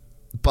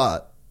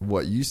 but.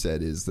 What you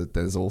said is that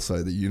there's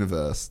also the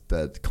universe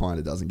that kind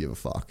of doesn't give a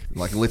fuck.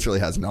 Like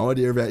literally has no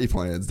idea about your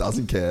plans,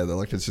 doesn't care. They're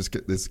like, it's just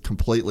this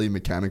completely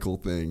mechanical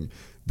thing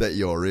that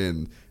you're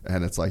in.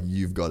 And it's like,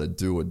 you've got to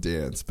do a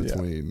dance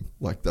between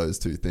like those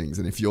two things.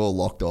 And if you're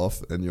locked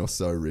off and you're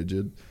so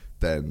rigid,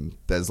 then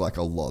there's like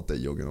a lot that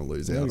you're going to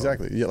lose out on.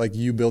 Exactly. Yeah, like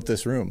you built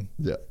this room.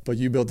 Yeah. But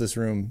you built this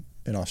room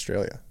in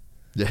Australia.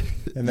 Yeah.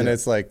 And then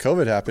it's like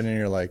COVID happened and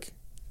you're like,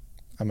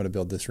 I'm going to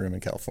build this room in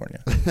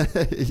California.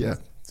 Yeah.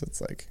 So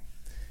it's like,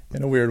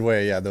 in a weird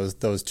way,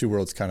 those two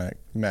worlds kind of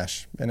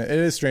mesh. And it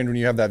is strange when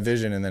you have that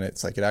vision and then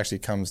it's like it actually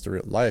comes to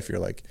real life. You're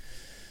like,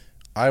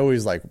 I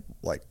always like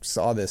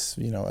saw this,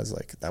 you know, as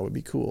like, that would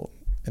be cool.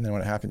 And then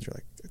when it happens, you're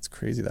like, it's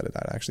crazy that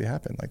that actually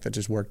happened. Like, that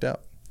just worked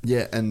out.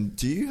 Yeah. And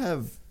do you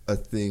have a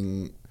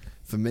thing,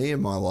 for me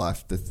in my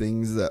life, the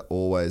things that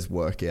always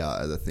work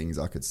out are the things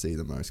I could see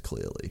the most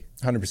clearly.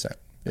 100%.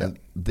 Yeah. And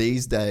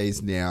these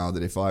days now,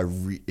 that if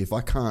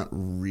I can't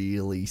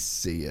really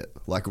see it,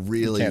 like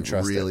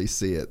really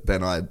see it,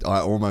 then I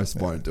almost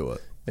won't do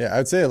it. Yeah, I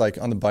would say like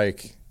on the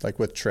bike, like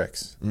with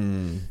tricks.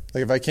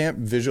 Like if I can't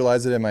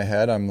visualize it in my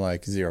head, I'm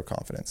like zero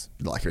confidence.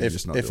 Like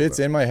if it's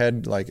in my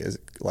head, like is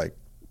like,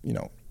 you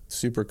know,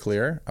 super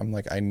clear, I'm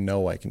like, I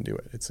know I can do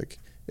it. It's like,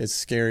 as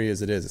scary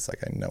as it is, it's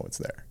like I know it's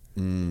there.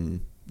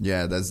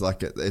 Yeah, there's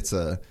like that's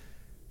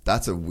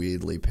a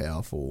weirdly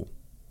powerful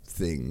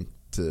thing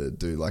to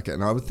do. Like,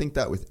 and I would think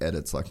that with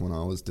edits, like when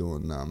I was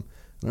doing I don't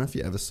know if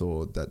you ever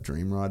saw that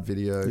Dream Ride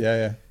video.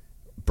 Yeah.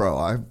 Bro,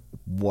 I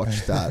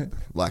watched that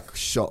like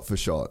shot for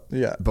shot.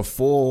 Yeah.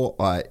 Before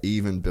I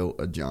even built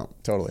a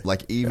jump. Totally.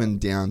 Like even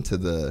down to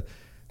the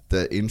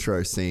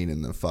intro scene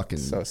in the fucking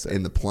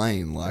in the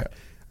plane. Like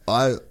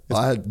I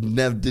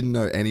didn't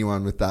know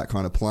anyone with that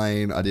kind of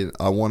plane.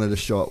 I wanted a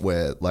shot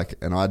where like,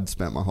 and I'd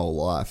spent my whole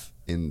life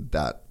in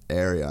that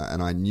area,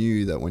 and I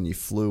knew that when you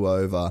flew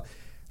over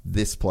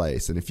this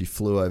place and if you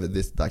flew over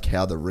this, like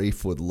how the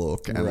reef would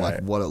look and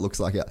like what it looks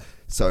like.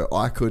 So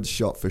I could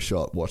shot for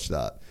shot watch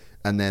that.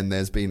 And then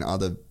there's been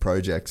other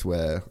projects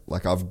where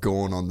like I've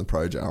gone on the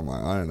project, I'm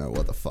like, I don't know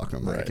what the fuck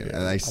I'm making.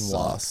 And they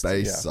sucked.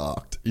 They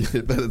sucked.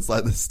 But it's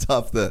like the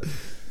stuff that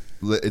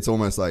it's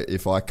almost like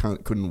if I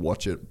couldn't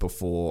watch it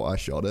before I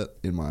shot it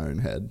in my own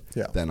head,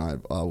 then I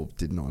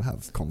did not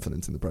have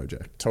confidence in the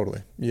project.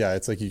 Totally. Yeah,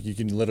 it's like you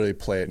can literally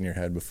play it in your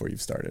head before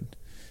you've started.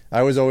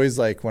 I was always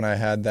like, when I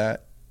had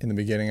that in the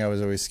beginning, I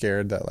was always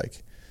scared that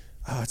like,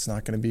 oh, it's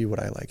not going to be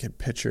what I like had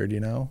pictured, you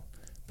know?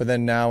 But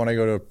then now when I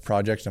go to a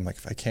project, I'm like,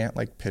 if I can't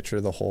like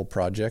picture the whole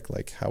project,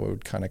 like how it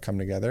would kind of come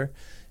together,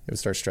 it would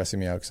start stressing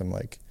me out, because I'm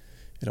like,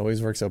 it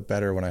always works out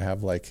better when I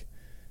have like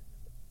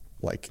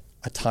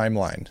a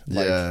timeline,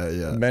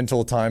 like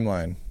mental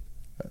timeline.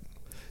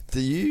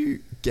 Do you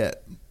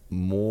get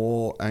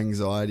more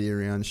anxiety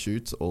around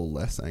shoots or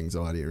less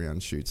anxiety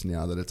around shoots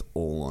now that it's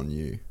all on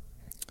you?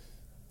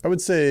 I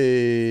would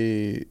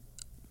say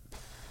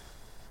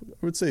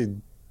it's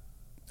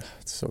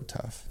so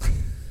tough.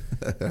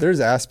 There's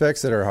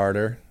aspects that are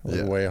harder,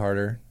 way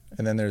harder.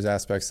 And then there's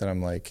aspects that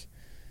I'm like,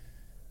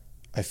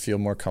 I feel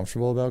more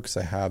comfortable about because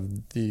I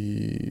have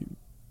the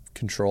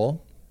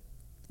control,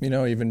 you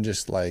know, even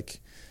just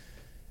like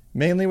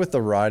mainly with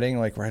the riding,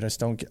 like where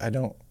I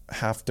don't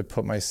have to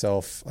put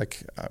myself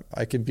like,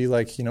 I could be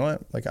like, you know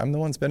what, like I'm the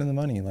one spending the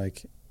money.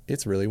 Like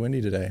it's really windy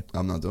today.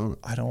 I'm not doing it.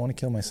 I don't want to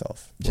kill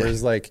myself.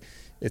 Whereas like,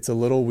 it's a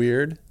little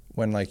weird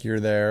when like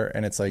you're there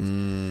and it's like,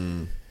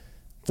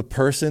 the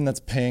person that's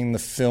paying the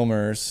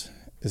filmers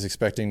is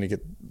expecting to get,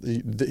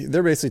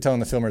 they're basically telling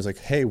the filmers like,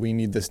 hey, we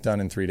need this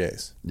done in 3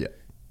 days. Yeah.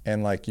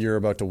 And like, you're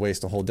about to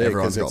waste a whole day.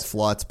 Everyone's got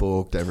flights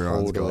booked.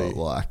 Everyone's got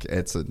like,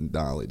 it's a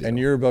gnarly deal. And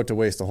you're about to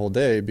waste a whole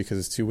day because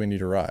it's too windy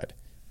to ride.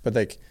 But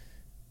like,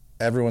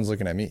 everyone's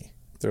looking at me.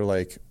 They're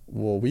like,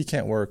 well, we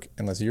can't work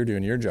unless you're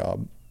doing your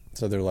job.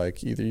 So they're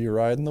like, either you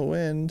ride in the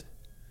wind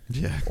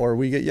or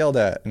we get yelled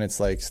at. And it's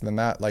like, so then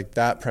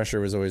that pressure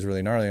was always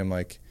really gnarly. I'm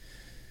like,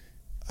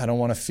 I don't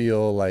want to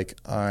feel like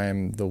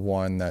I'm the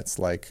one that's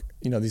like,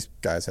 you know, these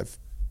guys have,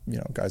 you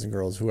know, guys and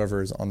girls,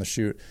 whoever's on the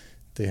shoot,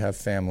 they have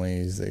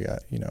families, they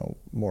got, you know,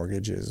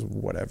 mortgages,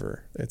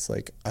 whatever. It's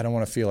like, I don't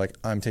want to feel like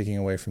I'm taking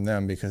away from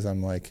them because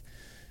I'm like,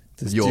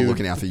 you're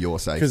looking out for your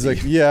safety. Because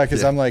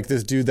like, I'm like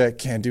this dude that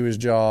can't do his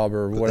job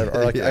or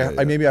whatever. Or like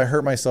I maybe I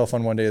hurt myself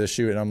on one day of the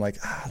shoot and I'm like,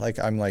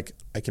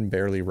 I can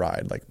barely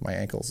ride. Like my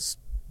ankle's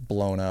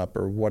blown up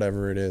or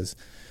whatever it is.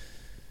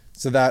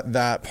 So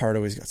that part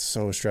always got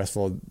so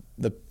stressful.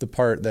 The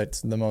part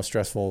that's the most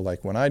stressful,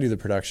 like when I do the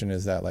production,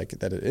 is that like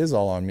that it is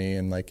all on me.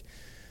 And like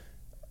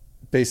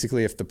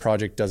basically if the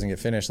project doesn't get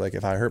finished, like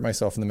if I hurt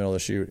myself in the middle of the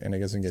shoot and it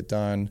doesn't get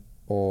done,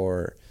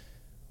 or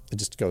it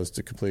just goes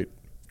to complete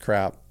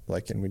crap,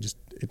 like, and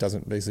it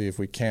doesn't, basically if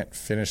we can't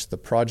finish the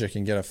project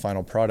and get a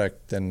final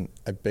product, then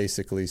I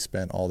basically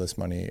spent all this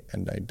money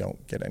and I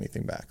don't get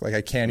anything back. Like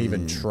I can't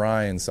even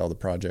try and sell the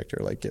project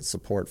or like get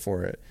support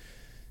for it.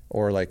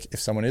 Or like if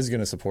someone is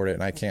going to support it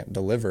and I can't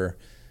deliver,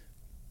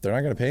 they're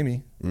not going to pay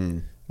me.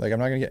 Like I'm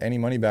not going to get any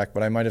money back,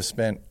 but I might have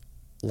spent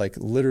like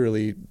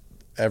literally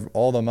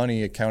all the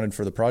money accounted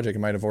for the project. It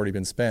might have already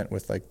been spent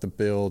with like the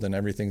build and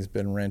everything's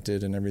been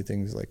rented and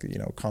everything's like, you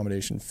know,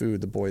 accommodation,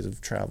 food, the boys have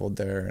traveled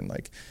there. And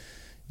like,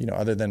 you know,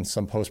 other than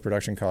some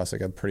post-production costs,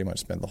 like I've pretty much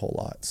spent the whole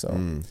lot.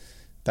 So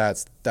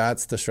that's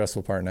the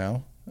stressful part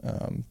now.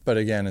 But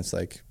again, it's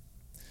like,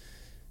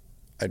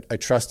 I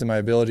trust in my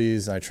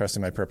abilities, I trust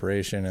in my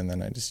preparation, and then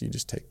you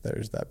just take,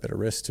 there's that bit of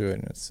risk to it,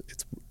 and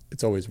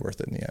it's always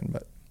worth it in the end.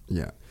 But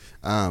yeah,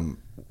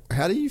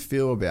 how do you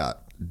feel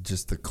about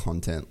just the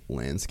content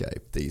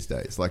landscape these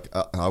days? Like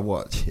I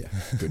watch,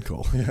 good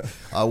call.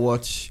 I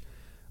watch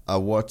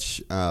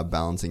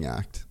Balancing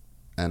Act,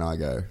 and I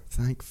go,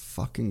 thank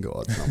fucking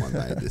God someone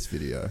made this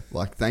video.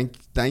 Like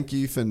thank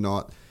you for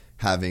not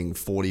having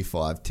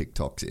 45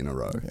 TikToks in a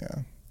row.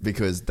 Yeah.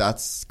 Because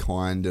that's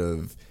kind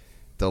of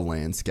the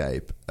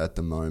landscape at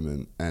the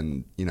moment.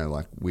 And, you know,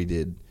 like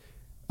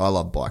I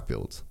love bike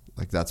builds.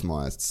 Like that's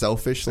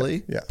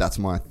selfishly, that's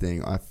my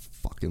thing. I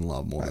fucking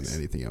love more than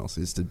anything else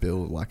is to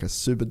build like a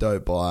super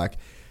dope bike,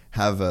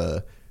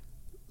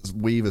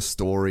 weave a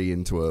story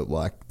into it.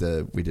 Like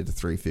we did a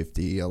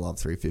 350. I love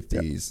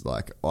 350s.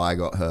 Like I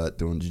got hurt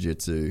doing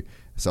jiu-jitsu.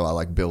 So I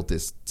like built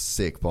this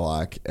sick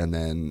bike, and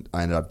then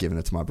I ended up giving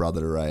it to my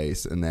brother to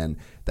race, and then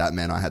that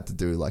meant I had to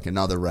do like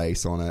another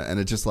race on it, and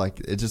it just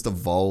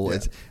evolved.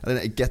 And then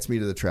it gets me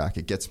to the track,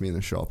 it gets me in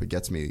the shop,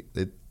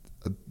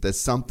 there's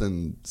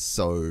something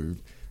so,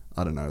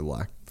 I don't know,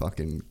 like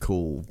fucking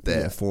cool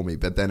there for me.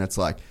 But then it's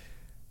like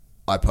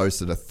I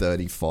posted a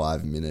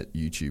 35-minute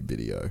YouTube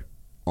video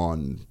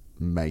on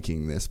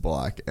making this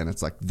bike, and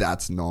it's like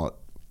that's not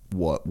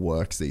what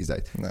works these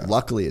days. No.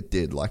 Luckily it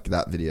did. Like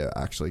that video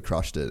actually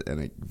crushed it, and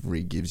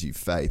it gives you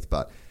faith.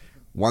 But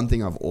one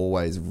thing I've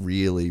always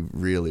really,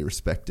 really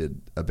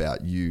respected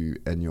about you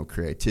and your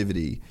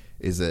creativity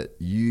is that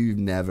you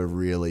never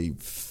really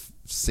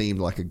seemed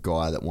like a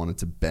guy that wanted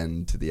to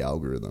bend to the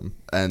algorithm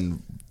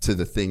and to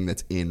the thing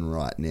that's in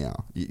right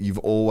now. You've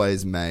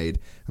always made,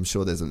 I'm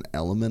sure there's an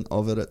element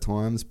of it at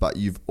times, but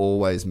you've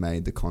always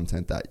made the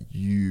content that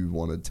you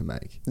wanted to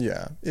make.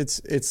 Yeah,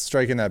 it's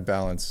striking that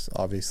balance,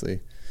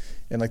 obviously.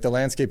 And like the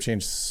landscape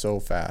changed so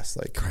fast,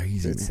 like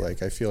crazy. It's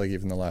like I feel like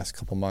even the last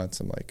couple months,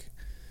 I'm like,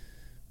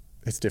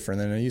 it's different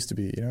than it used to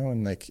be, you know.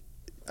 And like,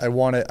 I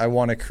want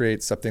to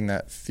create something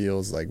that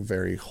feels like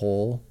very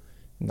whole,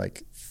 and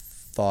like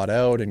thought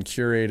out and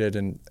curated,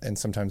 and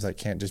sometimes that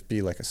can't just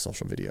be like a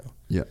social video.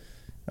 Yeah.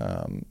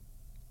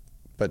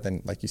 But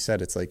then, like you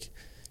said, it's like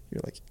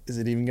you're like, is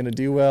it even gonna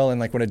do well?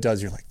 And like when it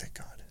does, you're like, thank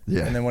God.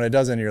 Yeah. And then when it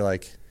doesn't, you're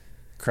like,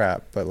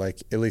 crap. But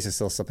like at least it's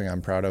still something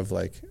I'm proud of.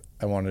 Like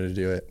I wanted to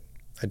do it.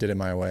 I did it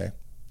my way.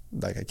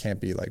 Like I can't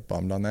be like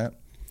bummed on that.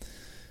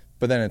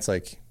 But then it's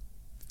like,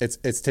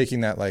 it's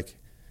taking that, like,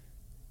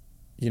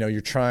 you know,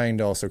 you're trying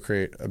to also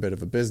create a bit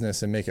of a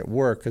business and make it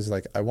work. Cause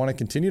like, I want to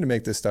continue to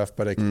make this stuff,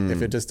 but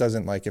if it just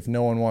doesn't, like, if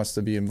no one wants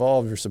to be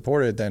involved or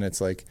support it, then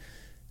it's like,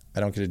 I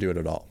don't get to do it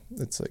at all.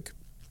 It's like,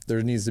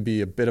 there needs to be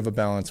a bit of a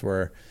balance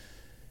where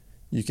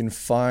you can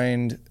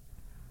find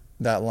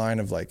that line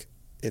of like,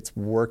 it's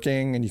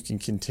working and you can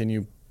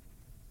continue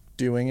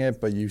doing it,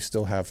 but you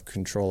still have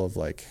control of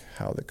like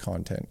how the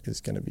content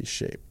is going to be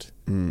shaped.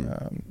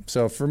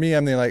 So for me,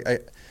 I'm like,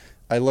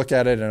 I look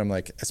at it and I'm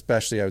like,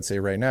 especially I would say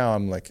right now,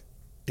 I'm like,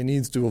 it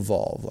needs to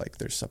evolve. Like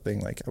there's something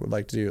like I would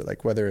like to do,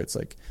 like whether it's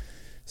like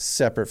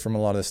separate from a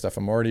lot of the stuff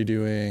I'm already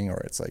doing, or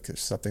it's like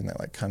there's something that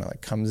like kind of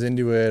like comes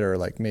into it, or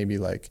like maybe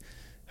like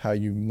how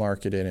you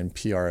market it and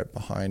PR it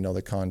behind all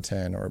the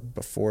content or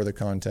before the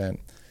content.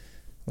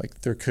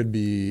 Like there could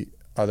be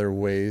other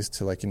ways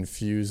to like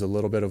infuse a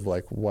little bit of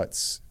like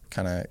what's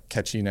kind of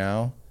catchy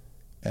now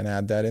and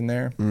add that in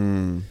there.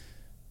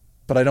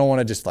 But I don't want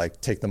to just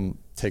like take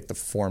the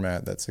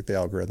format that's like the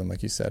algorithm,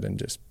 like you said, and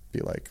just be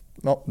like,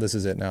 oh, this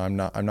is it now. I'm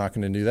not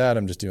going to do that.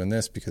 I'm just doing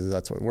this because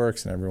that's what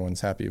works and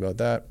everyone's happy about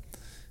that.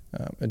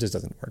 It just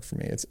doesn't work for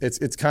me.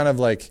 It's kind of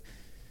like,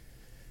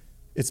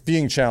 it's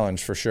being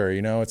challenged for sure.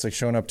 You know, it's like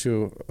showing up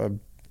to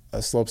a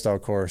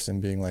slopestyle course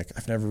and being like,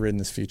 I've never ridden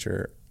this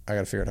feature. I got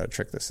to figure out how to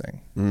trick this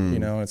thing. You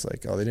know, it's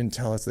like, oh, they didn't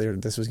tell us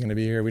this was going to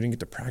be here. We didn't get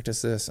to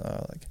practice this.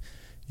 Like,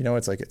 you know,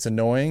 it's like, it's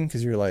annoying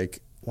because you're like,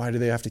 why do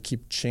they have to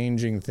keep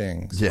changing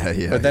things?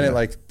 Yeah. But then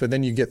but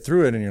then you get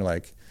through it and you're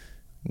like,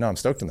 no, I'm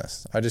stoked on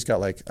this. I just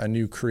got like a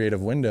new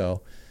creative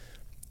window,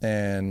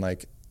 and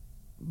like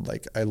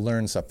I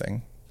learned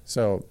something.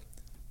 So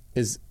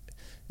is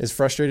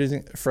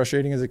frustrating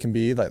as it can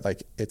be,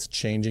 like it's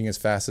changing as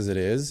fast as it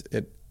is.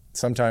 It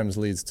sometimes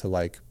leads to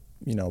like,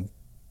 you know,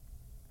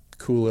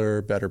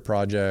 cooler, better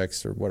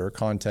projects or whatever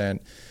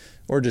content,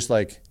 or just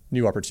like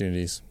new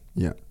opportunities.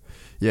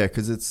 Yeah,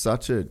 because it's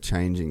such a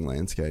changing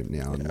landscape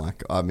now, and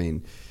like, I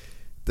mean,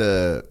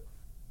 a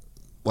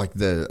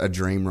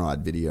Dream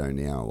Ride video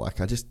now, like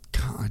I just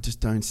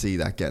don't see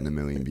that getting a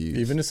million views.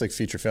 Even just like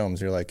feature films,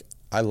 you're like,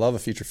 I love a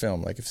feature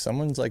film. Like if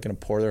someone's like gonna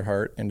pour their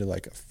heart into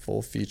like a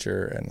full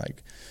feature, and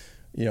like,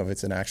 you know, if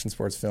it's an action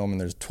sports film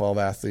and there's 12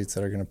 athletes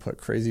that are gonna put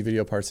crazy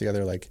video parts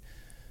together, like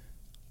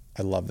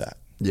I love that.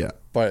 Yeah.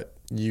 But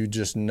you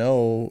just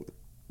know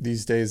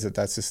these days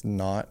that's just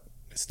not,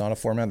 it's not a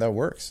format that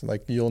works.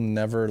 Like you'll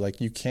never,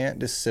 like you can't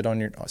just sit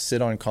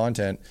on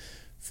content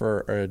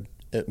for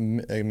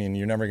I mean,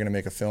 you're never going to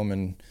make a film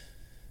in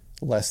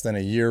less than a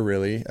year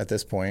really at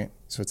this point.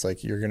 So it's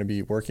like, you're going to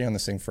be working on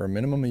this thing for a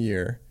minimum a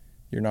year.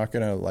 You're not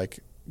going to like,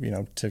 you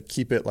know, to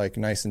keep it like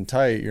nice and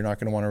tight, you're not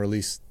going to want to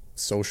release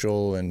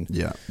social and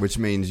which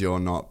means you're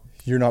not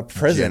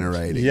present.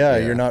 Generating.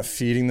 You're not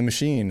feeding the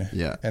machine.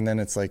 Yeah. And then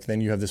it's like, then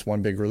you have this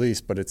one big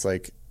release, but it's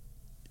like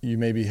you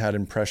maybe had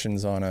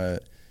impressions on a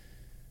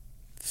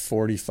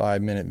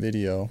 45-minute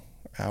video,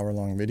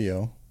 hour-long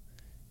video,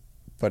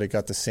 but it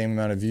got the same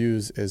amount of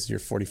views as your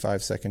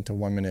 45-second to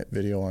 1-minute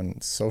video on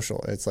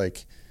social. It's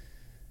like,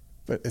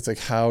 but it's like,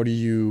 how do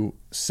you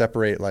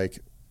separate like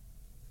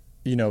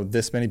you know,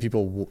 this many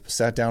people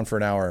sat down for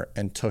an hour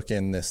and took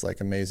in this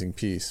like amazing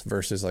piece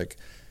versus like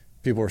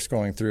people were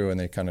scrolling through and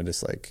they kind of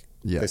just like,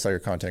 they saw your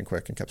content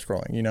quick and kept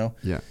scrolling, you know?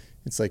 Yeah.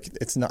 It's like,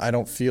 it's not, I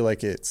don't feel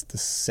like it's the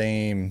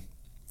same,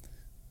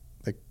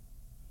 like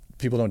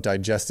people don't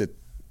digest it,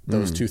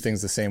 those two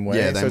things the same way.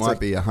 Yeah, they so might like,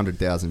 be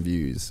 100,000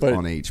 views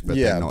on each, but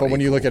they're not but when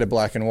you equal. look at it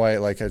black and white,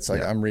 like it's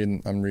like I'm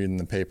reading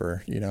the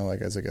paper, you know,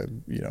 like as like a,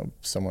 you know,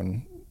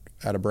 someone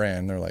at a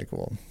brand, they're like,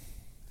 well,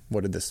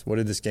 what did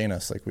this gain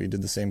us? Like we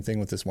did the same thing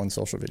with this one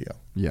social video.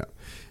 Yeah.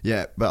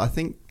 Yeah, but I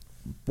think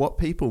what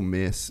people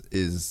miss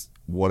is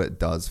what it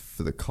does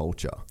for the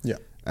culture. Yeah.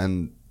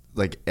 And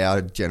like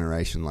our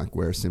generation, like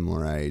we're a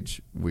similar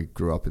age, we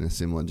grew up in a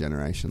similar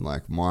generation.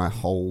 Like my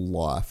whole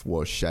life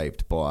was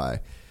shaped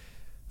by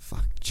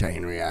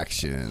chain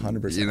reaction,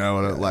 100%. You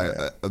know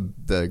what?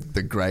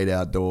 The Great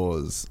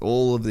Outdoors,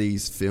 all of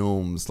these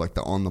films, like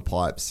the On the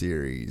Pipe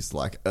series,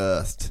 like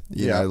Earthed.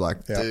 You know,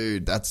 like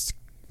dude, that's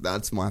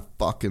my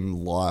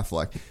fucking life.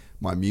 Like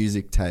my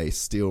music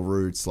taste, Steel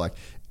Roots, like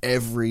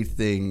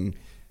everything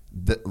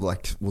that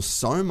like was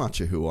so much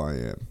of who I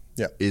am.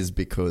 Is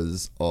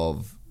because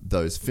of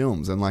those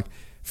films. And like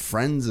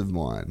friends of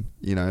mine,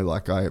 you know,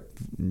 like I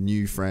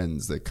new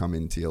friends that come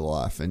into your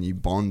life and you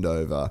bond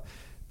over.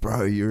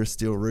 Bro, you're a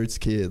Steel Roots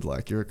kid.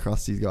 Like, you're a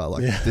Krusty's guy.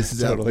 Like, this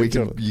is totally,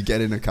 how you get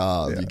in a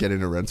car, you get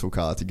in a rental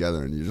car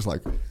together, and you're just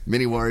like,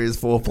 Mini Warriors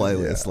 4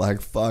 playlist.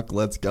 Like, fuck,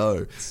 let's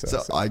go.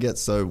 So I get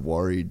so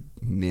worried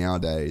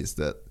nowadays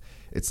that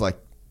it's like,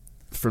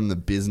 from the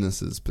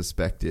business's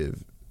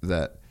perspective,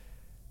 that,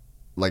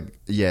 like,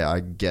 yeah, I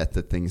get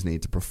that things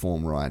need to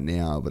perform right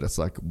now, but it's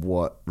like,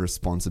 what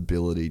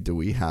responsibility do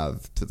we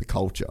have to the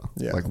culture?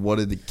 Like, what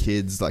are the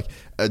kids, like,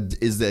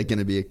 is there going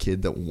to be a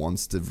kid that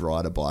wants to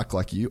ride a bike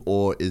like you,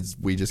 or is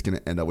we just going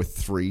to end up with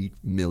 3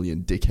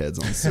 million dickheads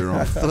on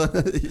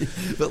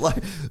Suron? But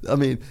like, I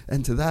mean,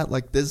 and to that,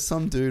 like, there's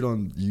some dude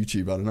on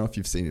YouTube, I don't know if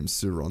you've seen him,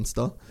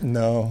 Suronster.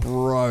 No.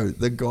 Bro,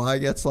 the guy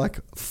gets like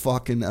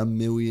fucking 1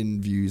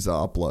 million views a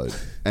upload,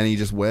 and he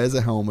just wears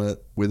a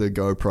helmet with a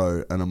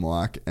GoPro and a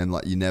mic, and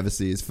like you never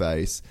see his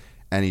face,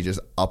 and he just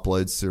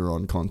uploads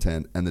Suron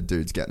content, and the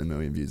dude's getting 1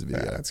 million views a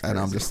video. And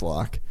I'm just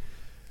like,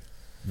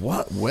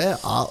 what? Where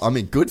are? I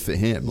mean, good for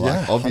him.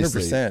 Like,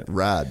 obviously, 100%.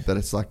 Rad. But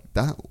it's like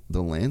that.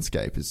 The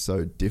landscape is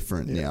so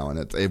different now,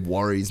 and it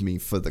worries me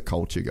for the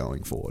culture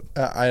going forward.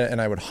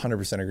 I would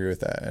 100% agree with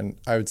that. And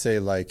I would say,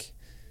 like,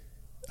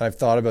 I've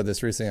thought about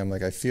this recently. I'm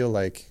like, I feel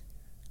like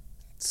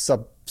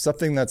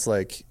something that's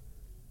like,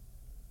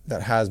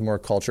 that has more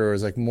culture, or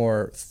is like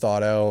more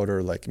thought out,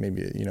 or like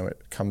maybe, you know,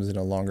 it comes in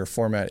a longer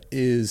format,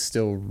 is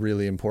still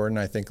really important.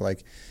 I think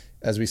like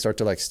as we start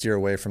to like steer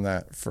away from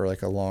that for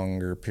like a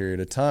longer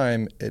period of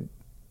time,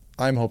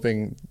 I'm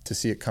hoping to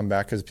see it come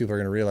back, because people are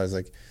going to realize,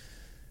 like,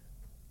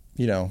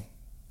 you know,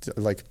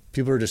 like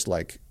people are just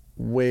like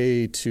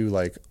way too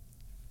like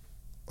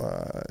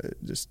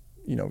just,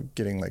 you know,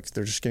 getting like,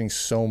 they're just getting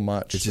so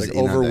much like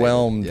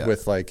overwhelmed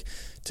with like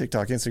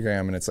TikTok,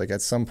 Instagram, and it's like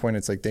at some point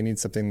it's like they need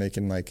something they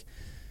can like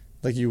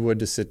you would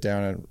to sit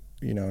down and,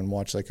 you know, and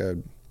watch like a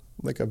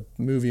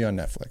movie on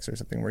Netflix or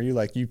something, where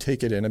you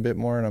take it in a bit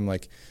more. And I'm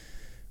like,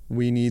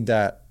 we need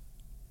that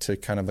to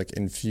kind of like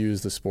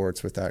infuse the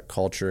sports with that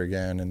culture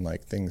again, and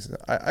like things.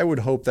 I would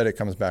hope that it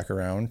comes back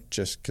around,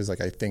 just because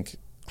like I think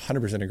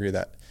 100% agree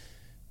that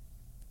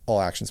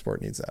all action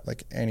sport needs that.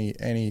 Like any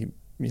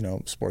you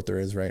know sport there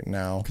is right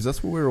now, because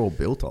that's what we're all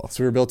built off.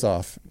 So we're built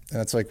off, and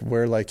that's like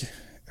where like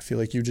I feel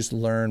like you just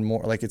learn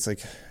more. Like it's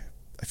like,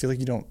 I feel like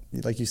you don't,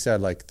 like you said,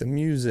 like the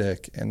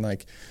music and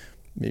like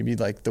maybe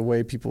like the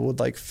way people would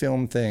like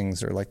film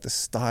things, or like the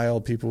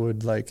style people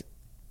would like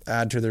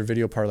add to their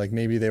video part. Like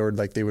maybe they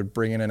would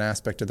bring in an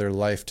aspect of their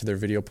life to their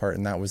video part,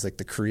 and that was like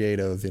the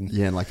creative and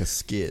and like a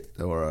skit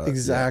or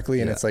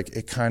exactly. And it's like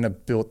it kind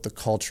of built the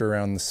culture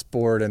around the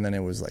sport, and then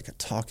it was like a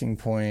talking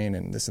point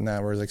and this and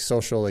that. Whereas like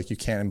social, like you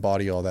can't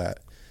embody all that,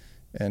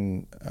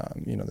 and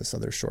you know, this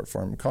other short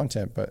form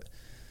content, but.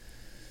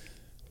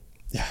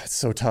 Yeah, it's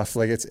so tough.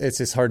 Like it's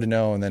just hard to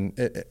know. And then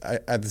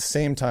at the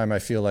same time, I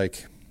feel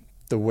like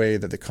the way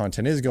that the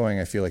content is going,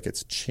 I feel like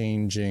it's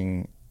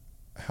changing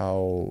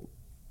how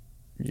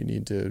you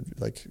need to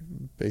like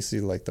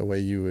basically like the way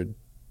you would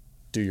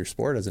do your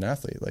sport as an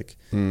athlete. Like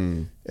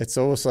it's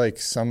almost like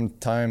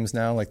sometimes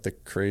now like the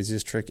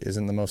craziest trick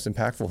isn't the most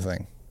impactful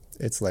thing.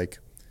 It's like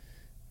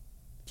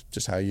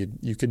just how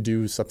you could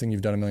do something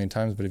you've done 1 million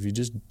times, but if you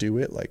just do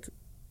it like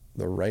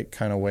the right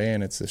kind of way,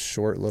 and it's a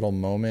short little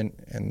moment,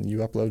 and you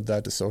upload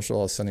that to social,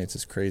 all of a sudden it's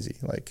just crazy.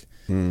 Like,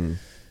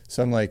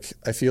 so I'm like,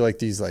 I feel like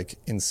these like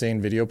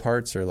insane video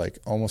parts are like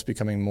almost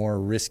becoming more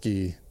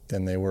risky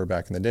than they were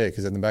back in the day.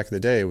 Because in the back of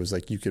the day, it was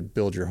like you could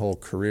build your whole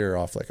career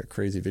off like a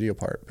crazy video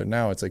part. But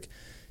now it's like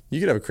you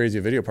could have a crazy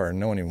video part and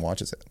no one even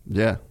watches it.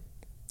 Yeah,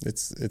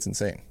 it's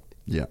insane.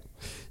 Yeah,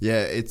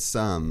 it's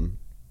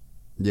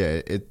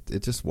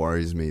it just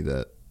worries me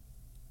that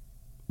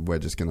we're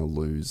just going to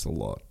lose a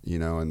lot, you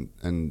know,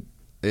 and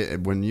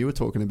when you were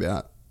talking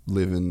about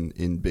living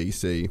in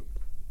BC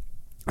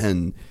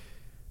and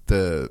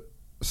the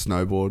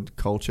snowboard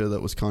culture that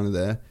was kind of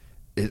there,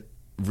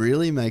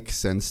 really makes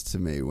sense to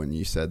me when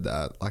you said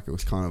that. Like, it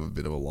was kind of a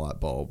bit of a light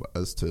bulb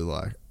as to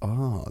like,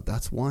 oh,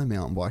 that's why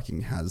mountain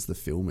biking has the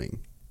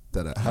filming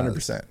that it has.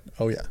 100%.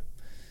 Oh yeah.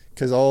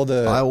 Because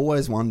I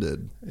always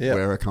wondered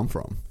where it come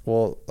from.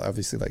 Well,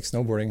 obviously, like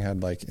snowboarding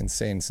had like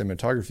insane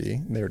cinematography.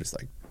 And they were just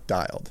like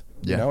dialed,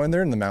 yeah. You know, and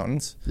they're in the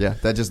mountains. Yeah,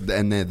 they're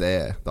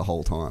there the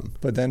whole time.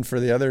 But then for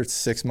the other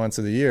 6 months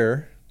of the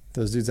year,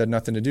 those dudes had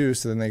nothing to do,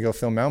 so then they go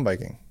film mountain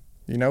biking.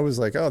 You know, it was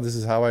like, oh, this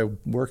is how I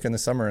work in the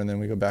summer, and then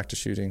we go back to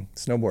shooting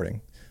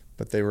snowboarding.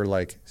 But they were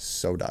like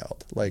so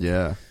dialed. Like,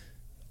 yeah,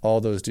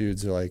 all those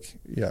dudes are like,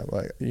 yeah,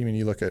 like, I mean,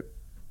 you look at,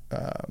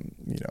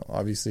 you know,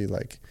 obviously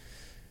like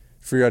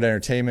Freeride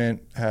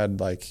Entertainment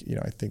had like, you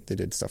know, I think they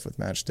did stuff with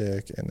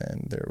Matchstick, and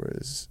then there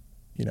was,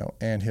 you know,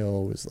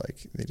 Anthill was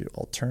like, they did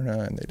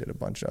Alterna, and they did a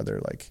bunch of other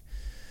like,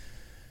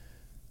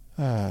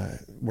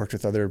 worked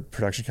with other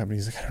production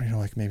companies, like, I don't know,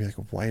 like maybe like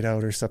a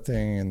Whiteout or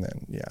something. And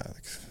then, yeah,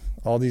 like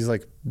all these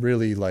like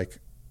really like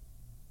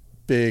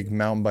big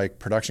mountain bike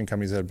production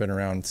companies that have been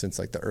around since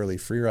like the early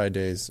freeride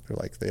days are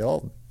like, they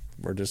all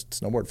were just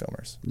snowboard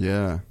filmers.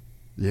 Yeah.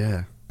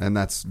 Yeah. And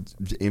that's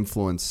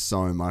influenced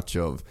so much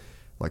of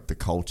like the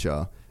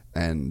culture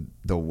and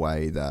the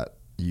way that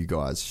you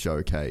guys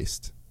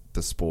showcased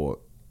the sport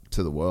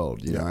to the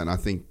world, you know? And I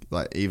think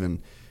like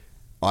even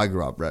I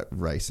grew up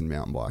racing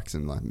mountain bikes,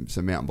 and like,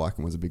 so mountain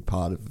biking was a big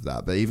part of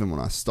that. But even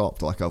when I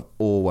stopped, like I've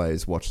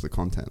always watched the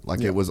content.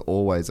 Like it was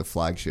always a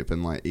flagship.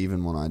 And like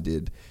even when I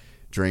did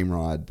Dream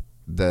Ride,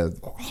 the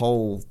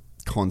whole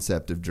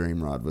concept of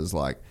Dream Ride was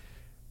like,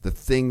 the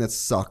thing that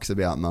sucks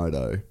about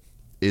moto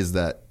is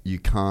that you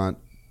can't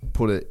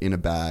put it in a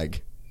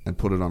bag and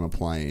put it on a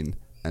plane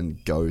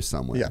and go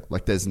somewhere. Yeah.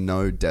 Like there's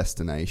no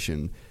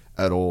destination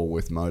at all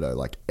with moto.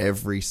 Like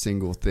every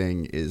single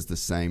thing is the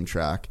same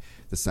track,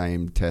 the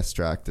same test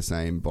track, the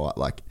same bike.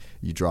 Like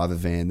you drive a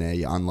van there,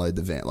 you unload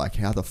the van. Like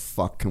how the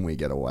fuck can we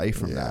get away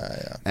from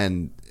that? Yeah.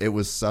 And it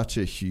was such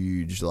a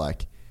huge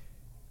like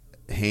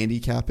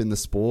handicap in the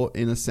sport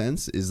in a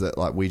sense, is that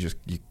like we just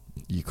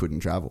you couldn't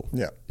travel.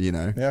 Yeah. You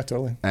know? Yeah,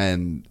 totally.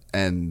 And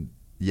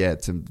yeah,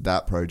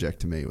 that project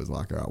to me was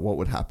like, all right, what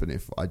would happen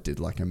if I did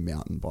like a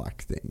mountain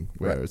bike thing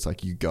where it's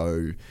like you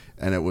go,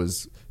 and it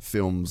was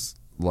films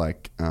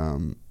like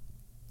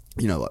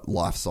you know, like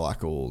life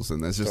cycles,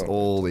 and there's just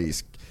all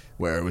these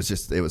where it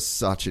was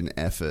such an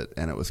effort,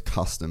 and it was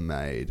custom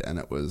made, and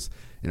it was,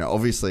 you know,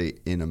 obviously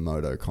in a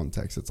moto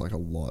context it's like a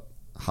lot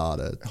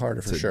harder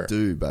for to sure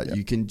do, but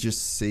you can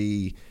just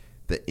see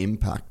the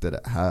impact that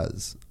it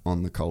has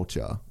on the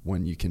culture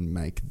when you can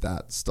make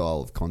that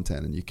style of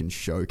content and you can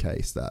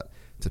showcase that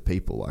to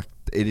people. Like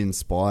it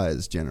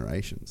inspires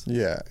generations.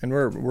 Yeah, and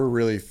we're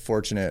really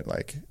fortunate.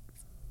 Like,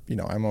 you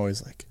know, I'm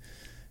always like,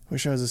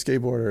 wish I was a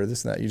skateboarder or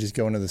this and that. You just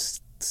go into the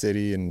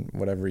city and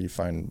whatever, you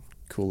find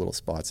cool little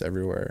spots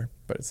everywhere.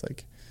 But it's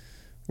like,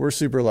 we're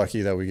super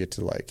lucky that we get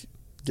to like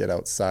get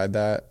outside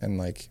that, and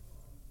like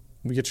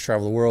we get to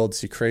travel the world,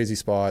 see crazy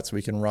spots.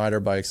 We can ride our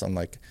bikes on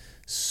like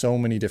so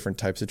many different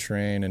types of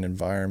terrain and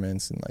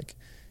environments, and like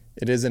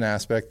it is an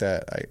aspect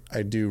that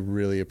I do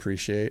really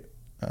appreciate,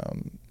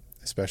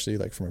 especially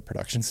like from a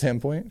production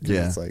standpoint.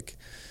 Yeah, it's like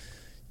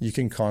you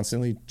can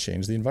constantly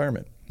change the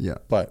environment. Yeah,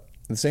 but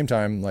at the same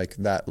time, like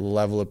that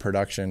level of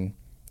production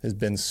has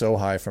been so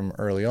high from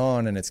early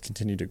on, and it's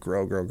continued to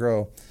grow,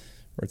 where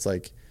it's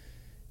like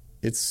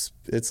it's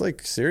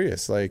like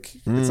serious, like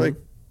it's like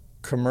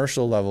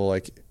commercial level,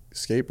 like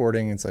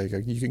skateboarding. It's like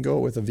you can go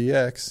with a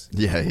VX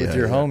with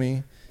your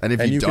homie. And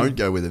if you don't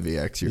go with a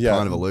VX, you're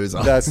kind of a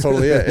loser. That's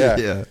totally it,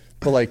 yeah.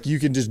 But like you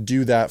can just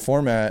do that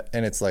format,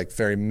 and it's like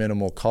very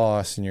minimal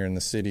cost, and you're in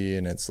the city,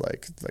 and it's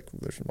like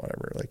there's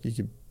whatever. Like you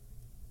could,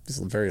 it's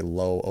very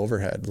low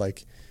overhead.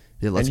 Like,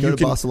 yeah, let's go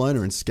to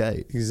Barcelona and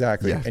skate.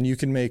 Exactly. Yeah. And you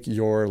can make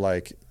your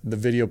like the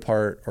video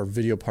part or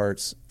video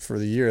parts for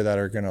the year that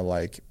are gonna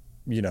like,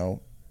 you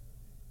know,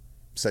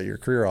 set your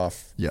career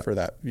off for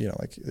that. You know,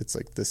 like it's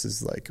like this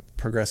is like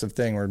progressive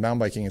thing. Where mountain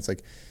biking, it's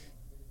like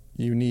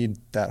you need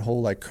that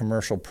whole like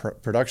commercial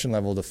production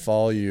level to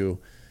follow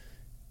you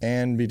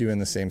and be doing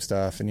the same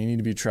stuff, and you need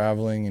to be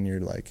traveling, and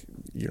you're like,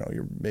 you know,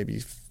 you're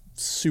maybe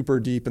super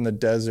deep in the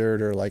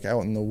desert or like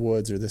out in the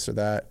woods or this or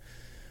that.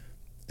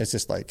 It's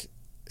just like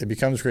it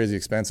becomes crazy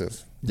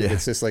expensive. Yeah,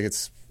 it's just like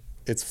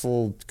it's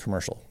full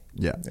commercial.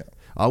 Yeah.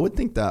 I would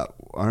think that.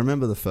 I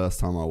remember the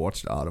first time I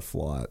watched Art of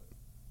Flight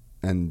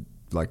and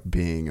like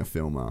being a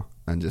filmer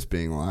and just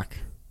being like,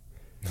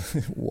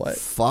 what?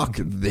 Fuck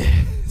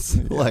this.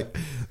 Like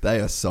they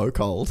are so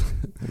cold.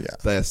 Yeah.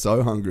 They are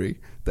so hungry.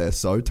 They're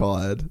so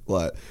tired.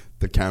 Like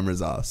the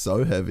cameras are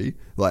so heavy.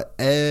 Like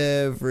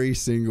every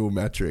single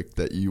metric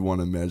that you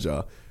want to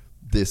measure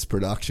this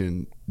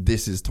production,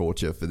 this is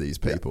torture for these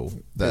people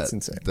that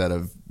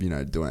have, you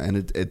know, doing,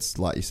 and it's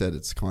like you said,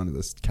 it's kind of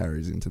this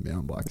carries into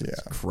mountain bikes.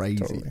 It's crazy.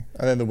 Totally.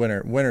 And then the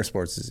winter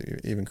sports is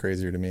even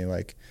crazier to me.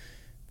 Like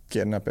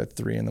getting up at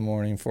 3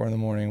 a.m, 4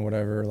 a.m,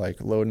 whatever, like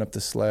loading up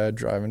the sled,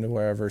 driving to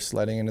wherever,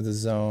 sledding into the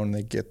zone.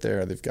 They get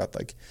there, they've got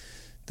like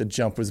the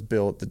jump was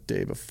built the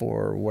day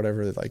before or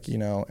whatever, like, you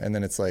know, and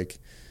then it's like,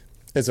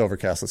 it's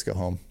overcast, let's go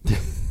home.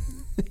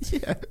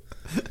 Yeah.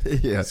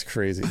 Yeah. It's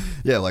crazy.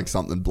 Yeah, like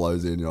something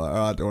blows in, you're like,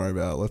 all right, don't worry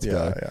about it, let's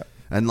go. Yeah.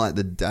 And like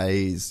the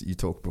days you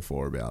talked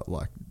before about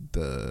like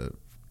the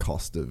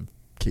cost of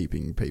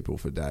keeping people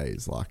for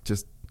days, like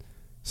just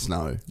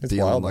snow, It's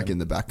dealing wild, like man. in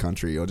the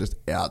backcountry, you're just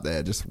out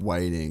there just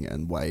waiting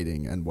and wait,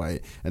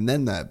 and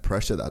then that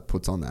pressure that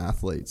puts on the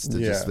athletes to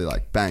just be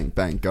like bang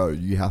bang go,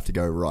 you have to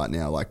go right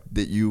now, like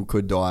that you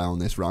could die on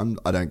this run,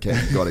 I don't care,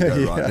 you got to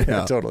go right now.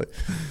 Yeah, totally.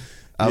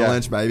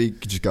 Avalanche maybe,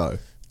 just go.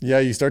 Yeah,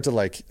 you start to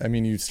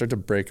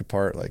break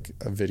apart like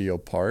a video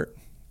part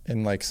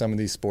in like some of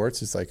these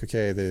sports. It's like,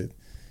 okay, they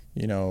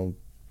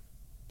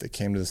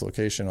came to this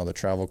location, all the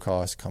travel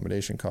costs,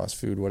 accommodation costs,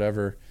 food,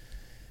 whatever.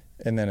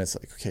 And then it's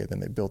like, okay, then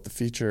they built the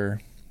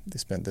feature, they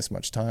spent this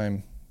much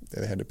time,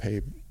 they had to pay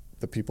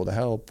the people to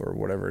help or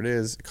whatever it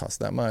is, it cost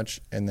that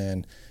much. And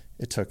then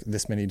it took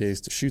this many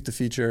days to shoot the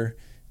feature,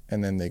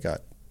 and then they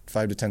got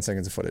 5 to 10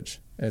 seconds of footage.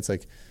 And it's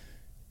like,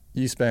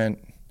 you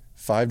spent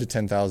 $5,000 to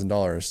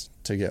 $10,000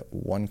 to get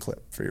one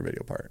clip for your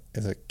video part.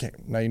 It's like, okay,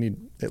 now you need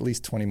at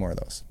least 20 more of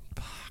those.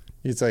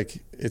 It's like,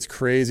 it's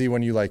crazy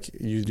when you like,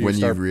 you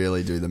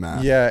really do the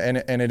math. Yeah.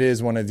 And it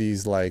is one of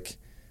these like,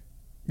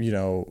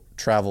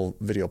 travel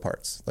video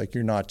parts. Like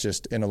you're not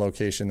just in a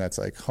location that's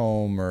like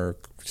home or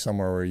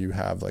somewhere where you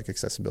have like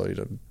accessibility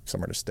to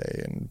somewhere to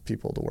stay and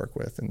people to work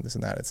with and this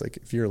and that. It's like,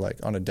 if you're like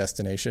on a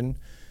destination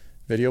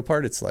video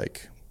part, it's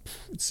like,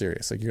 it's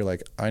serious. Like you're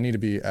like, I need to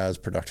be as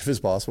productive as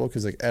possible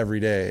because like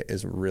every day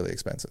is really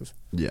expensive.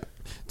 Yeah.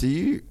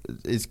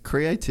 Is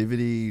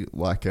creativity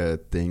like a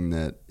thing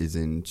that is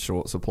in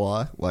short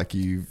supply? Like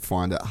you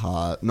find it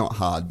hard, not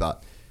hard,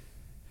 but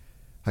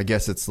I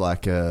guess it's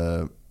like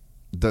you're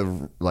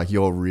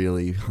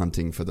really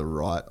hunting for the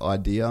right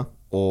idea,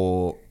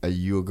 or are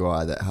you a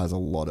guy that has a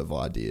lot of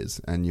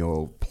ideas and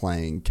you're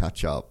playing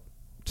catch up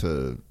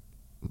to,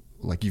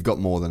 like you've got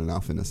more than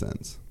enough in a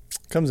sense?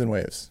 Comes in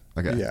waves.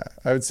 Okay. Yeah.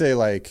 I would say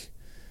like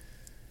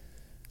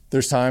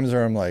there's times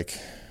where I'm like,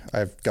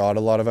 I've got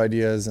a lot of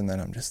ideas and then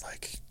I'm just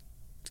like,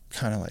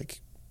 kind of like,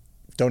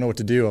 don't know what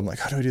to do. I'm like,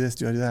 how do I do this?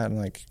 Do I do that? I'm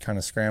like kind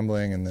of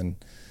scrambling. And then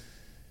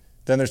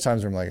there's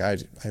times where I'm like,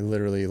 I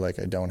literally like,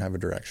 I don't have a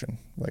direction.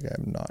 Like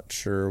I'm not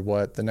sure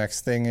what the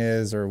next thing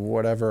is or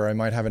whatever. I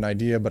might have an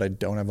idea, but I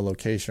don't have a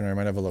location, or I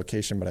might have a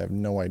location, but I have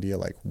no idea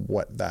like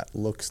what that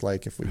looks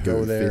like if we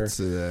go there. Fits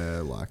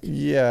there, like.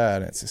 Yeah.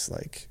 And it's just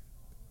like,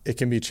 it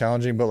can be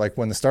challenging, but like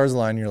when the stars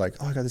align, you're like,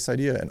 oh, I got this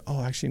idea. And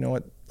oh, actually, you know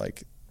what?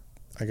 Like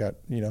I got,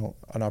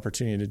 an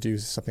opportunity to do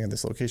something at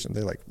this location.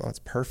 They're like, oh, it's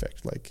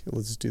perfect. Like,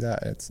 let's just do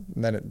that. And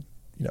then it,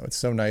 it's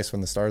so nice when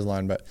the stars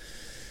align, but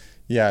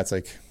yeah, it's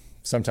like,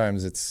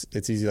 sometimes it's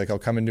easy. Like I'll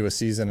come into a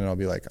season and I'll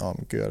be like, oh,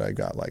 I'm good. I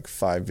got like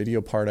 5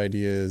 video part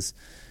ideas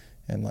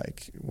and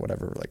like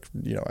whatever, like,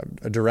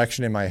 a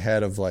direction in my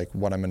head of like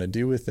what I'm going to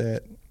do with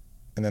it.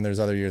 And then there's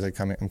other years I'm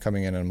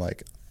coming in and I'm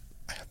like,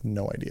 I have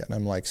no idea. And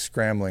I'm like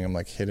scrambling. I'm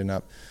like hitting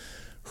up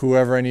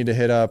whoever I need to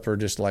hit up, or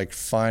just like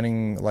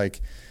finding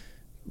like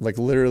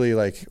literally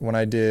like when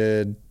I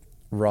did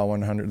Raw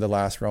 100, the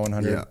last Raw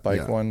 100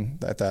 bike one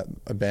at that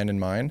abandoned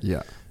mine.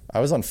 Yeah. I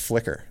was on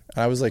Flickr.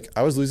 I was like,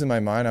 I was losing my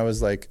mind. I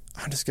was like,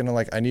 I'm just going to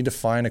like, I need to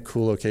find a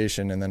cool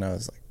location. And then I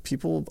was like,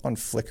 people on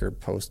Flickr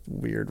post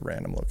weird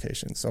random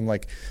locations. So I'm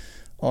like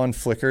on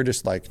Flickr,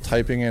 just like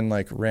typing in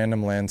like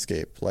random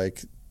landscape,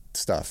 like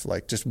stuff,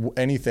 like just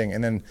anything.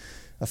 And then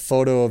a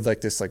photo of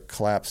like this like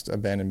collapsed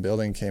abandoned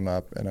building came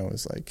up, and I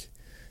was like,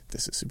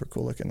 this is super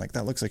cool looking. Like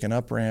that looks like an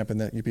up ramp, and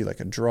that you'd be like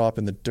a drop,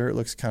 and the dirt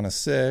looks kind of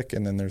sick.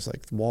 And then there's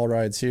like wall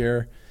rides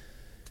here.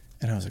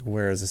 And I was like,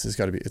 where is this? It's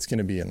going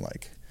to be in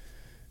like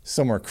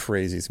somewhere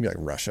crazy. It's gonna be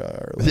like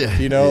Russia or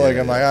like,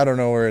 I'm like, I don't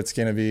know where it's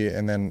going to be.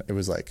 And then it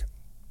was like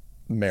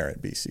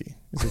Merritt, BC.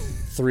 It's like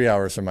 3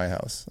 hours from my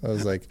house. I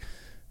was like,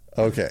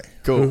 okay,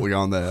 cool. We're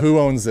on there. Who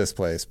owns this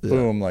place? Yeah.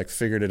 Boom. Like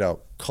figured it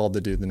out, called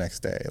the dude the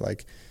next day.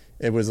 Like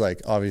it was like,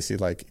 obviously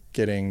like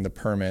getting the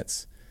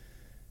permits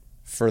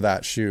for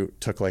that shoot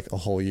took like a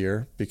whole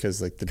year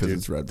because like the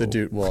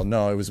dude, well,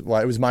 no, it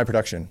was my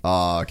production.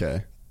 Oh,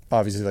 okay.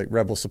 Obviously like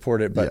Red Bull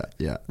supported it, but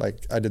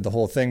like I did the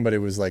whole thing, but it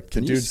was like,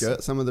 can you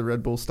skirt some of the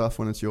Red Bull stuff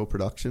when it's your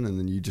production and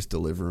then you just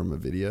deliver them a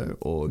video,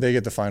 or they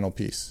get the final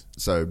piece?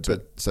 So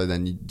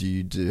then do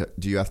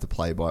you have to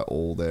play by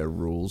all their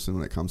rules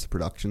when it comes to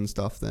production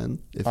stuff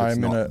then? If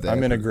I'm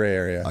in a gray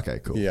area. Okay,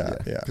 cool. Yeah.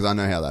 Because I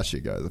know how that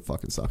shit goes. It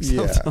fucking sucks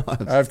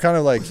sometimes. I've kind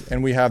of like,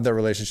 and we have that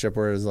relationship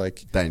where it's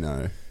like, they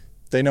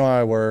know how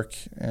I work,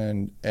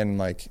 and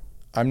like,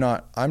 I'm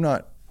not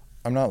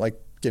like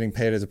getting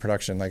paid as a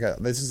production. Like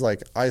this is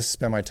like, I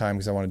spend my time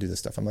because I want to do this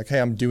stuff. I'm like, hey,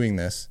 I'm doing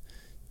this.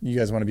 You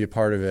guys want to be a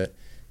part of it.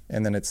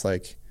 And then it's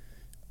like,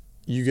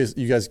 you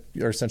guys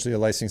are essentially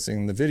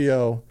licensing the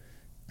video,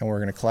 and we're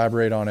going to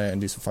collaborate on it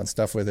and do some fun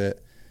stuff with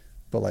it.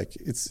 But like,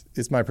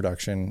 it's my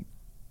production.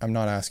 I'm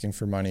not asking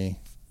for money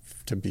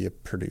to be a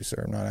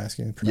producer. I'm not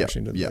asking the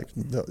production to like,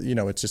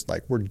 it's just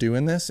like, we're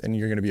doing this and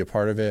you're going to be a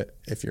part of it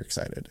if you're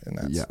excited. And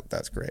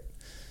that's great.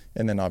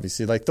 And then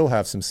obviously like they'll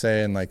have some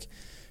say, and like,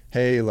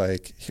 hey,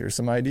 like, here's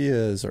some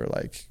ideas, or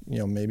like, you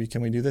know, maybe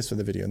can we do this with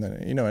the video? And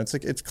then, you know, it's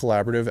like, it's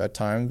collaborative at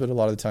times, but a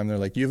lot of the time they're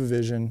like, you have a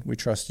vision, we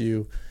trust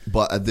you.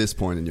 But at this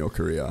point in your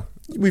career,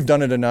 we've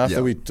done it enough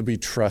that we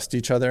trust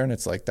each other, and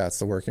it's like, that's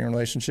the working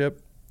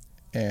relationship.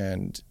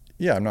 And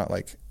yeah, I'm not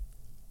like,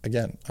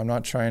 again, I'm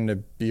not trying to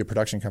be a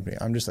production company.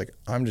 I'm just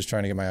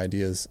trying to get my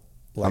ideas.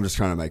 Like, I'm just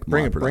trying to make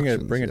bring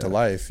it to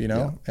life, you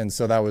know? Yeah. And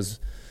so that was,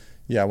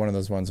 one of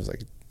those ones was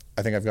like,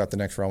 I think I've got the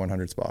next Raw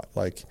 100 spot.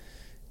 Like,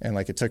 and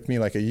like, it took me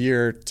like a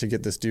year to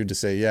get this dude to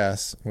say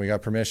yes. We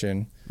got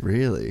permission.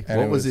 Really?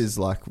 What was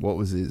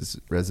his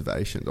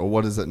reservation, or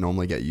what does it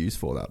normally get used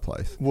for, that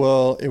place?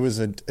 Well, it was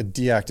a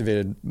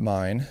deactivated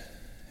mine,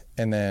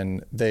 and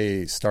then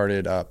they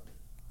started up,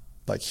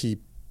 like, he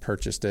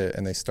purchased it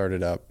and they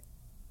started up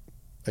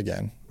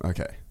again.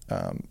 Okay.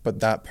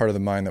 But that part of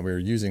the mine that we were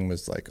using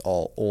was like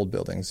all old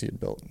buildings. He had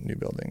built new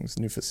buildings,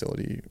 new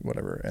facility,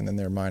 whatever. And then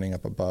they're mining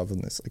up above,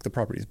 and this, like, the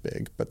property's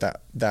big, but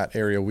that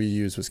area we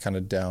used was kind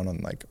of down on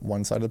like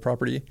one side of the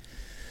property.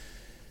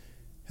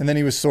 And then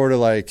he was sort of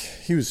like,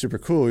 he was super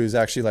cool. He was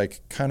actually like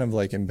kind of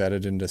like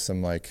embedded into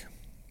some like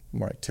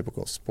more like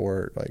typical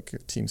sport, like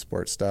team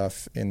sport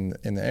stuff in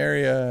the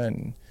area.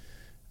 And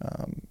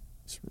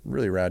it's a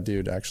really rad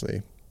dude,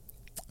 actually.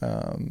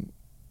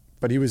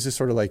 But he was just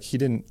sort of like, he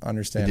didn't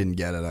understand. He didn't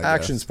get it, I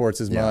action guess.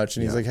 sports as much.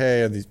 And he's like,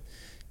 hey,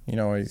 you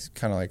know, he's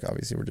kind of like,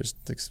 obviously we're just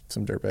like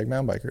some dirtbag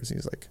mountain bikers.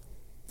 He's like,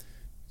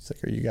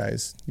 are you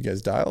guys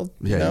dialed?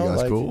 Yeah, you know? You guys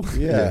like, cool?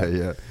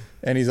 Yeah.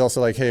 And he's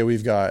also like, hey,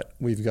 we've got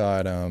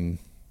you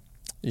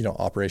know,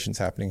 operations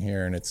happening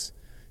here, and it's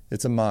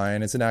a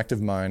mine. It's an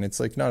active mine. It's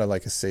like not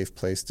like a safe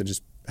place to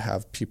just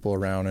have people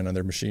around and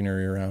other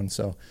machinery around.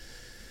 So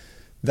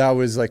that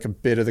was like a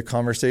bit of the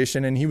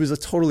conversation, and he was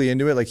totally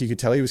into it. Like, you could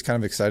tell he was kind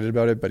of excited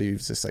about it, but he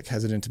was just like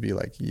hesitant to be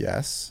like,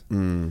 yes.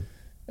 And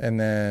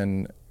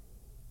then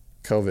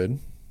COVID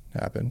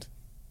happened.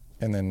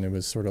 And then it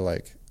was sort of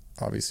like,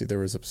 obviously there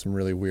was some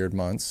really weird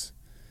months,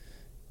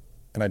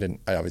 and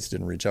I obviously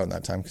didn't reach out in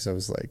that time, because I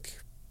was like,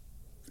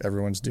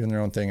 everyone's doing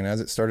their own thing. And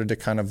as it started to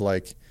kind of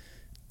like,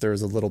 there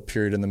was a little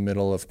period in the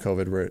middle of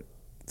COVID where it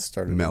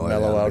started to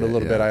mellow out a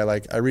little bit.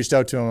 I reached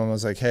out to him and I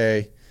was like,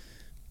 hey,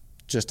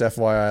 just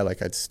FYI,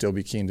 like, I'd still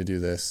be keen to do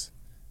this.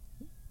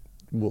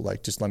 Well,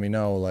 like, just let me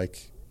know,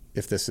 like,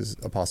 if this is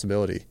a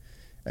possibility.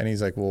 And he's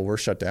like, well, we're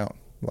shut down.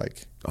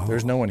 Like,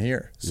 there's no one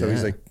here. So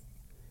he's like,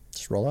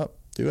 just roll up,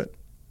 do it.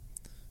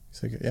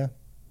 He's like, yeah.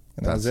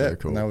 And that was it. So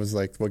cool. And that was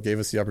like what gave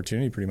us the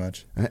opportunity, pretty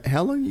much.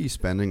 How long are you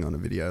spending on a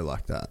video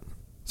like that?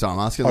 So I'm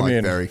asking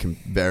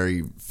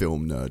very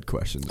film nerd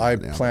questions. I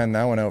planned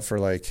that one out for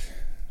like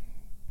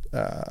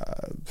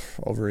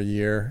over a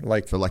year.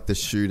 Like, for like the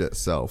shoot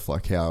itself,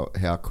 like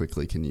how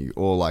quickly can you,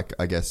 or like,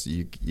 I guess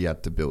you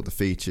had to build the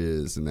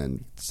features and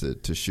then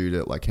to shoot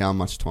it, like how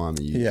much time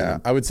are you? Yeah,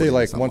 I would say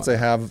like once I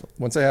have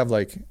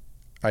like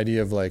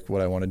idea of like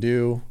what I want to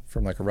do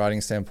from like a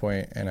riding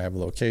standpoint, and I have a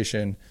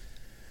location,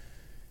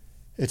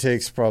 it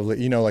takes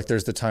probably, you know, like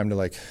there's the time to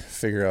like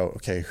figure out,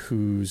 okay,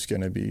 who's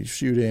going to be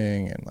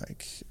shooting, and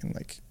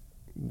like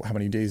how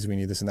many days do we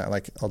need, this and that.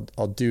 Like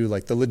I'll do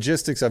like the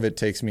logistics of it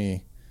takes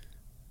me.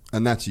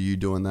 And that's you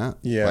doing that?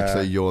 Yeah. Like,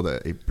 so you're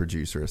the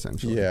producer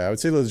essentially? Yeah, I would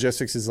say the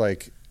logistics is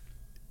like,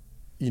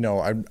 you know,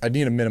 I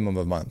need a minimum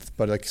of a month,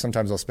 but like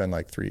sometimes I'll spend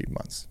like 3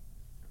 months.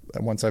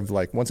 Once I've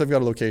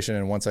got a location,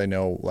 and once I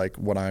know like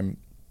what I'm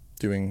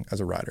doing as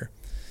a rider.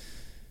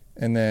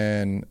 And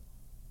then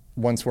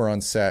once we're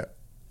on set,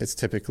 it's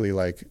typically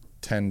like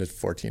 10 to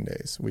 14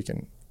 days. We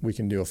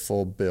can do a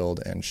full build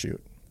and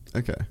shoot.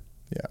 Okay.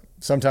 Yeah.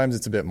 Sometimes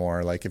it's a bit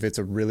more. Like if it's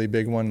a really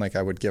big one, like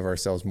I would give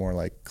ourselves more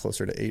like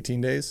closer to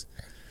 18 days.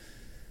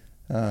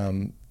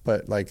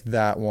 But like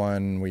that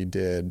one we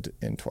did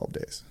in 12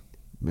 days.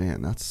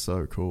 Man, that's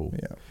so cool.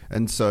 Yeah.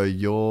 And so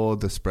you're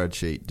the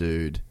spreadsheet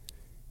dude,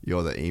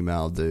 you're the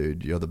email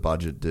dude, you're the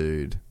budget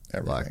dude.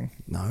 Everything.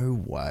 Like,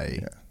 no way.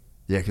 Yeah.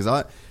 Yeah, because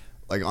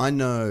I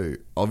know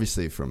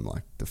obviously from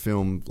like the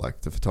film,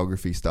 like the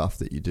photography stuff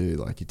that you do,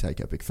 like you take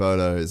epic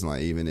photos, and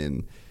like even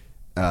in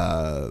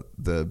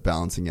the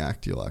balancing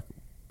act, you're like,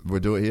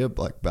 we'll do it here,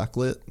 like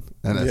backlit,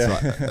 and it's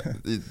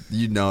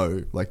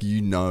like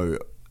you know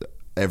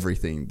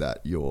everything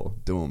that you're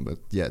doing. But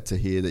yeah, to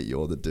hear that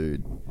you're the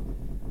dude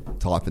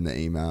typing the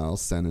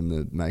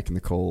emails, making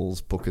the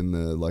calls, booking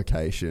the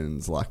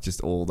locations, like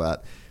just all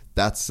that,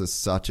 that's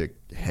such a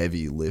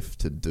heavy lift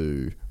to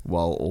do,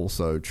 while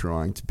also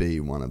trying to be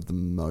one of the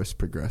most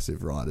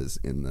progressive riders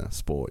in the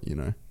sport, you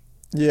know?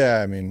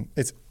 Yeah, I mean,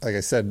 it's like I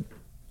said,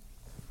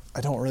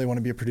 I don't really want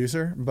to be a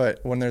producer, but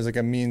when there's like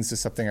a means to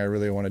something I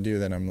really want to do,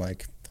 then I'm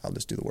like, I'll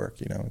just do the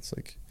work, you know? It's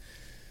like,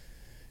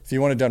 if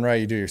you want it done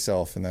right, you do it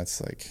yourself. And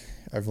that's like,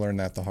 I've learned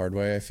that the hard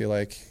way, I feel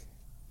like,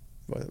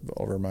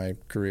 over my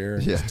career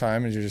and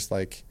time. And you're just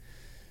like,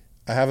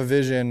 I have a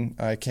vision.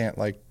 I can't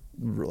like,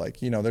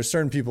 you know, there's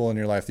certain people in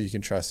your life that you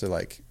can trust to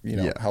like, you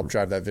know, help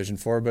drive that vision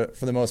forward. But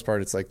for the most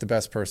part, it's like the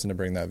best person to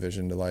bring that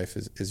vision to life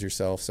is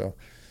yourself. So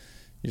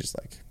you just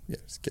like,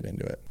 just get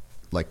into it.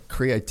 Like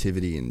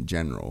creativity in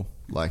general,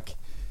 like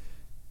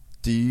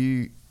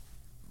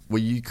were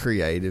you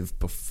creative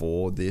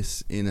before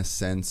this in a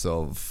sense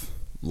of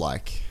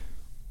like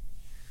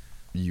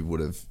you would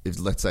have, if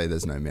let's say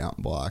there's no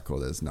mountain bike or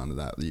there's none of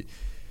that,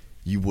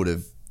 you would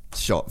have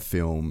shot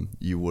film,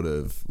 you would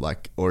have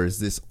like, or is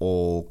this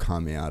all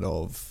come out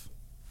of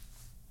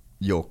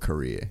your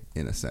career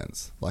in a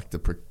sense, like the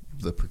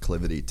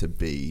proclivity to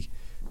be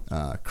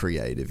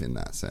creative in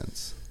that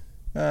sense?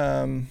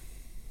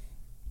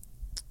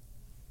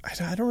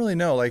 I don't really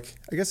know. Like,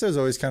 I guess I was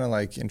always kind of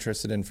like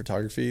interested in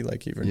photography,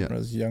 like even when I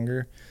was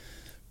younger.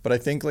 But I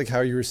think like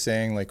how you were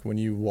saying, like when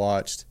you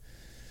watched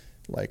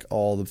like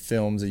all the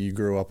films that you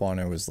grew up on,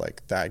 it was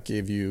like that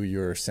gave you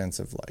your sense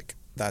of like,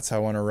 that's how I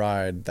want to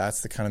ride.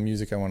 That's the kind of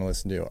music I want to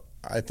listen to.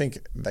 I think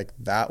like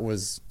that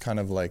was kind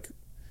of like,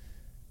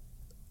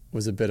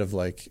 was a bit of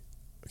like,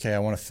 okay, I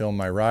want to film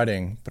my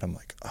riding, but I'm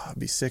like, oh, it'd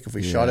be sick if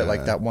we shot it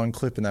like that one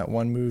clip in that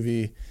one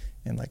movie.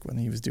 And like when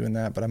he was doing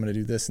that, but I'm going to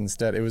do this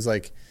instead. It was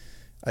like,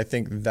 I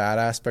think that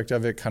aspect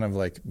of it kind of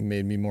like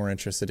made me more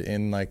interested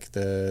in like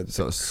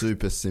so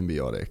super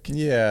symbiotic.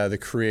 Yeah, the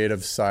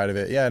creative side of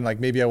it. Yeah, and like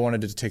maybe I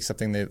wanted to take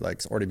something that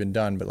like's already been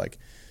done, but like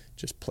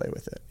just play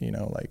with it, you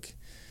know, like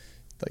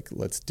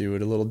let's do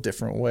it a little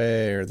different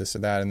way or this or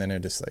that. And then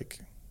it just like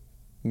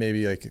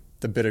maybe like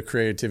the bit of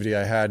creativity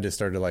I had just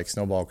started to like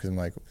snowball because I'm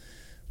like,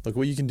 look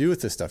what you can do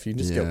with this stuff. You can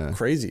just go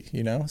crazy,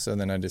 you know? So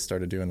then I just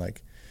started doing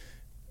like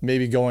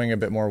maybe going a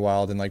bit more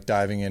wild and like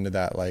diving into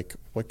that, like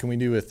what can we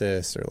do with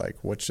this, or like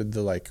what should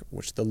the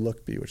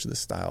look be, what should the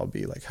style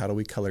be, like how do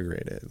we color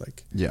grade it,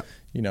 like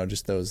you know,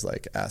 just those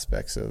like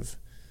aspects of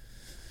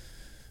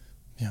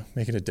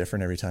making it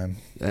different every time.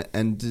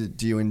 And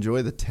do you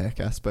enjoy the tech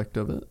aspect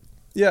of it?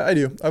 Yeah, I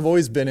do. I've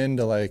always been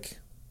into like,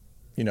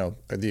 you know,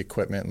 the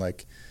equipment,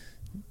 like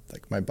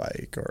my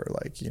bike, or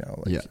like, you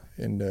know, like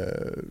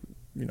into,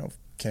 you know,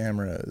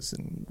 cameras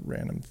and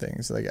random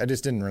things. Like I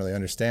just didn't really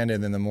understand it.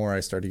 And then the more I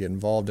started to get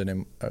involved in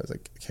it, I was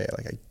like, okay,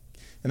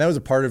 and that was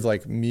a part of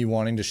like me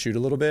wanting to shoot a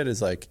little bit,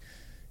 is like,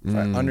 if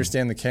I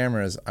understand the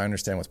cameras, I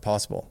understand what's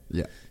possible.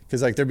 Yeah.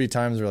 Cause like there'd be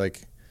times where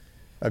like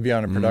I'd be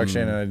on a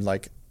production and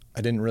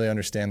I didn't really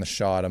understand the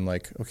shot. I'm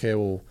like, okay,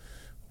 well,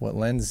 what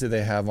lens do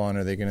they have on?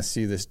 Are they going to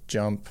see this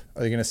jump?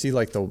 Are they going to see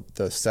like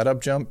the setup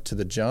jump to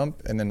the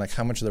jump? And then like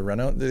how much of the run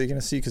out are they going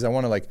to see? Cause I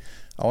want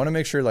to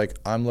make sure like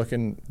I'm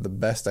looking the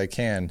best I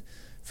can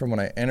from when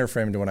I enter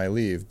frame to when I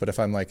leave. But if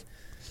I'm like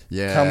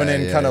coming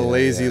in kind of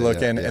lazy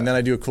looking and then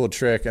I do a cool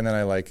trick and then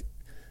I like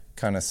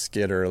kind of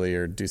skid early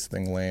or do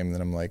something lame,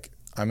 then I'm like,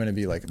 I'm going to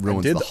be like,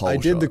 I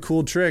did the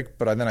cool trick,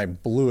 but then I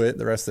blew it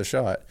the rest of the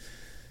shot.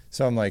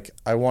 So I'm like,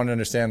 I want to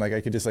understand, like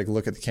I could just like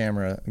look at the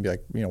camera and be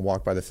like, you know,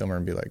 walk by the filmer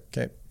and be like,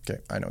 okay,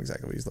 I know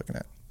exactly what he's looking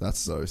at. That's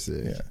so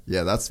sick.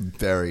 Yeah, that's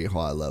very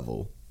high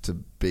level to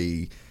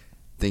be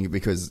thinking,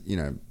 because, you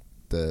know,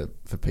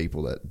 for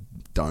people that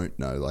don't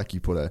know, like you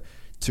put a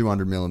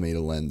 200 millimeter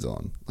lens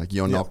on, like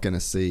you're not going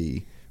to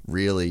see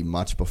really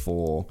much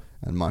before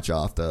and much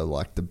after.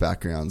 Like the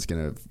background's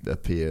going to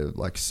appear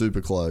like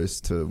super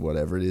close to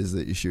whatever it is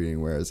that you're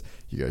shooting, whereas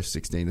you go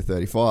 16 to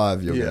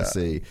 35, you're going to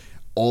see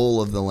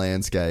all of the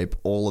landscape,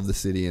 all of the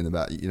city in the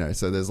back, you know.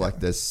 So there's like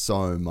there's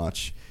so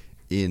much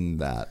in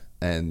that.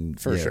 And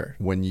for sure,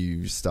 when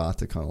you start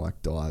to kind of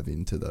like dive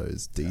into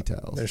those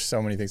details, there's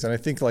so many things. And I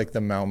think like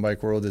the mountain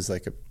bike world is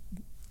like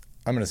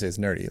I'm going to say it's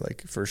nerdy,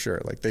 like for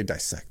sure. Like they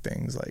dissect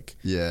things, like,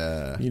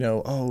 you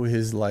know, oh,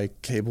 his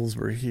like cables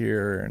were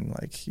here and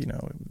like, you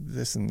know,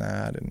 this and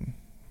that and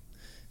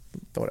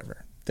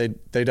whatever.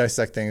 They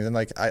dissect things. And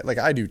like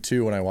I do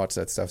too when I watch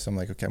that stuff. So I'm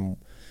like, okay,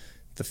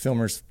 the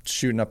filmer's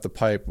shooting up the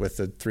pipe with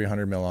the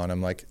 300 mil on.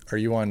 I'm like, are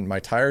you on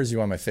my tires? Are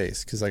you on my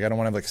face? Cause like, I don't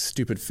want to have like a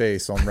stupid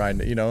face. So I'm riding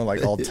it, you know,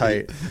 like all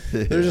tight.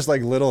 There's just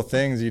like little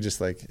things you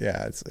just like,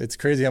 it's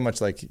crazy how much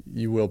like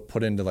you will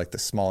put into like the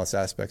smallest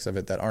aspects of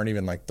it that aren't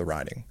even like the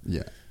riding.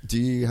 Yeah. Do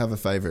you have a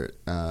favorite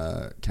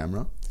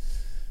camera?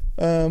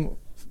 Go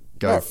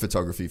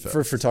photography first.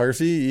 For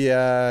photography.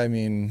 Yeah. I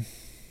mean,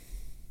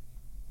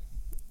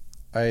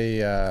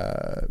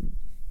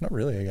 not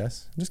really, I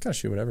guess. I just kind of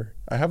shoot whatever.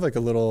 I have like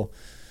a little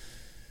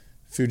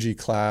Fuji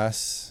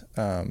class,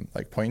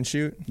 like point and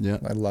shoot. Yeah.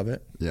 I love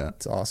it. Yeah.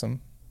 It's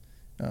awesome.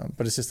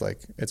 But it's just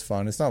like, it's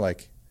fun. It's not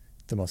like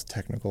the most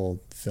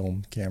technical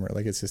film camera.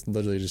 Like it's just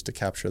literally just to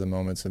capture the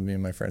moments of me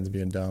and my friends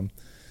being dumb.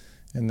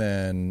 And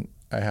then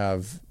I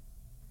have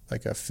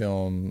like a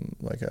film,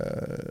 like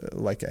a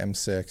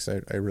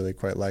M6. I really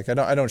quite like. I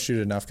don't shoot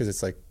it enough because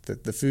it's like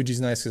the Fuji's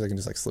nice because I can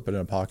just like slip it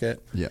in a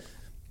pocket. Yeah.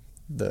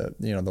 The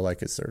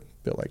Leicas are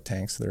built like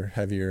tanks, so they're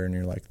heavier and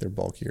they're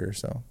bulkier.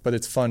 So, but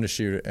it's fun to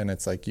shoot, and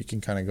it's like you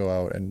can kind of go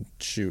out and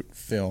shoot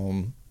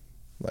film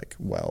like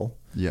well.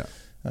 Yeah.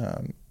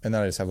 And then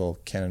I just have a little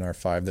Canon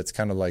R5 that's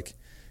kind of like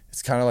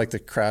the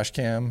crash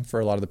cam for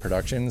a lot of the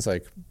productions.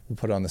 Like we'll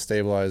put it on the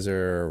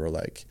stabilizer, or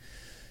like,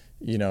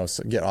 you know,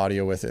 so get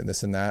audio with it and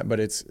this and that. But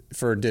it's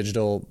for a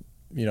digital,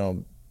 you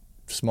know,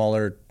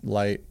 smaller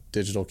light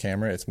digital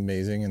camera. It's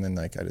amazing. And then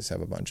like I just have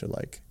a bunch of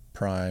like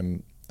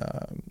prime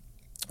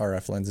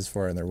RF lenses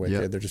for it, and they're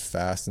wicked. They're just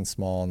fast and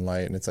small and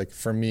light, and it's like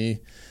for me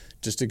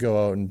just to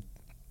go out and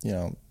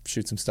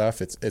shoot some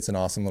stuff. It's an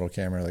awesome little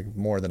camera, like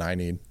more than I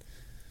need.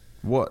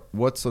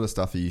 What sort of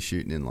stuff are you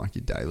shooting in like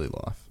your daily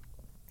life?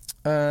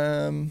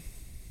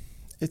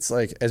 It's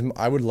like,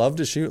 I would love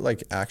to shoot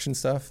like action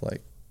stuff,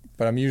 like,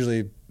 but I'm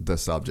usually the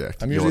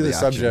subject. I'm usually the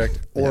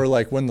subject, or yeah.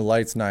 like when the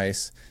light's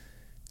nice,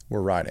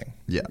 we're riding.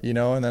 Yeah.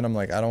 And then I'm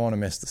like, I don't want to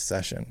miss the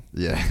session.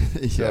 Yeah.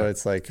 Yeah. So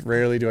it's like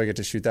rarely do I get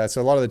to shoot that.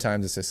 So a lot of the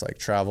times it's just like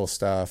travel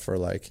stuff, or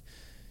like,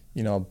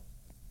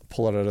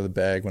 pull it out of the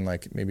bag when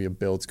like maybe a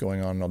build's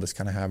going on, and I'll just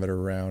kind of have it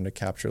around to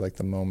capture like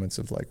the moments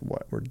of like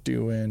what we're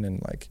doing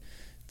and like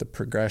the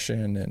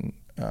progression, and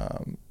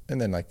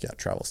then like, yeah,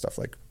 travel stuff,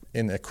 like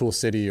in a cool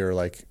city, or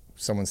like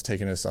someone's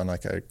taking us on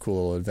like a cool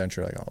little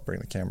adventure, like I'll bring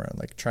the camera and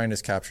like try and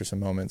just capture some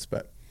moments.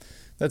 But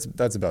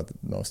that's about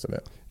most of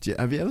it.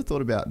 Have you ever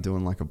thought about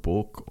doing like a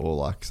book, or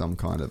like some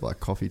kind of like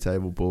coffee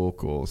table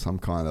book, or some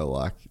kind of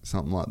like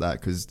something like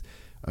that? Because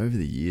over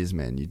the years,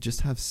 man, you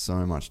just have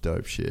so much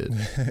dope shit.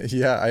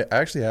 Yeah, I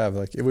actually have.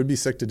 Like, it would be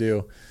sick to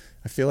do.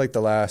 I feel like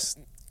the last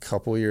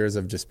couple years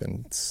I've just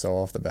been so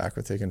off the back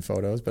with taking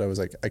photos, but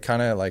I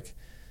kind of like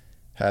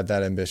had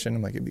that ambition.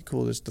 I'm like, it'd be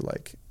cool just to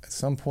like at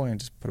some point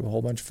just put a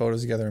whole bunch of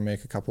photos together and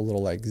make a couple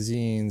little like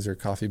zines or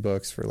coffee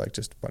books for like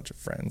just a bunch of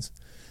friends.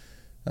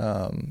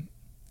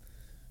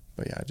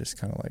 But yeah, I just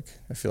kind of like,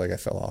 I feel like I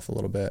fell off a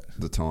little bit.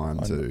 The time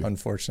too.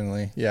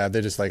 Unfortunately. Yeah, they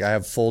just like, I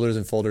have folders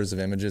and folders of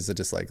images that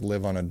just like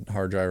live on a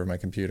hard drive of my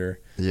computer.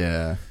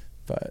 Yeah.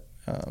 But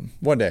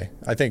one day,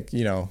 I think,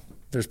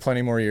 there's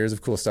plenty more years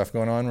of cool stuff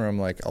going on where I'm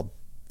like, I'll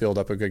build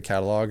up a good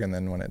catalog, and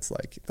then when it's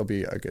like, there'll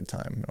be a good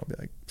time, and I'll be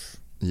like,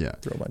 yeah,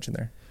 throw a bunch in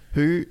there.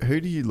 Who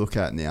do you look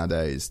at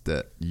nowadays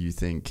that you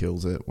think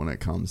kills it when it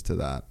comes to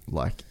that?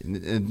 Like,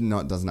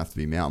 it doesn't have to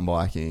be mountain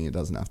biking. It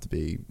doesn't have to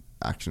be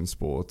action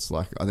sports.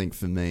 Like, I think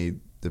for me,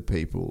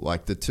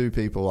 the two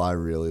people I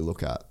really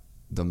look at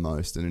the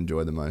most and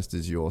enjoy the most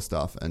is your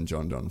stuff and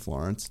John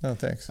Florence. Oh,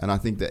 thanks. And I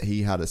think that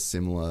he had a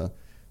similar,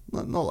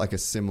 not like a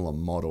similar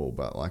model,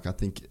 but like I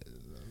think,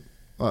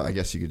 well, I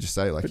guess you could just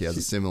say like he has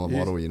a similar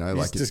model, He's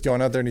like just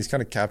going out there and he's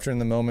kind of capturing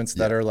the moments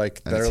that are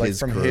like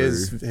from crew.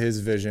 his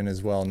vision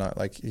as well. Not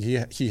like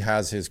he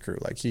has his crew.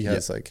 Like he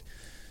has like,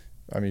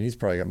 I mean, he's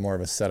probably got more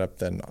of a setup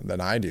than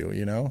I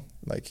do.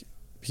 Like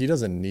he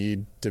doesn't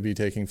need to be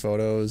taking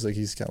photos. Like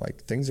he's kind of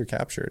like, things are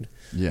captured.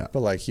 Yeah.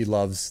 But like he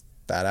loves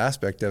that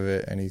aspect of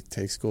it, and he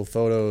takes cool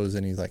photos,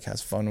 and he like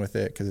has fun with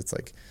it because it's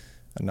like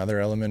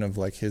another element of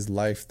like his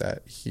life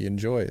that he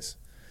enjoys.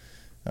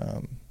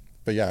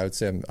 But yeah, I would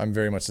say I'm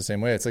very much the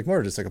same way. It's like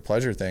more just like a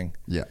pleasure thing.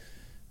 Yeah.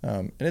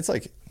 And it's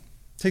like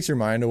takes your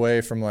mind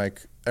away from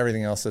like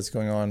everything else that's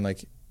going on.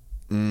 Like,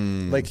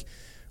 like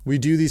we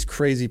do these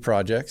crazy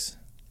projects,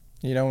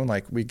 and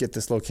like we get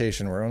this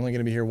location. We're only going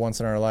to be here once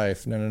in our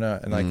life. No.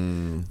 And like,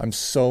 I'm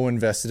so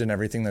invested in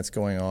everything that's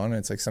going on. And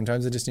it's like,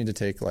 sometimes I just need to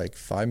take like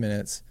 5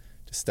 minutes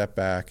to step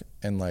back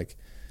and like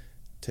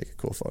take a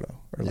cool photo,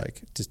 or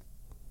like just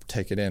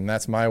take it in.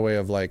 That's my way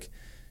of like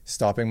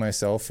stopping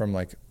myself from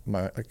like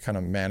my kind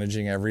of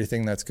managing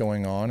everything that's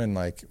going on and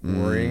like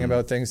worrying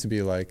about things, to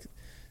be like,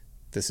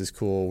 this is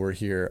cool, we're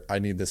here, I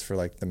need this for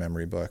like the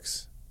memory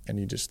books. And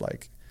you just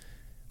like,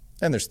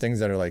 and there's things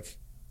that are like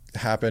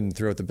happen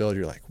throughout the build,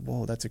 you're like,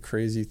 whoa, that's a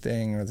crazy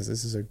thing, or this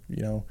is a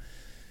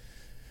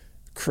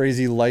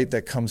crazy light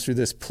that comes through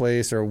this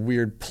place, or a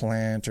weird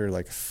plant, or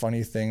like a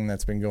funny thing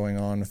that's been going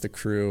on with the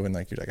crew, and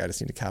like you're like, I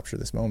just need to capture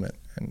this moment.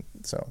 And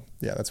so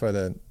yeah, that's why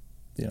the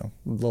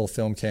little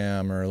film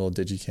cam or a little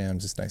digi-cam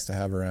is just nice to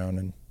have around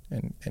and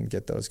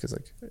get those, because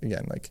like,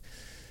 again, like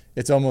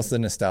it's almost the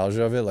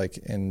nostalgia of it. Like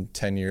in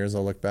 10 years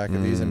I'll look back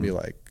at these and be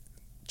like,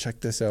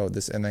 check this out,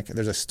 and like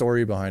there's a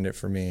story behind it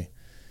for me,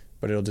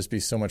 but it'll just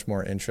be so much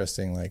more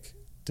interesting, like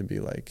to be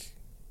like,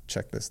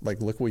 check this, like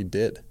look what we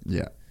did.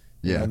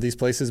 These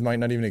places might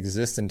not even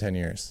exist in 10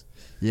 years.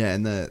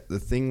 And the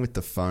thing with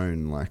the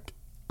phone, like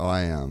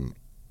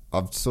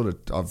I've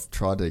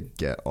tried to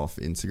get off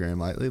Instagram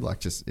lately,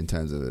 like just in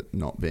terms of it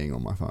not being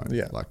on my phone.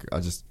 Like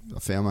I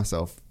found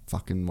myself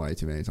fucking way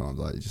too many times,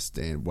 like just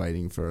stand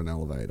waiting for an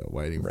elevator,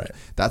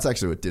 that's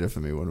actually what did it for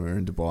me when we were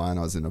in Dubai and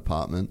I was in an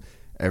apartment.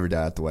 Every day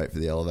I had to wait for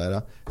the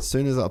elevator. As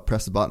soon as I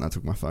pressed the button, I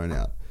took my phone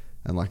out.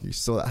 And like you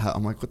saw that,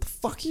 I'm like, what the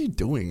fuck are you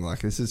doing? Like,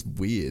 this is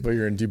weird. But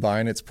you're in Dubai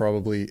and it's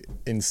probably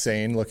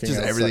insane looking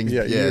just at everything.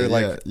 You're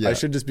like, I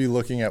should just be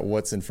looking at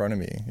what's in front of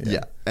me.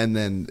 And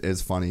then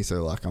it's funny.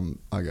 So like I'm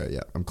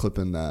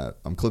clipping it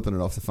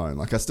off the phone.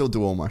 Like I still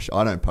do all my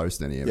I don't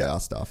post any of our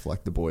stuff.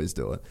 Like the boys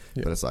do it.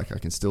 But it's like I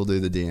can still do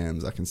the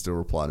DMs. I can still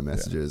reply to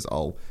messages.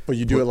 But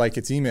you do it like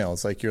it's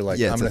emails. Like you're like,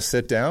 I'm going to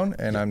sit down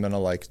and I'm going to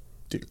like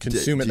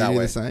consume it that way.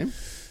 Do you do the same?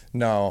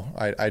 No,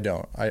 I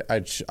don't.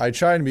 I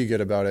try and be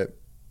good about it.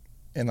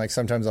 And like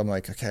sometimes I'm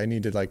like, okay, I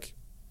need to like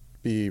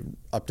be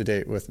up to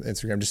date with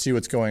Instagram, just see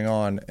what's going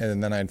on,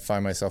 and then I'd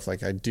find myself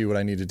like I do what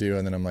I need to do,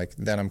 and then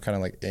I'm kind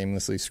of like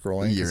aimlessly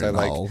scrolling because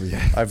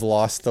I've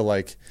lost the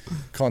like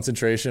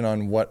concentration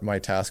on what my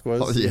task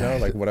was,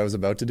 like what I was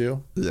about to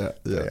do.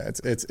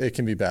 It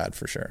can be bad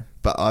for sure.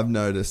 But I've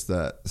noticed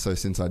that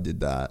since I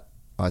did that,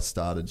 I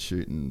started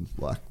shooting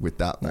like with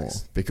that more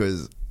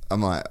because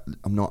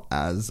I'm not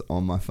as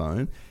on my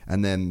phone.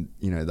 And then,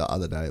 the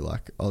other day,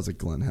 like I was at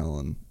Glen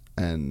Helen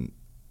and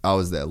I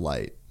was there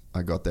late.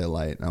 I got there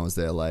late and I was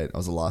there late. I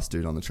was the last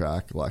dude on the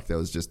track. Like there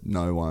was just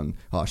no one.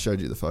 Oh, I showed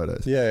you the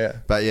photos. Yeah.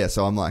 But yeah,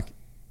 so I'm like,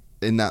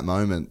 in that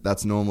moment,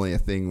 that's normally a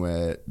thing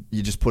where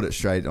you just put it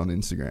straight on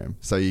Instagram.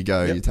 So you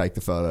go, you take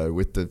the photo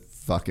with the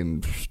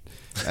fucking,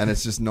 and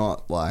it's just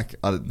not like,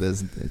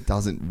 it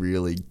doesn't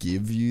really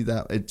give you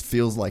that. It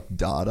feels like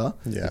data.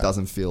 Yeah. It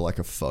doesn't feel like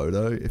a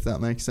photo, if that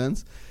makes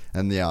sense.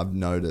 And yeah, I've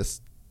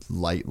noticed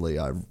lately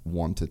I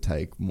want to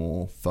take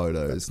more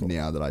photos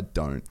now that I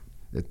don't.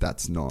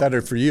 That's not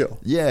better for you.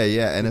 Yeah,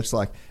 and it's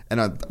like, and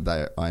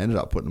I ended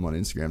up putting them on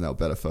Instagram. They were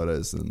better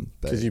photos than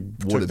they because you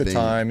took the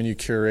time and you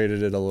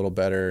curated it a little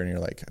better, and you're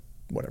like,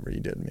 whatever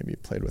you did, maybe you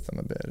played with them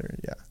a bit, or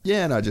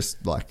yeah. And I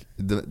just like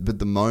but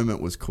the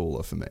moment was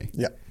cooler for me.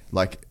 Yeah,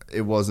 like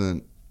it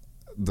wasn't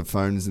the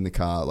phone's in the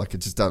car. Like it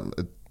just doesn't.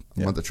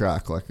 I'm on the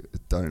track, like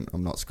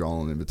I'm not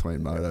scrolling in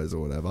between motos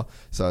or whatever.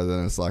 So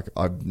then it's like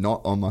I'm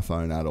not on my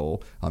phone at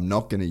all. I'm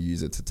not going to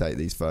use it to take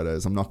these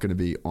photos. I'm not going to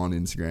be on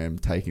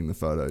Instagram taking the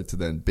photo to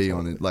then be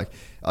on it. Like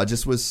I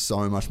just was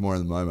so much more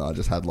in the moment. I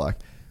just had like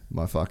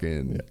my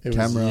fucking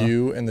camera. Was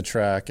you and the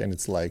track, and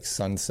it's like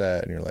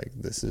sunset, and you're like,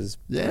 this is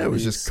it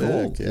was just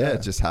sick. Cool. Yeah,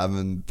 just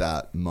having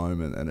that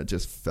moment, and I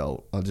just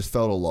felt a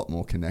lot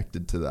more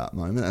connected to that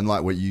moment. And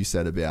like what you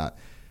said about.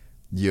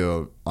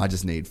 I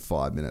just need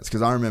 5 minutes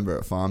because I remember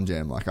at Farm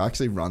Jam, like I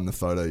actually run the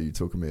photo you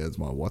took of me as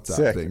my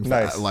WhatsApp thing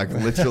for like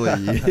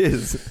literally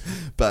years.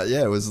 But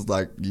yeah, it was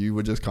like you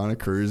were just kind of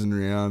cruising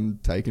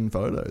around taking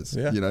photos,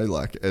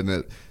 like,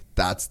 and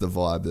that's the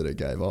vibe that it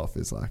gave off.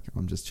 Is like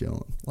I'm just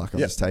chilling, like I'm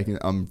just taking.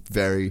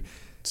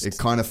 It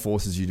kind of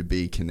forces you to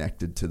be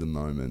connected to the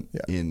moment.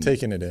 Yeah,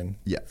 taking it in.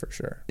 Yeah, for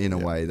sure. In a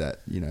way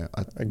that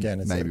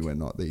again, maybe we're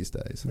not these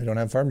days. We don't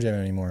have Farm Jam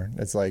anymore.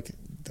 It's like.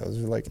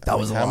 Those are like, how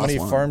many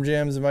farm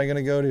jams am I going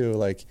to go to?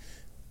 Like,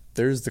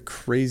 there's the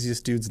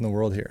craziest dudes in the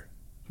world here.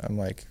 I'm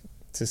like,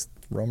 just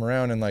roam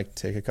around and like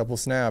take a couple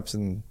snaps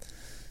and,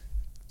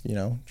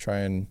 try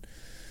and,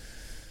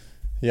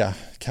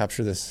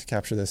 capture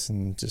this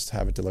and just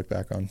have it to look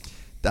back on.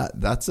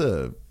 That's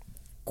a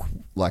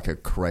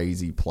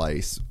crazy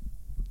place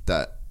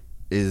that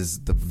is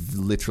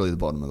literally the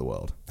bottom of the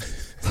world.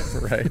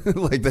 Right.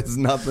 Like there's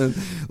nothing,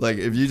 like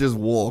if you just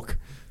walk,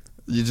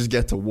 you just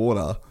get to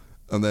water.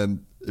 And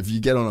then if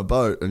you get on a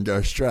boat and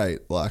go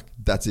straight, like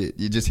that's it.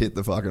 You just hit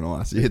the fucking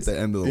ice. You hit the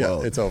end of the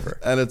world. It's over.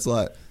 And it's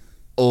like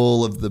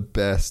all of the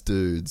best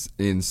dudes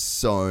in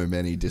so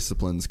many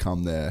disciplines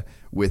come there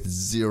with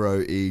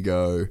zero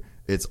ego.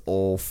 It's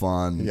all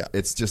fun. Yeah.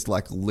 It's just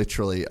like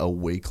literally a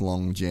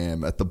week-long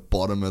jam at the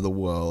bottom of the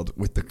world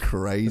with the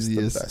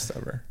craziest. It's the best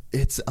ever.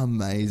 It's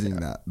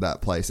amazing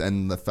that place.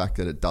 And the fact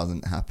that it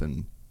doesn't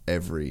happen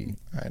every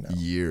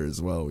year as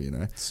well,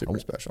 It's super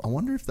special. I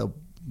wonder if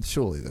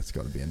surely there's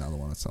got to be another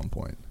one at some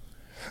point.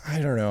 I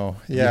don't know.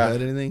 Have you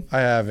heard anything?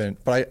 I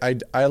haven't, but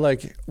I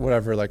like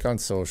whatever, like on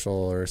social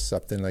or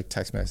something, like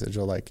text message.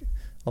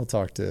 I'll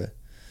talk to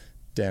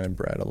Dan and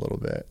Brett a little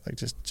bit, like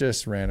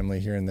just randomly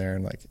here and there,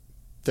 and like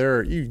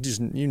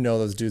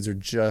those dudes are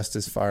just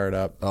as fired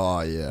up.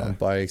 Oh yeah, on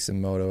bikes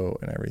and moto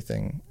and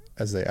everything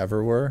as they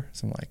ever were.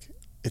 So I'm like,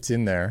 it's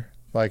in there.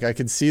 Like I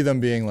could see them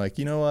being like,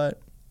 you know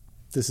what,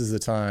 this is the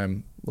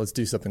time. Let's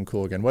do something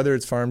cool again. Whether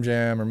it's Farm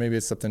Jam or maybe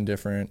it's something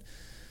different.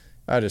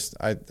 I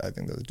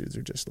think those dudes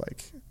are just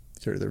like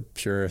they're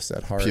purists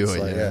at heart. Pure,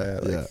 like,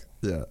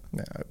 yeah,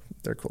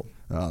 they're cool.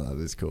 Oh,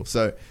 that is cool.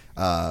 So,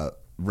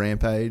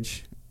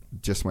 Rampage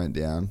just went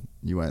down.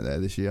 You weren't there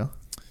this year?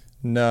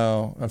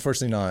 No,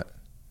 unfortunately not.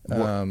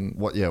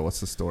 What's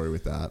the story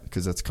with that?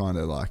 Because it's kind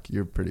of like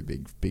you're a pretty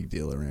big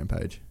deal at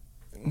Rampage.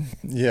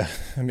 Yeah,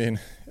 I mean,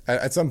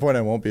 at some point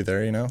I won't be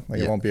there.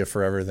 It won't be a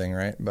forever thing,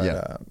 right?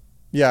 But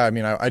I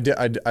mean,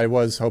 I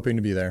was hoping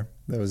to be there.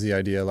 That was the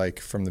idea, like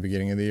from the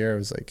beginning of the year. It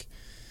was like,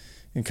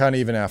 and kind of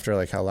even after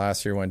like how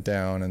last year went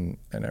down and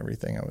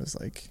everything, I was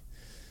like,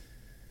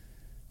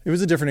 it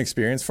was a different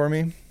experience for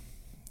me.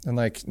 And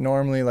like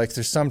normally, like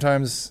there's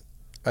sometimes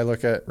I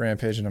look at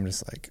Rampage and I'm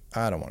just like,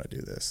 I don't want to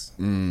do this,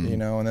 and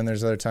then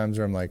there's other times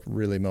where I'm like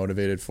really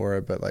motivated for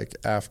it. But like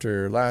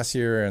after last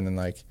year, and then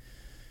like,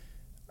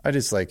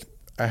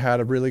 I had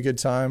a really good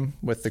time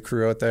with the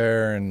crew out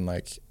there, and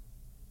like,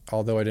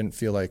 although I didn't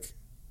feel like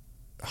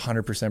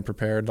 100%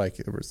 prepared, like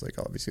there was like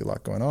obviously a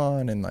lot going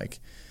on, and like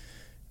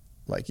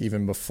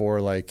even before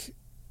like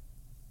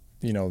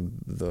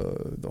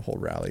the whole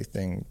rally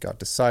thing got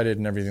decided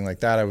and everything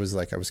like that, I was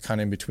kind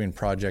of in between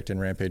project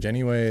and Rampage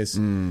anyways.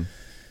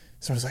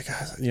 So I was like,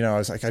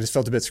 I just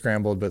felt a bit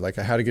scrambled, but like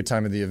I had a good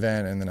time at the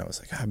event, and then I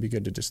was like, it'd be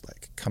good to just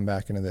like come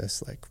back into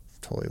this like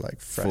totally like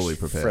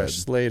fresh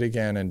slate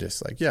again, and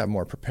just like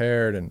more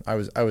prepared. And I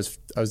was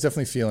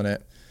definitely feeling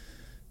it.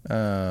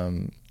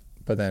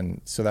 But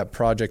then, so that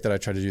project that I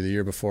tried to do the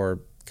year before,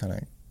 kind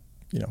of,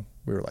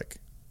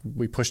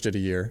 we pushed it a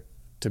year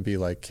to be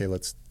like, okay,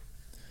 let's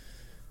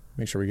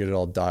make sure we get it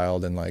all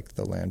dialed, and like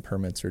the land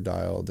permits are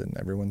dialed and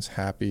everyone's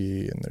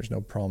happy and there's no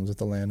problems with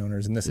the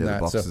landowners and this and that. The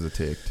boxes are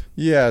ticked.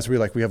 Yeah. So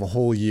we have a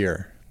whole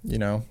year,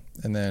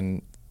 And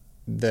then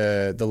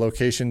the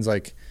location's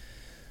like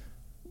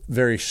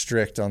very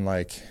strict on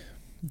like,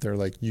 they're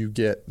like, you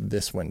get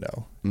this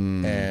window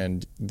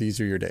and these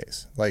are your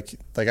days. Like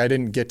I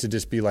didn't get to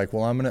just be like,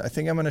 well, I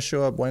think I'm going to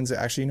show up Wednesday.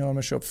 Actually, no, I'm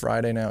going to show up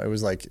Friday now. It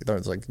was like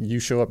you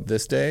show up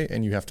this day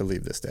and you have to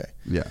leave this day.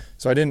 Yeah.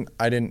 So I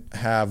didn't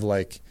have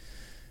like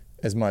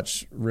as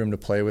much room to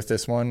play with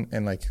this one.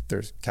 And like,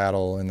 there's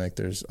cattle and like,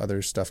 there's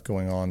other stuff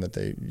going on that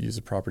they use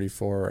the property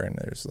for. And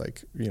there's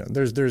like,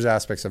 there's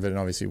aspects of it and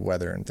obviously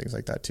weather and things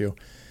like that too.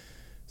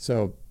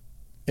 So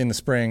in the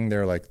spring,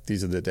 they're like,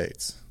 these are the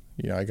dates.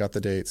 I got the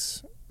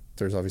dates.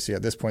 There's obviously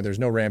at this point, there's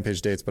no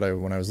Rampage dates, but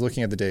when I was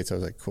looking at the dates, I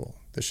was like, cool,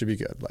 this should be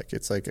good. Like,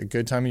 it's like a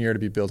good time of year to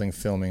be building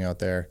filming out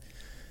there.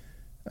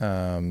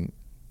 So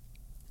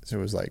it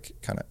was like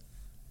kind of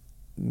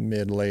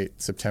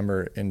late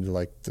September into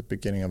like the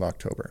beginning of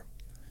October.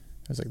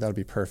 I was like, that'll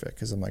be perfect.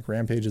 Cause I'm like,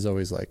 Rampage is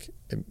always like,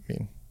 in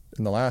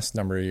the last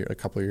a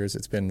couple of years,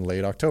 it's been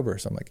late October.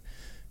 So I'm like,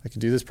 I can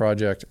do this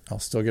project. I'll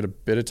still get a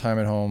bit of time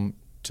at home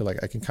to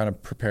like, I can kind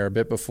of prepare a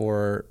bit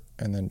before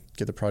and then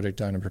get the project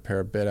done and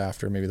prepare a bit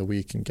after, maybe the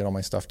week, and get all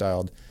my stuff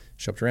dialed,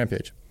 show up to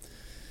Rampage.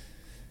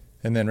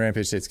 And then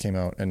Rampage dates came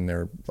out and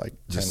they're like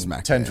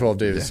 10, 12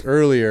 days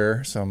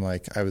earlier. So I'm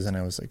like, I was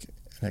like,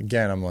 and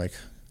again, I'm like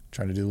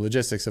trying to do the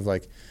logistics of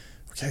like,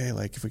 okay,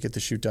 like if we get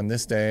the shoot done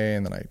this day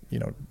and then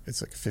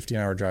it's like a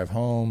 15-hour drive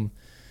home.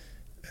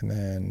 And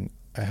then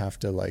I have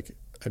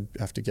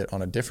to get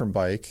on a different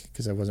bike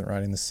because I wasn't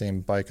riding the same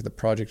bike at the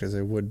project as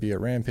I would be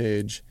at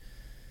Rampage.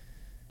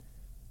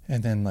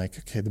 And then like,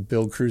 okay, the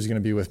build crew is going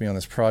to be with me on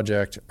this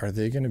project. Are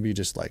they going to be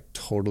just like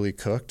totally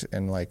cooked?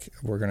 And like,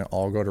 we're going to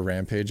all go to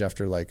Rampage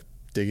after like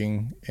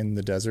digging in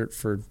the desert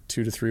for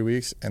 2 to 3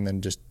 weeks and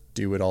then just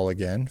do it all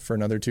again for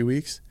another 2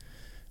 weeks.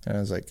 And I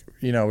was like,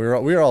 we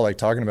were all like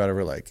talking about it.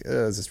 We're like,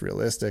 is this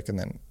realistic? And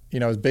then,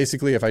 it was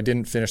basically, if I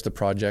didn't finish the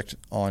project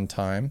on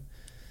time,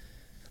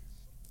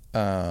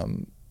 I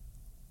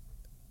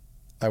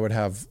would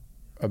have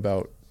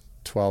about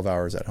 12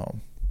 hours at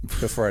home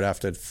before I'd have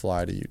to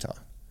fly to Utah.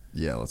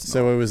 Yeah.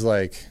 So it was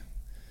like,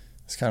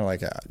 it's kind of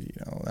like,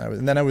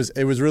 and then it was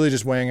really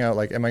just weighing out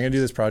like, am I going to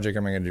do this project or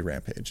am I going to do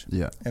Rampage?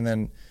 Yeah. And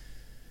then,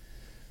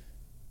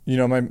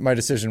 my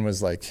decision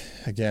was like,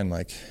 again,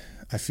 like,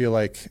 I feel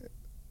like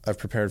I've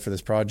prepared for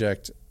this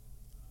project.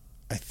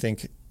 I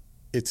think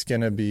it's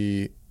going to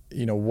be,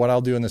 what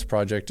I'll do in this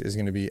project is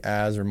going to be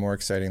as or more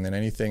exciting than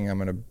anything I'm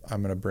going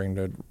to bring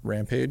to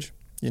Rampage.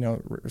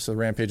 So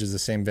Rampage is the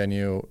same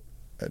venue.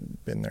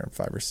 I'd been there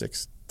 5 or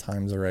 6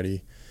 times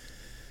already.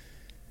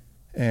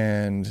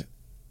 And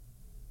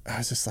I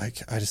was just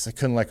like, I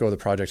couldn't let go of the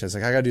project. I was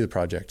like, I got to do the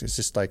project. It's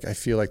just like, I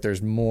feel like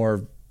there's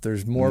more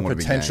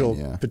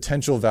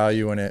potential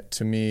value in it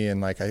to me.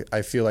 And like,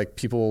 I feel like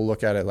people will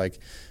look at it like,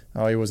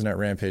 oh, he wasn't at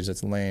Rampage.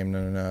 That's lame.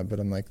 No. But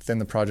I'm like, then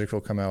the project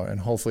will come out.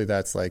 And hopefully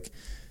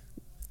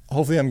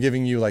I'm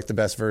giving you like the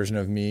best version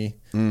of me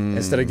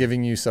instead of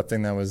giving you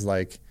something that was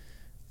like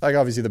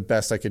obviously the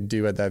best I could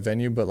do at that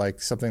venue, but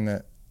like something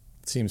that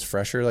seems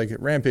fresher. Like at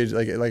Rampage,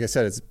 like I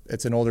said,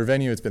 it's an older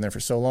venue. It's been there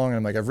for so long. And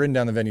I'm like, I've ridden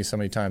down the venue so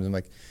many times. I'm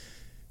like,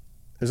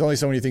 there's only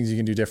so many things you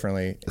can do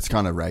differently. It's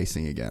kind of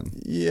racing again.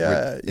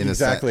 Yeah,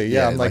 exactly.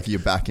 Yeah, I'm like, you're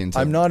back into.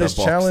 I'm not as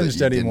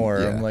challenged anymore.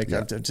 Yeah, I'm like,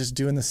 I'm just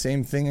doing the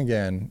same thing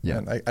again. Yeah.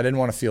 And I didn't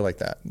want to feel like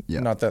that.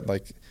 Yeah. Not that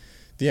like,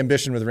 the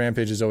ambition with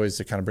Rampage is always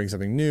to kind of bring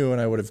something new,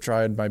 and I would have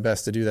tried my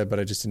best to do that, but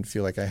I just didn't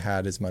feel like I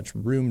had as much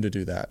room to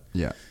do that.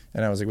 Yeah.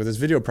 And I was like, with this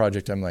video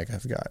project, I'm like,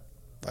 I've got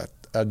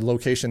a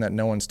location that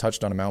no one's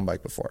touched on a mountain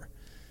bike before,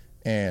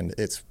 and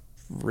it's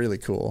really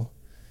cool.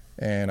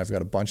 And I've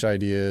got a bunch of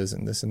ideas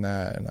and this and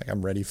that, and like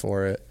I'm ready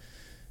for it.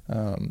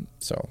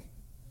 So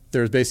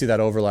there's basically that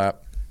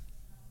overlap.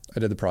 I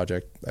did the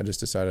project. I just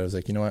decided, I was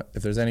like, you know what?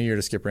 If there's any year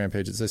to skip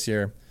Rampage, it's this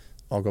year.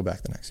 I'll go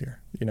back the next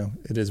year.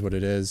 It is what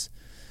it is.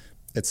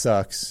 It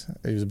sucks.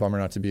 It was a bummer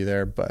not to be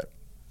there, but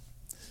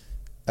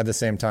at the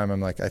same time,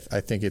 I'm like, I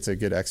think it's a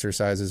good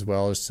exercise as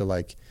well, is to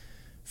like,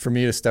 for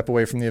me to step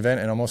away from the event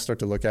and almost start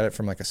to look at it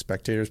from like a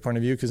spectator's point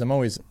of view, because I'm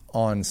always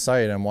on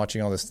site. I'm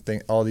watching all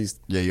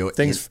these you're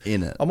things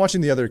in it. I'm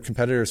watching the other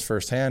competitors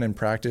firsthand in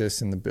practice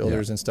and the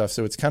builders and stuff.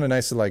 So it's kind of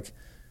nice to like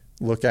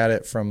look at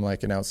it from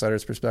like an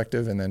outsider's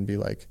perspective and then be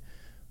like,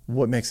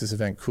 what makes this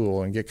event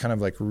cool, and get kind of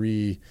like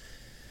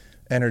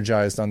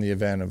re-energized on the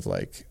event of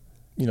like,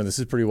 this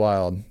is pretty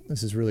wild.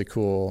 This is really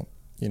cool.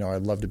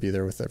 I'd love to be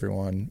there with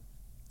everyone.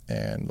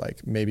 And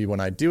like, maybe when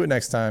I do it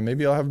next time,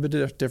 maybe I'll have a bit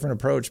of a different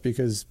approach,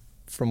 because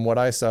from what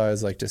I saw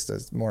as like just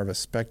as more of a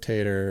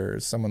spectator,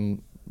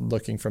 someone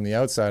looking from the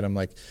outside, I'm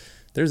like,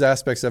 there's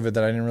aspects of it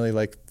that I didn't really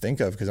like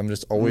think of, because I'm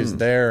just always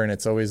there, and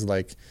it's always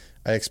like,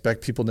 I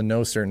expect people to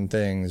know certain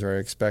things, or I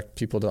expect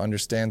people to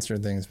understand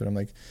certain things, but I'm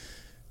like,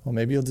 well,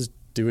 maybe I'll just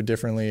do it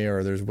differently,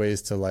 or there's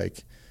ways to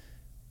like,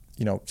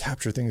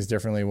 capture things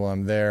differently while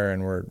I'm there,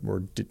 and we're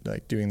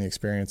like doing the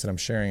experience, and I'm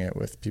sharing it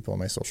with people on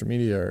my social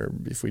media, or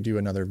if we do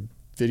another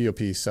video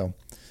piece. So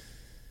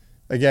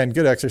again,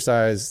 good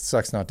exercise.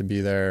 Sucks not to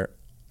be there.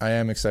 I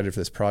am excited for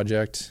this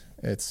project.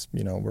 It's,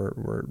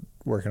 we're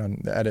working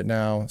on the edit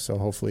now, so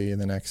hopefully in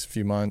the next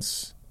few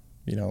months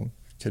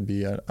could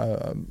be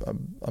a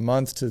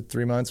month to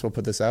 3 months. We'll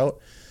put this out.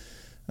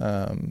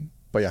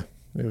 But yeah,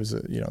 it was,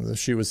 the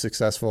shoot was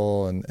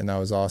successful and that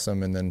was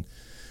awesome. And then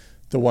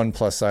the one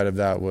plus side of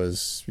that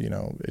was,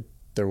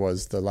 there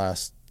was the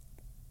last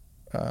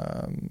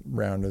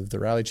round of the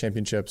rally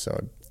championship. So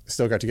I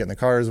still got to get in the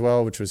car as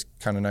well, which was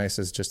kind of nice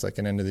as just like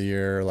an end of the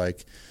year,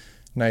 like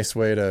nice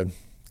way to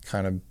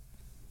kind of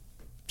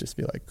just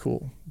be like,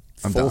 cool,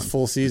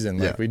 full season.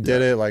 Like we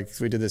did it, like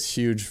we did this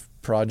huge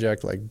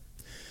project, like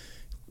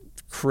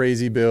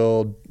crazy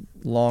build,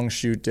 long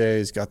shoot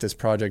days, got this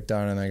project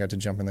done, and then I got to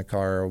jump in the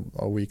car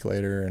a week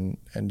later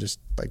and just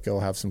like go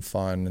have some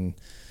fun and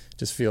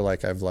just feel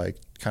like I've like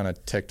kind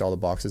of ticked all the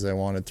boxes I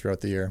wanted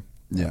throughout the year.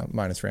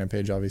 Minus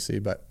Rampage obviously,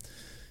 but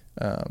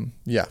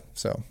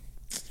so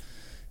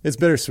it's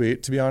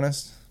bittersweet, to be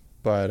honest,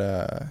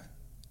 but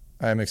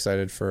I'm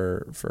excited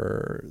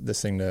for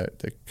this thing to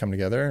come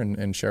together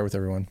and share with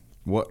everyone.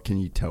 What can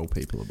you tell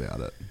people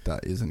about it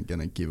that isn't going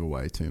to give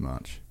away too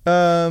much?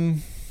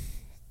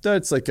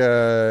 It's like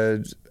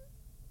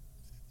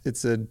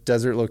it's a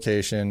desert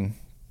location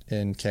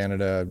in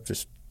Canada.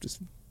 Just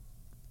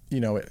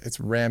it's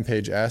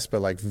Rampage-esque,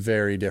 but like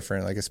very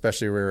different. Like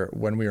especially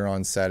when we were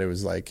on set, it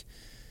was like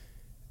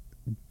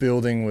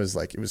building was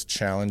like, it was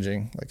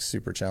challenging, like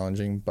super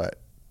challenging,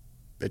 but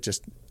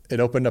it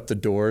opened up the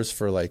doors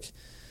for like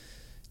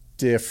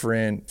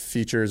different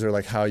features or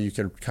like how you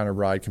could kind of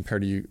ride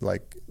compared to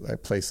like a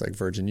place like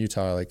Virgin,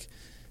 Utah. Like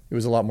it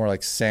was a lot more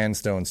like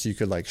sandstone, so you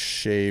could like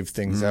shave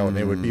things out and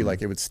it would be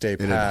like, it would stay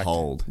packed. It'd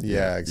hold.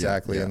 Yeah,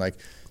 exactly. Yeah. And like,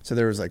 so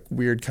there was like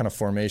weird kind of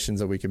formations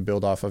that we could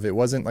build off of. It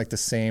wasn't like the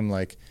same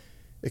like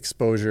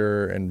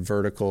exposure and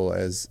vertical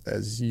as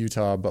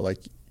Utah, but like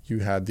you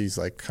had these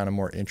like kind of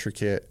more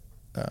intricate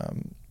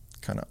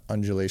kind of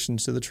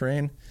undulations to the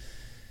terrain.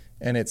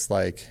 And it's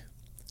like,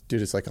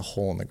 dude, it's like a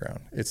hole in the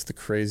ground. It's the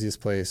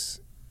craziest place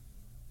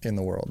in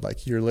the world.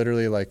 Like you're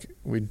literally like,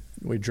 we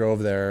drove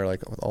there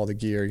like with all the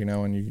gear,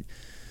 and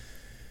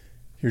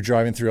you're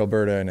driving through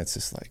Alberta and it's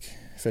just like,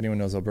 if anyone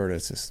knows Alberta,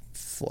 it's just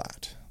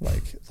flat.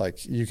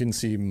 Like you can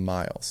see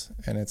miles,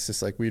 and it's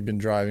just like we'd been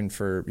driving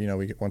for,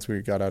 once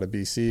we got out of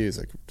BC, it's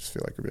like, just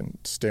feel like we've been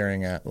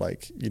staring at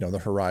like, the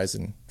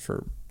horizon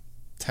for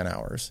 10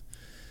 hours.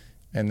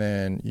 And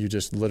then you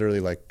just literally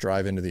like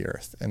drive into the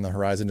earth and the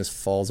horizon just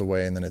falls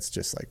away. And then it's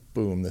just like,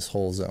 boom, this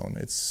whole zone.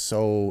 It's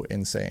so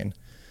insane.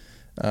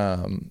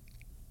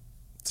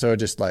 So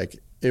just like,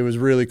 it was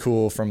really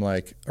cool from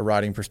like a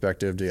riding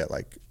perspective to get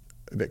like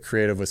a bit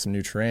creative with some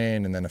new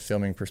terrain, and then a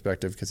filming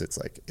perspective, because it's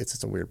like, it's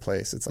just a weird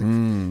place. It's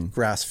like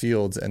grass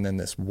fields and then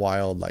this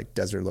wild like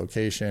desert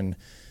location,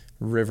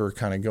 river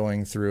kind of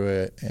going through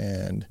it.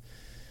 And,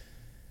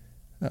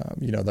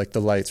 like the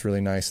light's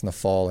really nice in the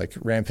fall. Like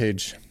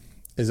Rampage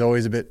is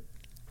always a bit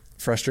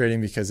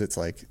frustrating because it's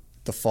like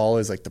the fall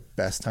is like the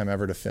best time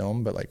ever to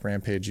film, but like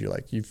Rampage,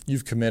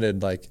 you've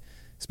committed, like,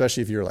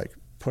 especially if you're like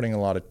putting a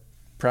lot of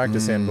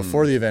practice in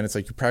before the event. It's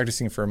like you're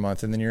practicing for a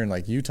month and then you're in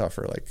like Utah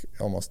for like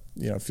almost,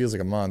 it feels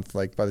like a month.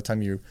 Like by the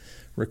time you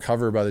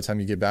recover, by the time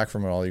you get back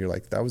from it all, you're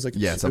like, that was like,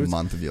 it's a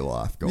month of your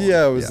life gone.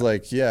 Yeah, it was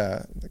like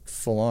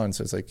full on.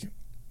 So it's like,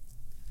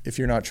 if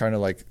you're not trying to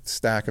like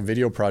stack a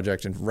video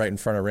project and right in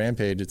front of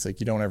Rampage, it's like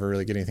you don't ever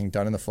really get anything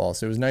done in the fall.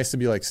 So it was nice to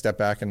be like step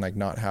back and like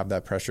not have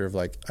that pressure of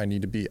like, I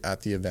need to be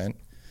at the event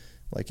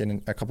like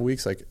in a couple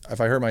weeks. Like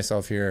if I hurt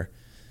myself here,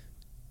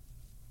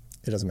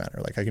 it doesn't matter.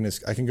 Like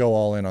I can go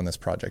all in on this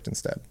project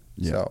instead.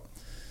 Yeah.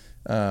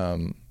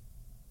 So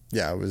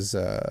it was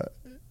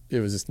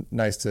just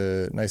nice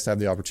to have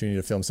the opportunity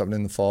to film something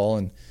in the fall,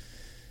 and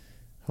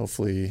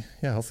hopefully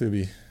it'll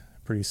be a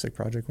pretty sick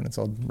project when it's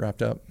all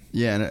wrapped up.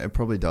 Yeah, and it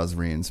probably does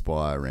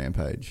re-inspire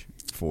Rampage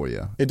for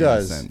you. It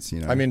does. In a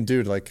sense, I mean,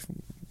 dude, like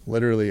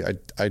literally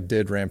I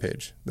did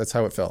Rampage. That's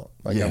how it felt.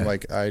 Like I'm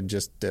like, I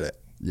just did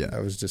it. Yeah. I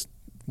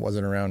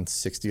wasn't around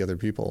 60 other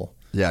people.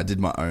 Yeah, I did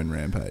my own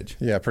Rampage.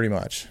 Yeah, pretty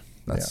much.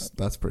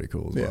 That's pretty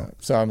cool as well. Yeah.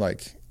 So I'm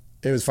like,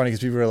 it was funny because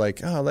people were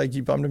like, oh, like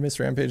you bummed to miss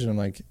Rampage. And I'm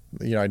like,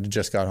 I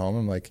just got home.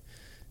 I'm like,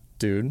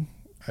 dude,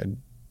 I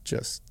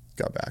just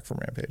got back from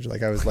Rampage.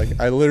 Like I was like,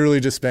 I literally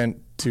just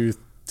spent two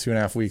and a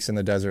half weeks in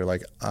the desert.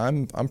 Like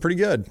I'm pretty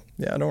good.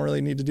 Yeah. I don't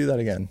really need to do that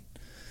again.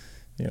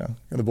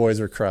 The boys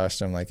were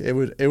crushed. I'm like, it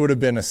would have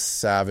been a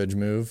savage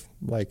move.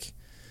 Like,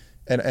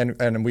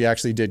 and we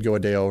actually did go a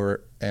day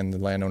over, and the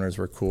landowners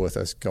were cool with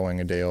us going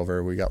a day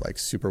over. We got like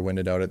super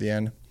winded out at the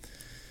end.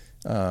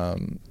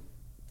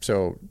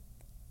 So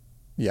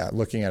yeah,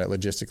 looking at it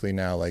logistically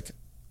now, like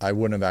I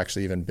wouldn't have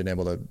actually even been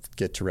able to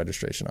get to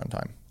registration on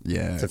time.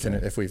 Yeah. To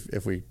finish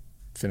if we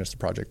finished the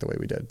project the way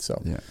we did.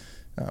 So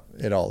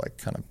it all like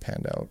kind of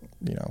panned out,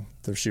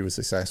 the shoot was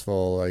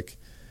successful. Like,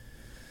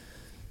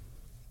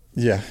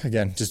 yeah,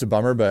 again, just a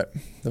bummer, but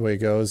the way it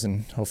goes,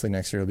 and hopefully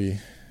next year will be,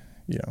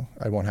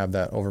 I won't have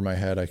that over my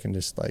head. I can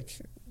just like,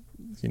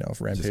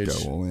 if Rampage,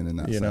 just go all in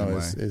that same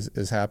way.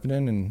 is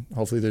happening, and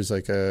hopefully there's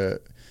like a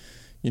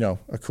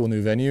cool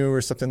new venue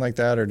or something like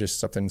that, or just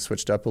something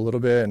switched up a little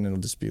bit, and it'll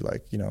just be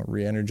like,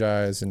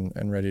 re-energized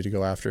and ready to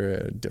go after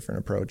a different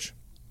approach.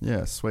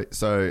 Yeah, sweet.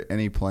 So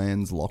any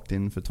plans locked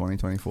in for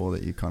 2024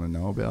 that you kind of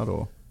know about,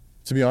 or?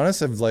 To be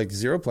honest, I've like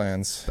zero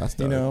plans. That's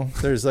dope. You know,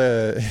 there's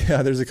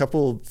a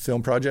couple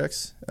film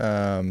projects.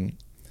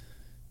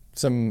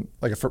 Some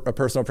like a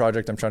personal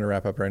project I'm trying to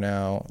wrap up right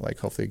now, like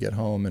hopefully get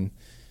home and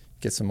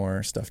get some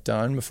more stuff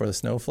done before the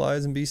snow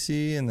flies in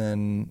BC, and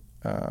then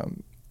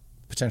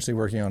potentially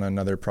working on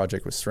another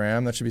project with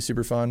SRAM that should be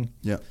super fun.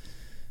 Yeah.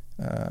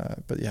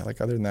 But yeah, like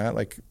other than that,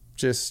 like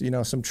just, you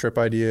know, some trip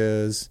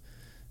ideas,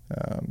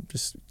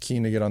 just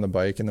keen to get on the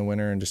bike in the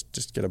winter and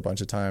just get a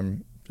bunch of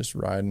time just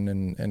riding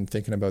and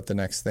thinking about the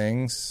next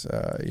things.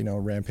 You know,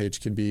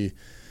 Rampage could be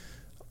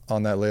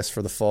on that list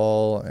for the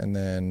fall, and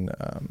then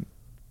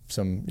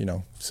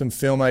some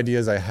film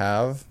ideas I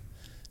have,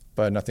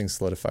 but nothing's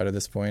solidified at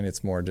this point.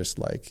 It's more just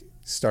like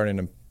starting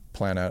to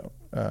plan out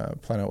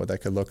what that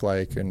could look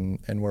like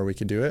and where we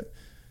could do it.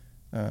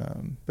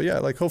 But yeah,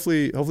 like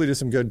hopefully do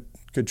some good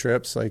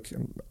trips. Like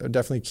I'm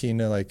definitely keen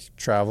to like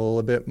travel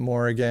a bit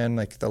more again.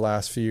 Like the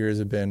last few years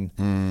have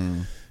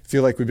been,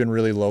 feel like we've been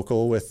really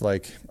local with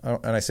like,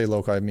 and I say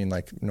local, I mean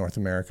like North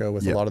America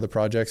with a lot of the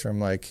projects where I'm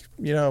like,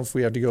 you know, if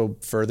we have to go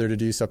further to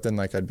do something,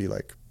 like I'd be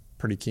like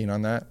pretty keen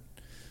on that.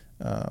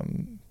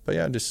 But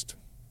yeah, just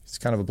it's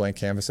kind of a blank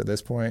canvas at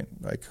this point.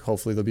 Like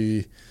hopefully there'll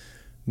be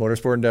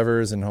motorsport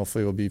endeavors, and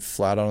hopefully we'll be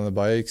flat out on the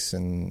bikes,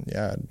 and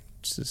yeah,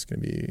 it's just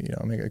gonna be, you know,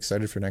 I'm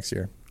excited for next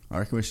year. I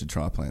reckon we should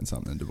try playing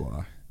something in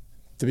Dubai.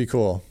 To be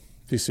cool,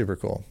 be super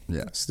cool.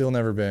 Yeah, still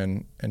never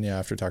been, and yeah,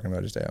 after talking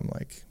about it today, I'm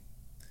like,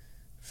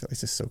 I feel like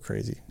it's just so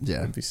crazy. Yeah,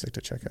 it'd be sick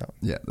to check out.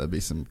 Yeah, that'd be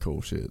some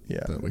cool shit.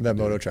 Yeah, that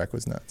moto track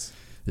was nuts.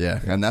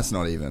 Yeah, and that's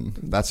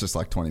just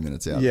like 20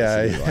 minutes out.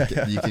 Yeah,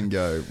 like, you can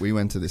go. We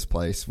went to this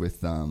place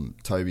with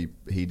Toby.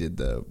 He did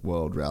the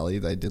World Rally.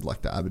 They did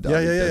like the Abu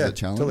Dhabi Desert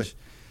Challenge. Totally.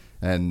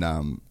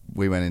 And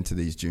we went into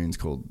these dunes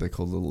called the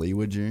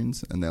Liwa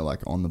Dunes, and they're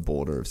like on the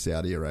border of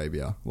Saudi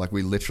Arabia. Like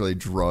we literally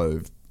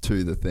drove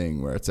to the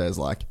thing where it says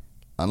like,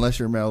 unless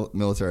you're a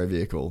military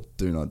vehicle,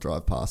 do not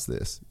drive past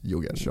this.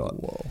 You'll get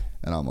shot. Whoa.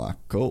 And I'm like,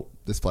 cool.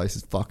 This place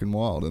is fucking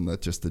wild, and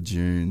that just the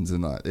dunes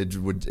and like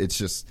it's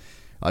just.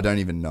 I don't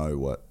even know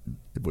what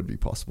it would be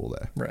possible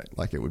there. Right.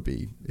 Like it would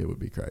be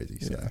crazy.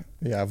 So.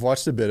 Yeah. I've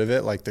watched a bit of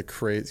it, like the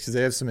crazy, because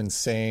they have some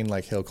insane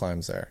like hill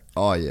climbs there.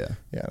 Oh yeah.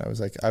 Yeah. And I was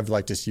like, I've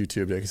like just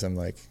YouTubed it because I'm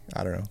like,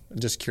 I don't know,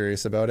 just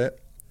curious about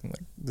it. I'm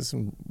like, this is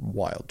some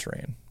wild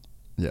terrain.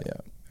 Yeah.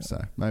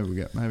 So maybe we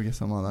get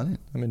something like that in.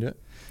 I'm into it.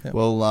 Yeah.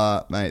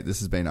 Well, mate, this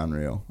has been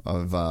unreal.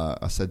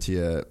 I said to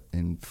you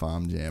in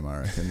Farm Jam,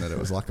 I reckon, that it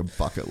was like a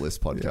bucket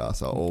list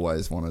podcast. I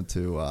always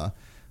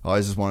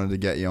just wanted to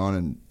get you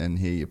on and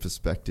hear your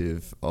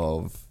perspective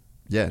of,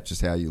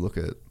 just how you look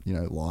at, you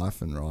know,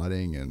 life and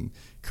writing and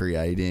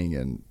creating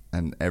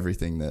and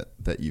everything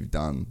that you've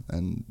done.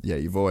 And yeah,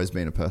 you've always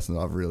been a person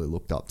that I've really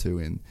looked up to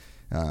in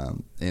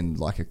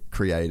like a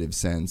creative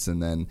sense.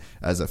 And then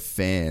as a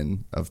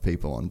fan of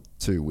people on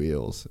two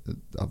wheels,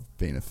 I've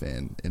been a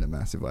fan in a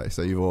massive way.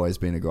 So you've always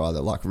been a guy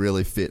that like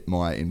really fit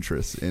my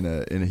interests in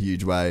a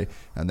huge way,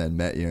 and then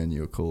met you and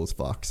you were cool as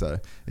fuck. So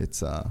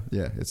it's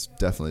it's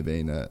definitely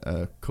been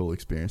a cool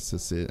experience to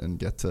sit and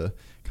get to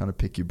kind of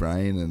pick your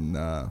brain and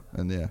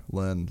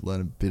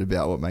learn a bit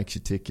about what makes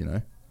you tick, you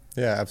know.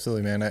 Yeah,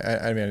 absolutely, man.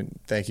 I mean,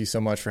 thank you so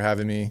much for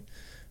having me.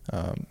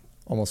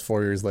 Almost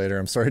 4 years later,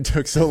 I'm sorry it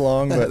took so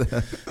long,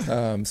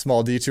 but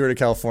small detour to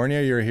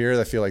California. You were here.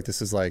 I feel like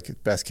this is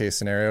like best case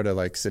scenario to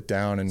like sit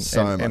down and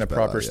in a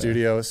proper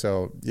studio.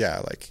 So yeah,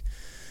 like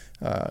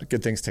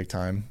good things take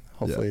time.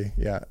 Hopefully,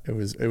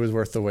 it was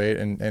worth the wait.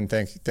 And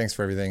thanks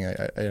for everything.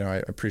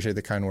 I appreciate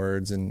the kind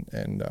words and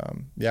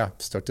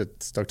stoked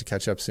to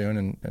catch up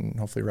soon and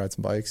hopefully ride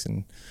some bikes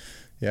and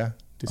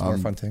do some more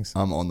fun things.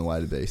 I'm on the way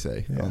to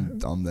BC.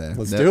 Yeah. I'm there.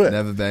 Let's do it.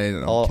 Never been,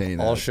 and I'm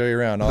keen. I'll show you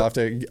around. I'll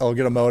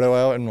get a moto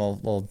out and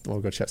we'll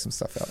go check some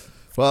stuff out.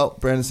 Well,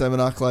 Brandon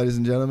Semenuk, ladies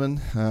and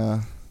gentlemen,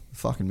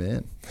 fucking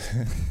man.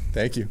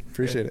 Thank you.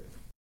 Appreciate it.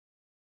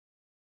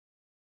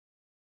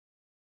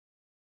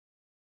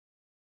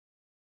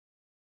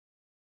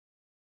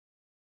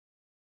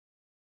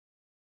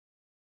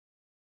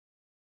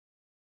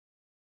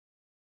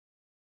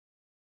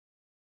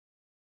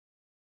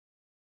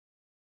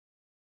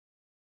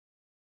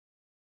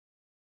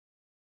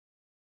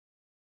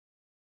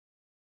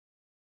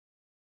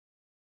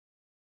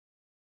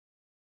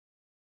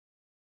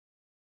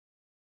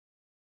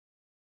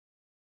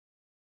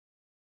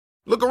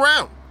 Look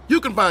around. You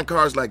can find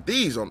cars like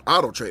these on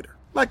AutoTrader,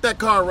 like that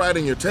car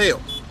riding your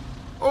tail.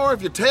 Or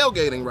if you're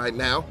tailgating right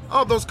now,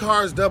 all those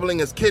cars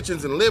doubling as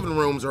kitchens and living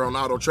rooms are on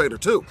AutoTrader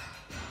too.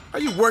 Are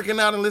you working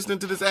out and listening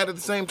to this ad at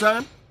the same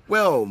time?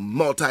 Well,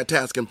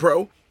 multitasking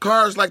pro,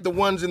 cars like the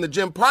ones in the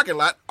gym parking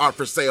lot are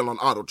for sale on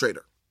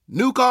AutoTrader.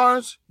 New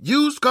cars,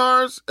 used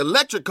cars,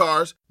 electric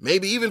cars,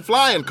 maybe even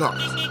flying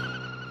cars.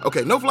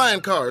 Okay, no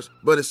flying cars,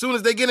 but as soon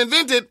as they get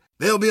invented,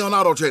 they'll be on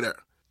AutoTrader.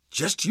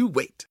 Just you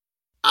wait.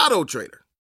 AutoTrader.